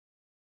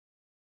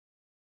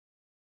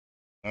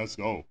 Let's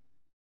go.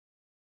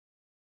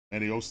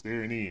 And they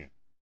staring in.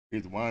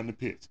 Here's the wind the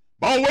pitch.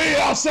 Ball way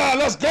outside.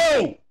 Let's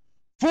go.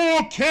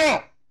 Full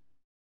count.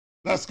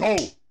 Let's go.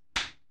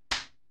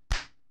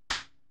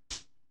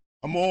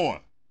 Come on.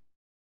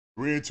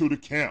 3 and 2 to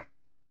count.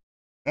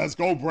 Let's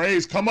go,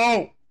 Braves. Come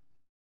on.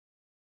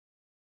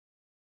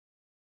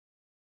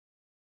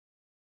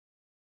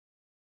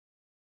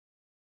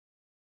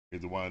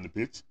 Here's the wind the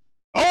pitch.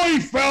 Oh, he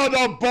fouled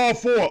up ball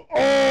 4.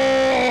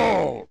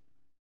 Oh.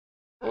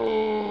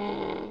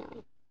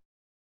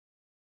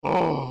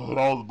 Oh, that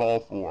was ball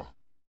 4.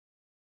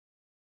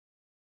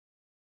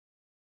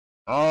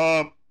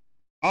 Ozzy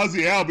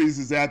Albies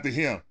is after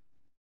him.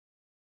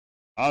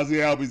 Ozzy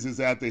Albies is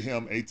after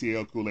him,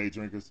 ATL Kool-Aid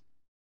drinkers.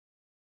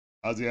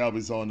 Ozzy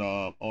Albies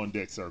on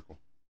deck circle.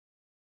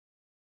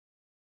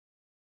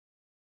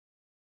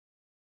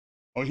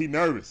 Oh, he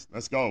nervous.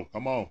 Let's go.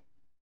 Come on.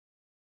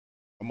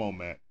 Come on,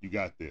 Matt. You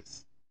got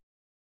this.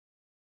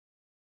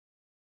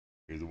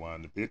 Here's the one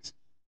in the pitch.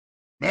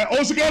 Matt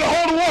also got a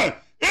hold of one.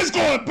 It's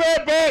going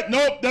bad.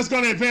 Nope, that's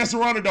going to advance the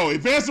runner, though.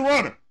 Advance the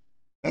runner.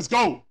 Let's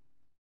go.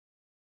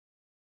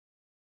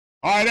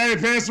 All right, that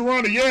advanced the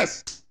runner.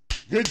 Yes.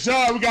 Good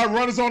job. We got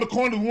runners on the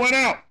corner. 1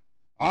 out.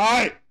 All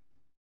right.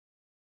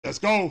 Let's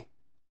go.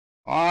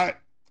 All right.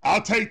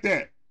 I'll take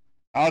that.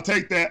 I'll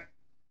take that.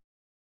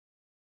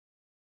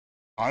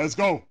 All right, let's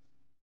go.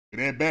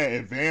 Get that bat.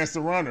 Advance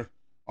the runner.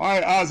 All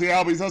right, Ozzy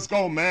Albies, let's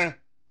go, man.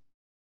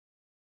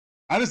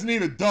 I just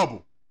need a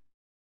double.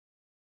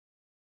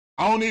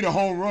 I don't need a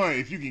home run.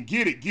 If you can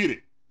get it, get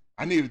it.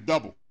 I need a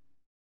double.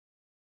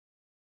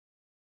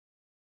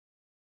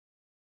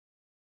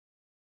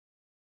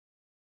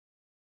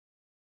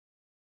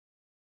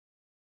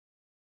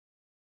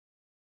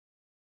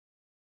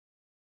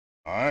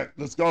 All right,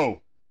 let's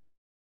go.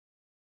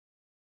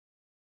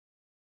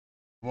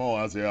 Come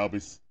on, Ozzy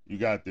Albies. You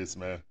got this,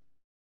 man.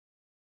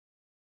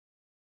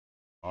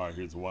 All right,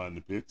 here's the one in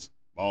the pitch.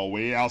 Ball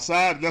way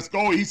outside. Let's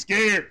go. He's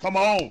scared. Come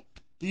on.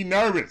 He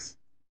nervous.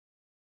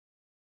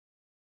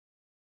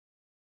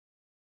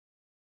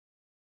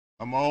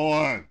 Come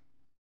on.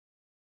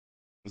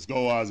 Let's go,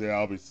 Ozzy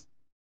Albies.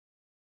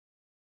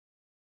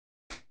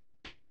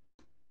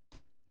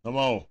 Come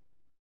on.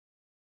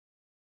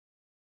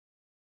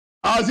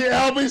 Ozzy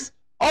Albies.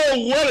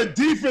 Oh, what a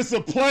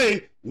defensive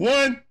play.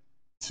 1,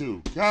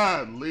 2.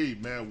 Golly,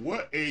 man.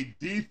 What a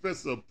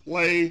defensive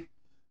play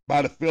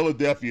by the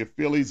Philadelphia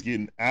Phillies,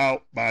 getting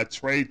out by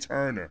Trey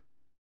Turner.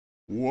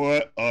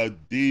 What a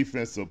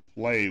defensive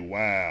play.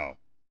 Wow.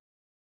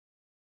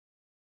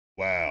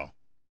 Wow.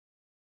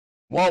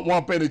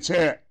 Womp in the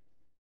chat.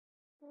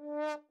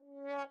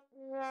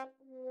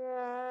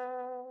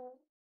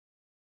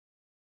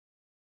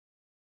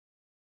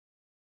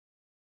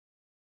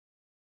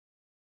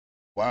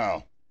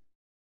 Wow.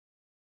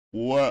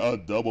 What a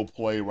double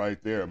play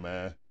right there,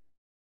 man.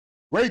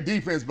 Great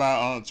defense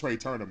by Trey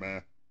Turner,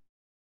 man.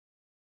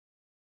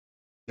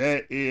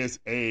 That is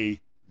a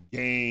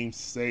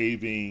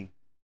game-saving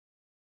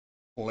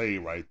play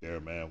right there,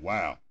 man.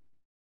 Wow.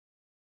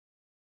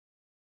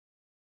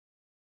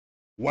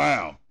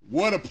 Wow.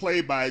 What a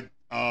play by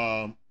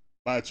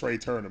Trey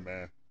Turner,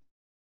 man.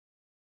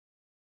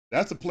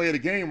 That's the play of the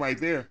game right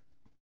there.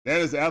 That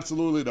is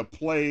absolutely the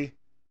play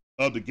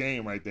of the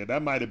game right there.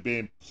 That might have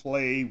been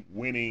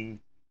play-winning,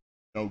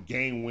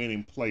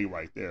 game-winning play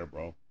right there,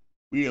 bro.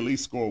 We at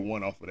least score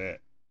one off of that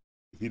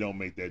if he don't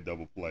make that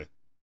double play.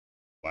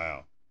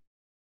 Wow.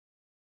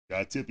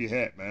 Gotta tip your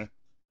hat, man.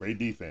 Great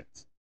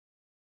defense.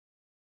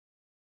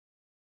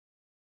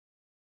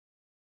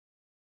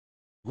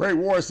 Great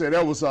War said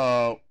that was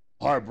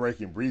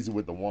heartbreaking. Breezy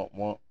with the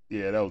womp-womp.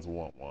 Yeah, that was a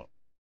womp-womp.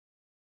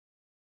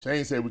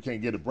 Shane said we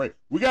can't get a break.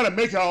 We got to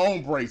make our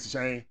own breaks,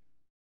 Shane.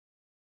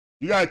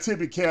 You got to tip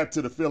your cap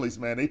to the Phillies,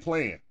 man. They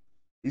playing.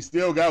 We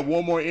still got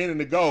one more inning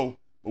to go,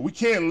 but we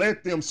can't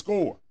let them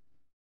score.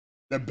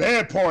 The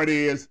bad part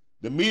is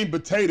the meat and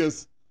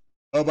potatoes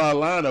of our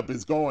lineup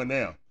is going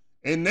now.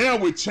 And now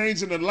we're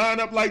changing the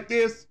lineup like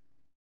this.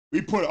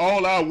 We put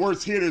all our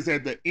worst hitters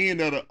at the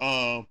end of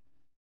the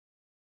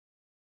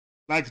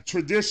like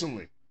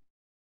traditionally.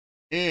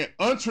 And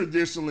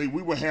untraditionally,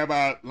 we would have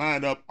our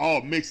lineup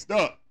all mixed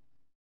up.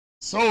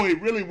 So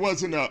it really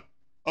wasn't a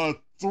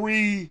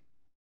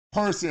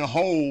three-person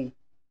hole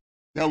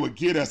that would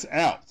get us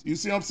out. You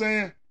see what I'm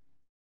saying?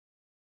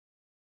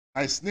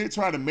 Snit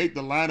tried to make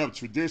the lineup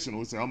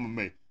traditional. He said, I'm going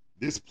to make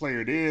this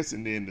player this,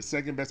 and then the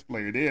second best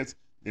player this,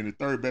 then the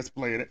third best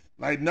player that.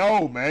 Like,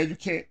 no, man, you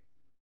can't.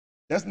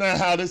 That's not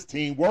how this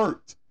team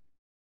worked.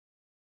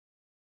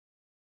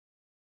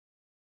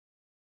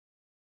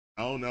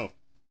 I don't know.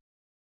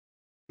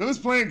 Phillies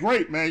playing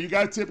great, man. You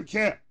got to tip a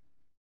cap.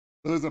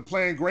 Phillies are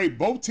playing great.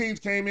 Both teams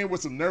came in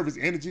with some nervous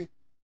energy,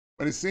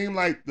 but it seemed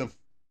like the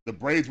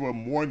Braves were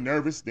more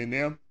nervous than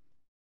them,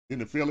 than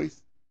the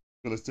Phillies.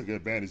 Phillies took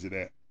advantage of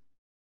that.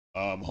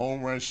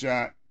 Home run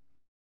shot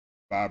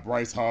by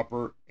Bryce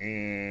Harper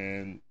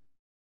and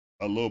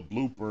a little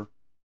blooper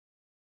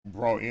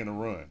brought in a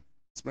run.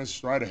 Spencer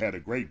Strider had a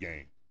great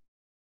game.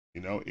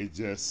 It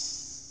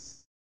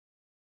just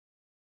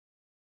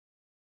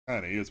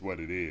kind of is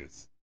what it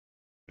is.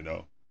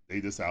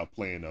 They just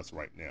outplaying us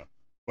right now.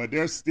 But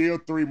there's still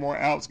 3 more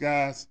outs,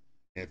 guys.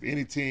 If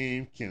any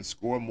team can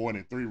score more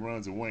than 3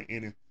 runs in one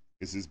inning,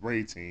 it's this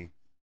Brave team.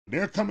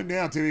 They're coming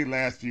down to their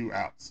last few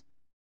outs.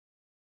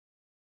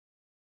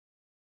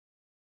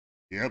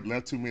 Yep,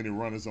 left too many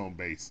runners on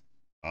base.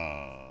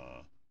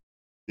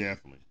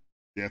 Definitely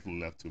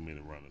left too many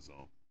runners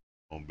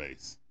on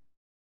base.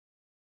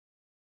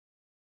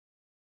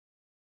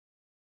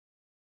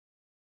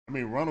 I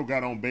mean, Ronald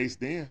got on base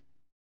then.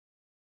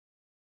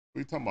 What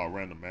are you talking about,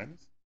 random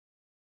madness?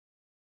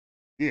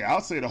 Yeah,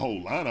 I'll say the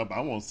whole lineup. I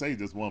won't say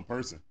just one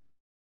person.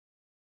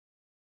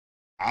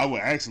 I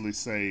would actually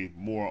say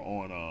more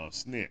on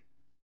Snit.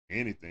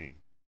 Anything.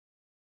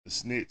 The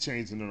Snit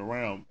changing it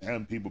around,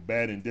 having people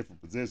bat in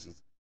different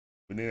positions.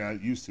 But then I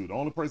used to. The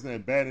only person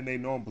that batted in their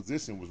normal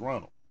position was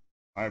Ronald.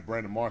 All right,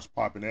 Brandon Marsh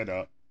popping that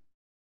up.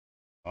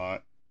 All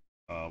right.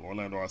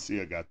 Orlando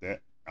Arcia got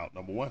that. Out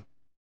number 1.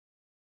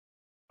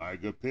 All right,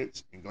 good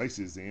pitch.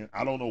 Iglesias in.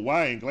 I don't know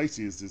why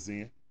Iglesias is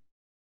in.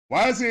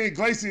 Why is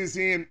Iglesias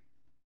in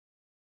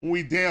when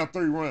we down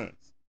 3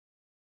 runs?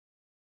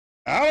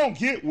 I don't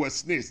get what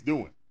Snit's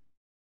doing.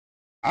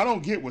 I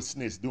don't get what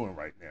Snit's doing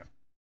right now.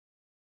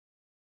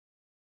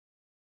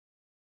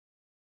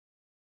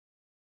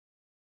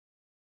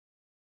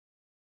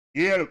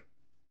 Yeah,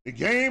 the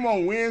game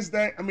on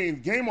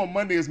game on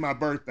Monday is my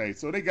birthday,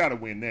 so they got to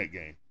win that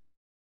game.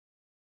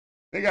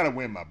 They got to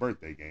win my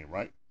birthday game,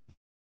 right?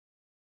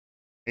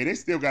 Hey, they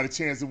still got a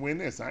chance to win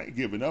this. I ain't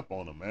giving up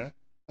on them, man.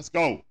 Let's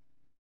go.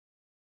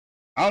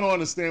 I don't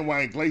understand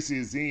why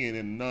Iglesias is in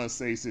a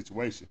non-save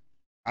situation.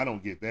 I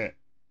don't get that.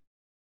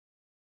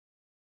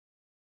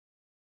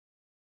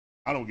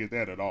 I don't get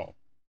that at all.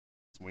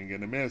 Swing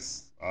and a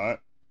miss. All right.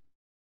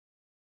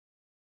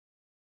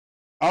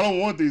 I don't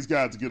want these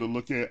guys to get a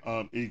look at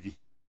Iggy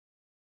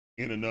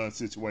in a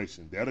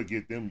non-situation. That'll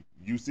get them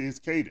used to his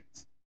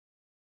cadence.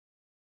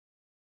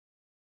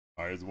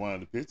 All right, here's one on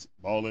the pitch.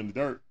 Ball in the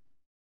dirt.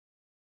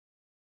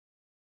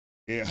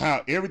 And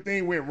how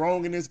everything went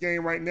wrong in this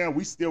game right now,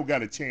 we still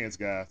got a chance,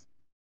 guys.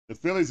 The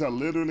Phillies are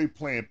literally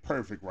playing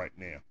perfect right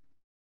now.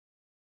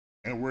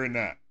 And we're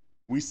not.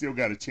 We still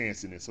got a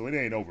chance in this, so it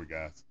ain't over,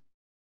 guys.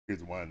 Here's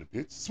the one on the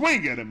pitch.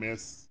 Swing and a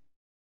miss.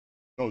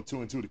 Go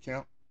 2-2 to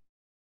count.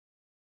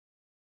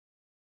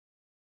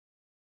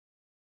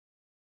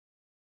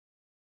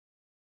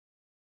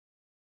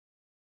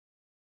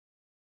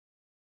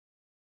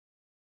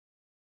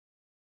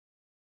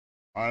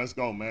 All right, let's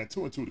go, man.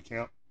 2-2 to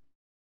count.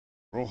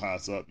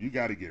 Rojas up. You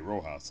got to get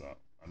Rojas up.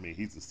 I mean,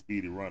 he's a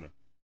speedy runner.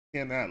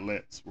 Cannot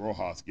let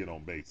Rojas get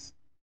on base.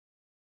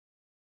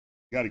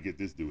 Got to get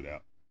this dude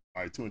out.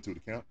 All right, 2-2 to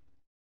count.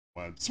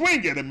 One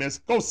swing and a miss.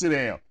 Go sit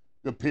down.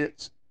 Good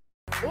pitch.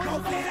 Go sit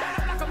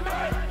down like a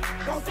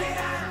man. Go sit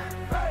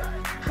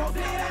down. Go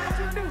sit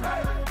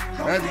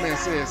down. Magic Man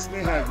says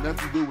Snit has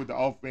nothing to do with the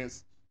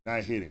offense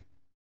not hitting.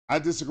 I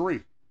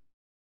disagree.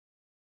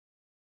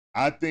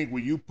 I think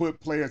when you put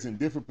players in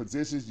different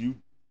positions, you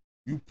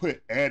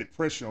put added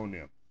pressure on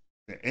them.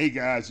 The hey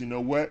guys, you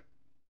know what?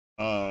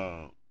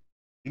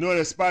 You know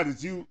that spot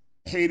that you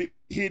hated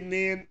hitting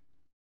in,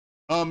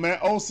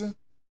 Matt Olson,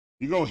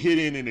 you're gonna hit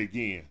in it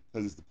again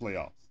because it's the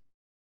playoffs.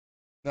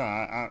 No,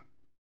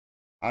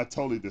 I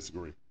totally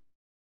disagree.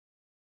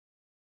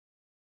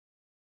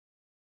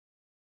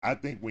 I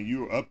think when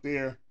you're up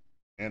there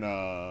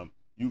and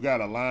you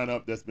got a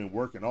lineup that's been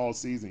working all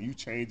season, you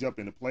change up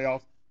in the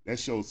playoffs, that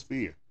shows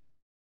fear.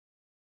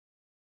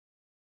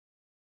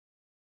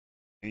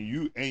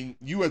 And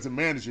you as a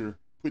manager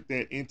put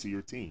that into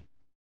your team. You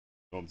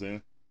know what I'm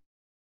saying?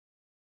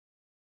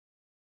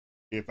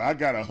 If I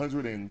got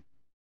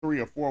 103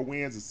 or 4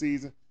 wins a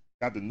season,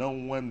 got the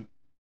number one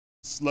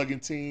slugging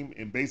team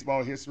in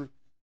baseball history,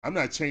 I'm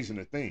not changing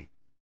a thing.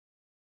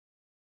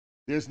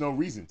 There's no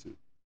reason to.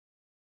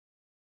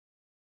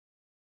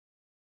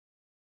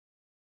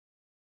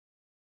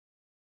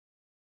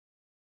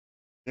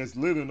 There's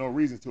literally no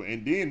reason to.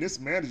 And then this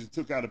manager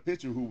took out a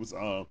pitcher who was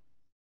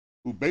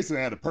who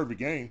basically had a perfect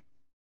game,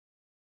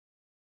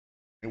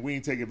 and we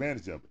didn't take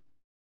advantage of it.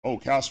 Oh,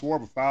 Cal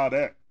Schwarber fouled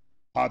that,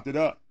 popped it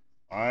up.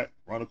 All right,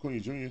 Ronald Acuna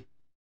Jr.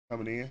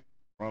 coming in.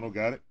 Ronald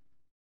got it.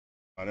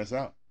 All right, that's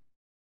out.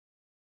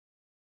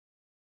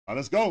 All right,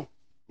 let's go.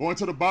 Going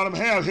to the bottom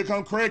half. Here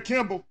comes Craig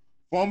Kimbrell,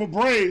 former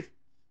Brave.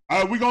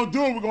 All right, we're going to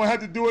do it. We're going to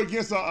have to do it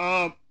against a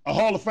Hall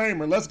of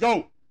Famer. Let's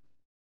go.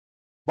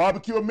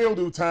 Barbecue and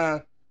mildew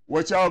time.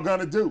 What y'all going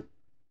to do?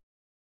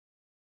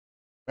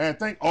 Man,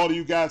 thank all of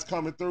you guys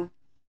coming through.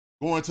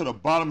 Going to the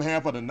bottom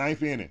half of the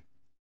 9th inning.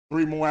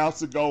 3 more outs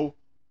to go.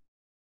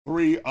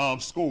 3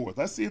 scores.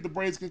 Let's see if the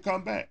Braves can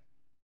come back.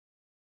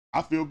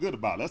 I feel good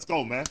about it. Let's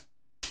go, man.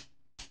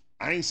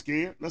 I ain't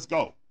scared. Let's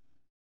go.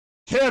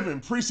 Kevin,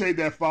 appreciate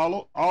that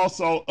follow.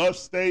 Also,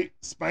 Upstate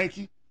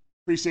Spanky,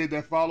 appreciate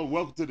that follow.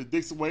 Welcome to the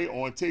Dixon Way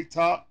on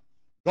TikTok.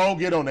 Go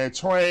get on that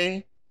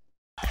train.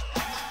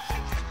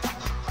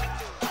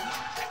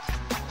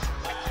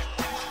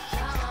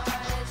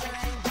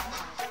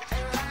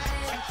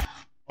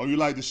 Oh, you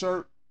like the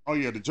shirt? Oh,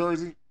 yeah, the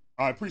jersey.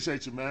 I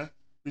appreciate you, man.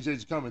 Appreciate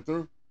you coming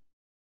through.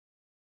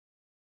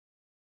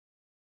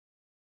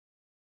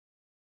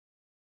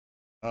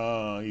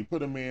 He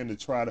put him in to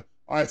try to.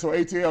 All right, so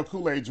ATL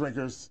Kool-Aid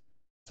drinkers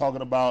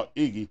talking about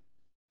Iggy.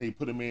 He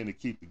put him in to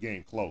keep the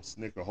game close.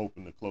 Snicker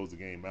hoping to close the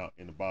game out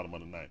in the bottom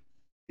of the 9th.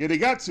 Yeah, they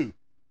got to.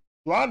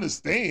 So I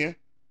understand,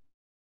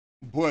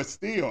 but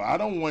still, I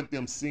don't want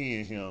them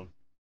seeing him.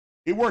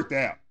 It worked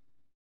out,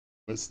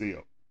 but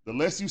still, the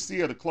less you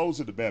see of the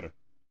closer, the better.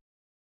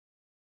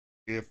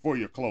 If for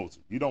your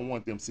closer, you don't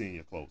want them seeing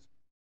your closer.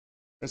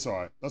 It's all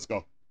right. Let's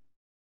go.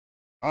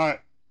 All right.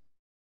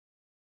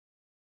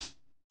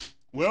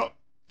 Well,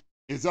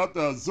 it's up to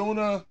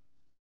Ozuna,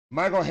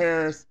 Michael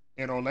Harris,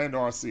 and Orlando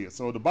Arcia.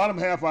 So the bottom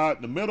half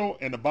out, the middle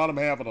and the bottom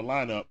half of the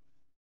lineup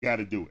got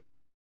to do it.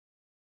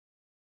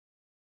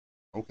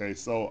 Okay,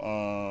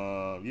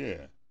 so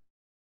yeah.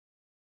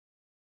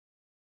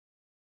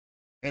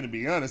 And to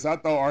be honest, I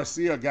thought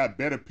Arcia got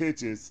better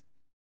pitches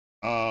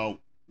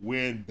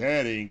when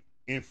batting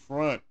in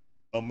front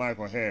of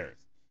Michael Harris.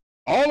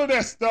 All of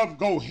that stuff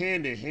go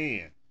hand in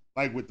hand,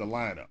 like with the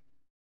lineup.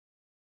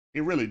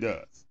 It really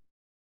does.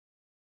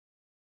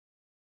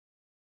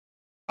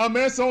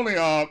 Man, it's only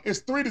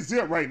it's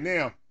 3-0 right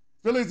now.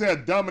 Phillies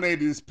have dominated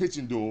this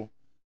pitching duel.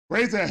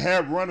 Braves have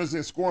had runners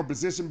in scoring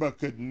position but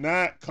could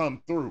not come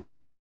through.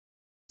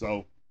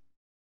 So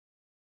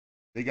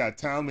they got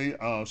timely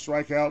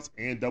strikeouts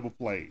and double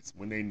plays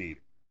when they need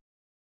it.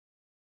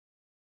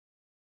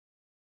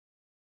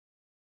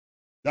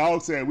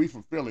 Dog said we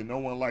from Philly. No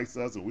one likes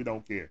us and we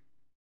don't care.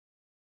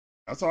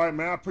 That's all right,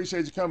 man. I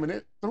appreciate you coming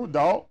in through,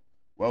 dog.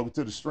 Welcome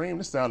to the stream.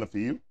 This sounded for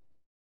you.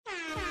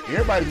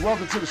 Everybody's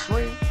welcome to the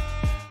stream.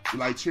 You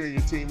like cheering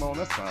your team on,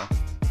 that's fine.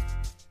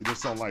 You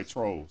just don't like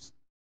trolls.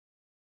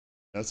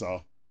 That's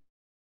all.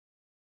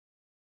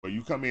 But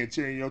you come in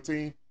cheering your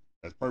team,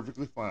 that's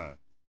perfectly fine.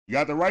 You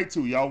got the right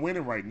to. Y'all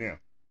winning right now.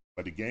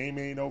 But the game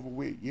ain't over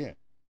with yet.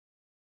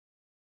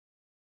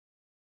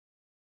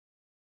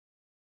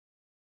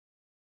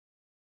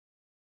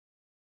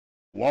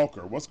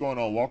 Walker, what's going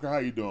on, Walker? How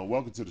you doing?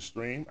 Welcome to the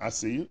stream. I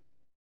see you.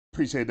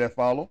 Appreciate that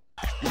follow.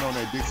 Get on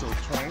that Dixon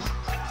train.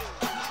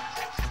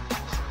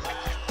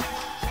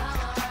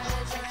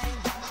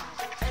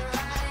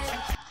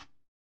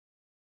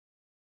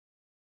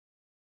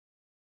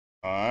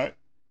 All right.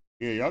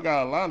 Yeah, y'all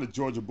got a lot of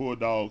Georgia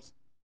Bulldogs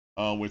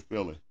with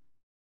Philly.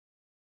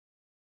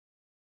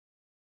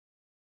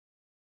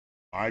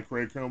 All right,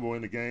 Craig Kimbrell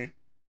in the game.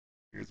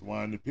 Here's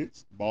winding the pitch.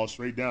 Ball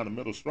straight down the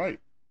middle strike.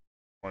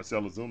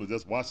 Marcell Ozuna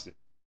just watched it.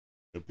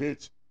 The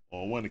pitch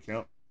on one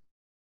account.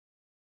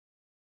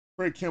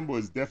 Craig Kimbrell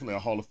is definitely a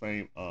Hall of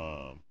Fame.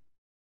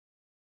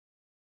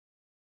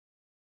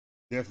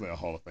 Definitely a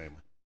Hall of Famer.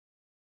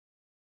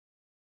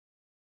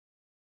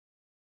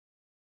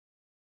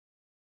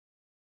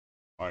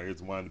 All right, here's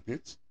the wind the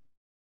pitch.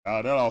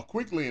 That all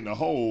quickly in the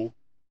hole,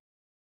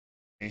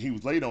 and he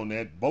was late on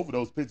that. Both of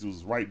those pitches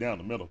was right down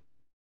the middle.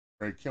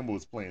 Craig Kimbrell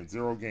is playing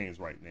 0 games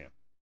right now.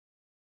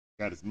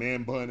 Got his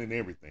man bun and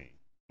everything.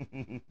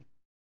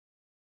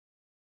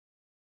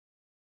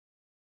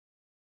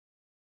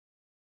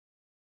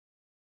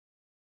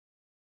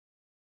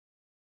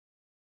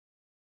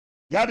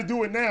 Got to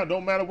do it now.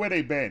 Don't matter where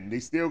they batting. They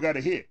still got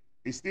to hit.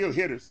 They still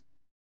hitters.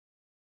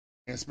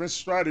 And Spencer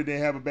Strider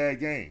didn't have a bad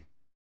game.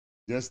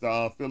 Just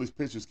the Phillies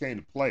pitchers came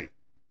to play.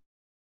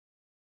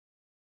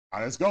 All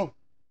right, let's go.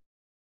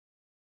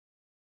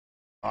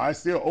 All right,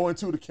 still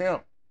 0-2 to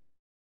count.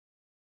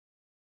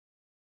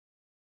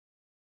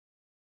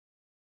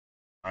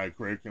 All right,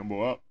 Craig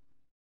Kimball up.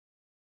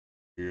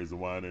 Here's the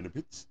wind in the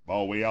pitch.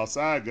 Ball way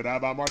outside. Good eye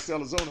by Marcell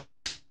Ozuna.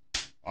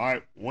 All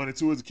right,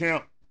 1-2 is the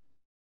count.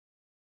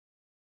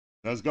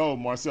 Let's go,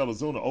 Marcell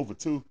Ozuna over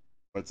 2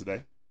 for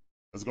today.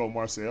 Let's go,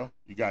 Marcell.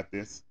 You got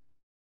this.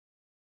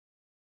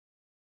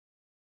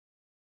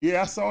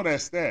 Yeah, I saw that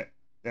stat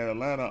that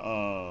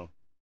Atlanta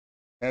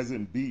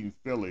hasn't beaten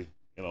Philly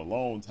in a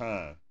long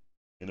time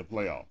in the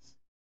playoffs.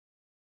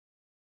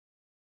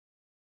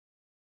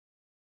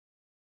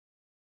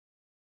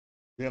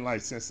 Been like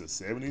since the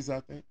 70s,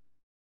 I think.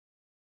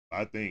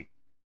 I think,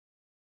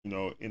 you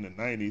know, in the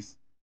 90s,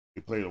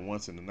 they played it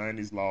once in the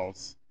 90s,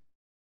 lost.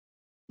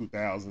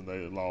 2000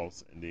 they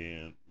lost, and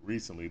then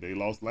recently they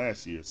lost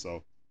last year.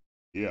 So,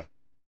 yeah.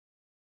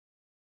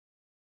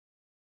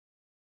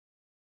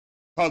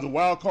 Because the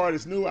wild card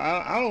is new,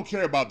 I don't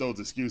care about those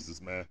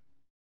excuses, man.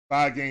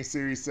 5-game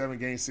series,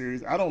 7-game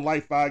series. I don't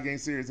like 5-game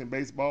series in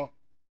baseball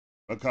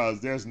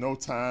because there's no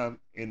time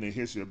in the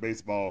history of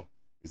baseball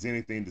is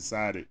anything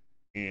decided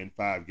in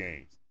 5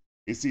 games.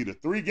 It's either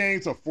 3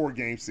 games or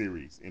 4-game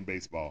series in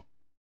baseball.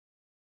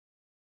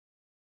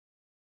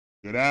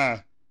 Good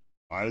eye.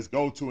 All right, let's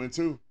go 2-2.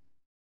 And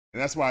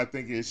that's why I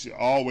think it should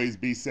always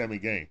be 7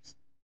 games.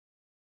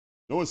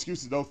 No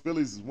excuses, though.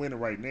 Phillies is winning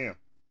right now.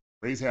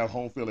 Rays have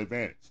home field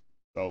advantage.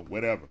 So,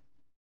 whatever.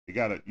 They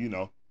got to, you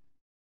know,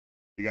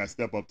 they got to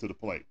step up to the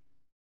plate.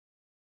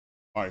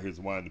 All right, here's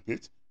the wind the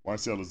pitch.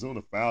 Marcell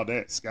Ozuna fouled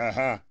that sky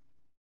high.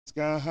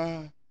 Sky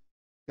high.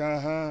 Sky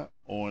high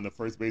on the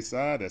first base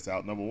side. That's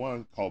out number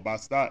 1, called by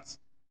Stotts.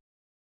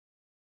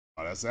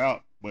 Oh, that's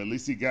out. But at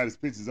least he got his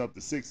pitches up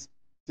to six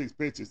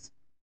pitches.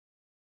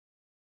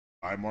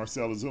 All right,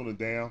 Marcell Ozuna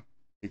down.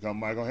 Here comes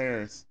Michael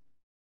Harris.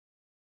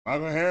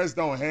 Michael Harris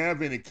don't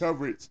have any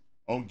coverage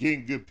on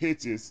getting good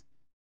pitches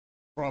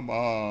from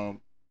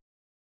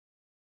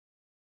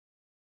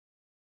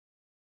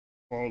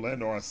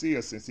Orlando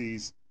Arcia since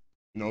he's,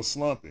 you know,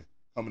 slumping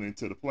coming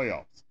into the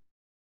playoffs.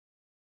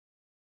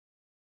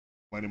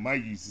 When he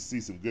might used to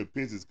see some good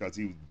pitches because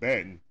he was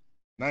batting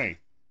 9th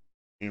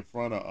in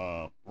front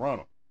of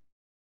Ronald.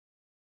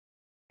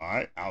 All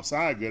right,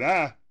 outside, good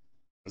eye.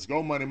 Let's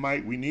go, Money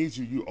Mike. We need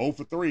you. You 0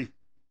 for 3.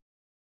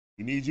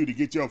 We need you to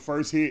get your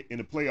first hit in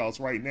the playoffs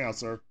right now,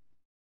 sir.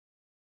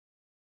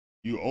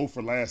 You 0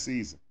 for last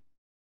season.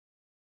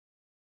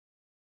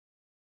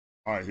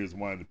 All right, here's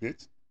one in the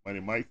pitch. Money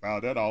Mike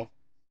fouled that off.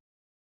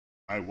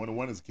 All right,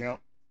 1-1 is the count.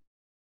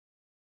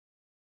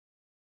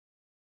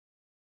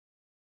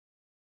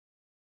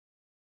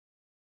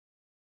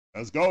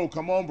 Let's go.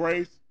 Come on,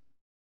 Braves.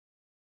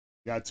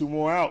 Got 2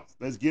 more outs.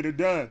 Let's get it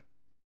done.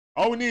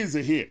 All we need is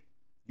a hit.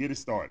 Get it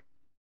started.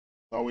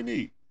 That's all we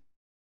need.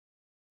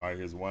 All right,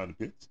 here's one in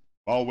the pitch.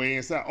 Ball way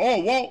inside.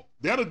 Oh, whoa.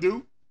 That'll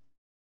do.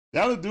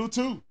 That'll do,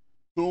 too.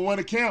 2-1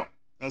 to count.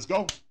 Let's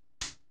go.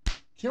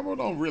 Kimbrel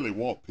don't really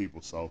walk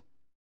people, so.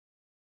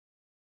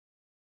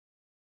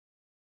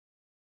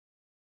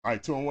 All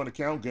right, 2-1 to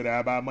count. Good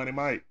eye by Money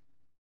Mike.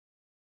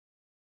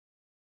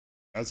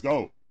 Let's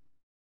go.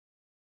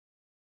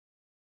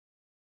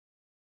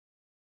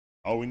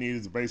 All we need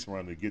is a base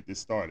runner to get this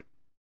started.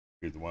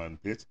 Here's the one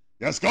pitch.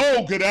 Let's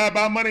go. Good eye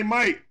by Money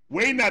Mike.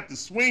 Way not to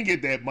swing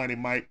at that, Money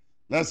Mike.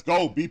 Let's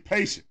go. Be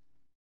patient.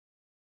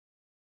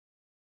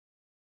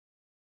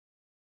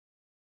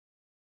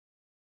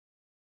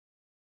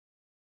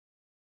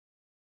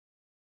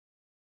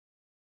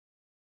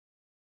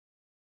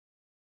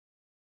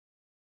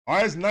 All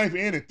right, it's 9th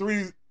inning.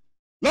 3.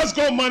 Let's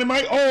go, Money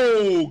Mike.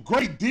 Oh,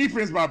 great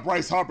defense by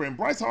Bryce Harper. And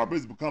Bryce Harper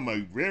has become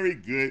a very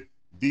good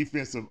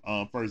defensive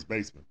first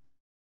baseman.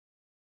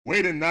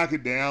 Way to knock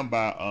it down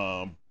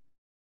by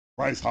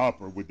Bryce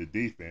Harper with the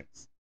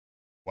defense.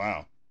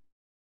 Wow.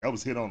 That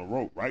was hit on the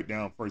rope right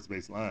down first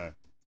base line.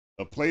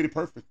 Played it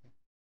perfectly.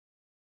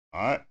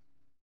 All right.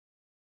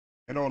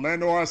 And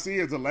Orlando Arcia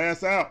is the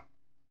last out.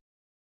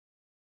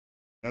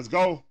 Let's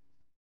go.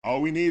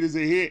 All we need is a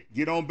hit.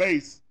 Get on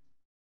base.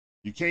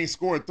 You can't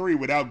score 3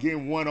 without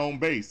getting 1 on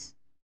base.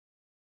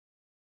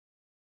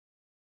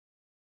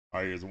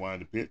 All right, here's the wind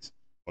to pitch.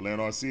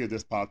 Orlando Arcia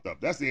just popped up.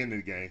 That's the end of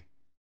the game.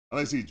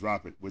 Unless he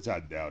drop it, which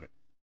I doubt it.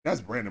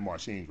 That's Brandon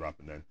Marsh. He ain't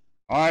dropping nothing.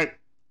 All right.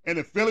 And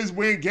the Phillies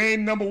win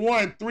game number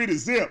 1,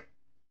 3-0.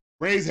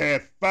 Rays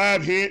had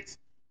 5 hits,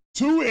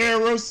 2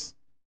 errors.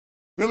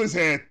 Phillies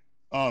had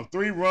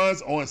 3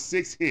 runs on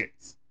 6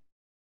 hits.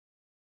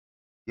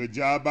 Good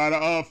job by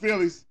the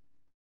Phillies.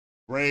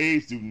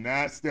 Braves do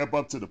not step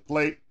up to the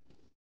plate.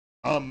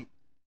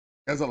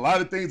 There's a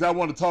lot of things I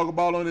want to talk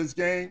about on this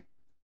game.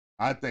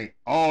 I think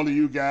all of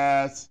you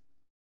guys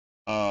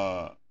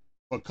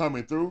for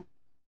coming through.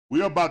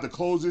 We're about to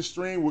close this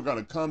stream. We're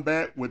going to come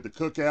back with the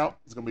cookout.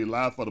 It's going to be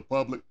live for the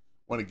public.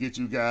 Want to get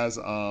you guys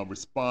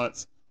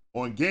response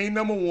on game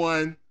number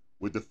 1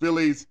 with the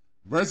Phillies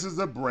versus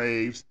the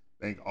Braves.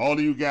 Thank all of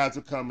you guys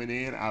for coming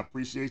in. I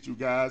appreciate you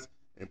guys.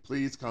 And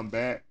please come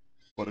back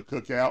for the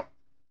cookout.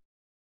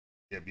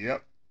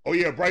 Yep. Oh,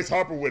 yeah, Bryce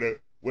Harper with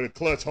a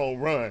clutch home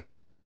run.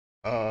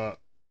 The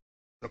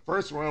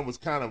first run was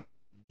kind of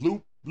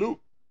bloop.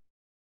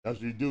 That's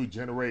what you do,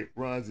 generate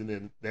runs. And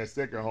then that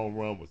second home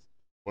run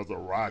was a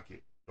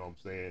rocket. You know what I'm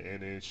saying?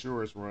 And the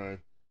insurance run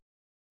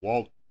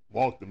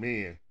walked them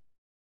in.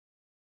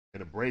 And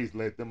the Braves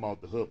let them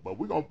off the hook. But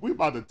we're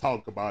about to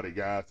talk about it,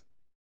 guys.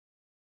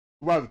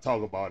 We're about to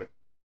talk about it.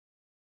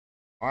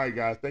 All right,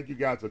 guys. Thank you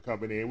guys for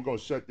coming in. We're going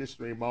to shut this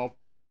stream off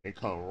and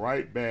come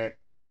right back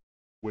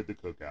with the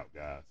cookout,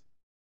 guys.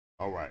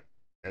 All right.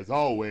 As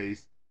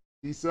always,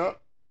 peace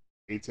up,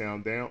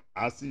 A-Town down.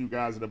 I'll see you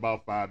guys in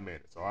about 5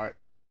 minutes, all right?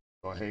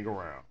 So hang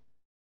around.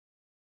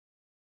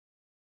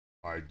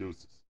 All right,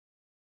 deuces.